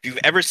prone. If you've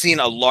ever seen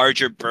a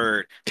larger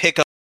bird pick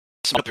up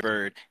a small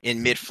bird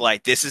in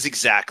mid-flight, this is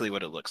exactly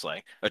what it looks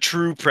like. A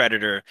true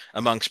predator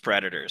amongst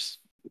predators.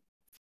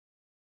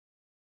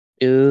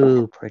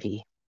 Ooh,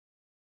 pretty.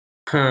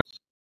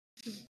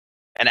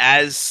 And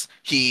as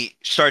he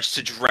starts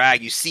to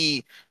drag, you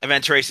see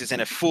Aventures is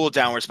in a full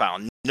downward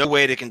spiral. No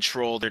way to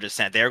control their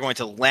descent. They are going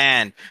to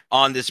land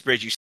on this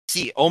bridge. You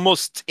see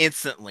almost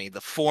instantly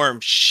the form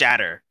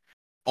shatter,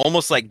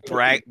 almost like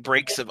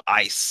breaks of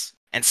ice.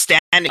 And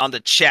standing on the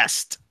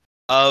chest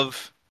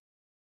of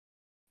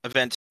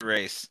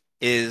Aventures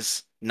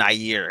is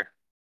Nair,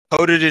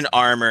 coated in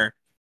armor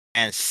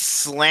and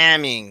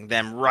slamming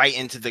them right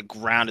into the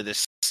ground of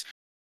this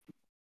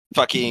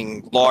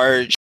fucking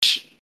large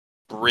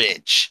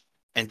bridge.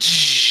 And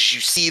you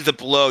see the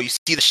blow, you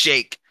see the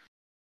shake,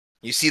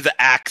 you see the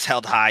axe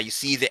held high, you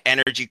see the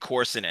energy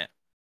course in it.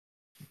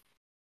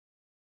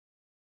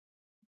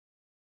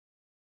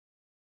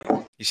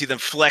 You see them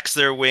flex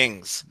their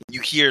wings.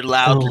 You hear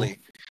loudly,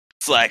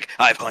 it's like,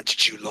 I've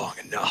hunted you long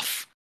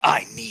enough.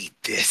 I need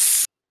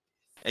this.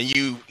 And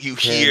you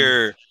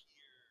hear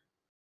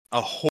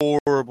a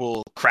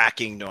horrible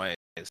cracking noise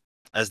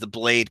as the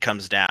blade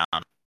comes down.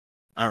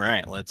 All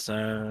right, let's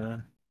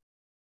show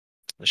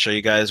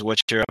you guys what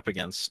you're up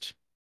against.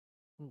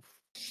 Oof.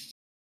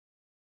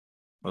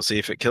 We'll see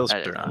if it kills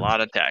That or is a not. lot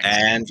of text.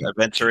 And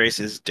Aventures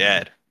is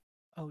dead.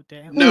 Oh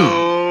damn.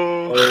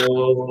 No.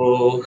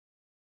 Oh,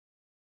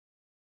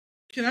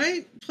 Can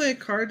I play a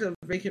card to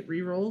make it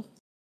reroll?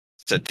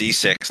 It's a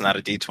D6, not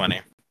a D20.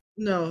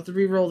 No, to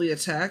reroll the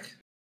attack.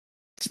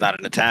 It's not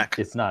an attack.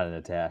 It's not an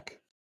attack.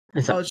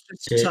 it's Oh, it's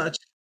just a touch.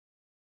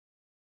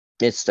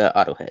 It's the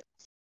auto hit.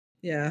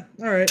 Yeah.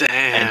 All right. Damn.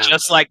 And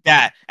just like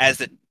that, as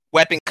the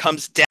weapon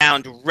comes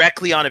down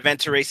directly on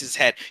Aventurace's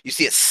head, you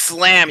see it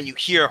slam and you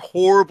hear a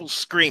horrible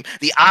scream.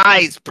 The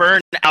eyes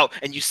burn out,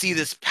 and you see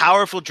this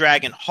powerful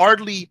dragon.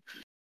 Hardly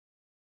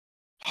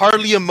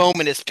a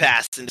moment has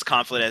passed since this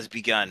conflict has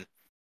begun,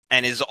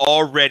 and is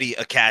already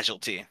a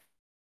casualty.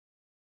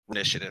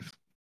 Initiative.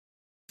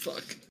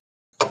 Fuck.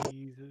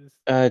 Jesus.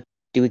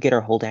 Do we get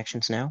our hold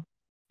actions now?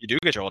 You do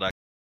get your hold action.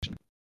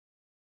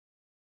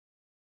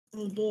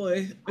 Oh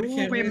boy. I Ooh,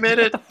 can't we wait. made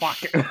it. Fuck.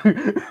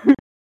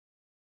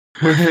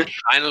 We're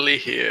finally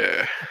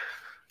here.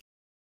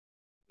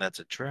 That's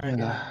a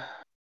dragon.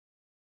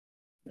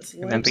 It's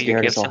Remember like- your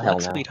scared as gifts all of hell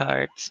luck, now.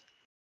 sweethearts.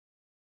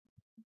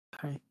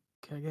 Hi,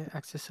 can I get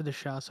access to the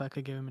shell so I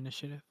could give him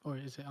initiative, or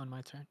is it on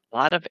my turn? A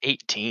lot of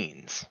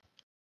 18s.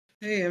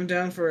 Hey, I'm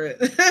down for it.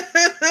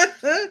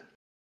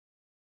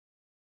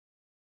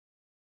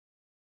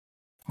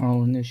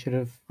 All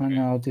initiative. And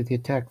I'll do the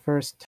attack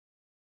first.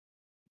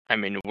 I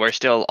mean, we're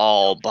still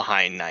all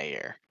behind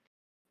Nair.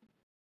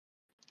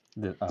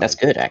 That's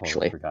good,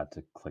 actually. Forgot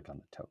to click on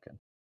the token.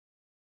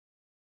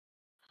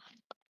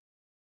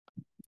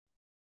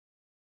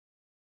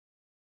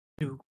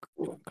 Do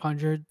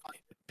conjured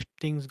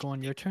things go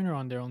on your turn or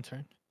on their own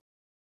turn?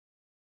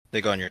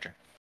 They go on your turn.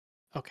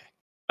 Okay.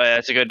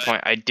 That's a good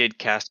point. I did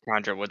cast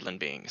Conjure Woodland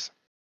Beings.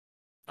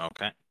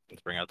 Okay.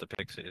 Let's bring out the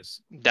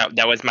pixies.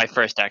 That was my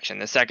first action.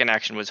 The second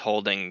action was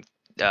holding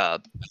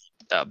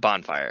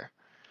Bonfire.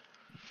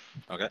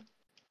 Okay.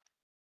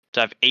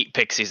 So I have 8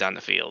 pixies on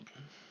the field.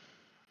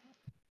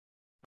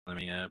 Let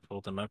me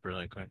pull them up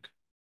really quick.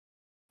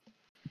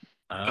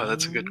 Oh,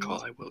 that's a good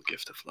call. I will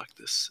gift of luck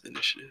this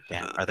initiative.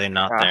 Yeah, are they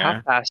not How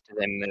there? fast do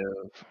they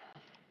move?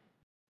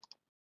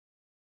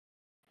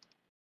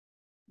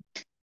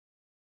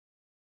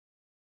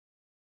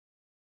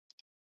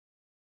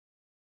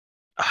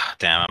 Ah,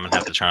 damn, I'm gonna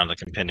have to turn on the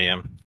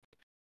compendium.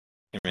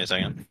 Give me a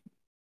second.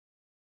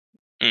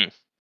 Mm.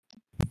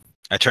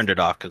 I turned it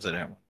off because I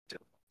didn't want to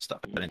do stuff.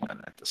 I didn't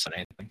have to say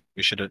anything.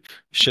 You should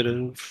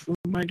have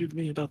reminded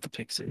me about the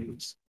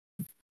pixies.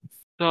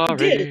 You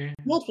did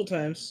multiple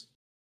times.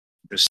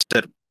 Just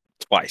said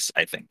twice,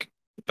 I think,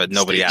 but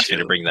nobody Stay asked me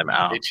to chill. bring them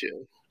out. Stay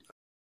chill.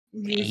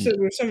 You said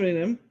we were summoning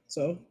him,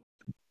 so.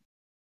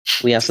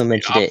 We also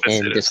mentioned it Opposite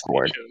in of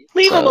Discord. stay chill.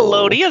 Leave him So-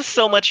 alone. He has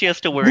so much he has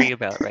to worry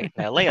about right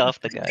now. Lay off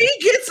the guy. He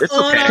gets It's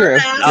on okay. our True,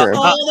 ass true.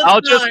 all the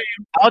I'll time.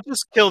 I'll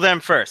just kill them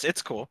first.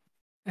 It's cool.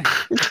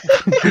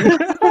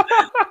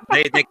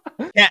 They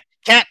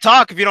can't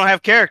talk if you don't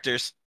have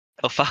characters.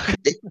 Oh fuck!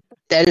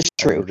 That is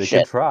I mean, true. they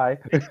Shit. can try.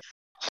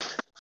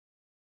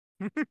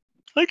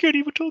 I can't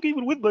even talk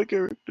even with my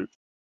character.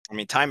 I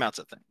mean, timeout's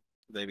a thing.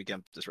 They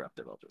become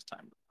disruptive. I'll just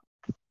time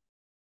them.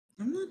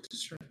 I'm not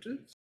disruptive.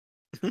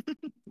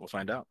 We'll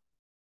find out.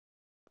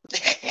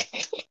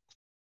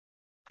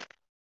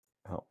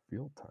 Oh,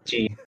 feel tired.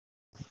 Gee.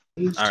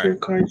 All right.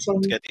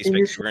 Let's get these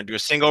pixies. We're gonna do a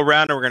single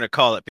round, and we're gonna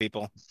call it,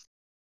 people.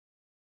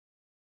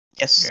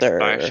 Yes, sir.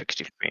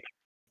 560 feet.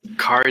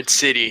 Card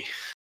City.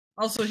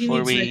 Also, he Before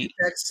needs to make we-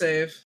 a dex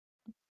save.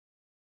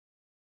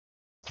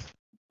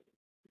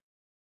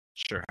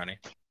 Sure, honey.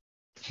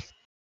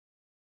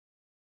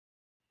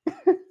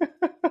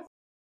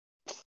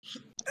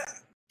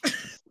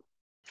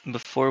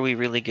 Before we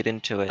really get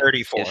into it,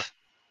 34.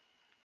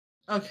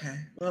 Okay,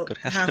 well, Good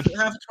half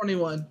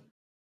 21.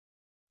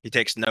 He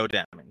takes no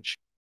damage.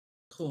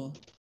 Cool.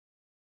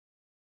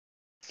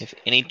 If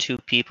any 2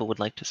 people would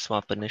like to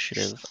swap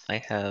initiative,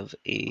 I have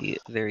a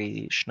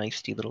very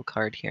schneisty little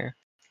card here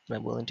that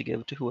I'm willing to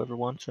give to whoever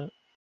wants it.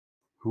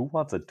 Who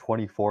wants a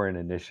 24 in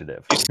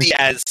initiative? You see,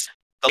 as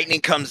the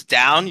lightning comes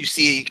down, you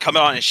see it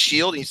coming on his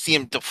shield, and you see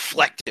him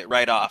deflect it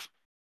right off.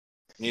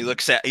 And you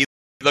look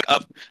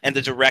up in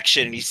the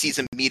direction, and he sees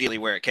immediately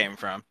where it came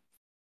from.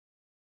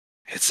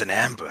 It's an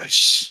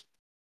ambush.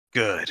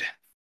 Good.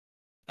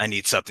 I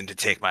need something to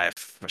take my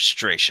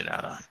frustration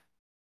out on.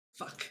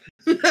 Fuck.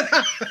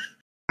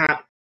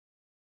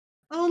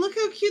 Oh, look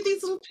how cute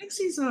these little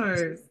pixies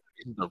are.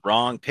 The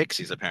wrong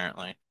pixies,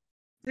 apparently.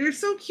 They're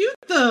so cute,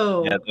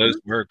 though. Yeah, those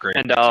were great.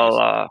 And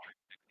pixies.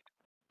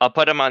 I'll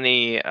put him on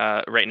the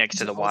right next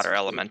to These the are water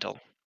also cute. elemental.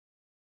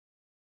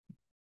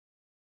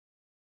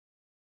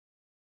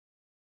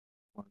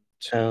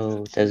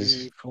 So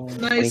does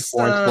Nice.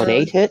 24 and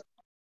 28 hit?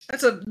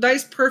 That's a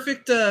nice,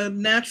 perfect,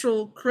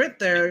 natural crit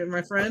there,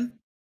 my friend.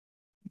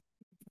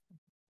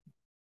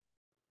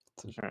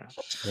 It's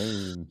a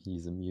shame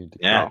he's immune to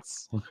Yeah.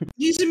 crits.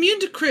 He's immune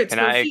to crits, Can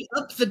but I- if he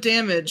upped the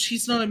damage,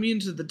 he's not immune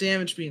to the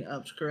damage being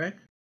upped, correct?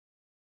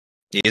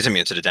 He is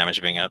immune to the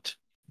damage being upped.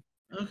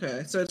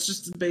 Okay, so it's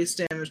just the base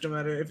damage no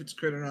matter if it's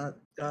crit or not.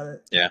 Got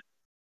it.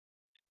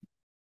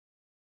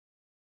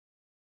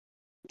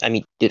 I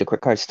mean, do the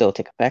crit cards still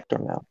take effect or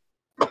no?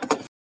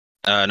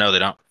 No, they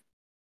don't.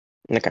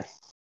 Okay.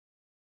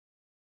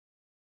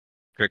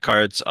 Crit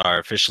cards are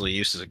officially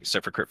useless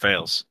except for crit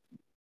fails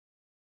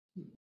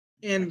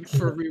And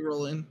for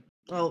rerolling.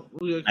 Well,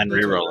 and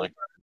rerolling,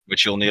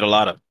 which you'll need a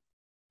lot of.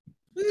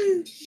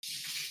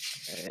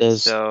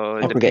 Does- So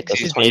I the forget, does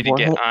pixies need to 24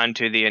 get hit?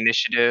 onto the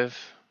initiative.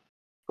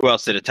 Who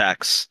else did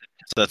attacks?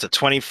 So that's a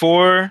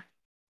 24.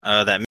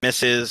 That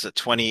misses. A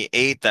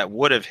 28 that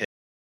would have hit.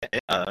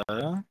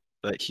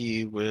 But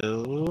he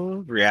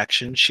will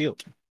reaction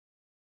shield,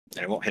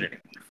 and it won't hit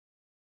anyone.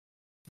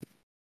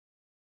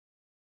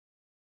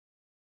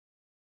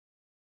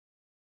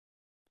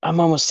 I'm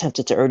almost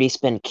tempted to already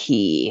spend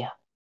key.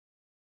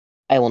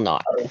 I will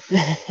not.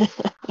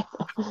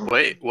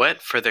 Wait,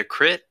 what? For the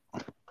crit?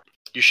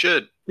 You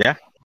should.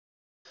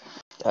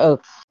 Oh,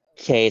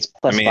 Okay, it's I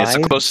plus mean, it's the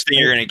 5. closest thing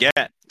you're gonna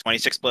get.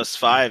 26 plus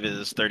 5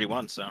 is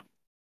 31. So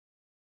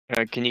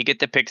Can you get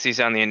the pixies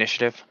on the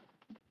initiative?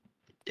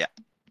 yeah.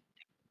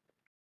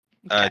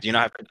 Okay. Do you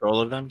not have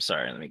control of them?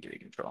 Sorry, let me give you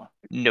control.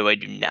 No, I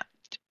do not.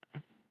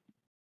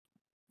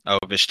 Oh,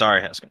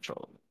 Vishtari has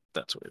control.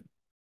 That's weird.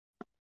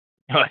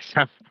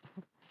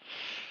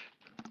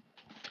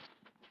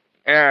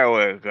 There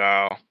we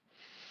go.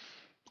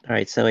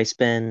 Alright, so I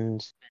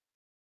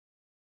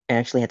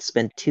actually had to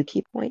spend 2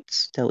 key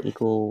points to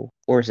equal,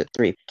 or is it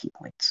 3 key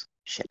points?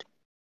 Shit.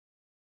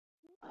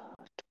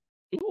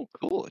 Ooh,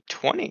 cool.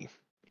 20.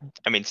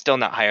 I mean, still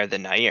not higher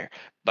than Nair,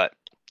 but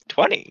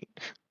 20.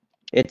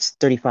 It's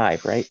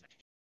 35, right?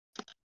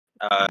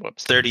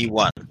 Whoops.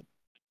 31.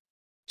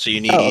 So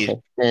you Oh, need.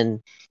 okay.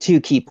 Then 2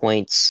 key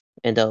points,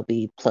 and that'll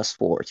be plus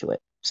 4 to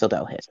it. So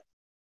that'll hit.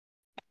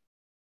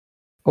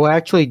 Oh,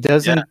 actually,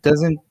 doesn't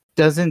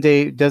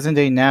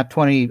a nat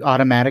 20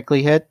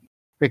 automatically hit,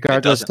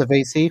 regardless doesn't. of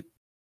AC?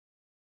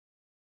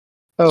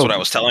 That's Oh, what I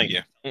was telling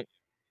you.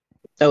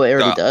 Oh, it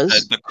already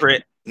does? The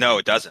crit. No,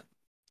 it doesn't.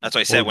 That's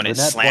what I said Well, when the it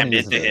nat 20 slammed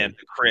isn't into a- him.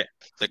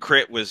 The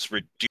crit was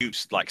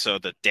reduced. Like so,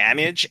 the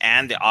damage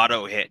and the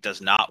auto hit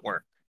does not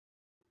work.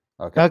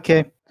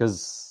 okay.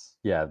 Because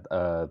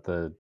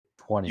the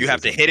 20 You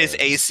have to isn't hit his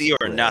the AC or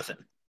crit. nothing.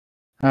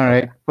 All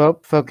right. Well,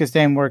 focus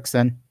aim works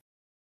then.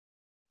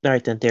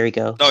 Alright then, there you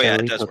go. Oh So yeah,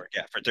 it does work.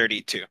 Yeah, for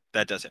 32,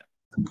 that does it.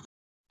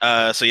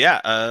 So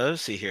yeah.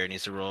 Let's see here. It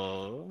needs to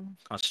roll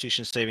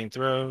Constitution saving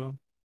throw.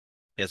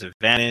 He has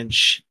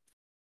advantage.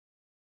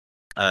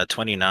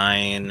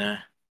 29,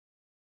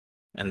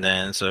 and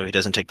then so he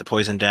doesn't take the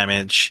poison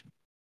damage.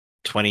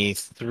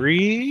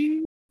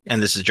 23,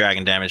 and this is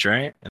dragon damage,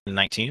 right? And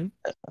 19.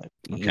 Okay.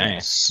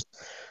 Yes.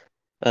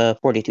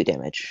 42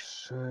 damage.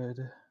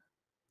 Should.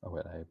 Oh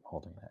wait, I'm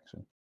holding an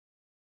action.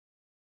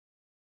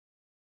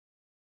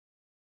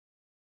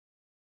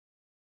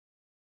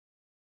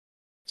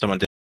 Someone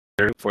did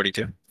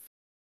 42.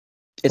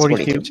 It's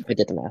 42. 42. I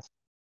did the math.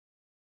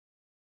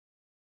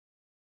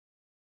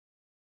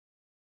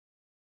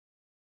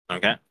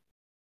 Okay.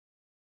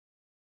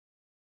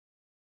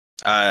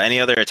 Any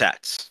other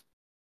attacks?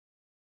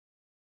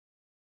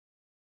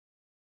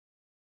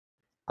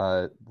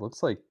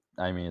 Looks like,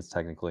 I mean, it's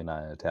technically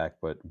not an attack,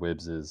 but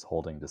Wibbs is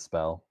holding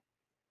Dispel.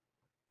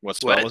 What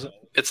spell was it?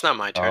 It's not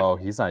my turn. Oh,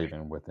 he's not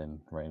even within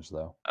range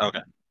though. Okay.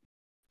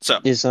 So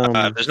Is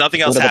there's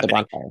nothing else what about the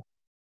happening. bonfire?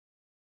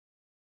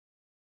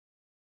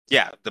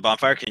 Yeah, the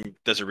bonfire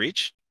does it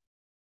reach?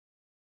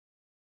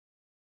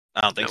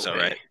 I don't think No so, way.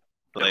 right?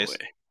 No Blaze? way.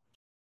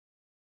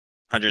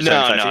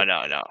 175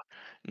 No, feet?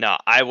 no.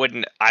 I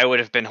wouldn't. I would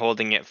have been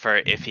holding it for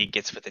if he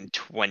gets within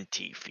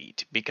 20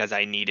 feet because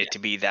I need it to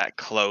be that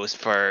close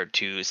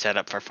to set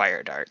up for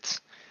fire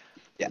darts.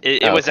 Yeah.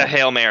 It was a Okay.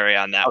 Hail Mary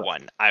on that Okay.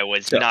 one. I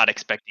was So- not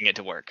expecting it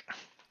to work.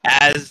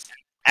 As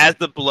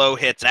the blow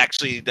hits,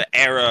 actually the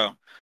arrow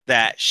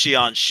that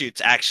Shion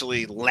shoots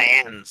actually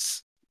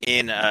lands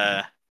in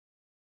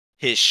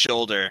his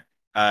shoulder.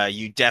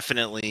 You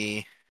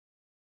definitely.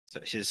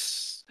 So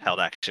his held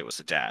action was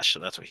a dash, so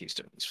that's what he's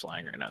doing. He's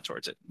flying right now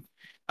towards it.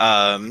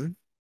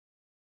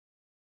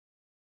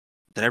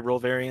 Did I roll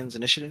Varian's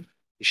initiative?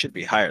 He should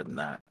be higher than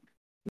that.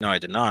 No, I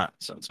did not.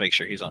 So let's make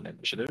sure he's on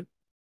initiative.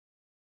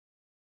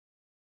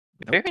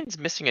 Nope. Baron's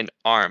missing an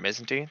arm,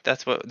 isn't he?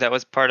 That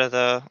was part of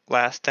the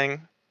last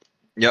thing.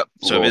 Yep.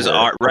 So if his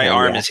right Okay,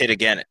 arm yeah. is hit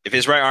again, if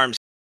his right arm's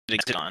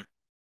hit on,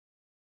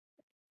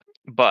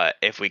 But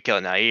if we kill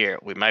Nair,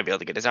 we might be able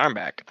to get his arm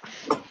back.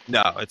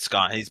 no, it's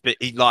gone.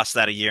 He lost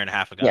that a year and a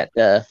half ago.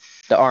 Yeah,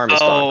 the arm is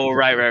gone. Oh,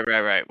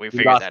 right. We He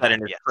figured lost that that out.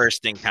 in his Yeah.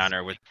 first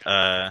encounter with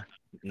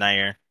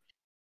Nair.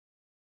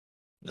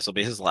 This will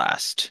be his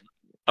last.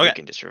 We Okay.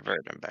 can just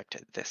revert him back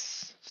to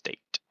this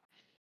state.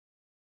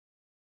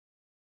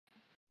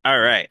 All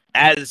right.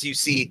 As you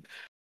see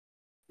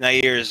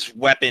Nair's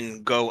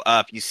weapon go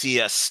up, you see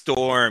a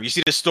storm. You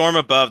see the storm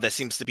above that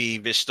seems to be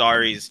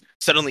Vishtari's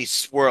suddenly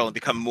swirl and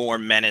become more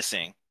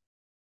menacing.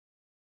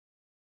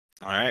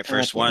 All right,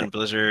 first damn one, it.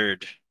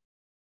 Blizzard.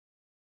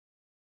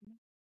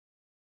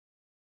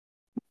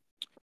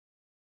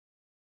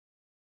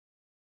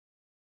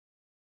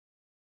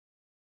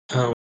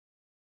 Um,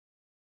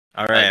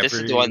 All right, This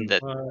is the one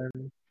that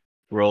everyone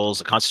rolls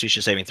a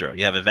Constitution saving throw.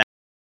 You have advantage.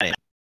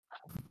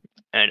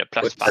 and a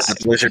plus What's- 5.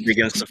 The blizzard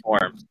begins to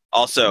form.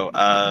 Also,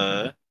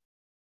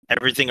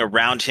 everything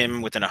around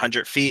him within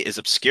 100 feet is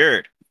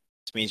obscured.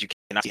 This means you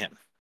cannot see him.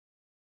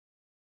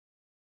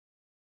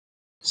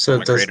 So I'm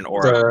gonna does create an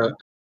aura.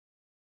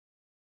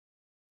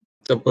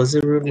 the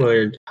Blizzard rune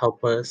would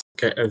help us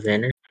get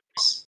advantage?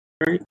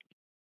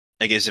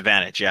 It gives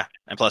advantage, yeah,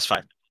 and plus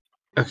 5.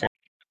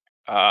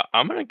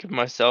 I'm gonna give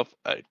myself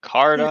a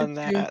card Yeah, on too.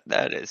 that.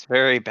 That is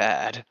very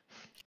bad.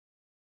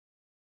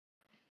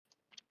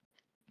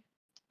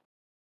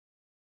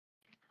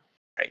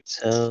 Right,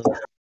 so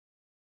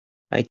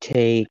I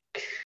take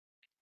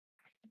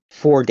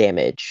 4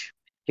 damage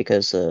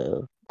because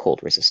of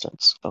cold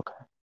resistance. Okay.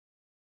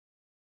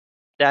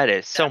 That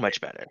is so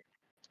much better.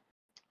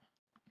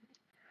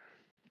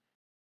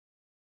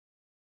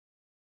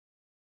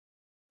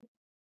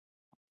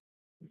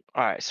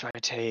 All right, so I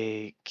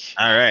take.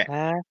 All right.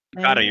 half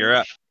Kata, you're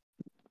up.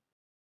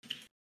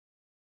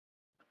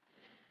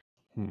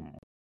 Hmm.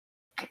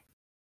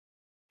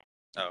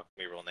 Oh,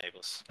 we roll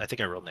Nameless. I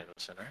think I rolled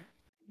Nameless in, right?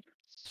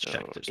 So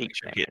Check just 8 make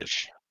sure he is.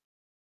 damage.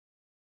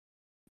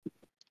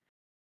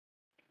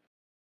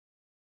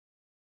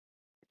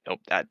 Nope,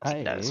 that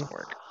doesn't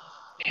work.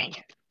 Dang it!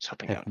 I was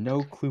hoping have that would.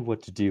 no clue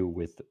what to do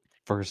with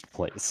first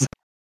place.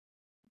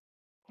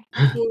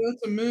 Well,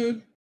 that's a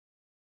mood.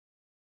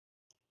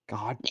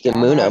 God You can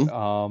damn moon it.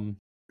 him.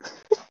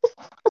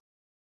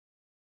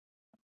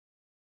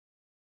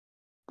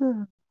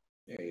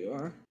 There you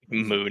are.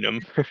 Moon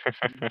him.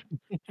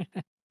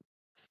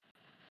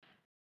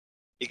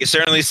 You can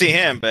certainly see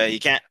him, but you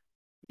can't.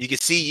 You can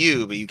see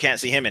you, but you can't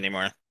see him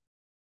anymore.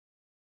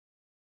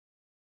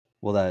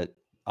 Well, that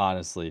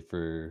honestly,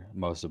 for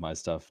most of my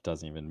stuff,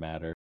 doesn't even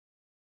matter.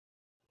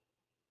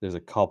 There's a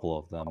couple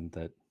of them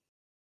that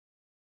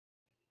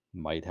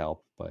might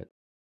help, but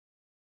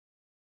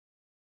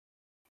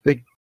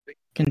Wait,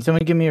 can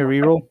someone give me a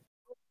reroll?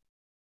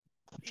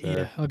 sure.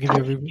 Yeah, I'll give you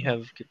a reroll. You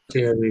have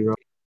Yeah, reroll.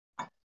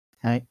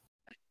 Alright.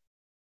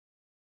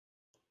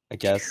 I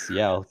guess,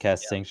 yeah, I'll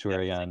cast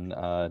Sanctuary on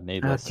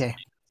Nadeless. Okay.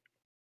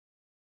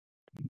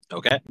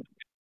 Okay.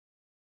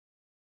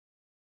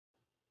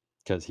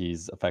 Because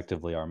he's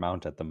effectively our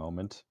mount at the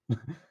moment,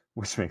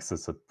 which makes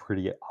this a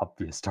pretty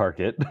obvious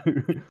target.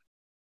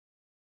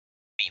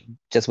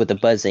 Just with the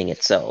buzzing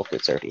itself,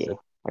 it's already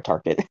a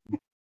target.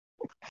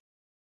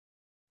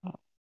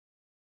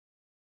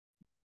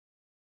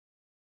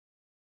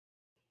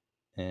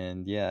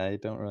 And yeah, I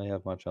don't really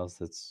have much else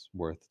that's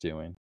worth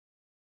doing.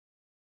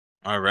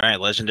 All right.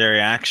 Legendary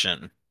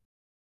action.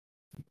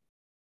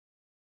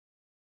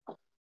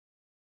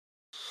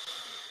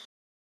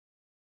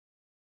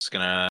 Just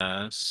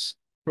gonna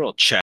roll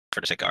check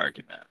for the sake of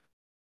argument.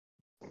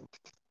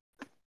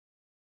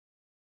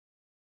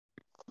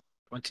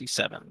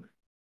 27.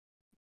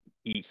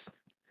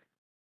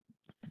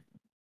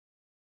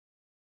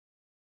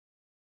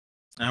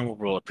 And we'll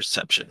roll a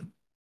perception.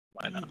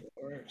 Why not?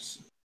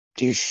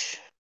 Douche.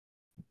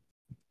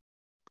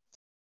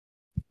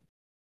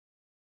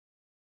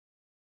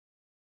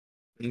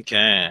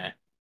 Okay.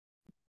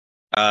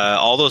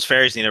 All those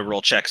fairies need to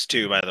roll checks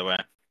too, by the way.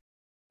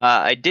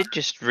 I did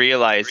just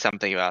realize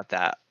something about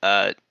that.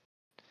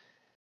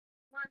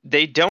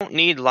 They don't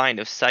need line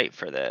of sight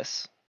for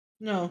this.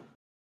 No.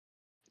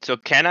 So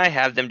can I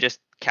have them just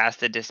cast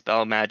the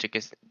dispel magic?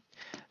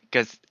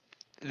 Because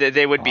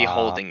they would be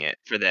holding it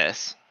for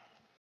this.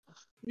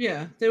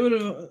 Yeah, they would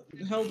have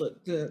held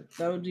it.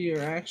 That would be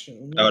your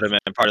action. That would have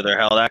been part of their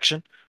held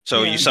action.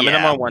 So Yeah. you summon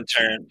them Yeah. on one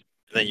turn,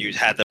 then you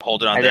had them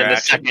hold it on And their then the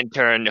action. second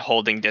turn,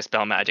 holding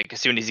dispel magic.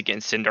 As soon as he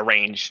gets into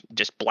range,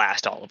 just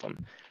blast all of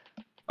them.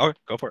 Okay,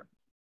 go for it.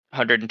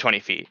 120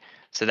 feet.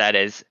 So that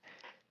is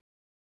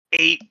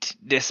 8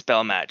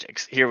 dispel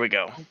magics. Here we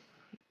go.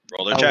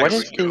 Roll their What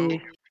checks. is the?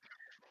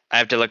 I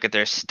have to look at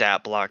their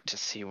stat block to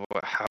see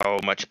how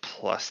much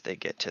plus they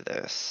get to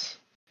this.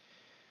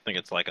 I think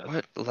it's like a.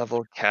 What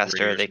level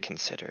caster or are they something.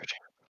 considered?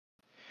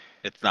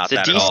 It's not So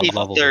that at all. DC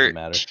Level doesn't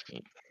matter.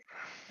 13.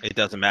 It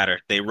doesn't matter.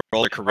 They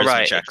roll their charisma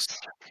Right. checks.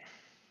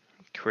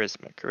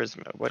 Charisma.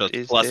 What So it's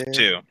is plus their-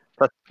 2.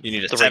 Plus You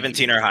need a 3.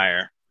 17 or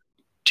higher.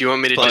 Do you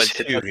want me to Plus just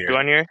hit? Plus two That, here. 2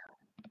 on here?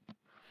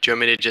 do you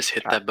want me to just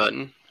hit that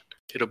button?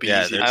 It'll be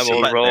Yeah, easy. there's I a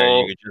will button there.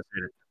 roll- You could just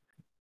hit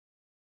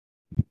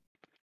it.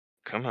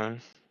 Come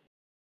on.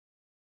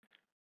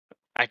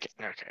 Okay.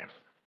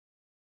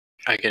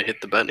 I can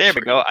hit the button. There we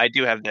for go. you. I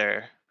do have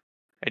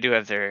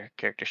their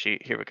character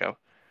sheet. Here we go.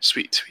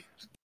 Sweet.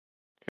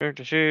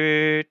 Character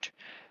sheet.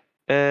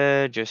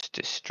 Just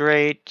a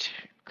straight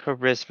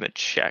charisma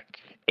check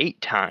 8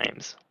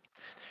 times.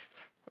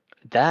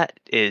 That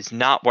is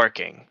not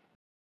working.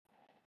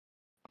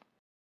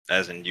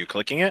 As in you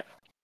clicking it?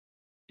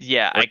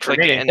 Yeah, I Worked for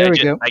click it me. and There we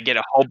go. I get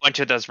a whole bunch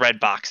of those red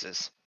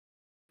boxes.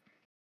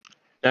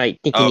 I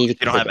think you Oh, need you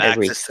to don't click have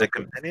every access to the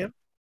compendium?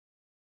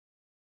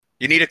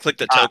 You need to click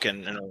the Ah.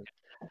 token. And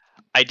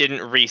I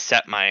didn't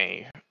reset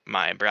my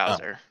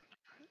browser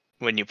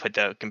when you put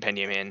the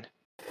compendium in.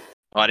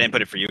 I didn't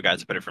put it for you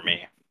guys. I put it for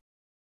me.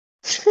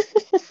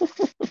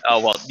 Oh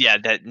well, yeah,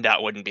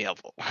 that wouldn't be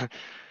helpful.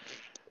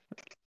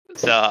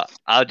 So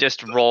I'll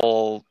just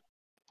roll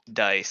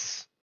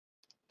dice.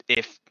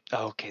 If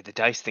okay, the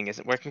dice thing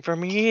isn't working for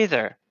me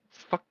either.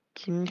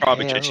 Fucking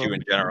Probably hell. just you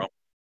in general.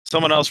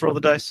 Someone else roll the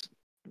dice.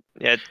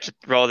 Yeah, just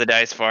roll the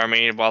dice for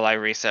me while I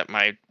reset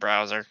my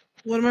browser.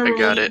 What am I I rolling?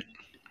 got it.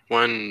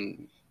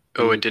 One.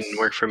 Oh, it didn't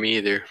work for me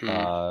either.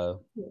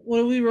 What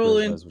are we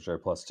rolling? Charismas, which are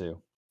plus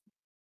 2.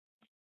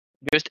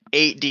 Just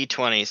 8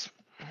 d20s.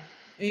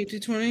 8 to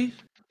 20?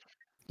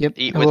 Yep.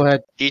 Each Go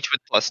ahead. with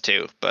plus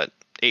 2, but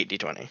 8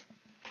 d20.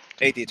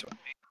 8d20.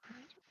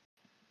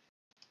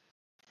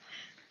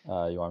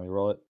 You want me to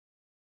roll it?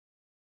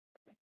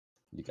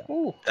 You got it.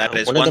 Ooh, That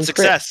is one of one them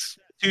success.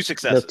 2 No,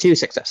 successes. 2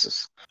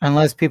 successes.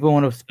 Unless people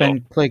want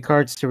to play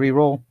cards to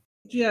reroll.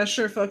 Yeah,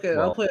 sure, fuck it. I'll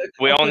Well, play it.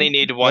 We only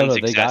need one no, they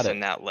got success it. in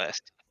that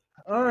list.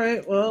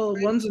 Alright, well,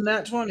 one's a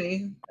nat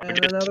 20, and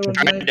Just another one's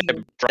a trying to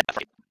 19.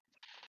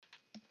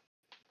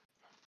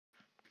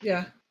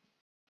 Yeah.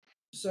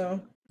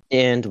 So.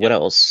 And what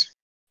else?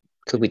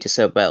 Could we just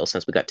set well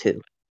since we got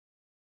 2?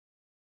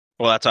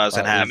 Well, that's what I was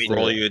gonna have. is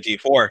Roll the- you a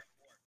d4.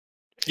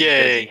 Does he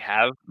Yay!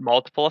 have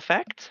multiple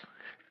effects?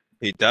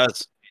 He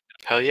does.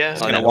 Hell yeah!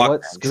 He's Oh, gonna then- know walk.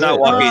 what? He's Screw not it.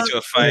 walking Uh, into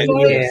a fight. so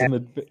Give I-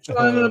 some So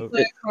I'm gonna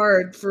play a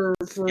card for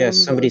Yeah, one of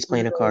somebody's those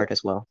playing a people. card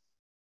as well.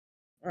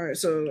 All right,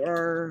 so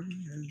our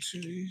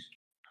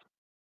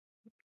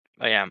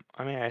Oh yeah.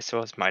 I mean, I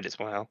suppose might as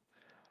well.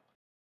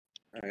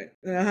 all right.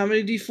 Now, how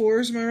many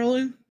d4s am I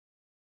rolling?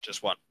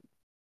 Just one.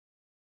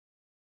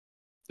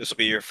 This will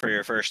be for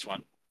your first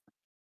one.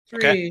 3.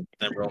 Okay.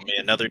 Then roll me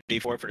another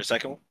d4 for the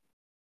second one.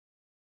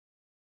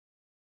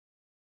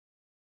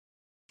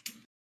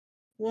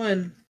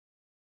 1.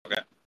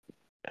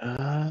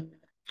 Uh,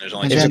 There's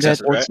only And two then that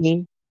successes, right?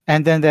 14?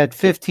 And then that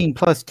 15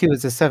 plus 2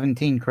 is a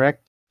 17,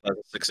 correct?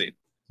 Doesn't succeed.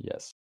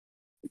 Yes.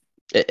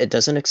 It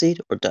doesn't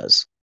exceed or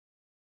does?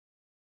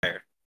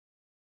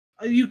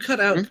 You cut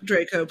out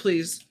Draco,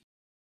 please.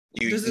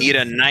 You Does it- need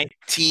a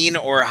 19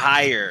 or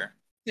higher.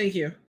 Thank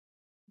you.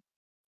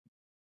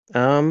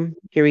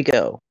 Here we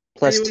go.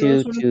 Plus Anyone 2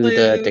 else wanna to play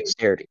the a-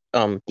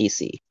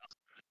 DC.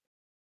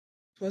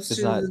 Plus It's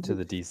 2 not to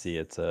the DC,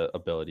 it's a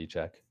ability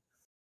check.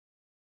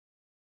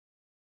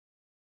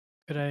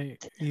 Could I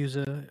use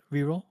a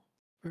reroll?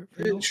 For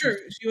y'all? Sure.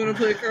 If you want to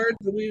play a card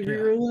that we Yeah.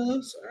 reroll with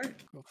us, all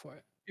right. Go for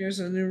it. Here's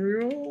a new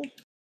reroll.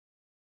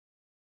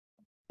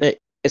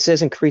 It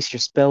says increase your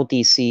spell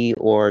DC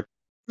or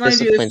Mind you,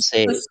 discipline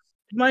save.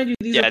 mind you,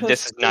 these are Yeah, plus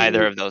this is 2.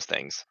 neither of those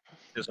things.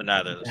 There's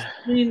neither of those.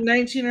 We need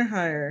 19 or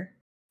higher.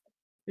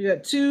 We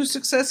got 2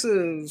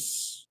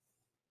 successes.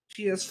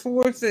 She has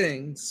 4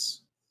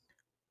 things.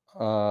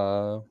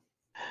 Fine,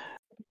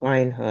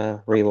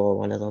 reroll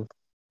one of them.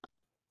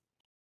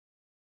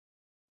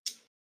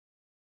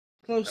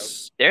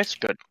 Close. There's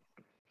good.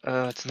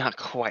 It's not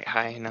quite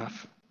high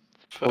enough.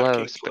 Fucking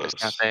Close, but it's not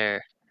close.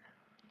 there.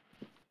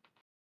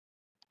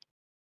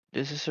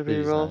 Is this a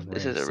He's not reroll? in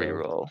This is a range,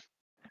 so-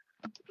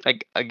 reroll.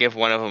 I give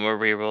one of them a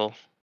reroll.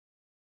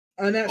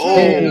 That's Oh!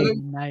 Hey,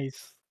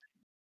 nice.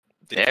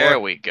 There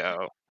we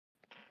go.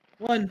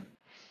 1.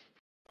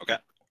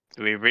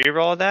 Do we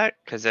reroll that?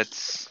 Because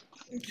it's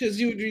Because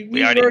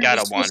We already got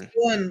a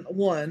 1.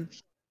 1. The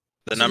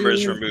So do number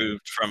is you-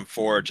 removed from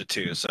 4 to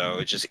 2, so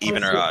it's just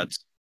even our Okay.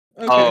 odds.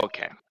 Okay. Oh,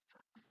 okay.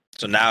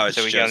 So now it's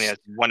So we only just have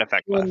one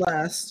effect One left.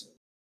 last.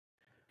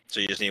 so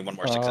you just need one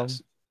more success.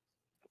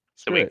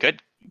 So Screw we it.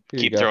 could Here you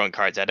keep go. throwing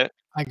cards at it.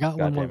 I got God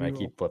one more damn, I reroll.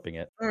 keep flipping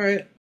it. All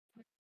right.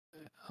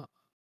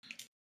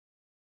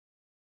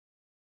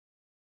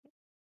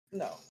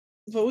 No.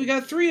 But we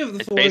got 3 of the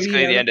It's 4.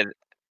 basically the yeah. end of.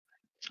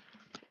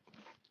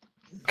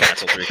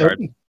 Cancel 3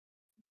 cards.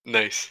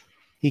 Nice.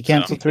 He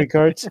canceled 3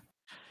 cards.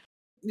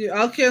 Yeah,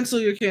 I'll cancel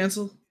your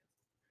cancel.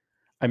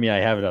 I mean, I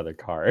have another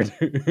card.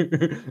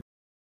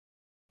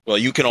 Well,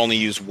 you can only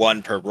use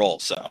 1 per roll,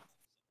 so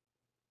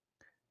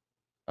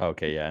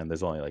Okay, yeah, and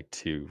there's only like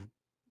 2,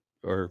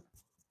 or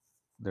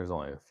there's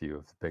only a few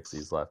of the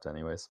pixies left,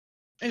 anyways.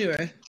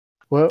 Anyway.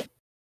 Well,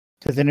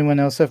 does anyone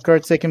else have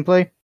cards they can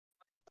play?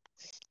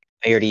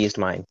 I already used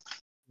mine.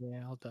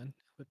 Yeah, all done.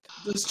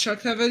 Does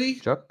Chuck have any?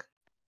 Chuck?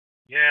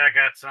 Yeah, I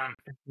got some.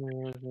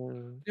 You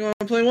want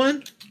to play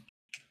one?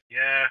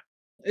 Yeah,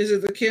 Is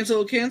it the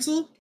cancel?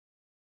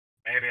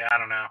 maybe. I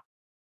don't know.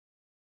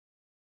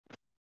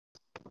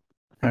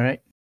 All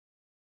right.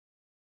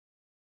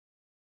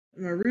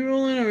 Am I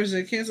rerolling or is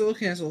it cancel?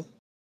 it's a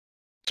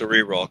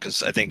reroll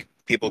because I think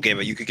people gave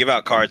it. You could give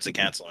out cards to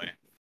cancel me.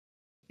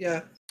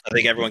 Yeah. I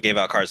think everyone gave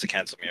out cards to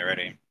cancel me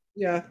already.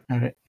 Yeah. All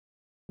right.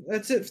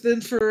 That's it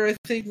then for, I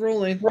think,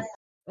 rolling.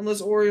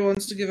 Unless Ori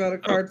wants to give out a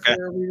card Okay.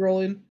 for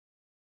re-rolling.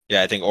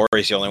 Yeah, I think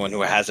Ori's the only one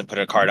who hasn't put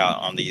a card out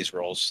on these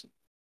rolls.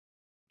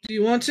 Do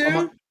you want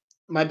to?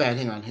 My bad.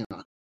 Hang on.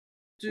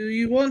 Do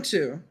you want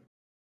to?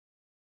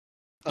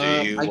 Do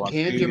you I want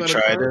can to give out a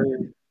try card.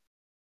 to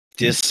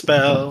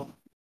dispel?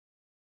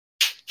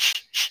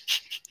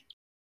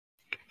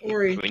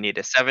 Ori. We need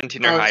a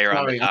 17 or Oh, higher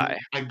on the sorry,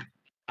 die.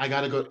 I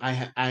gotta go.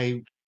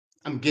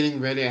 I'm getting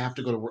ready. I have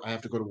to go to work. I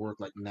have to go to work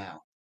like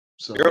now.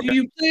 So You're Do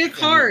you play a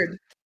card?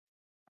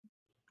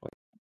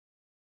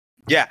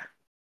 Yeah,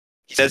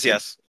 he says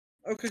yes.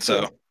 Okay, cool.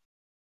 So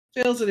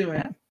Fails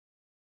anyway.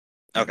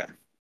 okay,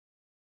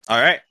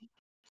 all right.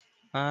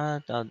 I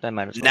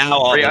might as well. Now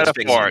all 3 those out of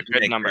pixies 4. can Good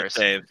make their numbers.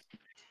 save.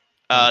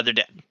 They're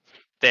dead.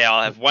 They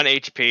all have 1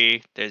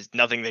 HP. There's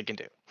nothing they can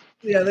do.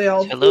 Yeah, they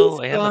all. Hello,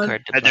 I have a gone.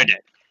 card to They're play. dead.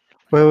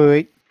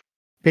 Wait.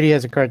 Pity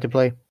has a card to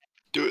play.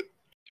 Do it.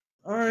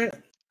 All right.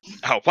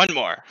 Oh, one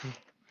more.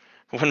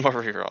 One more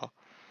reroll.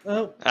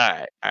 Oh,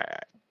 Alright.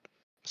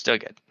 Still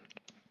good.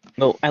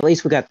 Well, at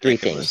least we got 3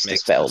 Nicholas things makes a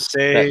dispelled.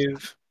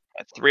 save.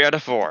 3 out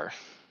of 4.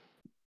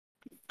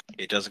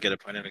 He doesn't get a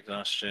point of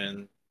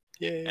exhaustion,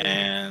 Yay.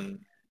 and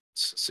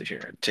let's see here.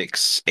 It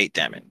takes 8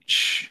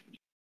 damage.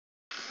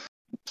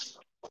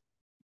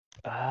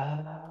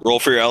 Roll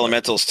for your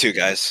elementals too,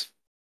 guys.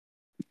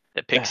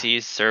 The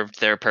pixies served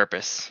their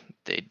purpose.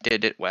 They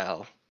did it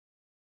well.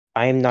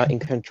 I am not in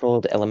control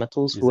of the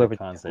elementals. Use a Whoever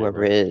con save,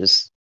 whoever right?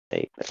 is,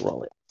 they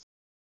roll it.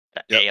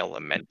 Yep.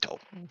 Elemental.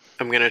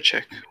 I'm gonna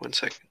check 1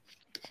 second.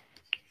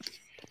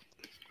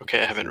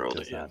 Okay, I haven't He rolled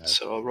does it not yet, have-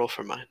 so I'll roll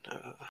for mine.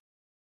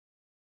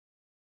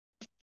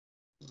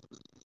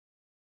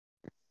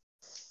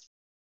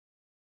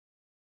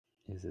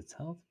 Is its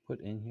health put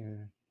in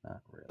here?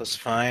 Not really.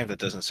 +5, that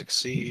doesn't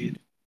succeed.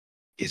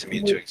 He's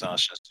immune to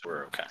exhaustion, so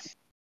we're okay.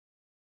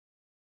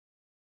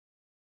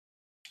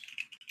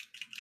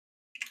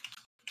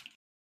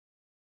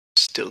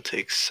 Still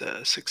takes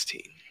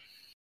 16.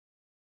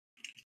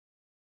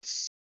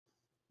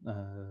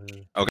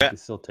 Okay. He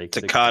still takes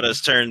Takada's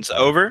 16? turn's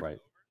Oh, over.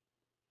 right.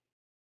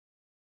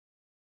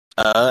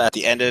 At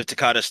the end of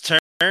Takada's turn,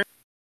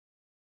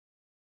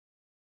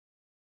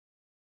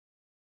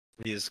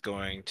 he's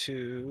going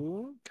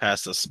to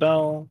cast a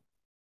spell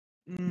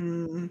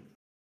Mm,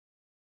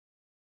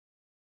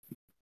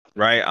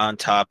 right on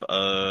top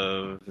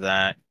of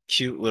that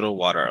cute little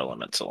water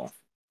elemental.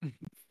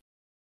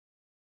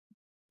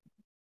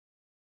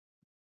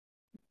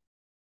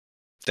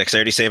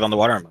 Dexterity save on the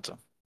water elemental.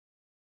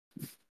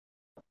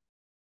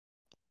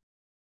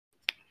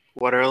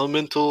 Water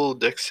elemental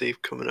dex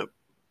save coming up.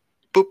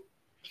 Boop.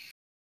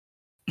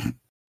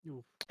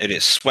 It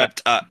is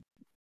swept up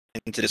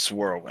into this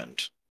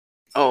whirlwind.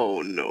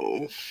 Oh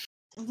no.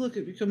 oh, look,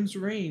 it becomes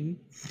rain.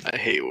 I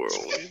hate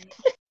whirlwind.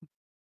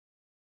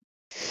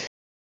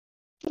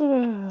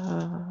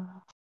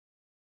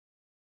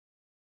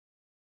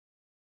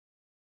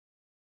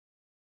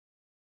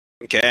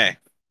 Okay.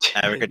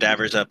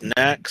 Abracadabra's up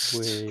next.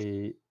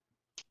 Wait.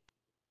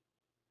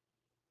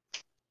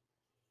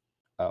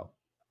 Oh.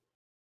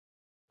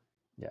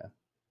 Yeah.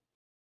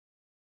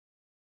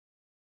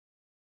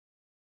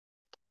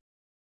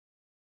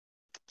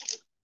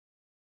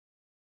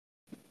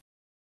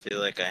 Feel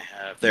like I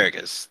have. There it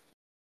goes.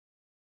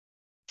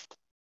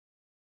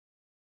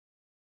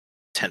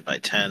 10 by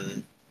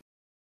 10.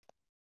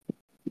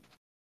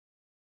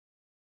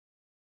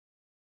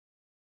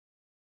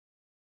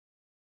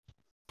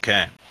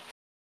 Okay.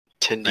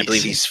 10d6. I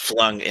believe he's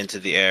flung into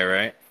the air,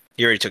 right?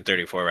 You already took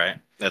 34, right?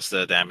 That's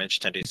the damage,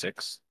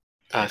 10d6.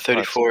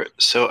 34.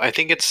 So I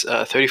think it's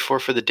 34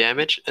 for the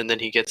damage, and then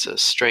he gets a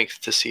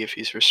strength to see if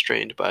he's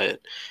restrained by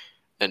it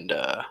and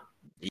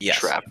Yes.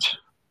 trapped.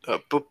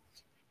 Boop.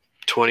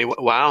 20.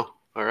 Wow.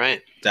 All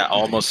right. That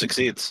almost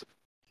succeeds.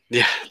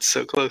 Yeah, it's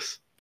so close.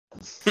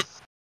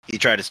 He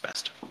tried his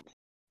best.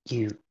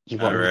 You All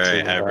want me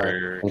right,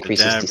 to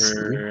increase his DC?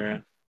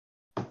 Abracadabra.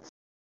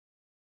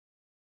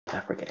 I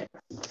forget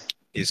it.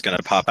 He's gonna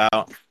pop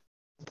out.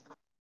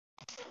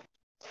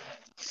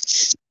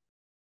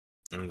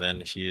 And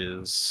then he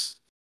is.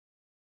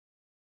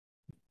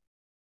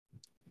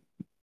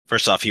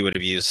 First off, he would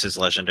have used his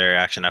legendary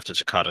action after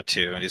Takata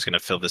too, and he's gonna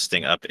fill this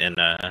thing up in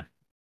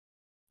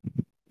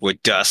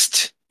with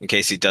dust in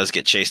case he does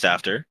get chased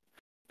after.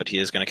 But he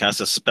is gonna cast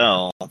a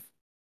spell.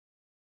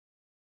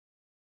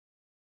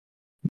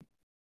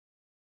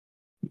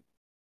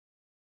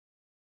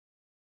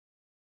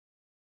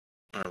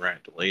 All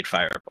right, delayed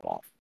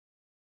fireball.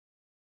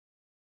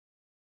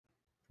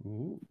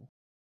 Ooh.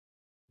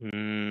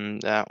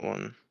 That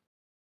one.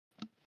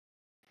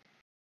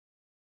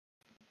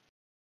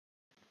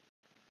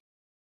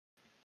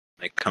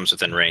 It comes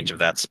within range of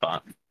that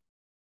spot.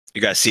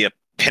 You guys see a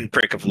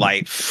pinprick of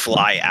light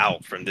fly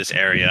out from this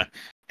area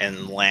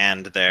and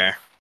land there,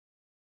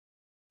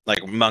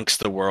 like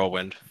amongst the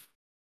whirlwind.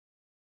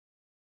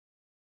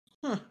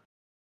 Huh.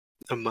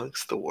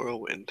 Amongst the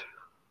whirlwind.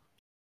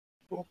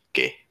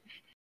 Okay.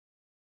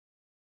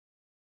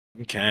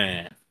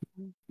 Okay.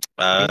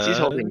 Means he's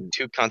holding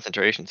 2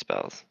 concentration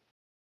spells.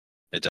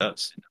 It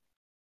does.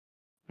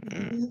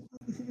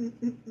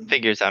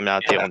 Figures I'm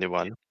not the only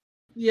one.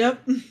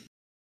 Yep.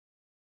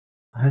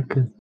 I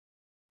could.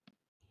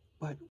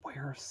 But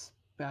we're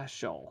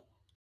special.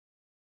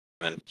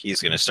 And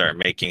he's gonna start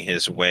making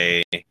his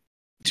way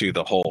to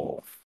the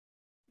hole.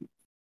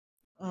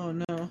 Oh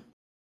no.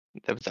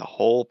 That was a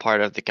whole part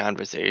of the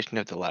conversation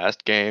of the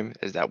last game,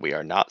 is that we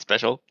are not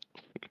special.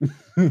 I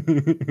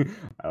don't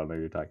know what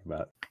you're talking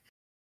about.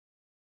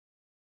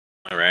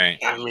 All right.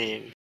 I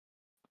mean,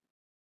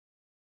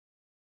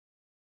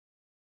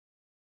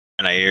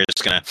 And I hear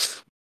it's gonna.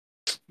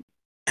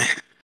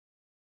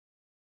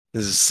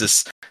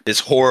 This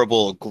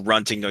horrible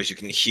grunting noise you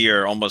can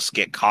hear almost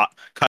get caught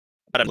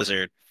in a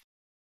blizzard.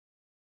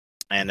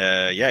 And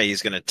yeah,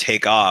 he's gonna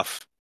take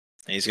off.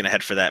 And he's gonna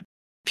head for that.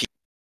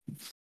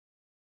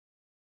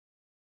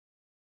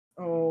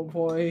 Oh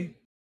boy.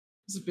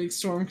 There's a big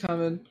storm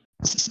coming.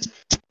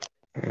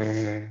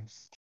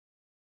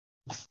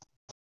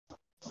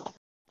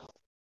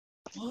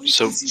 Oh,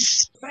 So-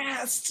 he's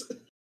fast.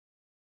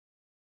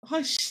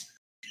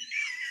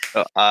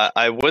 Oh,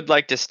 I would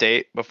like to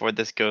state before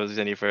this goes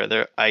any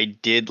further, I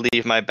did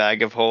leave my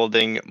bag of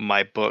holding,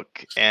 my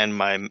book, and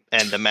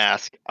the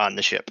mask on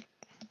the ship.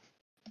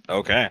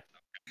 Okay.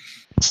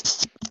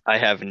 I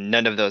have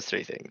none of those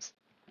 3 things.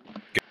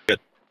 Good.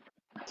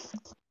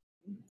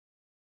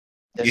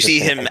 You see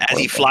him as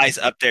he flies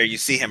up there. You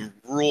see him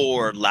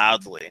roar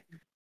loudly.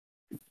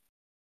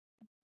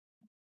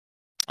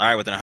 All right,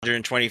 within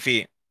 120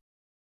 feet.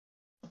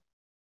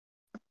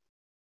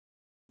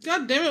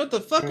 God damn it! What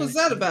the fuck was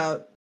that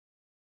about?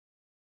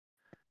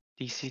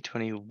 DC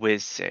 20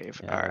 whiz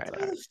save. Yeah, All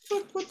that's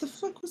right. What the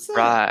fuck was that?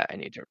 Right. I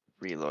need to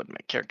reload my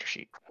character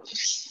sheet.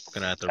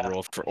 Gonna have to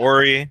roll for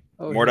Ori.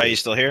 Oh, Mordai, hey. you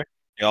still here?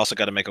 You also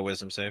got to make a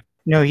wisdom save.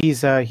 No,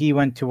 he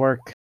went to work.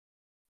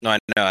 No, I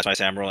know. That's why I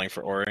say I'm rolling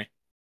for Ori.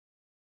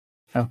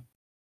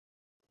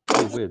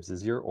 Hey, Wibbs,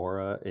 is your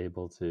aura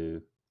able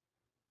to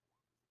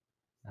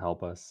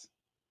help us?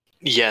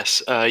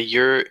 Yes,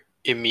 you're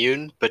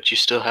immune, but you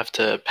still have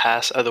to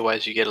pass.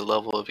 Otherwise, you get a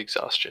level of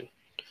exhaustion.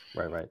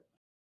 Right.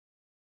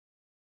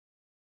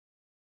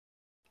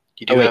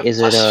 You do Oh wait, have is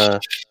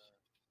it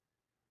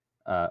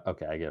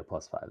Okay, I get a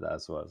 +5.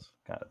 That's what I was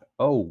kind of.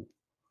 Oh,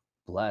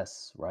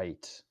 bless.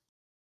 Right.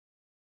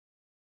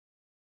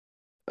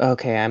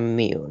 okay? I'm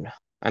immune.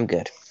 I'm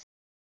good.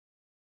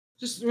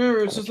 Just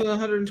remember, it's within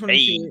 120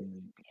 Hey.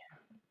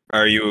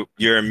 feet.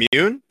 You're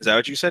immune? Is that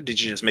what you said? Did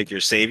you just make your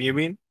save? You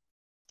mean?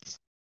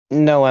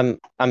 No, I'm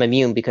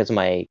immune because of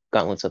my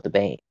gauntlets of the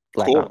Bane.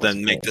 Black Cool. gauntlets Then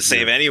of make Bane. the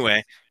save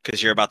anyway,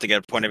 because you're about to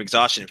get a point of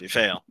exhaustion if you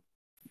fail.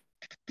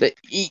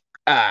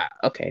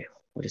 Okay.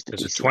 What is the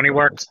Does a DC? 20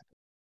 work?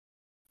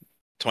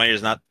 20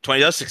 is not. 20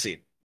 does succeed,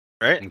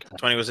 right? Okay.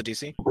 20 was a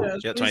DC. Yeah,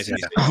 Yeah, 20 is a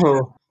DC.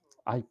 Oh,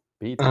 I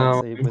beat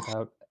that save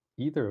without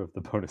either of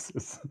the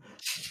bonuses.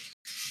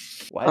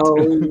 What?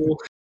 oh,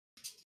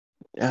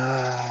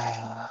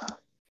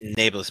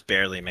 Nablus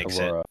barely makes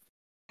Aurora,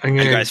 I'm it. You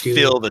gonna guys do.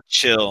 feel the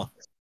chill.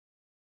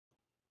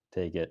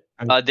 take it.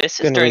 This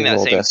is gonna during that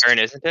reroll same this. turn,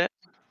 isn't it?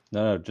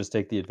 No, just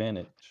take the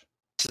advantage.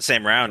 It's the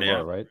same round, Aurora,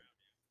 yeah. right?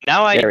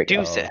 Now I There we do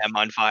go. set him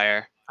on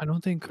fire. I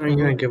don't think I'm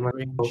gonna Aurora give is my.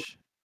 range.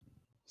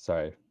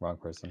 Sorry, wrong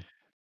person.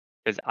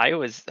 Because I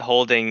was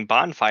holding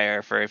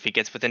bonfire for if he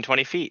gets within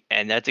 20 feet,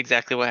 and that's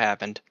exactly what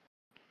happened.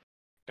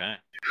 Okay.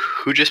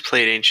 Who just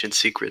played Ancient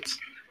Secrets?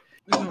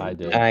 I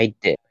did. I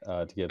did.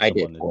 To give I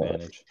did. someone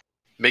advantage.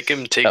 Make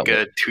him take Oh,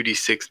 a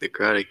 2d6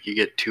 necrotic. You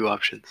get 2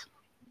 options.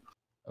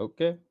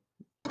 Okay.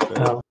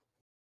 Oh,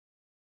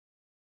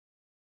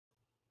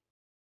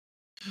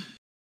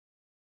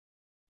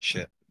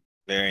 Shit.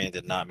 Varian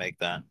did not make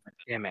that.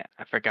 Damn it!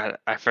 I forgot.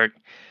 I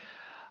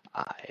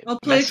I'll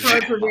play a messed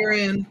card it for up.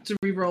 Varian to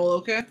reroll,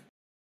 okay?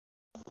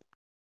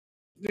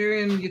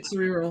 Varian gets to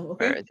reroll,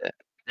 Where okay? is it?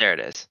 There it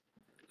is.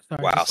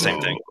 Sorry, Wow, just same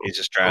one- thing. He's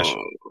just trash.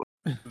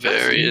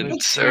 Variant,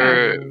 That's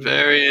sir. bad.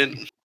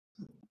 Variant.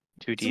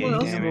 2d8 Someone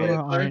else Me and play a damage. Aurora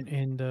card. aren't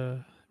in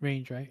the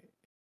range, right?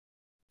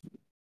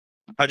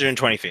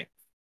 120 feet.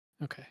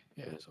 Okay,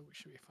 yeah, so we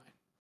should be fine.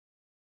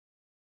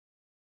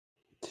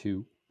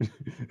 2.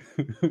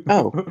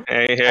 Oh,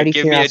 Hey, here, out of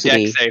give me a deck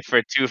curiosity. save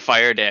for 2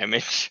 fire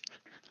damage.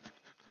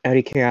 Out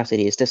of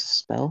curiosity, is this a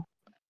spell?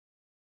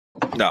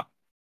 No.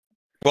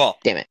 Well,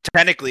 Damn it.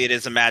 technically it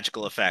is a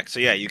magical effect. So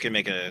yeah, you can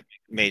make a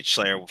Mage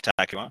Slayer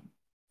attack you want.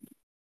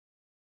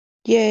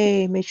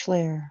 Yay, Mage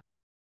Slayer.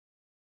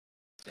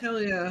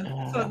 Hell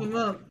yeah. Fuck him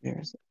up. Where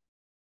is it?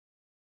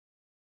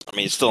 I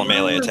mean, it's still a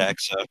melee attack,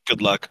 so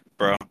good luck,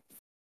 bro.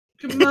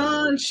 Come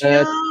on,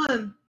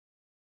 Sean!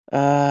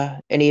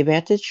 Any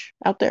advantage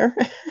out there?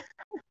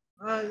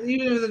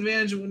 Even with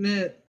advantage, it wouldn't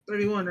hit.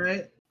 31,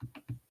 right?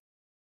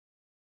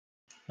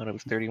 Thought it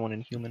was 31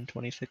 in human,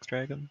 26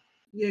 dragon.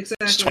 Yeah, It's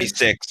exactly.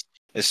 26.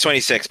 It's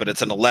 26, but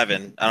it's an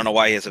 11. I don't know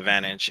why he has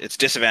advantage. It's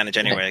disadvantage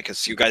anyway,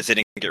 because you guys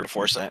didn't get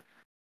foresight.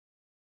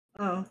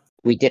 Oh.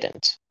 We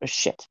didn't. Oh,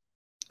 shit.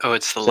 Oh,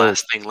 it's the So-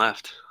 last thing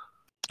left.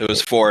 It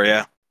was 4,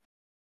 yeah.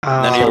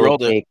 None of So you we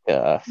rolled it.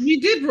 take, We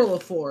did roll a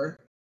 4.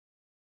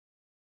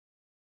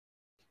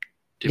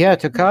 Yeah,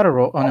 Takata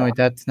roll. Oh no, wait,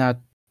 that's not.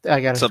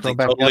 I gotta Something scroll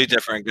back totally up.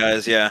 different,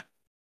 guys. Yeah.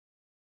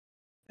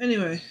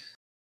 Anyway.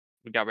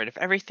 We got rid of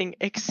everything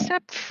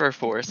except for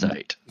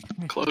foresight.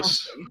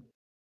 Close.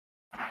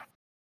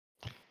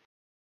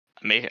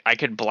 I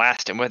could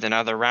blast him with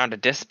another round of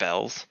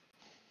dispels.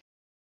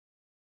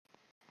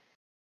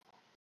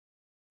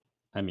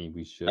 I mean,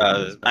 we should.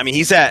 I mean,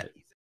 he's at.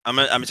 I'm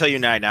gonna tell you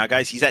now,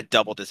 guys. He's at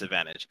double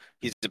disadvantage.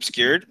 He's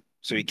obscured,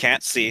 so he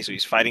can't see. So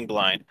he's fighting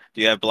blind.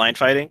 Do you have blind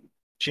fighting,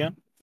 Xian?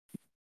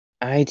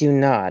 I do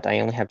not. I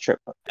only have trip.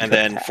 And trip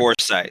then tap.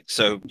 foresight.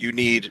 So you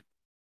need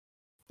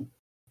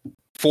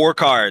 4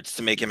 cards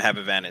to make him have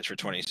advantage for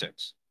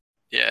 26.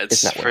 Yeah, It's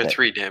it's not for worth it.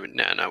 3 damage.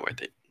 No, not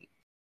worth it.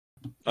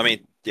 I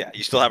mean, yeah,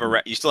 you still have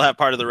you still have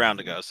part of the round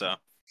to go. So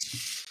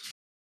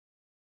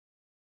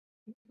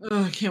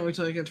Oh, I can't wait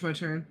till I get to my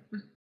turn.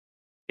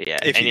 Yeah,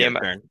 if you any get of a my-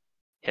 turn,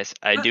 Yes,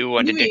 I do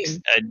What want do a you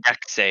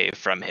deck save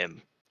from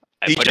him.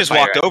 I he put a just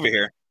fire walked out. over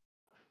here.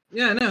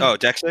 Yeah, I know. Oh,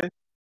 Dex save?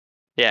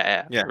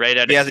 Yeah, Yeah. right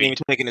out He of hasn't even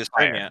speed. taken his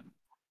turn Fire.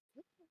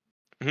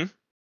 yet.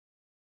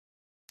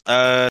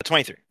 Mhm.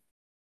 23.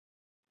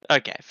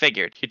 Okay,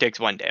 figured. He takes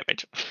 1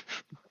 damage.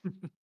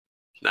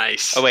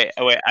 Nice. Oh wait.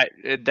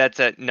 That's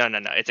a no.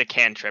 It's a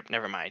cantrip.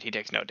 Never mind. He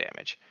takes no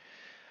damage.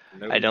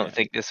 No I don't damage.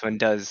 think this one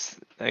does.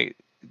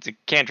 It's a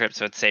cantrip,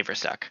 so it's save or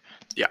stuck.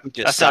 Yeah. Just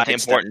That's not the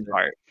sidestepped important it.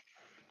 part.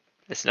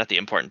 It's not the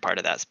important part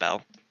of that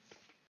spell.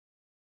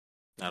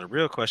 Now the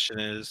real question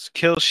is: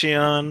 kill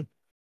Xion,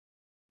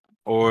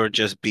 or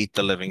just beat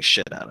the living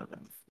shit out of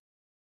him?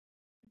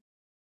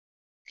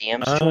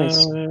 DM's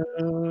choice.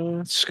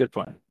 That's a good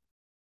point.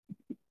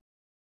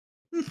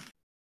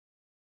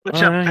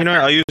 What's up, You know what?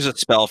 I'll use a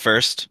spell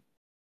first.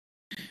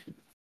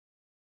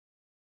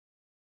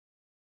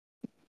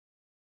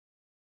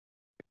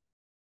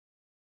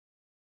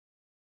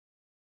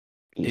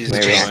 He's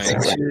Very going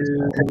active.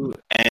 to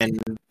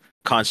end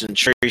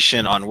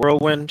concentration on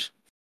whirlwind,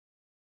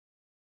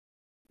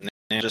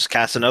 and just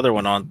cast another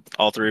one on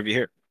all three of you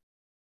here.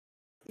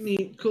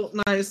 Neat, cool,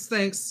 nice,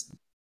 thanks.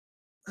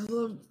 I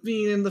love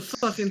being in the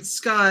fucking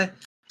sky.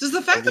 Does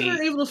the fact that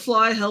we're able to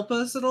fly help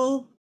us at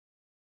all?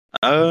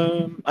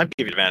 I'd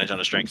give you advantage on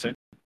a strength save.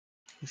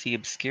 Is he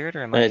obscured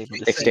or am I able to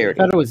see? I Dexterity.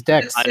 thought it was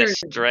Dex. On a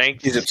Dexterity.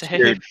 strength He's save?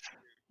 obscured.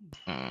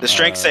 The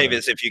strength save Uh,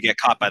 is if you get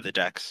caught by the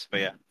dex, but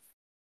yeah.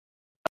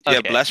 Do you have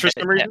Okay, bless for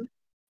some reason?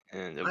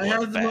 And it I was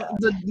have bad.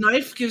 the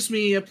knife gives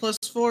me a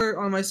 +4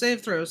 on my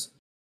save throws.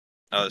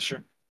 Oh,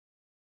 sure.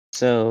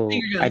 So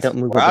Finger I guns. don't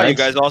move a Wow, you wedge.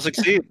 guys all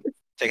succeed.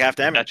 Take half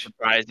That's damage.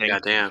 surprising.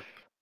 Goddamn.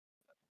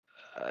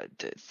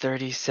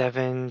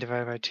 37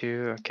 divided by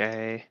 2.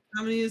 Okay.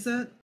 How many is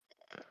that?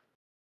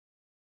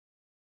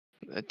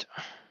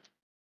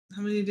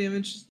 How many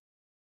damage?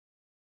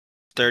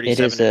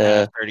 37 is, and a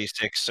half,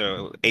 36,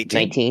 so 18.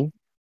 19.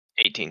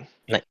 18.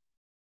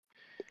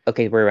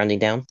 Okay, we're rounding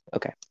down.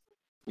 Okay.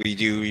 We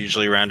do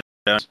usually round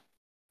down.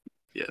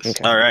 Yes.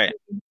 Okay. All right.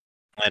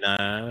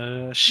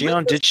 And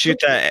Shion did shoot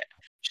that.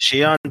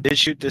 Shion did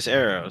shoot this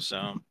arrow,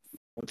 so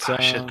let's, Oh,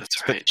 shit, that's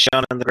let's put right.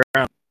 Shion on the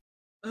ground.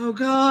 Oh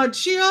god,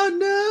 Shion,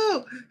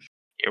 no!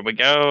 Here we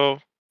go.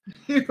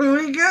 Here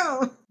we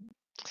go.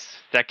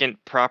 Second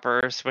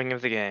proper swing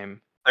of the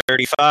game.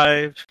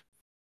 35,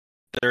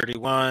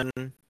 31,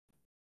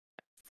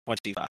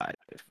 25,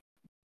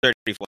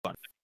 31.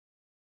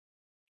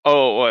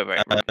 Oh, wait.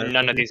 Uh,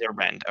 None of these are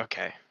rend.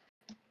 Okay.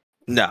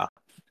 No,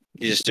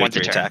 you just do Once a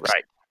three turn. attacks.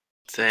 Right.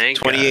 Thank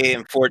 28 God.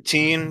 and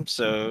 14,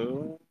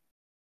 so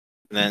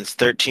and then it's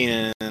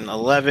 13 and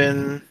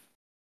 11,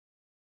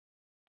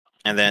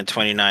 and then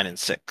 29 and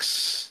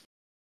 6.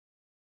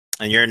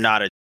 And you're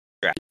not a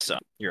draft, so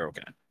you're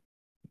okay.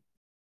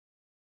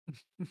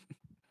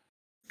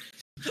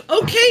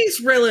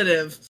 Okay's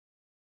relative.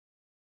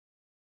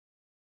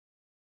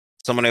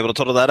 Someone able to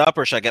total that up,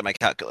 or should I get my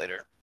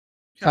calculator?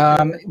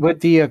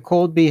 Would the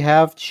cold be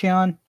halved,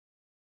 Shion?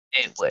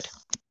 It would.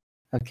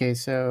 Okay,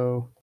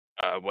 so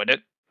Would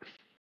it?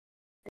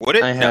 Would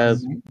it? I No. have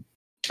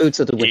Boots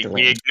of the He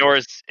Winterland.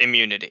 ignores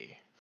immunity.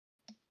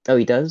 Oh,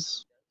 he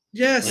does?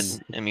 Yes.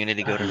 Would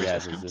immunity go to Do you add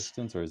resistance?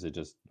 resistance, or is it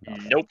just not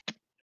that? Nope.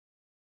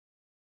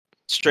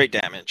 Straight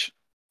damage.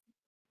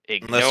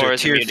 Unless you're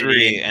Ignores tier immunity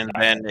 3, and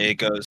then it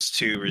goes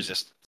to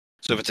resistance.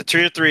 So if it's a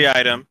tier 3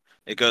 item,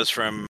 it goes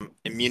from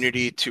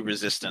immunity to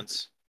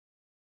resistance.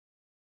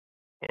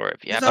 Or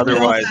if you I have thought we all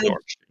Otherwise, had-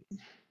 absorption.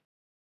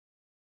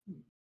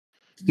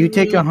 you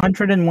take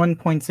 101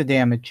 points of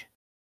damage.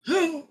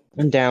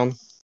 I'm down.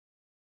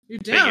 You're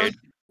down. Figured.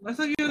 I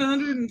thought you had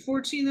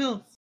 114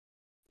 health.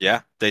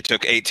 Yeah, they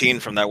took 18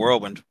 from that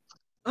whirlwind.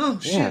 Oh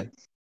Yeah. shit.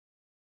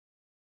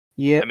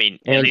 Yep. I mean,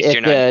 at And least if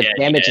you're not the dead.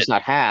 damage yet. is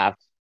not half,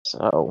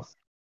 so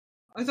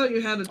I thought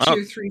you had a Oh.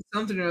 tier 3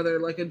 something or other,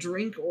 like a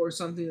drink or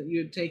something that you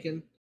had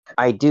taken.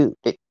 I do.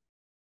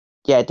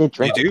 Yeah, I did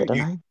drink You it, do?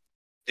 didn't I?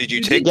 Did you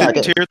You take did. Yeah, I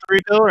the did. tier 3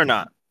 pill or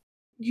not?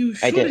 You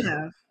I should did.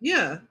 have.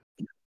 Yeah.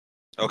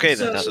 Okay,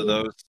 then. So-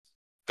 So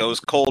those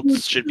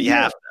colds should be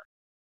half.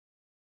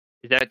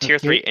 Is that tier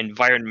Okay. 3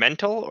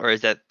 environmental or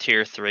is that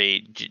tier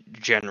 3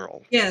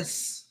 general?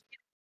 Yes.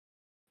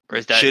 Or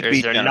is that Should or be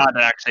is there general. not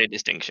actually a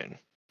distinction?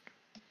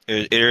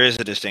 There is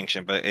a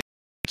distinction, but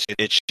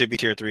it should be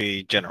tier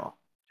 3 general.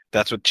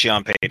 That's what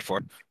Xion paid for.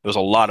 It was a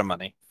lot of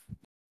money.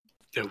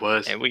 It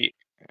was.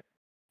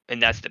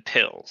 And that's the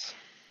pills.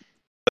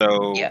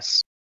 So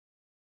Yes.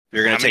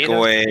 you're going How to many take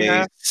of those do you away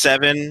have?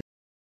 7,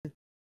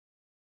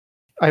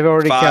 I've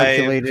already 5,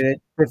 calculated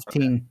it.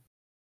 15.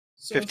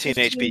 So 15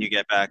 HP you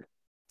get back.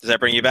 Does that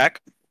bring you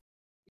back?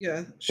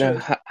 Yeah, So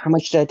sure. how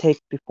much did I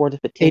take before the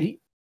 15? 80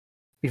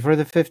 before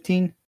the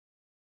 15.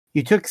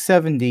 You took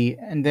 70,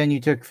 and then you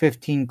took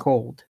 15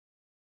 cold.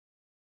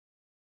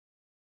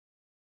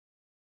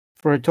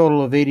 For a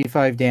total of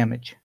 85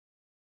 damage.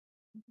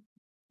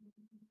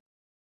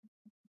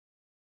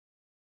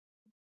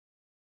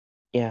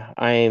 Yeah,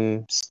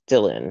 I'm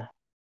still in.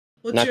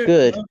 What's Not your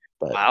good,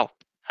 but Wow.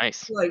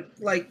 Nice.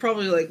 like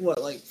probably like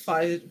what, like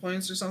 5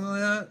 points or something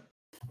like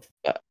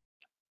that?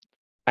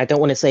 I don't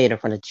want to say it in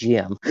front of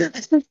GM.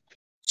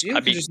 Jim I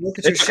could mean, just look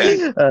at your it's okay.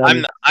 sheet.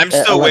 I'm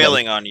still 11.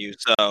 wailing on you,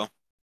 so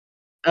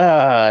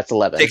It's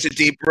 11. takes a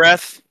deep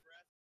breath.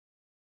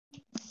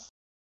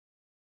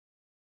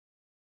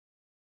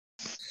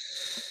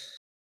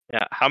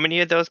 Yeah. How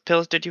many of those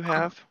pills did you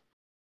have?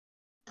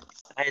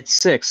 I had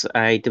 6.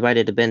 I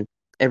divided it in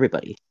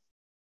everybody.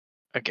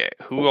 Okay.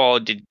 Who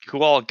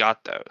all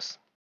got those?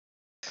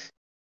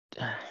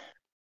 To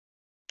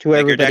Make your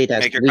everybody deck-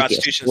 that's make your weakest.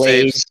 constitution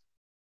Blaze, saves.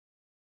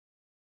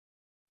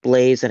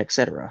 Blaze, and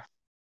etc.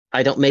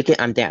 I don't make it,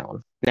 I'm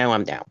down. Now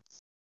I'm down.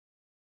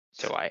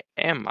 So I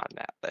am on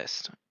that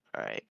list.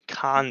 All right.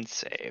 Con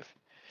save.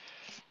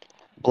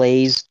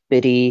 Blaze,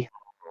 Biddy,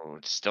 Oh,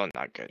 it's still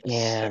not good.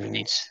 And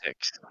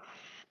 76.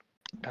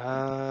 Do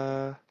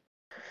I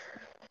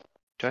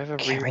have a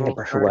can't reroll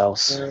remember who card?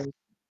 else.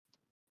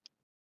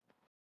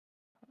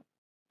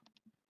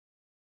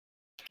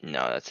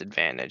 No, that's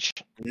advantage.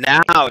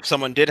 Now, if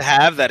someone did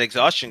have that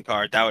exhaustion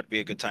card, that would be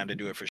a good time to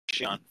do it for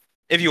Shion.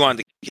 If you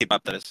wanted to keep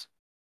up, that is.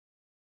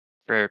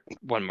 For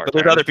one more But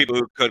there's turn. other people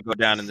who could go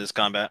down in this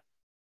combat.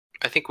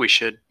 I think we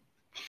should.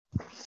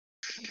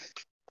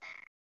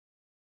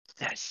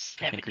 That's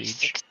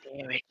 76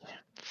 damage.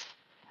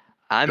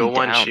 I'm Go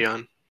one, down.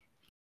 Shion.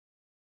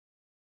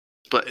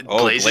 Oh,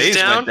 Blaze is Blaze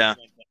down? went down.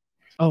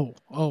 Oh,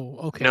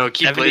 okay. No,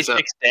 keep Blaze up.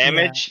 76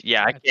 damage?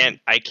 Yeah, I think-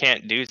 I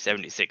can't do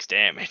 76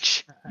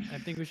 damage. I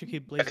think we should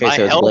keep Blaze. Okay, My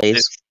so it's health Blaze.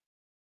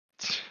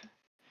 is-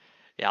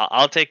 Yeah,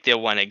 I'll take the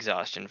 1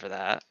 exhaustion for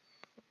that.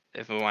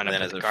 If we want to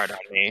And then put the as a card on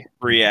me.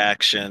 Free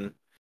action,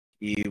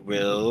 he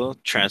will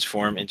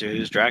transform into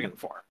his dragon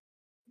form.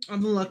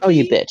 I'm lucky. Oh,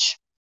 you bitch.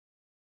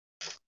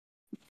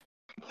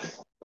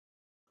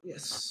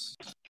 Yes.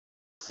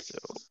 So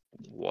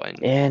 1.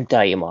 And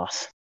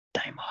Diamoth.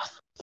 Diamoth.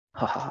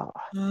 Ha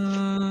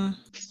ha.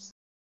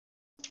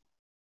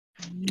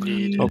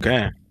 Indeed.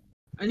 Okay.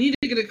 I need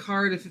to get a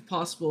card if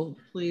possible,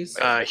 please.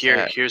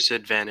 Here's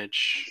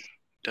advantage.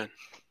 Done.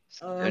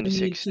 I need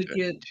 76, to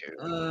get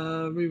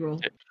 22.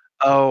 reroll.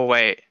 Oh,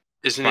 wait.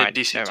 Isn't Fine, it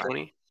DC never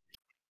mind.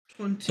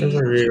 20? 20. There's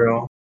a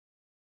reroll.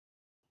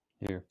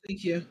 Here.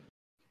 Thank you.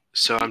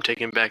 So I'm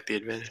taking back the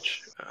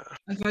advantage.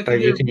 If I But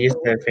get you a can use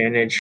reroll- the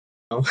advantage.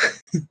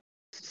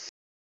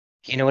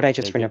 You know what I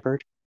just Take it.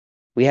 remembered?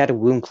 We had a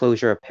wound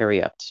closure of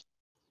Periupt.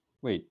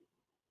 Wait.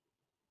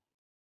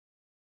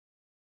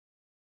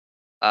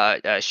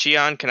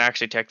 Shion can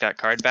actually take that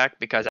card back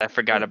because I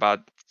forgot about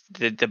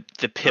the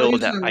pill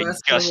use that my I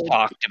last just level.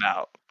 talked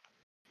about.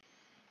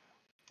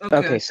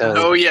 Okay, so-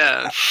 Oh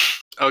yeah.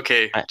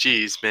 Okay. I-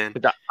 Jeez, man.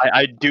 But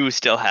I do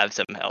still have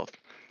some health.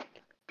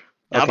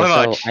 Not Okay,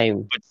 by so much,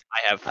 I'm but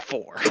I have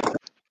 4.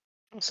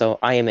 so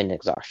I am in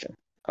exhaustion.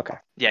 Okay.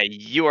 Yeah,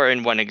 you are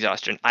in 1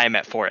 exhaustion. I am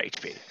at 4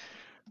 HP.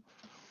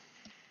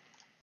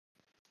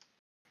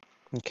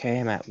 Okay,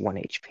 I'm at 1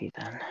 HP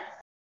then.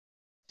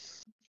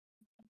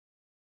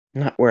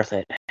 Not worth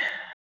it.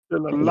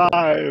 Still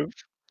alive.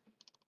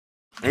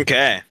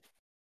 Okay.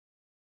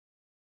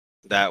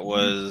 That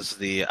was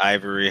the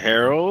Ivory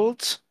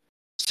Herald.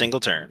 Single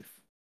turn.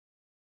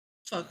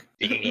 Fuck.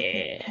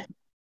 Yeah.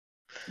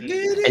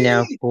 Get And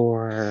now it!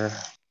 for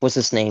what's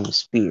his name?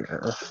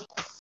 Spear.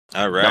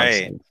 All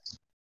right. Nonsense.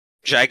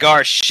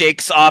 Jagar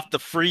shakes off the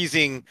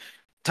freezing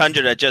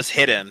tundra that just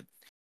hit him.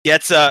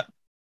 Gets up.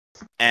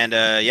 And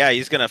yeah,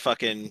 he's gonna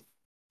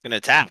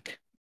attack.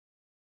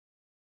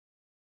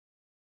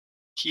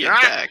 He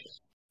attacked.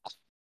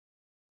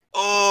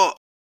 Oh,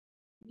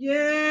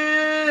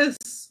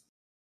 Yes!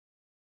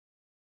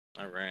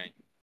 All right.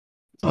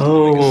 Make a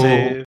Oh,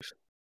 save.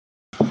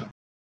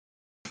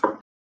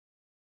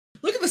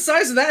 Look at the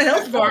size of that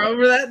health bar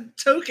over that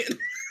token.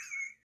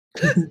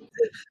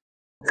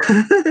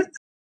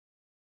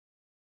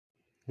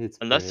 It's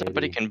Unless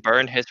somebody pretty. can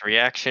burn his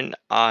reaction,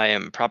 I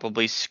am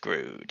probably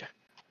screwed.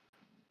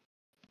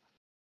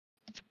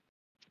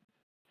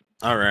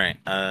 All right.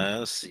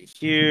 Let's see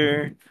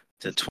here.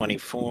 The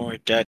 24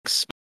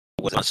 Dex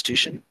with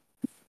Constitution.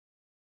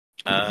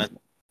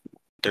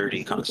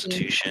 30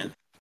 Constitution.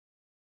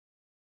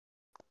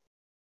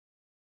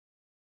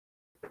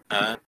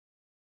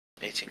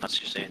 18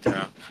 Constitution saving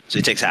throw. So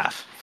he takes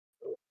half.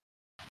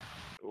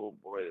 Oh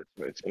boy,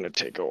 it's gonna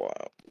take a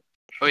while.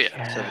 oh yeah.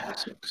 Yeah.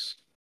 76.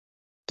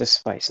 This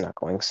fight's not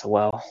going so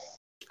well.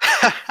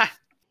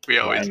 We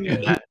always do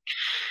that.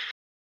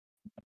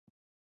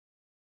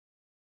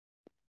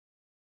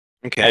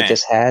 Okay. I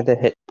just had to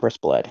hit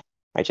first blood.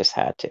 I just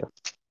had to.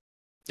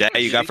 Yeah,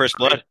 you got first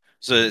blood.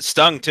 So it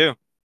stung too.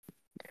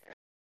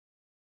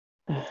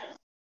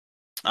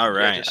 All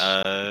right.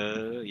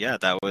 Yeah,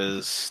 that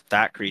was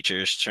that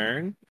creature's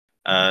turn.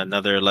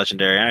 Another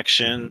legendary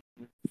action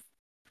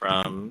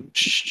from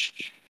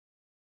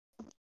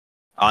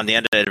on the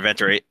end of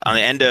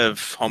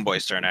of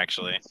Homeboy's turn.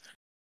 Actually,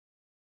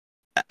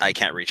 I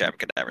can't reach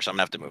Abracadabra, so I'm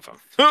gonna have to move him.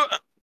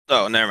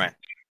 Oh, never mind.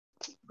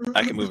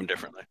 I can move him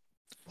differently.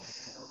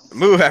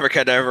 Move,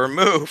 Abracadabra,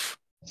 move.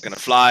 It's gonna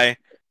fly,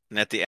 and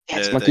at the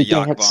Dance, end of monkey, the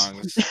Yak dance.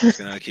 Bongs, it's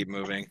gonna keep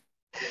moving.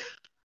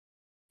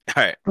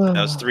 All right,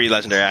 that was 3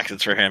 legendary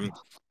actions for him.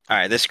 All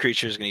right, this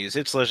creature is gonna use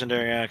its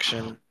legendary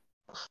action.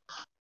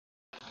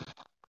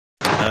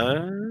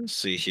 Let's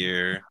see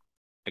here.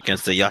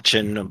 Against the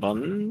Yachin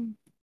Bun.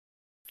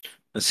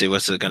 Let's see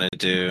what's it gonna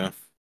do.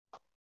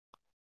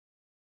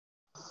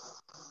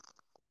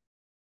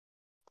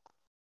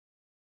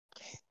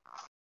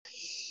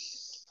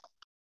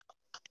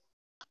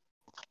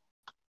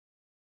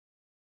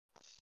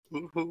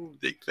 Ooh,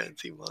 big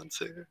fancy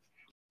monster.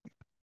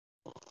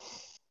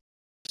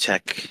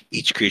 Check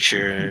each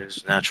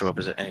creature's natural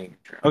representing.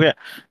 Okay.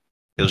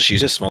 He'll just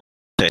use a small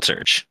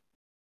search.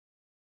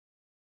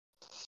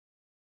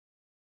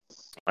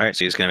 Alright,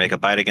 so he's gonna make a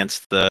bite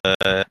against the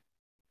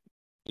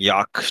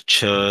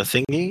Yakcha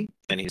thingy.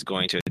 Then he's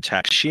going to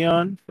attack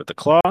Shion with the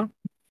claw.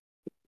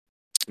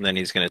 And then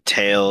he's gonna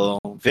tail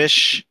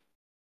Vish,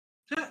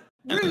 and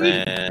Rude.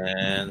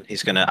 then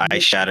he's gonna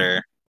Ice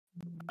Shatter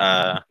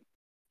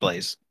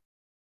Blaze.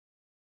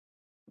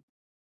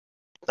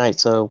 Alright,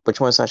 so which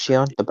one is that she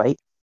on? The bite?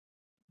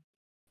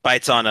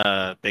 Bites on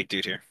a big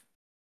dude here.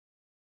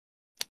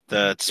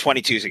 The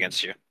 22's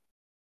against you.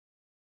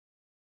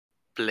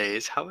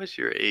 Blaze, how is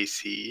your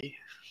AC?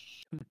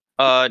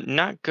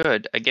 Not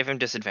good. I give him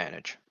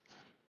disadvantage.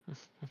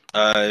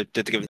 Did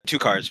give him 2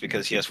 cards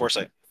because he has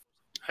foresight.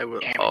 I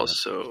will Damn it.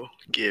 also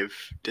give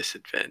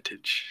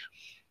disadvantage.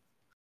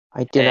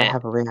 I do not Eh.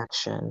 have a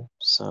reaction,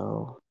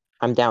 so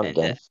I'm down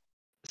again.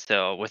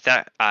 So with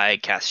that, I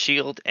cast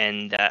shield,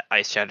 and that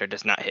ice shatter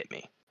does not hit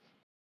me.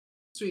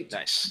 Sweet.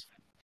 Nice.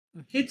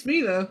 Hits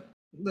me though.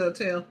 The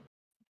tail.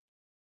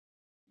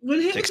 When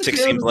hit Take with the tail,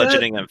 16 does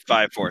bludgeoning and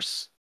 5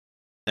 force.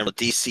 Then will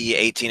DC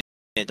 18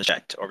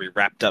 checked or be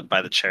wrapped up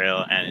by the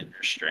trail and in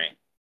restraint.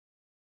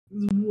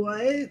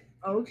 What?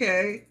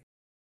 Okay.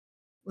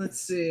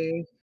 Let's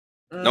see.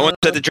 No one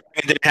said the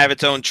dragon didn't have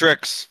its own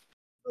tricks.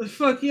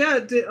 Fuck yeah,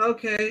 it did.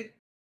 Okay.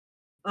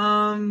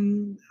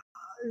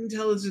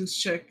 Intelligence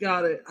check.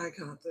 Got it. I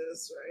got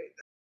this right.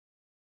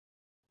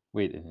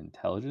 Wait, an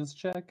intelligence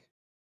check?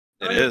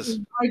 It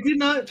is. I did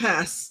not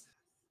pass.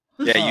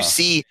 Yeah, you Huh.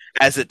 see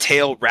as the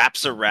tail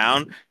wraps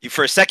around, you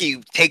for a second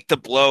you take the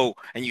blow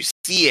and you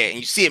see it, and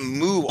you see it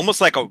move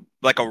almost like a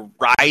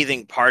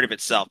writhing part of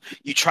itself.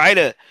 You try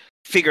to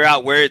figure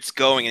out where it's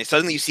going, and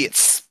suddenly you see it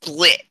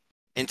split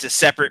into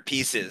separate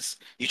pieces.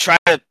 You try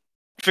to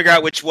figure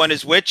out which one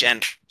is which,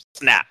 and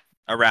snap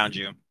around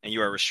you, and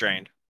you are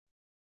restrained.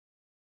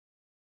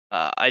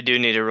 I do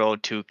need to roll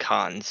 2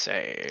 con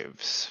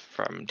saves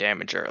from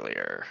damage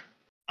earlier.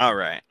 All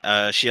right.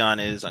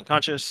 Shion is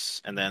unconscious,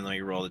 and then let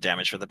me roll the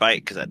damage for the bite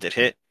because that did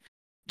hit.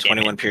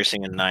 21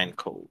 piercing and 9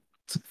 cold.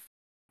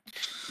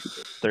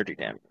 30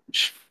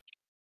 damage.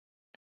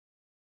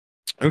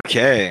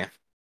 Okay.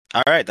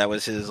 All right, that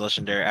was his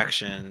legendary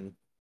action.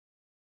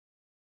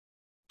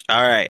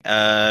 All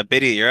right,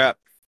 Biddy, you're up.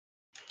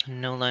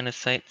 No line of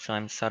sight, so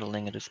I'm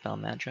settling a dispel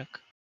magic.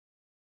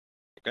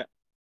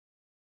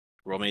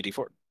 Roll me a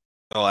d4.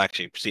 Oh,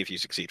 actually, see if you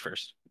succeed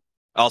first.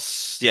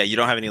 Yeah, you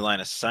don't have any line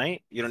of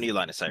sight. You don't need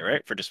line of sight,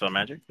 right? For dispel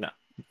magic? No.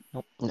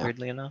 Nope, No.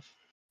 weirdly enough.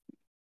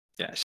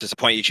 Yeah, it's just a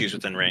point you choose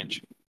within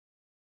range.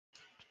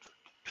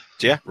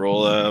 So yeah,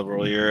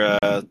 roll your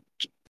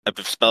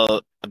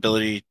spell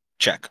ability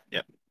check.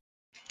 Yep.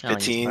 I'll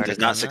use 15 does Bardic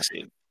not on that.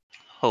 succeed.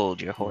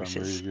 Hold your Remember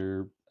horses.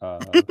 your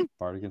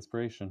bardic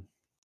inspiration.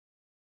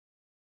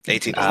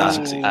 18 does not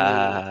succeed.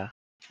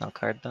 I'll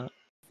card that.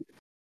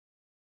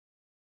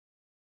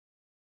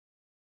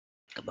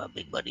 Come on,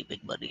 big buddy,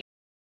 big buddy.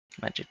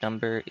 Magic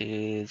number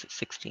is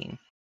 16.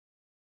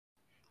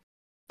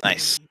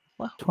 Nice.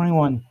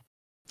 21.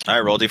 All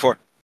right, roll d4.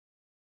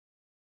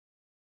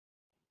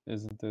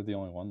 Isn't there the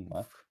only one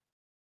left?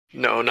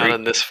 No, not 3.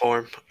 in this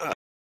form.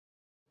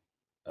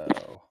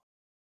 Oh.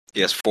 He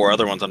has 4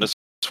 other ones on this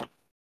one.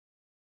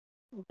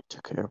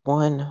 Took care of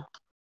one.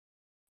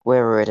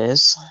 Wherever it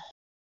is.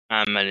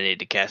 I'm gonna need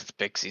to cast the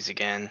pixies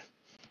again.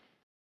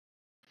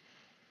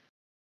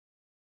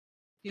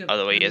 Yep, Oh,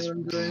 the way I know is what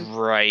I'm doing.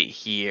 right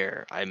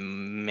here.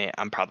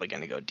 I'm probably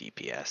gonna go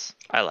DPS.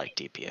 I like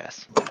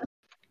DPS.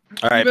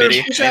 All right, You better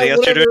Biddy. push Anything out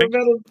else you're whatever doing?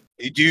 metal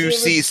You do damage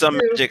see some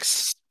you do. magic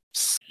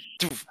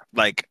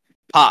like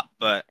pop,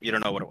 but you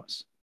don't know what it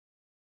was.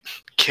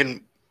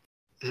 Can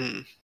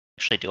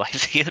Actually, do I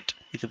see it?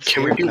 He's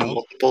can we obscured do now.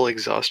 multiple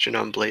exhaustion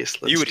on Blaze?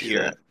 Let's You would do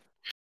hear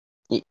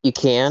that. You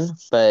can,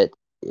 but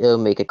it'll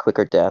make a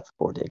quicker death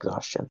for the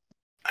exhaustion.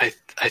 I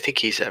think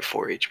he's at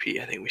 4 HP.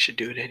 I think we should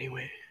do it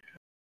anyway.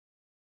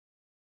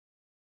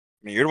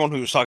 I mean, you're the one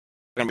who was talking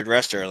about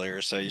rest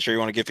earlier, so you sure you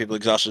want to give people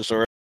exhaustion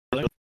story?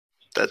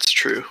 That's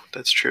true.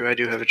 That's true. I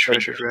do have a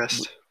treasured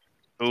rest.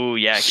 Ooh,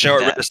 yeah, keep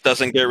Short that. rest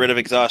doesn't get rid of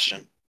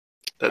exhaustion.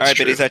 That's All right,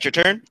 true. Biddy, is that your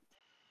turn?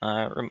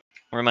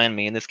 Remind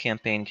me, in this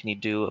campaign, can you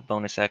do a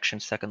bonus action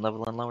second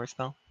level and lower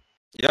spell?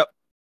 Yep.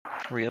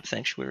 Re-up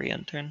Sanctuary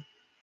end turn.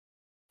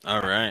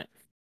 All right.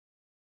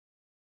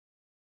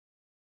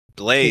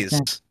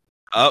 Blaze.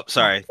 Oh,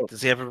 sorry.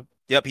 Does he have a?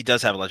 Yep, he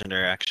does have a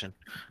legendary action.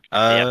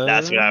 Yep,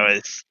 that's what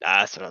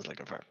I was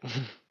looking for.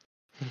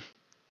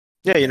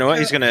 Yeah, you know what?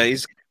 He's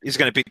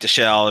gonna beat the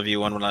shit out of you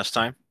one last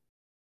time.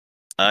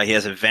 He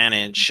has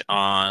advantage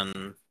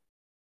on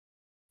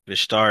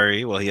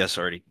Vishtari. Well, he has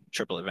already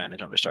triple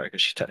advantage on Vishtari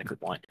because she's technically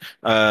blind.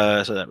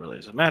 So that really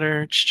doesn't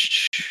matter.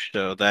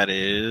 So that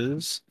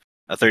is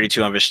a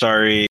 32 on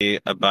Vishtari,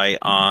 a bite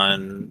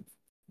on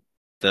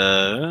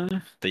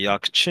the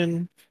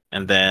Yakuchin,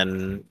 and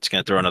then it's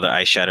gonna throw another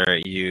ice shatter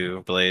at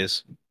you,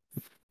 Blaze.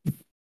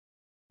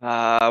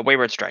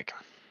 Wayward Strike.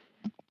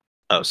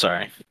 Oh,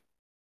 sorry.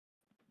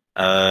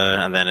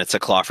 And then it's a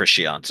claw for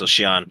Shion. So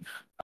Shion,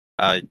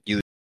 you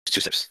lose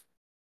 2 sips.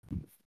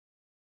 You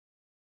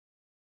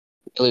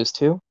lose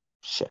 2?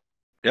 Shit.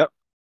 Yep.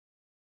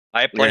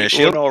 I You're play gonna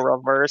shield? Uno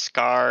reverse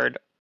card.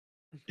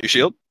 You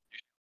shield?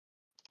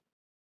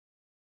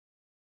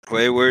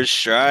 Wayward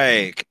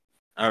Strike.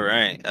 All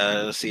right.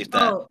 Let's see if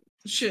that Oh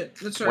shit,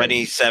 that's right.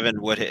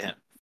 27 would hit him.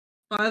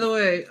 By the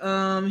way,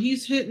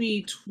 he's hit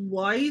me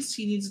twice.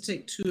 He needs to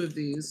take 2 of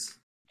these.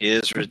 He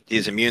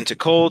is immune to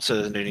cold, so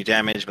doesn't do any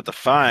damage, but the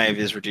 5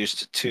 is reduced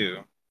to 2.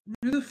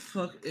 Where the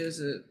fuck is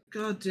it?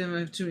 God damn, I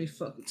have too many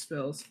fucking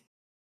spells.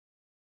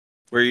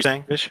 Where are you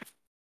saying, Fish?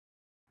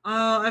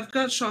 I've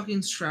got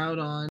Shocking Shroud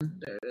on.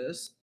 There it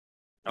is.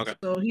 Okay.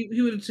 So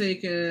he would have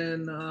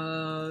taken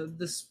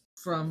this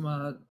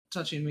from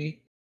touching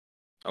me.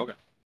 Okay.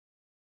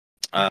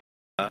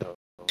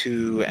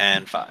 2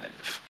 and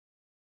 5.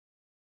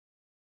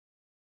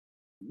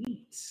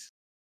 Neat.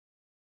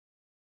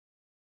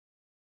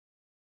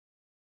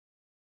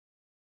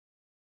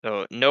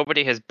 So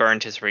nobody has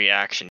burned his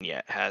reaction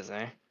yet, has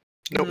they?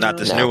 Nope, not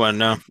this No. new one,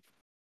 no.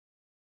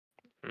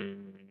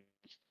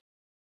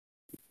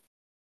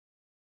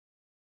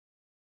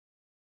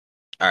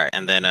 Alright,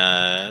 and then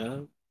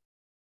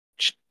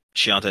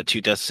Shiant had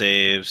 2 death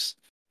saves,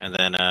 and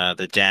then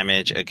the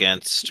damage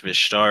against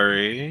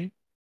Vishtari,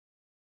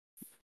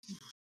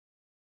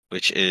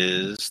 which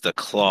is the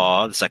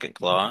claw, the second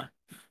claw.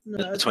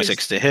 No,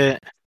 26 to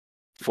hit,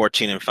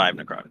 14 and 5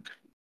 necrotic.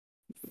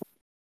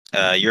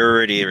 You're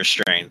already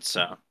restrained,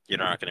 so you're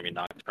not going to be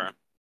knocked prone.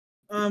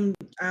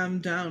 I'm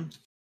down.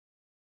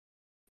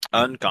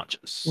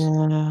 Unconscious.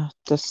 Yeah,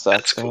 this sucks,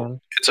 That's cool.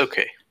 man. It's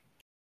okay.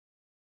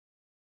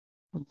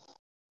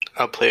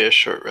 I'll play a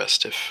short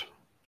rest if.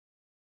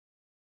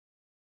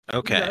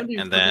 Okay, That'd be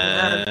and fucking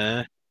rad.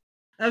 then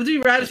That'd be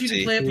rad if let's you could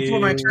see play it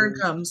before my turn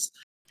here. comes.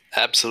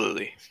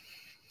 Absolutely.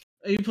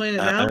 Are you playing it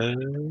now?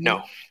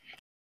 No.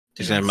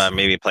 He's gonna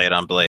maybe play it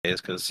on Blaze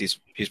because he's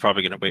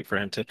probably gonna wait for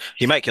him to.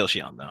 He might kill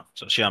Shion though,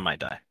 so Shion might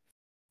die.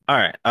 All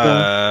right.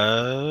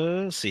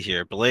 Let's see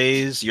here.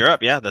 Blaze, you're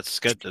up. Yeah, that's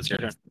good. That's your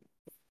turn.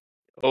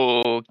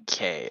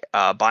 Okay.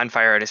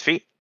 Bonfire at his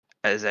feet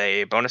as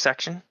a bonus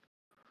action.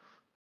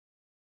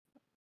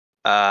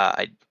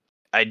 I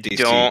DC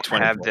don't 24.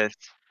 have this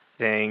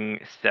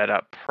thing set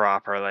up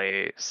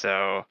properly,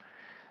 so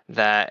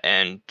that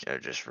and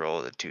just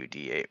roll the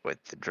 2d8 with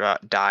the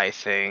die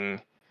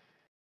thing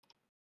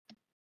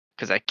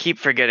because I keep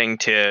forgetting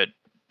to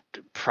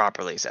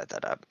properly set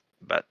that up.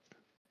 But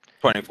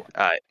 24.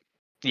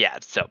 yeah,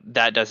 so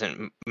that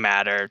doesn't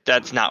matter.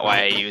 That's not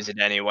why I use it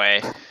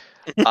anyway.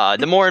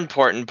 The more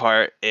important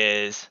part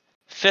is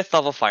 5th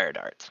level fire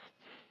darts.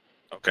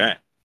 Okay.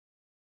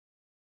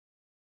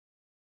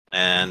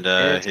 And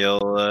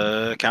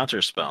he'll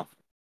counter spell.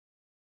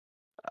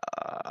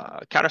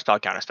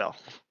 Counterspell.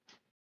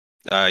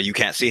 You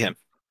can't see him.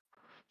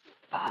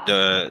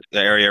 The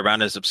area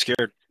around is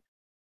obscured.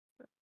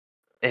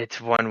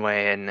 It's one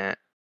way, isn't it?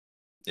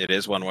 It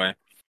is one way.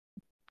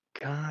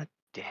 God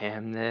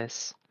damn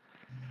this.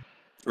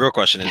 Real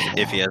question is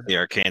if he has the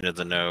Arcana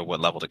to know what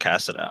level to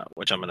cast it at,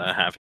 which I'm gonna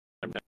have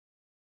him.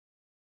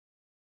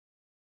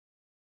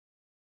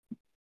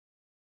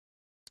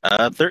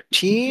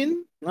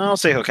 13. I'll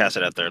say he'll cast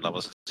it at 3rd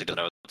level since he doesn't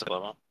know it's a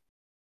level.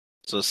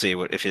 So let's see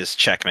if his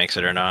check makes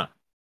it or not.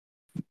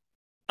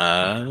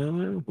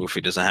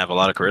 Woofy doesn't have a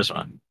lot of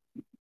charisma.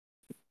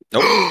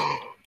 Nope.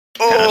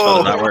 Counterspell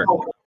does not work.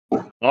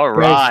 All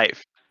right.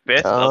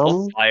 5th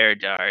level Um, fire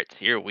darts.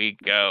 Here we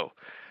go.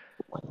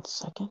 1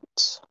 second.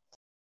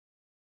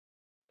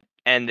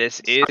 And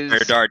this Fire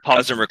is dart pumped.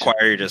 doesn't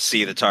require you to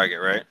see the target,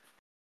 right?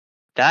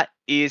 That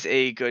is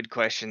a good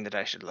question that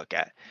I should look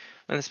at.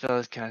 When the spell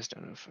is cast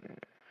on fire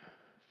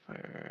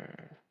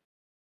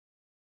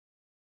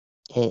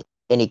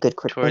Any good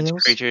crit towards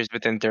fails? creatures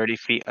within 30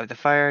 feet of the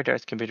fire,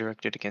 darts can be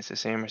directed against the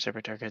same or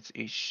separate targets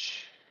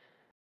each.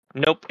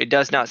 Nope, it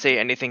does not say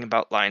anything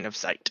about line of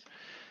sight.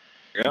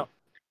 Yeah.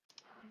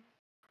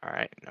 All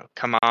right, now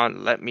come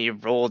on, let me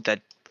roll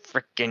that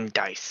frickin'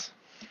 dice.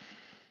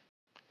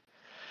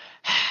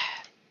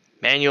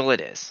 Manual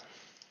it is.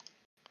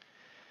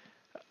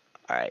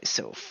 All right,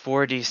 so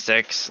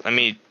 4d6. Let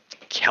me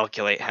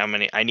calculate how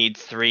many. I need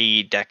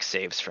 3 dex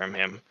saves from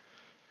him.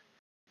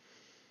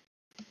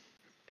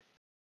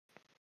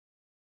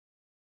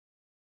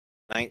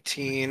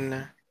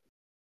 $19.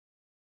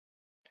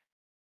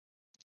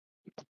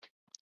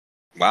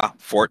 Wow.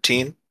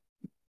 14.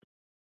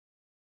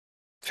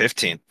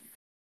 15.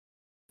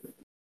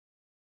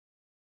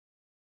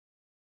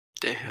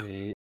 Damn.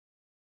 Wait.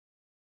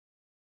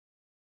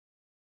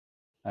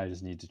 I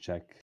just need to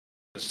check.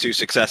 It's 2 I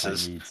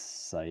successes. need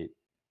sight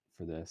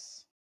for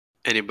this.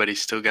 Anybody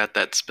still got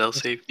that spell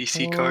save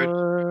DC card?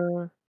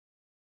 4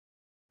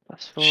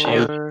 plus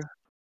Shia. 4.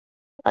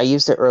 I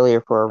used it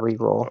earlier for a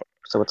reroll,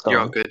 so it's gone.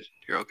 You're all good.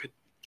 You're all good.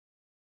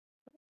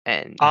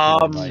 And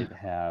He might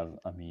have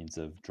a means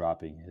of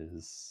dropping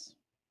his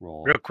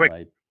roll. Real quick. But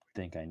I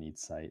think I need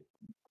sight.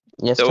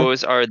 Yes, sir.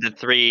 those are the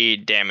 3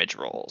 damage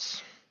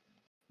rolls.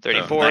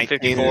 34, 19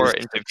 54, is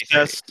and a 53.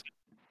 success,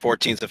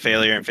 14 is a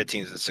failure, and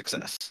 15 is a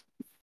success.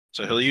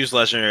 So he'll use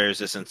legendary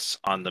resistance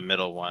on the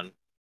middle one.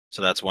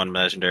 So that's 1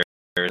 legendary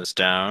resistance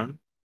down.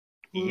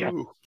 Yep.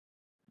 Ooh.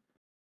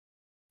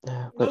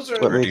 What, Those are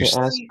what were you reduced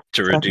gonna ask?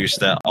 to reduce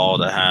that all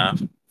to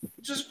half.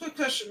 Just a quick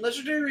question.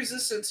 Legendary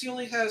resistance, he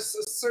only has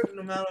a certain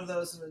amount of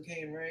those in the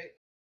game, right?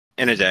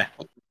 In a day.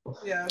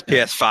 Yeah, He okay.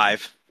 has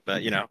 5,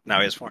 but now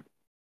he has 4.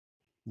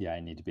 Yeah, I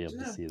need to be able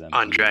to see them.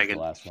 On to use dragon.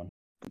 The last one.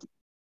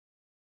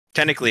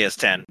 Technically, as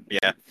 10.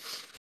 Yeah.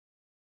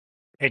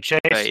 Hey, Chase.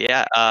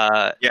 Yeah.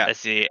 Yeah.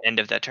 That's the end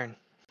of that turn.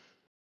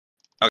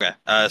 Okay.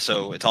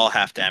 So it's all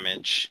half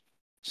damage.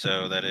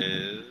 So that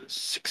is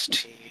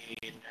 16.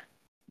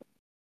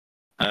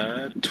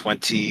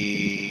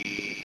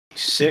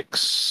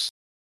 26.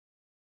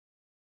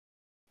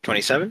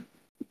 27?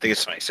 I think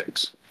it's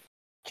 26.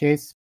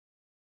 Chase,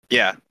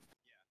 Yeah.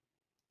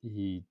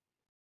 He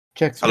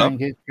check's Hello? trying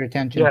to get your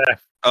attention. Yeah.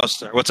 Oh,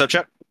 sorry. What's up,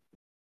 Chuck?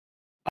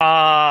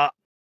 I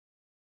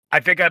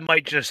think I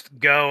might just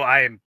go.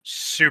 I am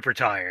super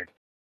tired.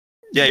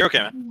 Yeah, you're okay,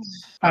 man.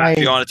 I, If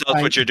you want to tell us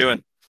I- what you're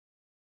doing.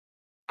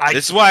 I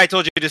This is why I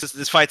told you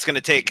this fight's going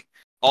to take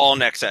all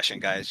next session,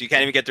 guys. You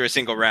can't even get through a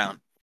single round.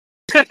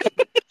 Fair.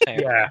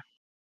 yeah.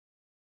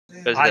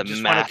 There's I the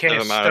just want to massive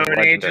cast amount of Stone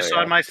Aegis legendary on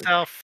items.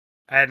 myself,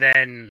 and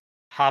then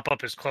hop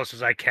up as close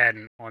as I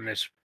can on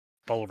this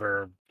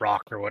boulder,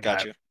 rock, or whatnot.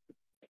 Got you.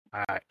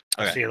 All right.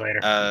 I'll Okay. see you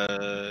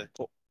later.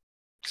 Cool.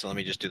 So let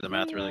me just do the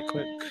math really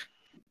quick.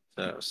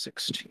 So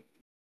 16.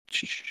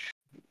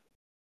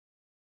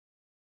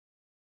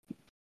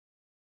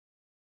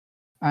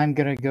 I'm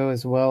gonna go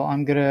as well.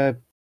 I'm gonna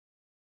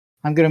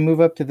move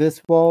up to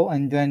this wall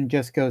and then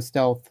just go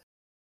stealth.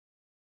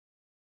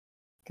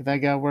 Cause I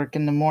got work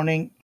in the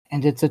morning,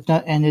 and it's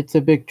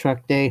a big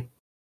truck day.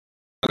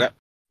 Okay.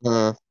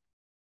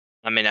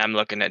 I mean, I'm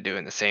looking at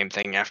doing the same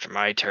thing after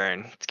my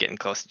turn. It's getting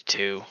close to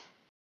 2.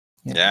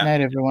 Yeah. Night,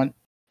 everyone.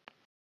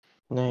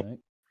 Night. right?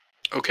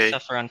 Okay.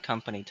 Suffer on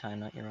company time,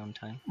 not your own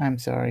time. I'm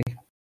sorry.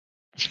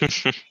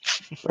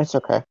 It's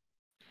okay.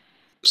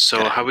 So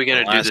Okay, how are we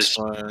gonna the do last this?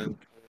 one.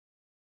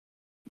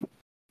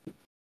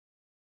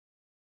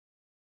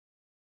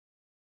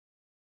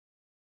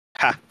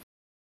 Ha.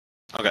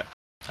 Okay.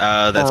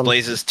 That's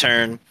Blaze's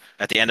turn.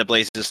 At the end of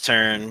Blaze's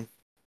turn.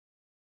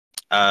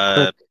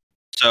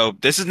 So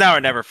this is now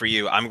or never for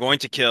you. I'm going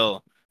to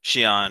kill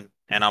Shion,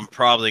 and I'm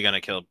probably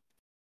gonna kill.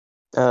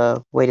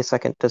 Wait a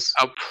second. Does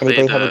I'll play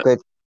anybody have a the. good?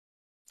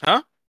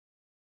 Huh?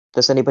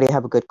 Does anybody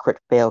have a good crit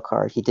fail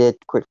card? He did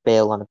crit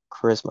fail on a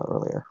charisma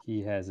earlier.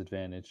 He has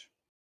advantage.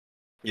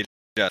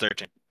 Yeah,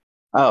 13.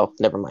 Oh,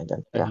 never mind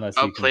then. Yeah. Unless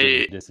I'll you can give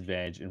play- him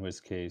disadvantage, in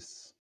which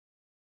case.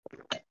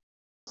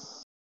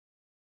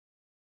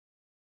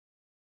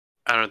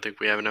 I don't think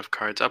we have enough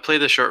cards. I'll play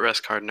the short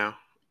rest card now.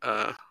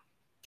 Oh,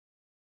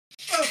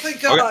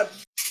 thank God.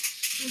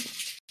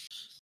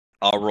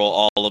 I'll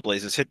roll all of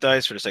Blaze's hit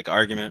dice for the sake of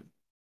argument.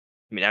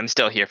 I mean, I'm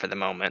still here for the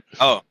moment.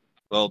 Oh,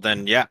 well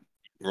then, yeah.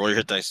 Roll your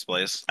hit dice,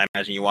 Blaze. I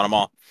imagine you want them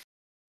all.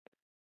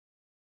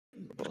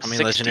 How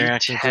many legendary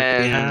actions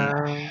does he 10.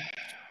 have?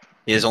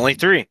 He has only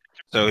 3,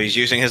 so he's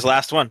using his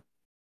last one.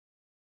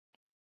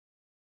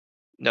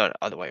 No,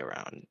 other way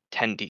around.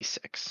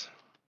 10d6.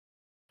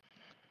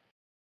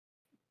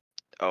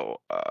 Oh,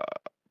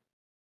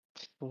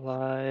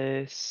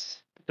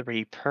 plus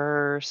 3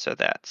 per, so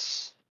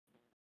that's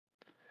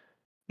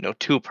no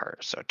 2 per,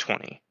 so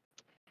 20.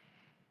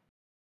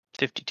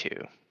 52.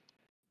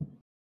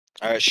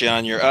 All right,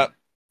 Shion, you're up,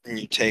 and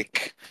you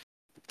take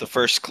the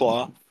first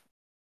claw.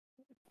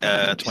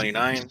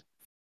 29.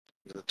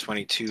 The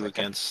 22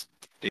 against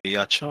the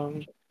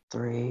Yachong.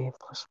 3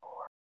 plus 4.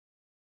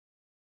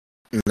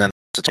 And then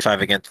it's a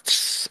 25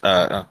 against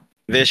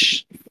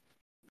Vish.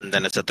 And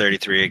then it's a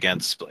 33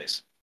 against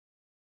Blaze.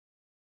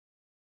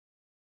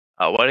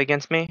 What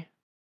against me?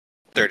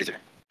 33.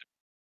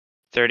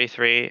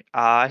 33.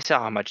 I saw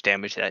how much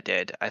damage that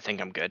did. I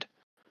think I'm good.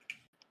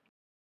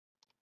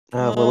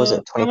 What was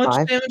it? How much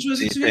 25. damage was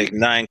So it you to me? take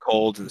 9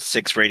 cold and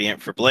 6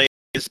 radiant for Blaze.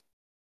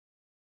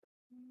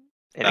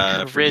 And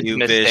a For you,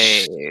 charisma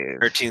Vish, save.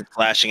 13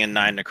 slashing and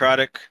 9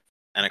 necrotic.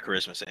 And a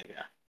charisma save,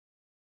 yeah.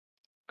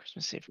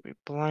 Charisma save. We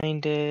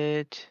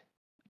blinded.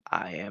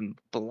 I am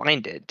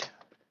blinded.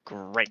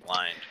 Great.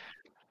 Blind.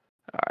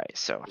 All right,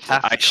 so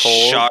half Ice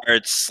cold.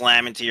 shards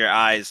slam into your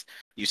eyes.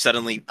 You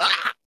suddenly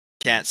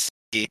can't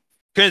see.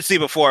 Couldn't see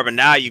before, but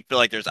now you feel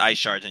like there's ice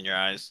shards in your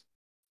eyes.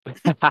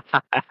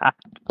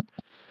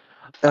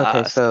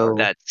 Okay, so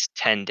that's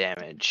 10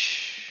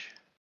 damage.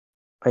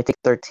 I take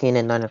 13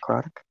 and 9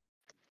 necrotic.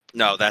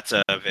 No, that's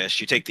a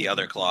Vish. You take the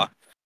other claw,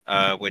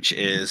 which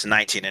is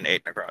 19 and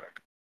 8 necrotic.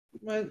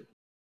 What?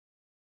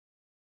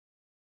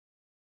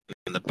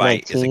 And the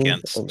bite is 19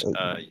 against and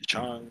 8.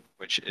 Yachong,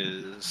 which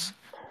is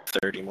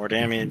 30 more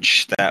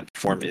damage. That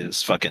form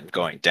is fucking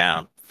going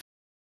down.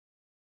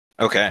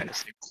 Okay.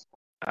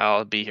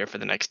 I'll be here for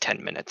the next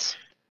 10 minutes.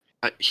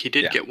 He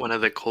did Yeah. get one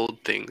of the cold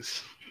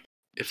things,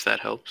 if that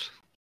helps.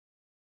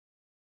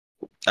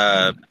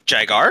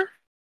 Jagar?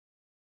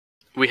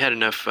 We had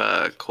enough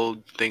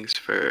cold things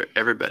for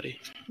everybody.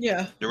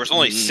 Yeah. There was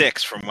only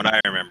 6 from what I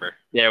remember.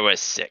 There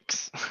was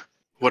 6.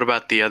 What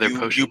about the other You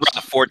potions?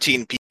 brought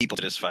 14 people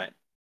to this fight.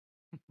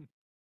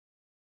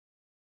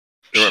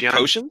 There were Shion-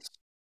 potions?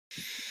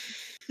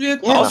 Yeah.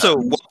 Also,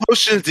 what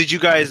potions did you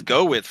guys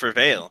go with for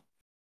Vale?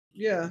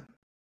 Yeah.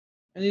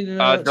 I need to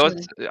know.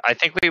 Those. I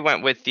think we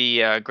went with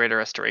the Greater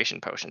Restoration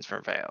potions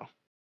from Vale.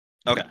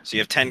 Okay, so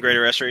you have 10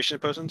 greater restoration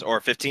potions or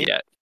 15? Yeah.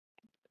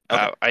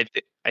 Okay.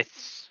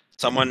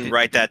 Someone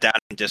write that down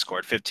in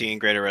Discord. 15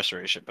 greater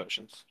restoration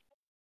potions.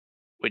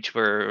 Which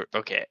were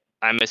okay.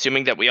 I'm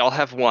assuming that we all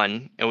have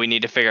one, and we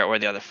need to figure out where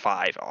the other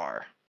 5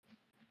 are.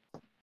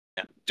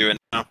 Yeah, do it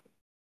now.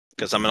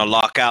 Because I'm going to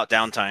lock out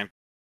downtime.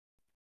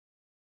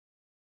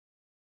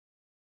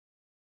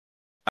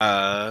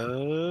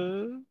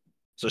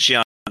 So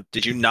Shion,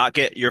 did you not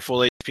get your full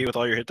HP with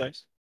all your hit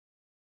dice?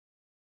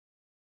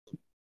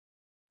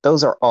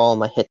 Those are all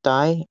my hit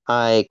die.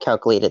 I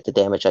calculated the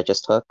damage I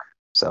just took,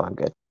 so I'm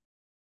good.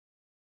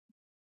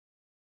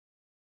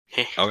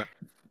 Okay. I'm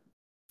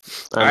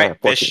All right,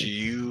 at Fish, 14.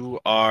 you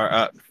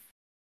are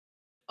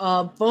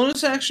up.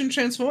 Bonus action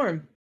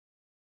transform.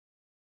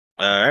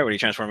 All right, what are you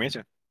transforming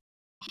into?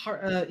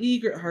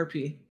 Egret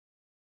harpy.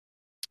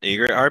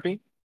 Egret harpy?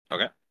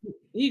 Okay.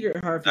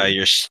 Egret harpy.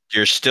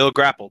 You're still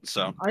grappled,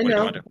 so I what do you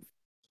know. want to do?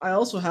 I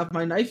also have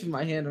my knife in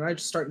my hand, and I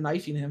just start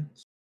knifing him.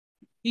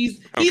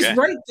 He's Okay.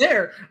 right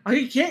there.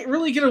 He can't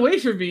really get away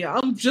from me.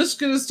 I'm just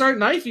gonna start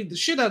knifing the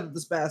shit out of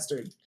this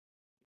bastard.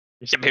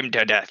 Zip him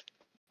to death.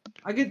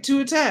 I get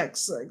 2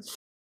 attacks. Like,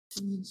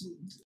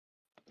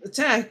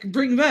 attack,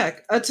 bring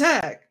back,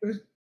 attack.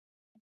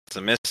 It's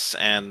a miss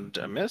and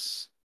a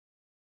miss.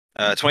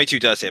 22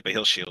 does hit, but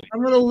he'll shield.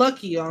 I'm a little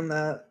lucky on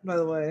that, by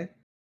the way.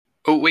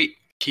 Oh wait,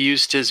 he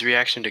used his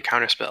reaction to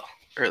counterspell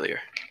earlier.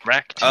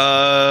 Correct.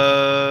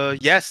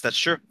 Yes, that's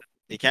true.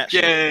 He can't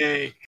shield.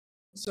 Yay!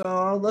 So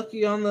I'm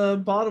lucky on the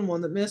bottom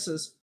one that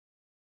misses.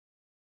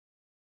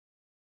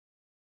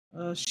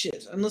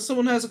 Shit. Unless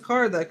someone has a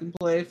card that I can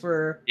play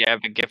for You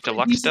have a gift of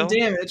luck decent still?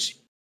 damage.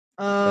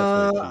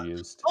 That's what she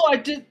used. Oh, I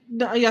did.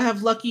 No, yeah, I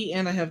have lucky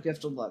and I have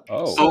gift of luck.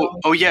 Oh. So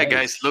Oh yeah, nice.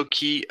 guys, low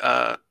key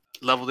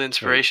leveled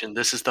inspiration.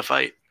 This is the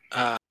fight.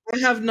 I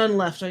have none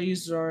left. I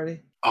used it already.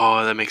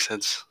 Oh, that makes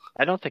sense.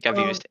 I don't think I've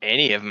used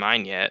any of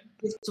mine yet.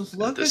 Gift of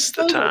luck. This I is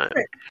the suppose. time.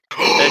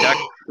 Hey, Doc,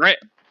 crit.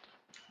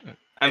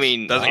 I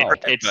mean, Doesn't Wow.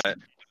 hurt, it's but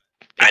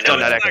it's still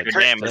know not it's extra not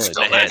crit, damage. but Still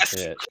to a hit. nice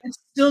hit. It's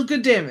still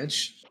good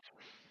damage.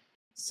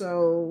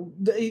 So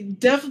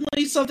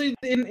definitely something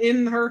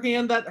in her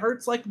hand that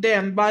hurts like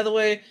damn. By the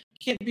way,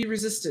 can't be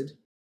resisted.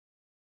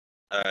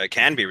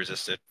 can be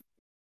resisted.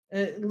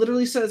 It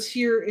literally says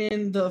here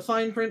in the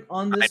fine print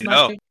on this I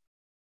know. knife.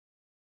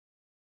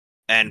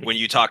 And when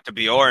you talk to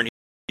Bjorn,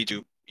 he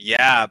do,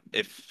 yeah,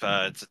 if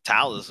it's a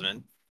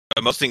talisman.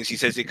 But most things he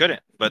says he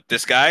couldn't. But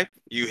this guy,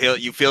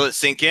 you feel it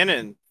sink in,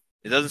 and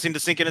it doesn't seem to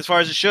sink in as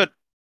far as it should.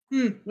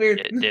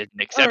 Weird. There's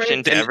an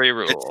exception to every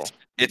rule.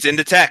 It's in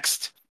the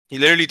text. He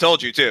literally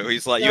told you too.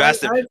 He's like, you Yeah,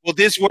 asked him, "Will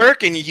this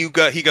work?" And he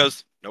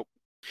goes, "Nope."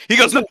 He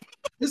goes, "No."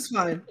 It's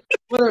fine.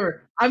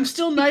 Whatever. I'm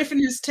still knifing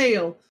his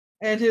tail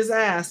and his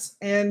ass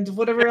and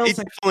whatever else.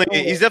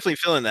 He's definitely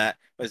feeling that.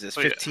 What is this?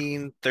 Oh, yeah.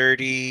 15,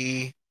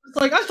 30, It's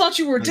like I thought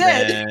you were and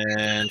dead.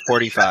 then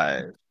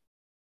 45.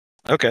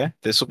 Okay,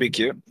 this will be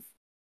cute.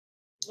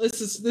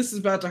 This is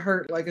about to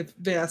hurt like a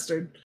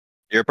bastard.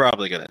 You're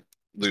probably gonna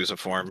lose a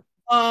form.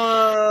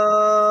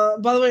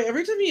 By the way,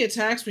 every time he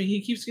attacks me,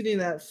 he keeps getting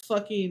that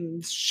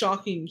fucking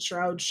shocking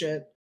shroud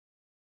shit.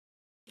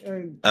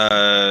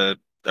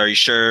 Are you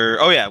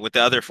sure? Oh yeah, with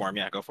the other form,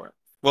 yeah, go for it.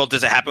 Well,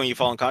 does it happen when you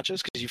fall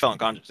unconscious? Because you fell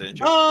unconscious, didn't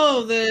you?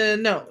 Oh,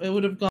 then no, it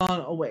would have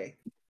gone away.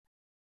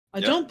 I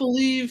Yeah. don't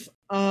believe.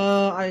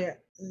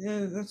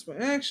 That's my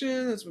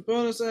action. That's my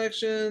bonus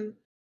action.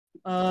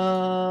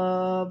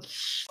 I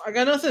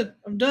got nothing.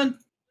 I'm done.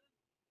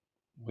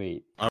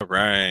 Wait. All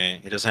right.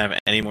 He doesn't have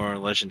any more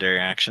legendary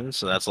actions,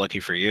 so that's lucky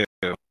for you.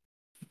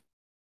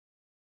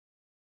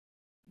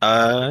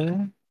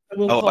 I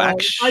will Oh, call.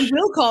 actually- I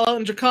will call out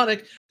in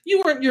Draconic.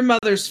 You weren't your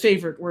mother's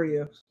favorite, were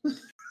you?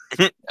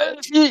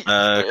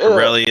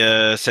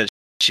 Corellia said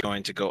she's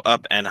going to go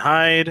up and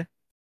hide.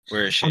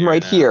 Where is she? I'm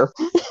right now? here.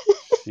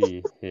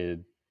 She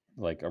hid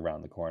like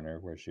around the corner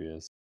where she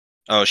is.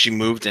 Oh, she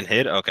moved and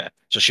hid? Okay.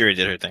 So she already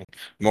did her thing.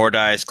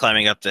 Mordai is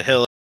climbing up the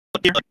hill.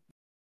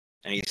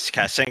 And he's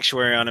cast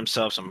Sanctuary on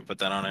himself, so I'm going to put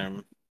that on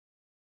him.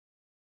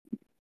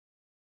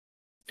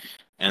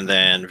 And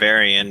then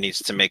Varian needs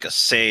to make a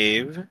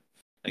save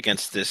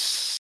against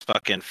this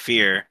fucking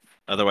fear.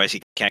 Otherwise,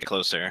 he can't get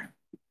closer.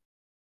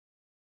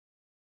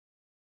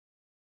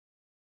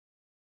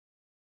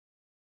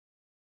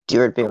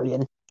 Dear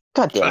Varian.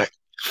 God damn it.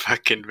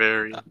 Fucking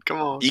Varian.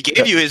 Come on. He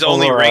gave you his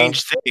only Aurora.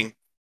 ranged thing.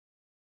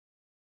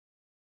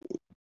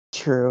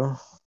 True.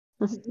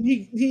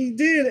 He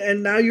did,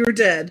 and now you're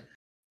dead.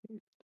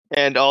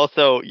 And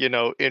also,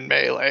 in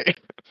melee.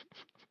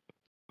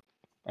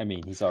 I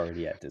mean, he's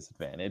already at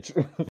disadvantage.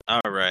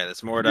 All right,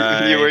 that's You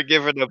Mordai. were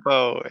given a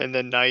bow, and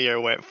then Nair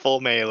went full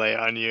melee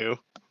on you.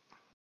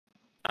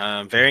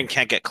 Varian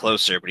can't get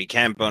closer, but he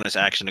can bonus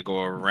action to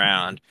go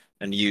around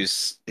and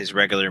use his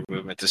regular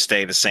movement to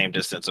stay the same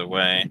distance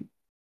away.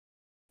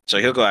 So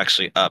he'll go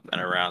actually up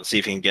and around, see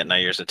if he can get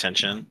Nair's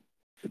attention.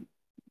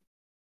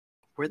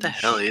 Where the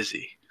hell is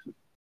he?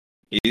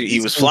 He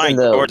was He's flying in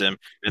the- towards him,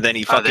 and then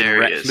he fucking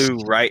there he is. flew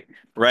right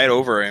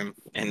over him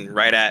and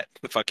right at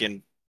the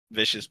fucking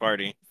vicious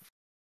party.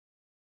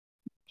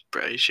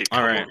 Bro, you should All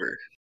come right. over.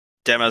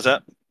 Demo's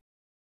up.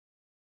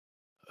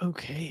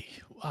 Okay.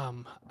 Okay.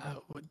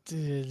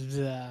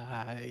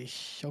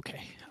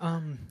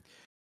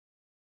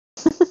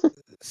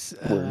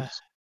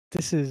 Words.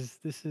 This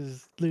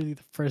is literally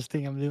the first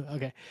thing I'm doing.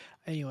 Okay.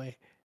 Anyway,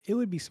 it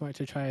would be smart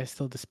to try to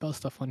still dispel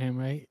stuff on him,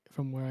 right?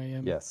 From where I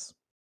am. Yes.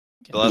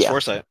 The last Yeah.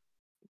 foresight.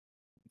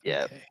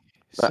 Yeah. Okay.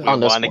 But We on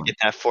this want to one. get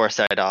that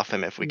foresight off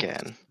him if we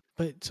Yes. can.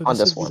 But so On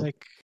this this would be one.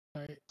 like,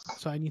 all right.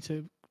 So I need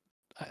to.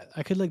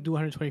 I could like do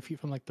 120 feet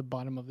from like the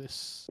bottom of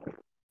this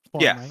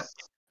form, Yeah. right?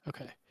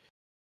 Okay.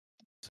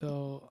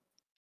 So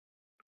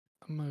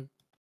I'm gonna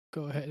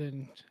go ahead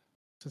and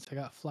since I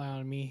got fly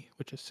on me,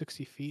 which is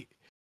 60 feet.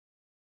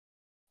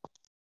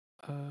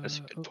 That's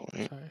a good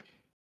point. Sorry.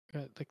 I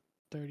got like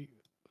 30.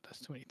 That's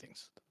too many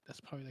things. That's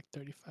probably like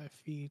 35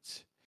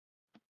 feet.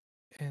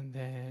 And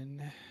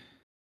then.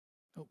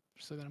 Oh,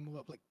 still gotta move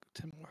up like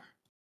 10 more.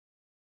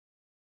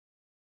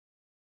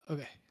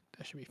 Okay,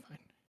 that should be fine.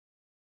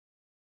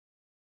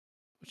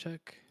 We'll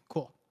check.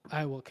 Cool.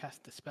 I will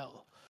cast the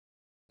spell.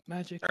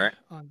 Magic All right.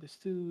 on this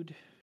dude.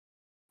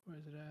 Where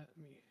is it at?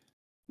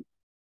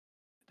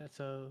 That's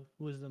a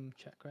wisdom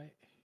check, right?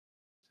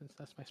 Since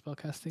that's my spell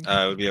casting.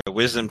 It would be a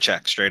wisdom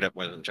check, straight up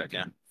wisdom check.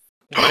 Yeah.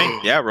 20.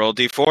 Yeah. Roll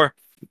D4.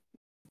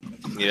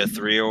 Need a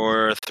 3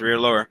 or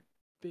lower.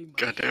 Big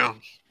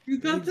Goddamn. You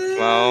got Big-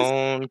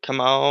 this. Come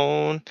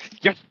on.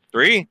 Yes.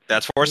 3.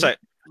 That's foresight.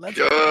 Let's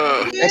Yeah.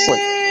 go. Excellent.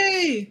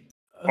 Yay!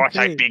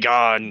 Foresight be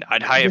gone.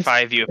 I'd high Just-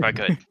 five you if I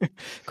could.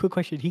 Quick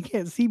question. He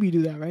can't see me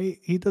do that, right?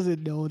 He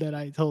doesn't know that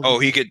I told him. Oh,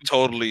 he could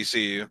totally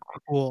see you.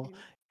 Cool.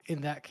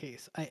 In that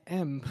case, I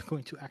am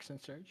going to action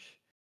search.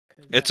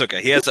 'cause It's that-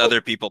 okay. He has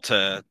other people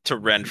to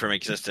rend from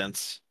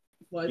existence.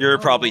 What? You're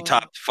probably Oh.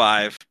 top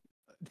 5.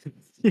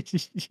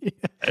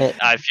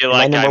 I feel Am I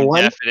like number I'm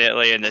one?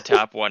 definitely in the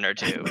top 1 or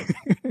 2.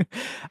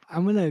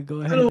 I'm gonna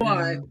go ahead. do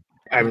I.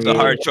 and- It's a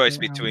hard choice um,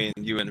 between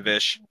you and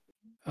Vish.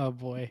 Oh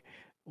boy.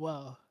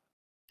 Well,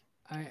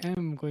 I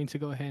am going to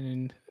go ahead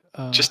and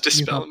Just use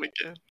dispel my him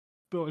again.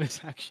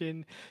 bonus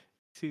action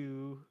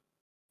to.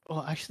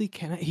 Well, actually,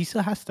 can I? He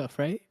still has stuff,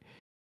 right?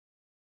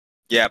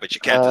 Yeah, but you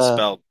can't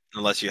dispel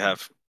unless you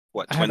have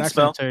what I have twin action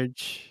spell.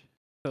 surge,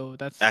 so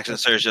that's Action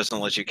surge doesn't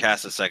let you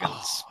cast a second Oh,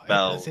 it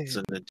spell. It's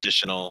doesn't. an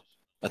additional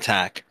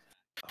attack.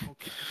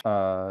 Okay.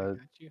 Uh, got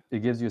you. it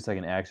gives you a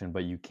second action,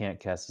 but you can't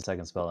cast a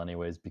second spell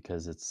anyways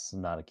because it's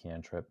not a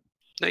cantrip.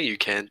 No, you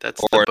can't.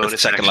 That's Or the it's a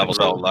bonus second action level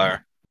spell roll.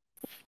 lower.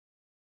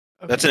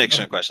 That's an Okay,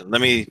 excellent question. Let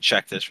me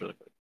check this really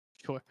quick.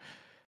 Sure.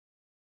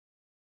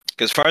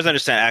 Because as far as I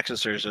understand, action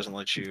surge doesn't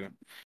let you.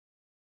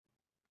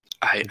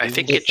 I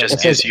think It it just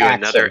says gives you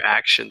another action.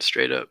 action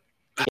straight up.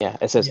 Yeah,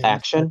 it says Yeah,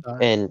 that's what I action,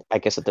 thought. and I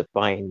guess it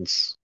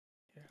defines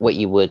Yeah. what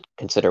you would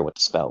consider what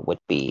the spell would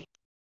be.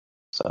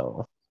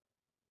 So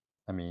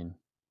I mean,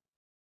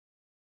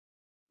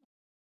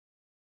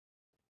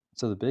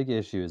 so the big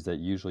issue is that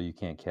usually you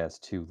can't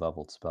cast 2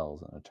 leveled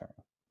spells in a turn.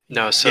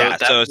 No, so Yeah,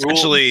 that so rule,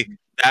 essentially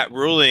that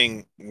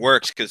ruling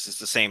works because it's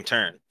the same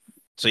turn.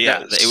 So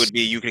yeah, it Yes. would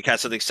be you could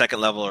cast something second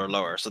level or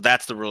lower. So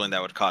that's the ruling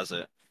that would cause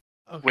it.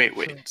 Okay,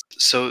 wait.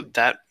 So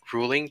that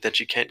ruling that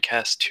you can't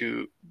cast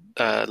 2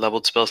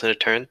 leveled spells in a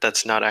turn,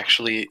 that's not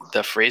actually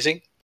the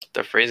phrasing.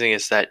 The phrasing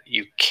is that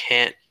you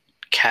can't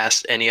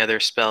cast any other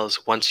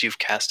spells once you've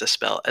cast a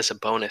spell as a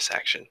bonus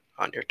action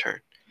on your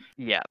turn.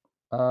 Yeah.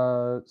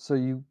 So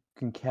you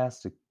can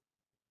cast a.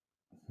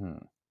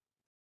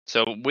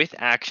 So with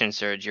action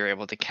surge, you're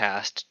able to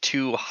cast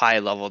 2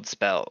 high-leveled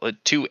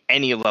 2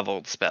 any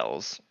leveled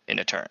spells in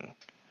a turn.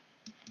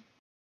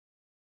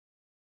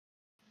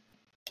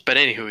 But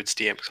anywho, it's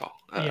DM's call.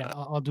 yeah,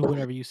 I'll do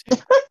whatever you say.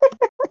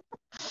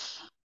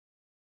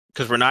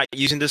 Because we're not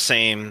using the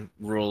same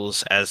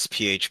rules as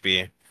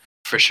PHB.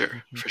 For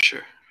sure, for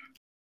sure.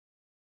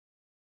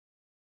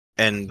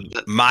 And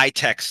my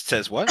text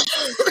says what?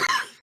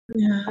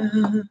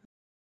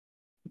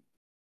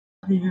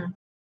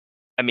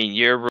 I mean,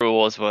 your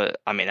rules. I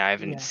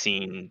haven't Yeah.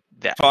 seen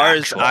the As far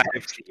as actual I've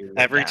text that you wrote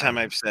every down. time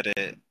I've said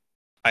it,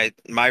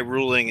 my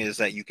ruling is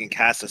that you can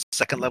cast a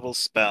second level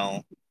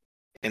spell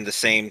in the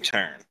same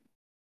turn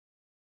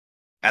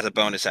as a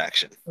bonus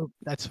action. Oh,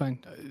 that's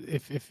fine.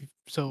 If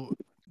so,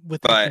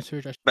 with action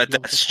surge, I should But be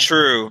able to that's cast-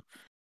 true.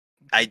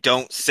 I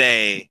don't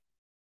say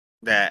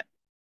that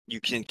you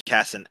can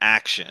cast an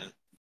action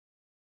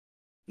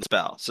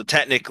spell. So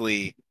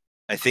technically,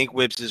 I think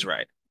Wibbs is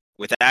right.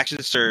 With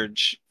action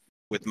surge,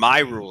 with my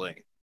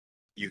ruling,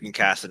 you can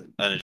cast an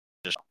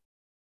additional.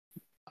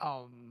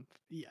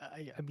 Yeah,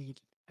 I mean,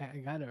 I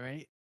got it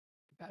right.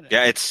 Got it.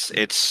 Yeah,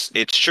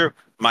 it's true.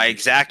 My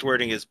exact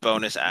wording is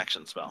bonus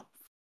action spell.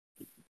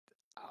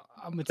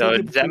 I'm gonna So take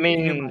it does that before you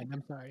change your mean- mind.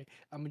 I'm sorry.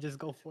 I'm gonna just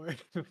go for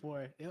it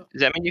before. Yep.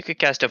 Does that mean you could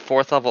cast a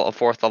 4th level,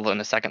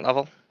 and a 2nd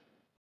level?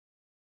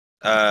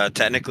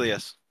 Technically,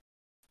 yes.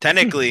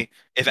 Technically,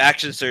 if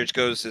action surge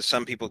goes as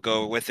some people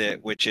go with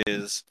it, which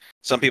is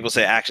some people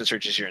say action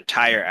surge is your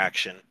entire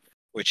action,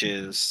 which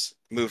is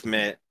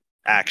movement,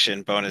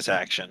 action, bonus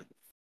action.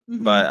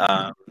 Mhm.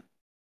 But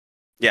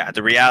yeah,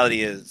 the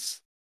reality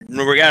is,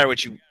 no matter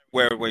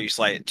where you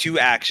slide it, 2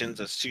 actions,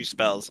 that's 2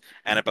 spells,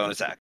 and a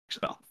bonus action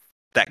spell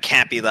that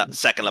can't be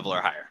second level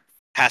or higher.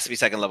 Has to be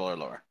second level or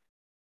lower,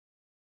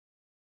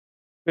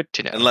 Good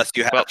to know. unless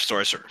you have Well,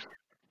 sorcerer.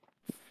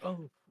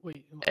 Oh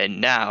wait. and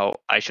now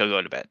I shall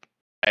go to bed.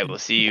 I will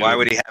see you. Why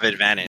would he have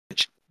advantage?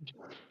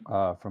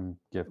 From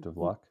Gift of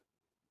Luck.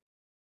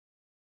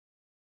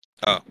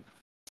 Oh,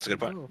 that's a good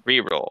point. Oh,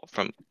 Reroll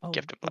from oh,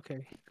 Gift of Luck.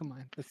 okay. Come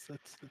on.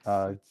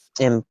 Uh,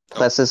 And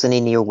plus, isn't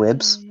he near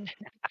Wibs?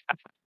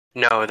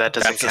 No, that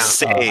doesn't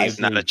That's a count. save,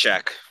 not a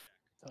check.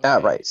 Ah,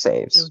 Okay. right,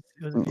 saves.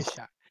 It was a good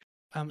shot.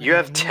 You and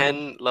have I'm gonna-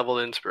 10 level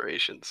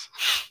inspirations.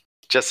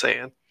 Just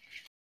saying.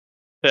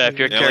 Yeah, if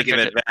your They only give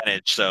character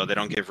advantage, so they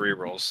don't give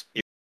rerolls.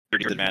 You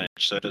give advantage,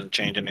 so it doesn't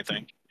change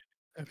anything.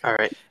 Okay. All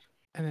right.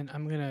 And then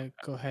I'm gonna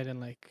go ahead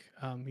and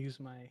use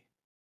my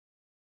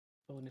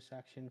bonus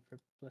action for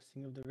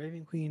Blessing of the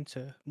Raven Queen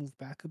to move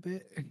back a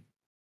bit.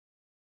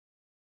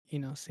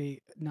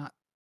 Say not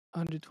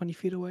under 20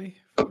 feet away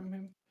from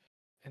him,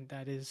 and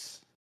that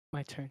is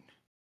my turn.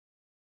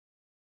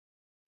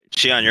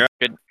 Shion, you're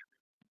up.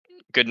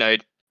 good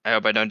night. I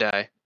hope I don't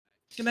die.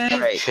 Good night.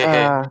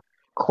 Alright,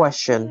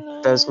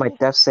 question. Does my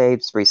death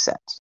saves reset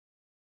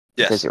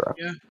to Yes. 0?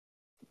 Yeah.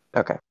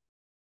 Okay.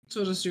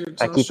 So does your I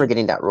exhaustion. keep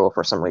forgetting that rule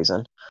for some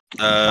reason.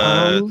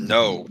 No.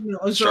 No, Short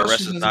rest exhaustion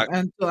is doesn't not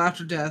end until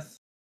after death.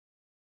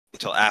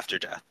 until after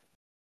death.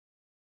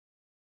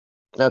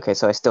 Okay,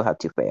 so I still have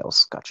 2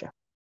 fails. Gotcha.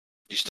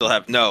 You still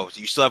have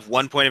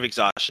 1 point of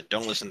exhaustion.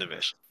 Don't listen to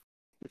Vish.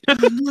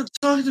 I'm not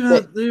talking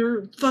about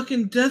their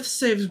fucking death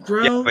saves,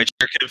 bro. Yeah, but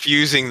you're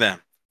confusing them.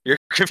 You're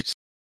confusing.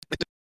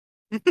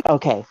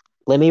 Okay,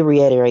 let me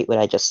reiterate what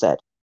I just said.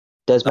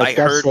 Does my I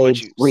death heard what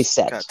saves you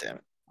reset? God damn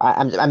it.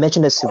 I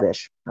mentioned this to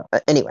Vish.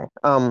 Anyway,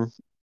 alright,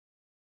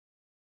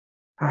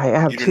 I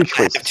have You do 2 not have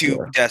choices 2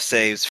 here. death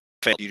saves.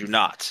 You do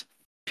not.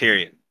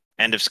 Period.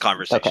 End of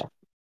conversation. Okay.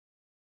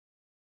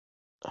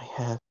 I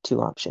have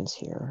 2 options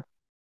here.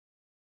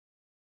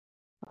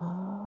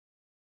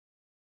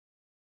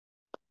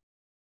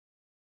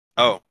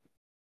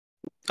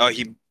 Oh,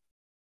 he.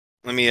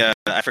 Let me.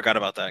 I forgot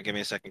about that. Give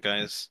me a second,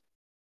 guys.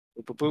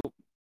 Boop, boop,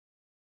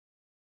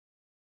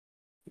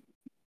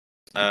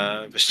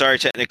 boop. Sorry,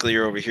 technically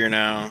you're over here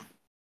now,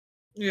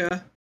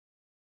 Yeah.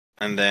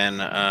 and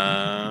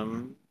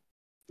then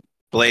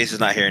Blaze is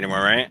not here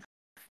anymore, right?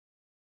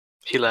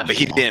 He left. But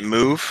he didn't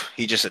move.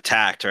 He just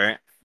attacked, right?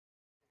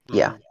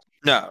 Yeah.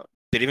 No.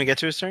 Did he even get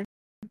to his turn?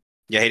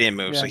 Yeah, he didn't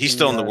move. So Yeah, he's he,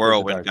 still in the did the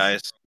whirlwind,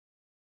 darts.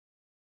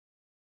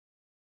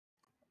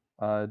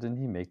 guys. Didn't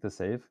he make the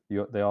save?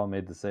 They all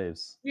made the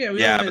saves. Yeah,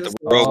 we Yeah, all but made the this.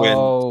 whirlwind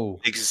Oh,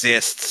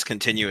 exists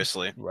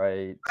continuously.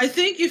 right. I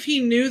think if he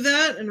knew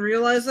that and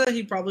realized that,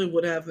 he probably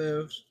would have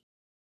moved.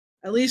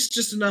 At least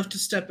just enough to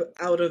step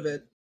out of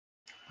it.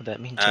 Would that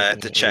mean I have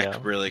taking to check AO?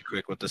 really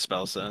quick what the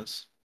spell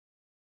says.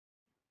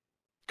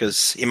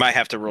 Because he might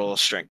have to roll a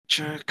strength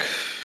check.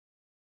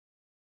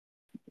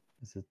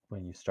 Is it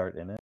when you start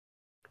in it?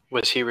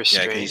 Was he Yeah,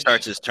 restrained? because he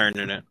starts his turn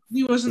in it.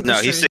 He wasn't No,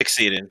 he restrained.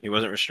 succeeded. He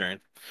wasn't restrained.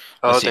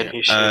 Oh, Let's see then here.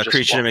 he should have just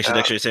Creature that walked makes a out.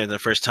 dexterity save the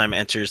first time it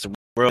enters the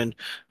whirlwind,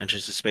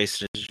 enters the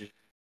space.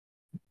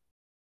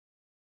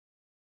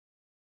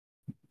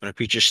 When a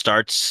creature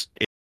starts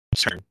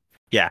its turn.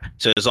 Yeah,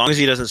 so as long as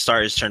he doesn't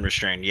start his turn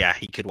restrained, yeah,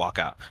 he could walk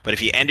out. But if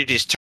he ended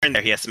his turn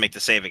there, he has to make the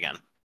save again.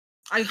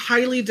 I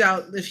highly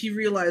doubt if he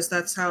realized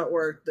that's how it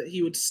worked that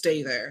he would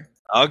stay there.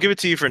 I'll give it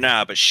to you for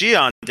now, but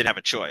Shion didn't have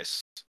a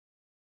choice.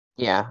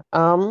 Yeah.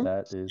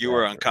 That is You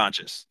were accurate.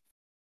 unconscious.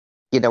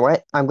 You know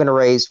what? I'm gonna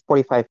raise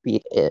 45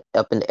 feet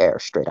up in the air,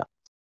 straight up.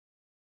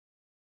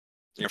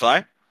 You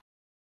fly?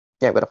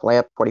 Yeah, I'm gonna fly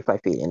up 45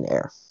 feet in the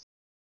air.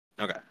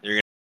 Okay.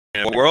 You're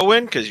gonna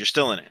whirlwind because you're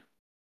still in it.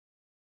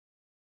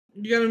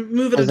 You gotta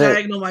move it a Is it-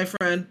 diagonal, my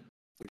friend.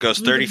 It goes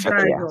Move 30 it a feet. Okay,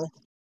 yeah. diagonal.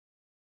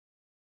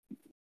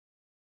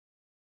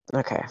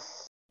 Okay.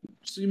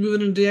 So you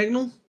move it in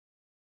diagonal?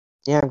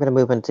 Yeah, I'm gonna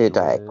move into Do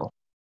diagonal.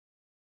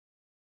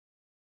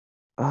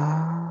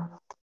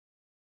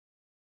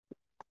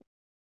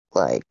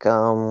 Like,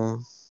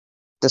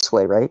 this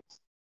way, right?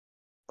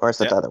 Or is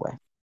it Yep. the other way?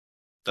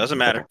 Doesn't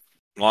matter. Okay.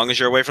 As long as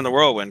you're away from the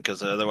whirlwind,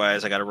 because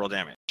otherwise I gotta roll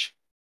damage.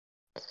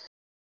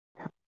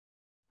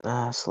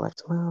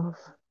 Select move.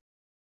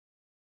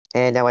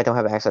 And now I don't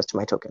have access to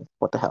my token.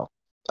 What the hell?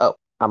 Oh,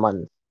 I'm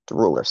on the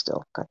ruler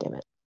still. God damn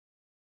it.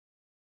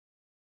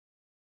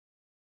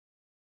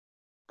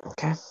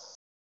 Okay.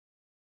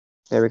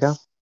 There we go.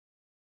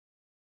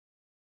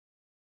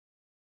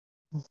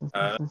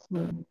 I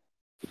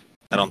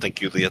don't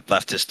think you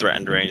left his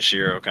threatened range, so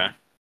you're okay.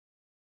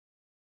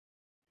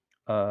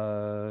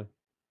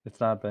 It's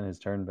not been his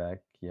turn back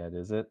yet,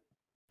 is it?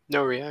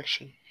 No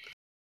reaction.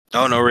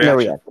 Oh, no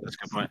reaction. That's a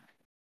good point.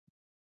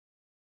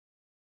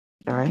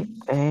 Alright,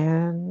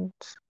 and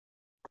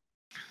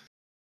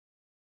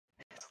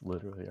It's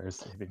literally our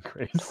saving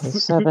grace.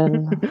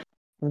 27.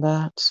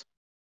 That.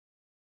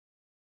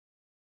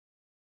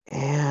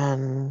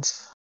 And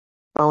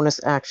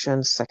bonus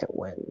action, second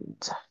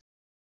wind.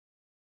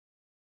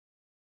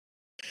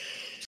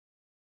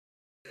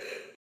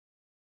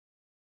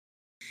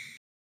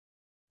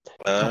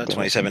 God damn it.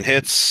 27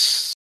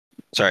 hits.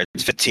 Sorry,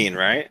 it's 15,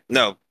 right?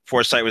 No,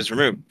 foresight was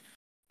removed.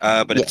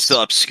 But it's Yes.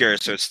 still obscure,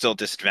 so it's still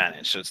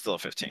disadvantaged, so it's still a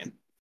 15.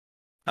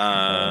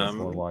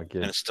 Someone want to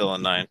And give it's still a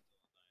 9.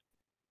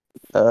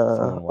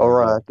 someone want to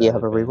Aura, give do you that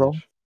have a reroll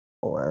advantage.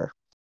 or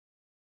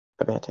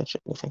advantage?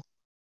 Anything?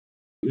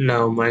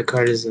 No, my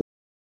card is.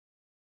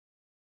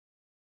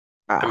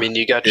 I mean,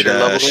 you got Did your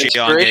level of Shion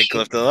get inspiration.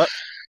 glyphed up?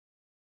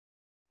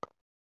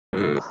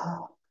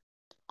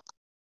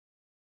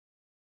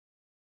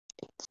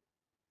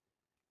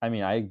 I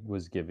mean, I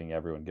was giving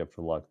everyone gift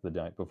of luck the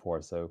night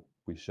before, so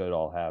we should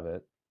all have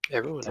it.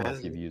 Everyone Unless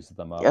has you've it. used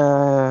them up.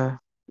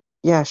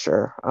 Yeah,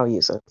 sure. I'll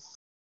use it.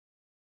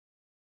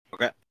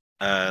 Okay.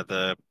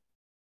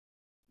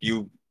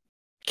 You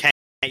can't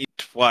use it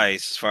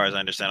twice, as far as I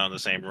understand, on the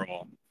same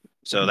roll.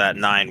 So that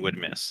 9 would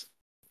miss.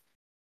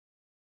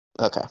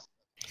 Okay.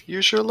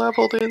 Use your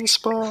leveled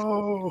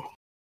inspo,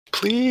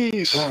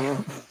 please.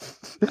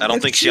 I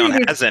don't think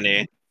Shion has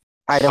any.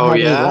 I don't Oh have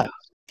any yeah. left.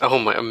 Oh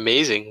my,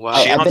 amazing! Wow.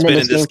 I've Shion's been in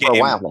been this in this game for a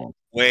game while now.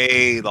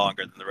 way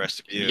longer than the rest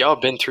of you. Y'all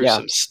been through Yeah.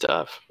 some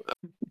stuff.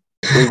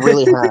 We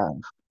really have.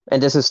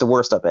 And this is the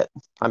worst of it.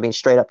 I mean,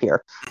 straight up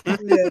here.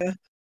 Yeah,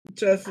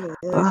 definitely.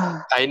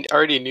 I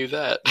already knew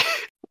that.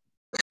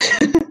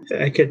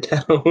 I could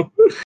tell.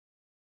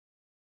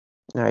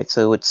 Alright,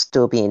 so it'd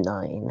still be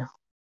 9.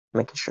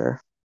 Making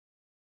sure.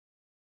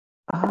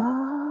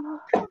 I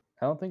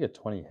don't think a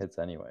 20 hits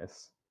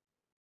anyways.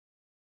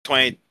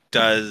 20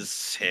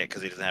 does hit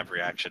because he doesn't have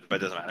reaction, but it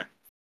doesn't matter.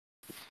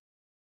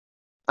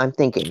 I'm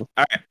thinking.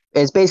 Alright.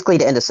 It's basically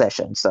the end of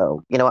session,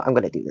 so you know what? I'm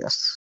going to do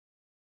this.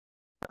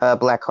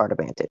 Black card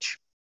advantage.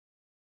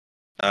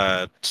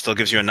 Still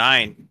gives you a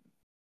 9.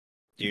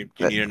 You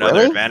need another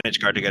Really? advantage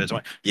card to get a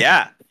 20.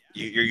 Yeah.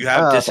 You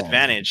have Okay.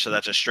 disadvantage, so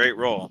that's a straight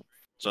roll.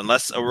 So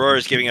unless Aurora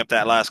is giving up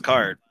that last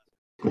card.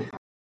 I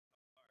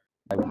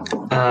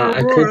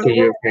could do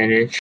your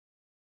advantage.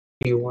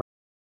 You want?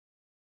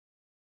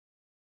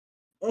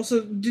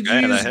 Also, did you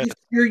Okay, use that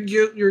hit.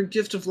 your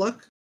gift of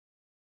luck?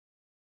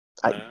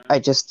 I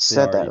just They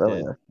said that already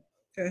did. earlier.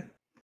 Okay.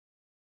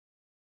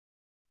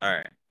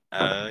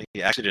 Alright.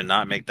 He actually did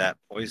not make that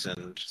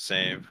poison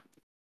save.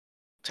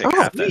 Take Oh,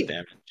 half that neat.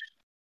 damage.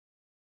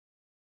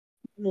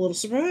 I'm a little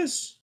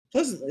surprised.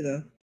 Pleasantly,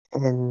 though.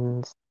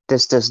 And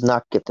this does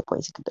not get the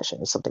poison condition.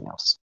 It's something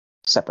else.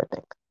 Separate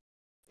thing.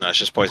 No, it's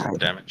just poison Alright.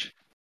 damage.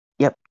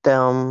 Yep.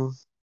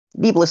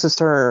 Neeblis's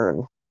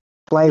turn.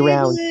 Fly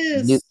around.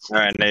 Neeblis! Newt.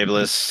 Alright,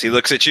 Nablus. He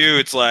looks at you,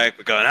 it's like,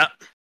 we're going up.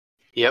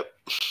 Yep.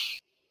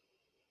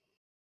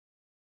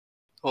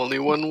 Only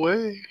one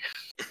way.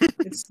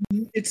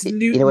 It's You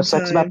Newton know what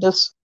sucks time. about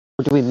this?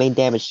 We're doing main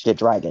damage to the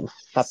dragon,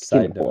 not the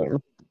human Side note,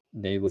 form.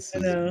 Naelis's I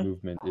know.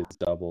 movement is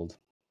doubled,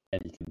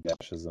 and he can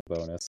dash as a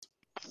bonus.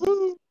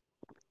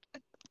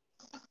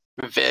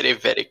 Very,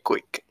 very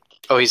quick.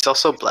 Oh, he's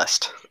also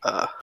blessed.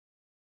 Yeah,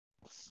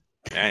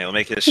 he'll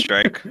make his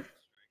strike.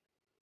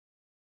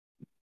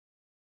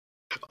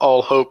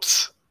 All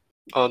hopes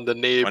on the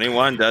Nabe.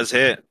 21 does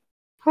hit.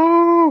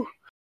 Woo!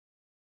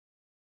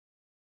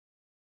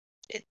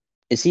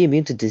 Is he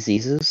immune to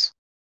diseases?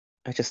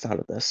 I just thought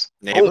of this.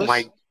 Nablus? Oh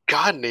my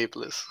god,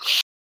 Nablus.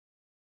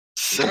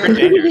 Pretty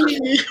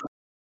dangerous.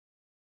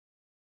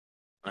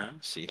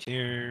 Let's see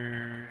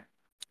here.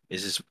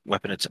 Is his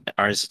weapon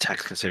are his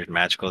attacks considered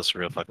magical? It's a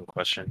real fucking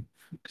question.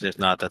 Because if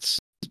not, that's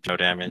no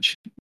damage.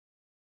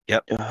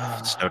 Yep,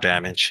 it's no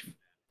damage.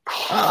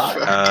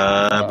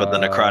 But the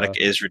necrotic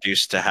is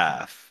reduced to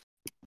half.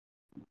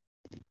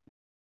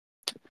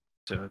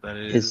 So that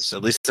is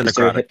at least the is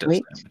there a necrotic hit does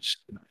point? damage.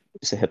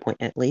 Is the hit point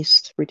at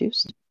least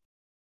reduced?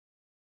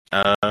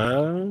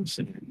 Let's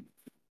see.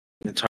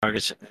 The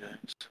target's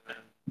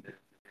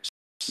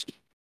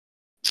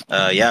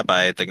yeah,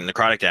 by the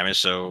necrotic damage,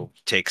 so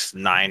takes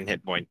 9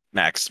 hit point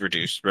max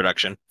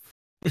reduction.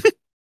 I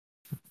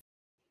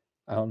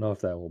don't know if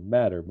that will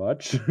matter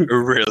much. It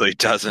really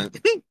doesn't.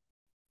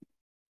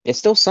 It's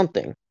still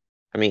something.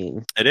 I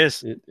mean, It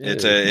is. It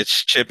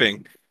It's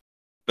chipping.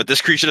 But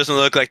this creature doesn't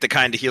look like the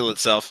kind to heal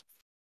itself.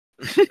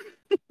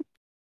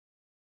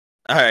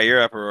 Alright,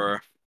 you're up,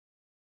 Aurora.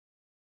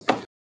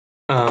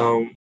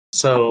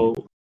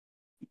 So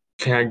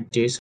can I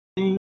do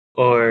something,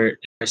 or am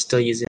I still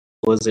using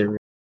Blizzard?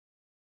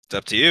 It's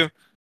up to you.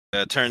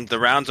 The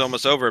round's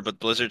almost over, but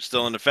Blizzard's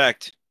still in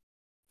effect.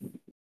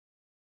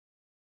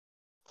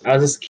 I'll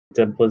just keep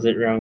the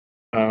Blizzard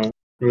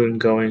rune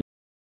going.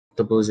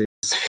 The Blizzard.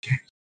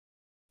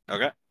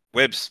 Okay.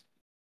 Wibs.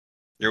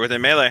 You're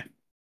within melee.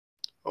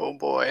 Oh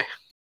boy.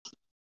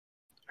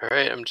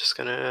 Alright, I'm just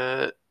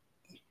gonna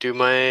do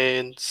my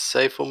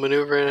insightful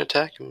maneuver and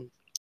attack him.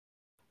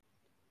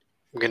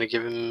 I'm gonna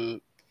give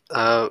him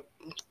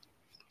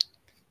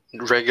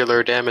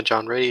regular damage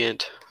on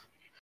Radiant.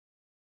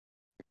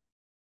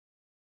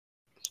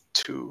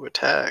 2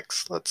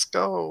 attacks. Let's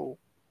go.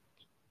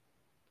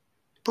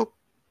 Boop.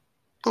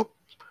 Boop.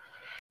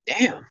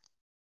 damn.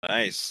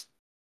 Nice.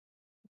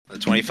 The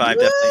 25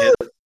 definitely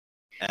hits.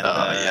 And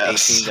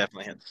yes. 18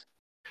 definitely hits.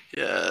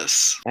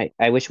 Yes.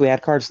 I wish we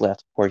had cards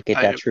left or get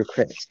that I- true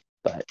crit,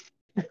 but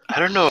I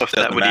don't know if that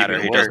Doesn't would matter.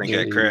 even He work. doesn't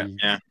get crit.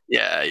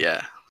 Yeah.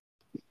 Yeah.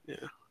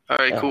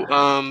 Alright, cool.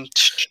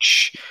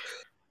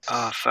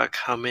 Oh fuck!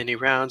 How many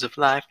rounds of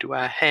life do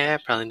I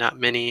have? Probably not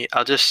many.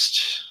 I'll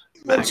just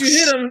Once you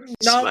hit him,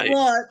 not smite. a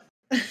lot.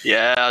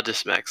 Yeah, I'll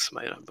just max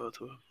smite on both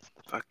of them.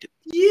 Fuck it.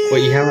 Yeah.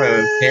 Well, you have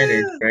a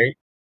advantage, right?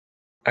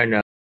 I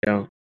know.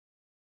 No.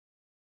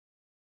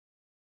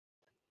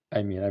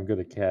 I mean, I'm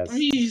gonna cast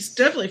He's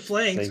definitely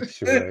flanked.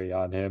 Sanctuary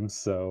on him,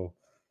 so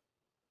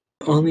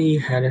Only you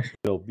had a.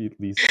 it'll be at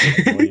least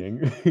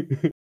annoying.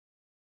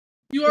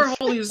 You are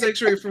holding a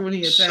sanctuary for when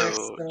he attacks.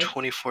 So So.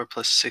 24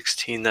 plus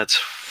 16, that's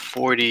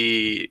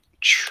 40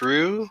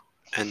 true,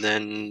 and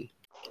then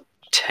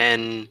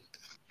 10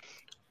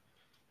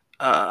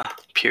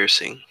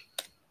 piercing.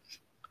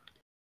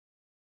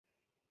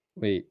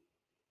 Wait,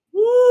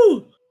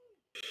 Woo!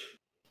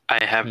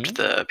 I have Hmm?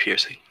 the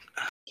piercing.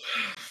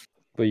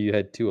 but you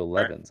had two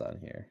 11s on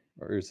here,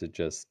 or is it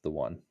just the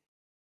one?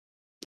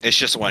 It's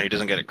just one. He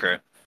doesn't get a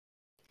crit.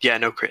 Yeah,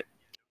 no crit.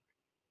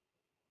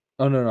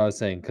 Oh no, I was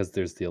saying because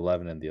there's the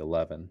 11 and the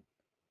 11.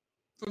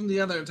 From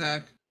the other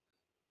attack.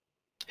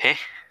 Heh.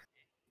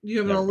 You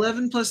have Never an mind.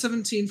 11 plus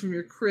 17 from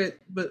your crit,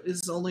 but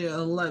it's only an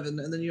 11,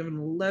 and then you have an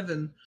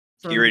 11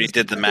 from You already the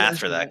did the second math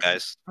for that, attack.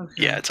 guys.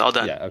 Okay. Yeah, it's all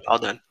done. Yeah, okay. All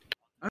done.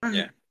 All right.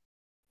 Yeah.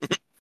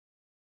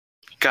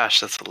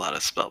 Gosh, that's a lot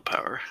of spell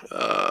power.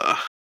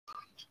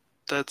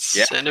 That's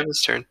Yeah. end of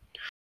his turn.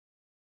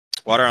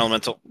 Water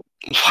elemental.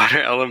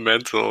 Water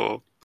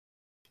elemental.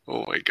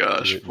 Oh my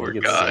gosh, Did it poor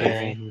make it guy.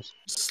 And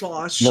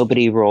Slosh.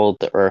 nobody rolled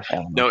the earth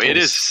elementals. No, it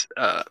is.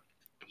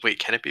 Wait,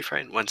 can it be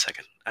frightened? 1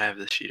 second. I have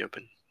the sheet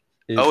open.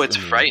 It's, Oh, it's I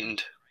mean-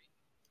 frightened.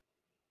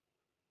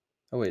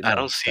 Oh wait, I no,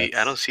 don't see. I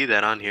that's- don't see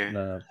that on here.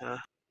 No,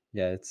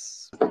 yeah, it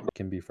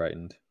can be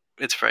frightened.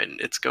 It's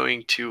frightened. It's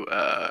going to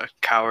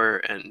cower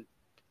and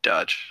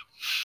dodge.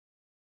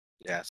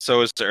 Yeah.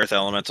 So is the earth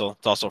elemental.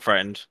 It's also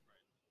frightened.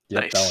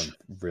 Yep, Nice. that one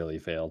really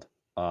failed.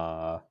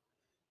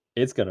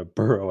 It's gonna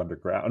burrow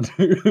underground.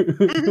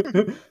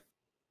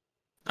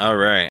 All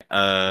right.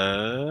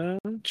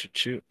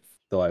 Shoot.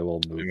 Though I will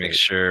Let move me make it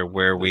sure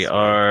where we this way.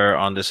 are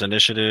on this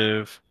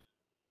initiative.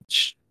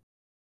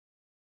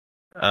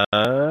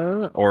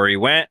 Ori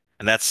went,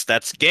 and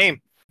that's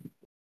game.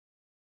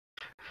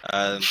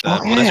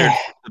 The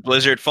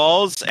blizzard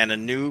falls, and a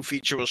new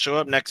feature will show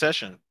up next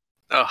session.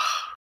 Oh,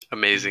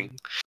 amazing.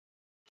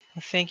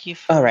 Thank you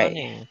for All right.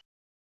 running.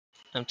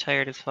 I'm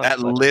tired as fuck. That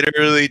but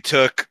literally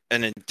took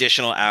an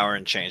additional hour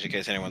and change, in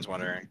case anyone's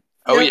wondering.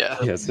 Oh Yep.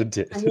 yeah. Yes, it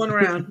did. For one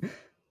round.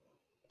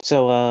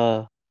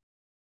 So,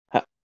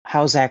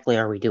 how exactly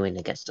are we doing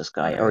against this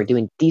guy? Are we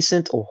doing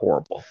decent or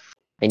horrible?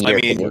 In your I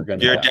mean, opinion?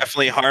 gonna you're die.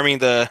 definitely harming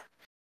the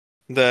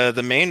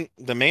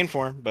main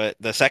form, but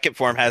the second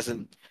form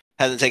hasn't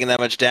taken that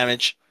much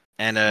damage.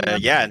 And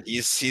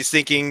he's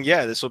thinking,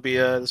 this will be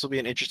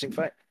an interesting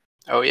fight.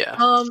 Oh yeah.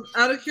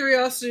 Out of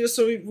curiosity,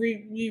 so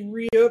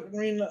we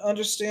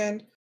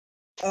understand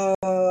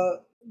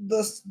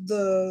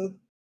the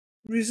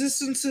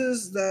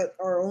resistances that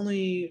are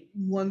only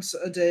once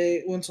a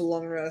day, once a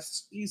long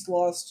rest. He's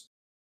lost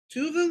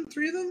 2 of them,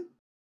 3 of them.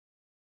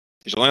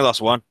 He's only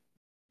lost one.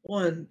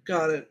 One,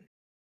 got it.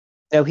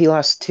 No, he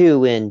lost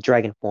 2 in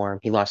dragon form.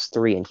 He lost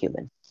 3 in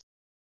human.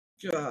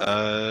 Got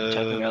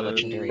talking about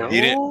legendary. no.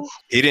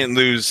 He didn't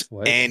lose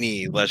What?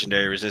 any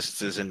legendary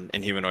resistances in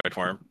humanoid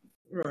form.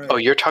 right. Oh,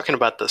 you're talking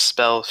about the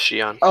spell,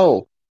 Shion.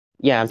 Oh,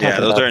 yeah, I'm talking Yeah,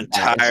 those about are the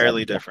actions.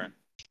 entirely different.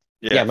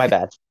 Yeah, my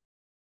bad.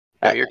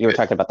 No, you're you were good.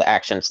 talking about the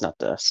actions, not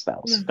the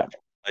spells. No. Gotcha.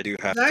 I do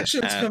have The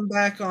actions to add. come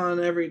back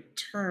on every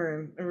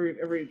turn,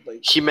 every like.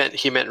 He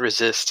meant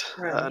resist,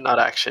 Round. not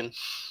action.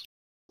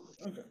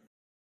 Okay.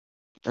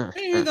 Mm,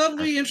 Hey, mm, that'll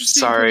mm. be interesting.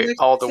 for Sorry, next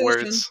all the session.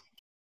 words.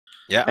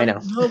 Yeah, I know.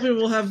 I'm hoping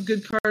we'll have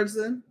good cards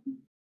then.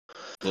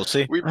 we'll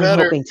see. We I'm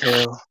better. hoping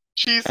to.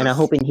 Jesus. And I'm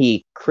hoping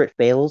he crit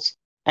fails.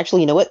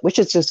 Actually, you know what? We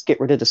should just get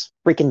rid of this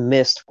freaking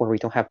mist where we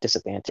don't have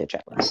disadvantage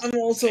at least. I'm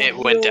also It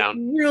went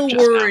down real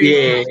just now.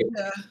 worried.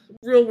 Yeah.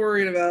 Real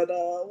worried about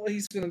what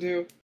he's gonna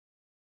do.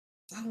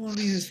 I don't want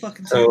to be in his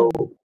fucking So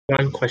team.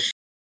 one question: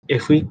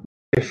 if we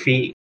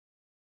defeat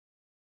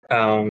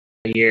a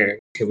year,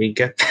 can we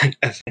get back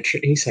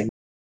adventures? And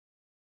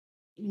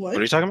What are you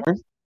What? talking about?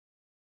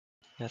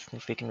 Asking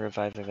if we can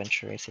revive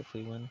Adventure Race if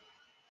we win.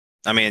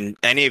 I mean,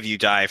 any of you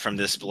die from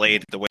this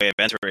blade the way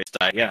Adventure Race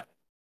died. Yeah.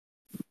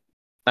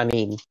 I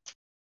mean,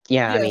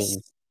 yeah, I Yes.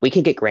 mean, we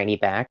could get Granny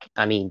back.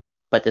 I mean,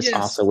 but this Yes.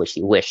 also what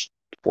she wished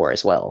for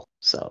as well.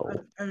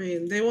 So, I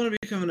mean, they want to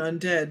become an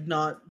undead,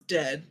 not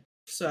dead.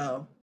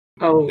 So,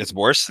 oh, It's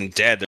worse than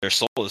dead. Their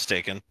soul is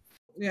taken.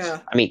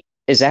 yeah. I mean,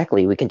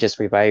 exactly, we can just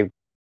revive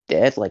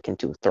dead, like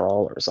into a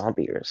thrall or a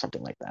zombie or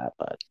something like that.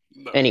 But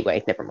No.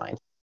 anyway, never mind.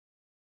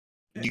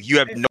 You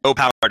have no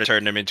power to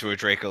turn them into a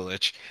Draco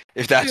Lich,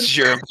 if that's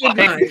your Good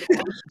implying. night.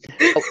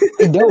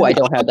 I know I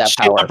don't have that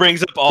Shield power.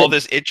 brings up all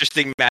this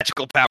interesting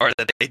magical power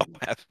that they don't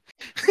have.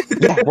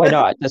 Yeah, why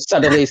not? Just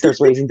suddenly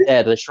starts raising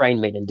dead, the Shrine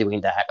Maiden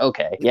doing that.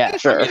 Okay, yeah, I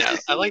sure. mean,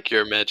 I like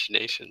your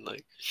imagination.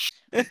 Like,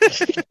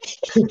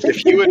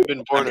 if you had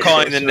been born I'm a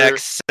calling the sorcerer-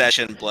 next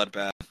session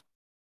Bloodbath.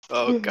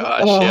 Oh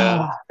gosh,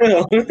 yeah.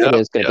 It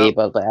is going to be Yep.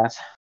 above that.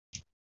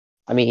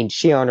 I mean,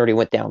 Shion already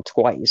went down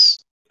twice.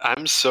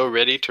 I'm so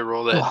ready to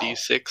roll that Oh.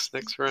 D6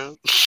 next round.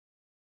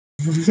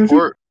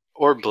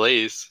 or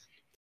Blaze.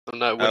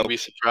 Wouldn't be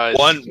surprised.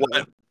 One,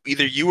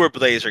 either you or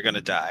Blaze are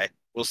gonna die.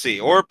 We'll see,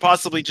 or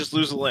possibly just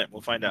lose a limb.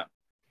 We'll find out.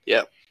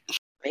 Yep.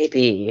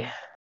 Maybe.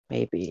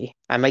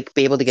 I might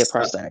be able to get So-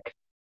 prosthetic.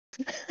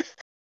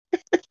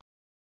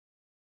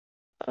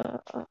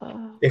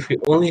 If we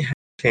only had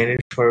cannon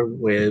for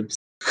webs.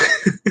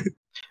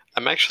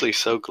 I'm actually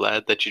so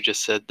glad that you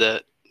just said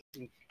that,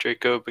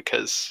 Draco,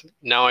 because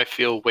now I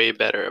feel way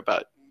better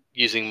about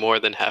using more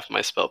than half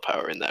my spell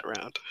power in that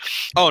round.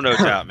 Oh, no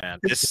doubt, man.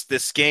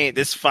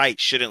 This fight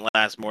shouldn't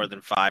last more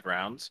than 5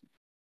 rounds,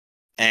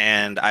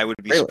 and I would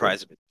be Really?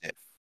 surprised if it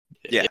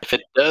did. Yeah. If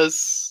it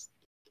does,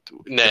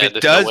 nah, If it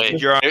there's does, no way.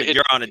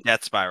 you're on a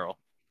death spiral.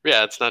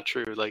 Yeah, it's not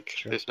true. Like,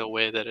 there's no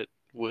way that it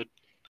would.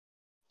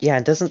 Yeah,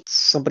 doesn't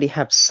somebody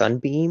have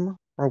Sunbeam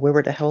or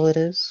wherever the hell it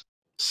is?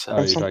 Oh, On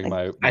you're talking something?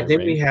 my I think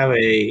we ring? have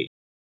a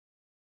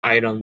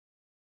item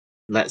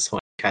lets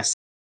one cast.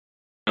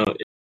 No,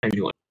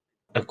 anyone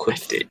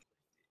equipped it.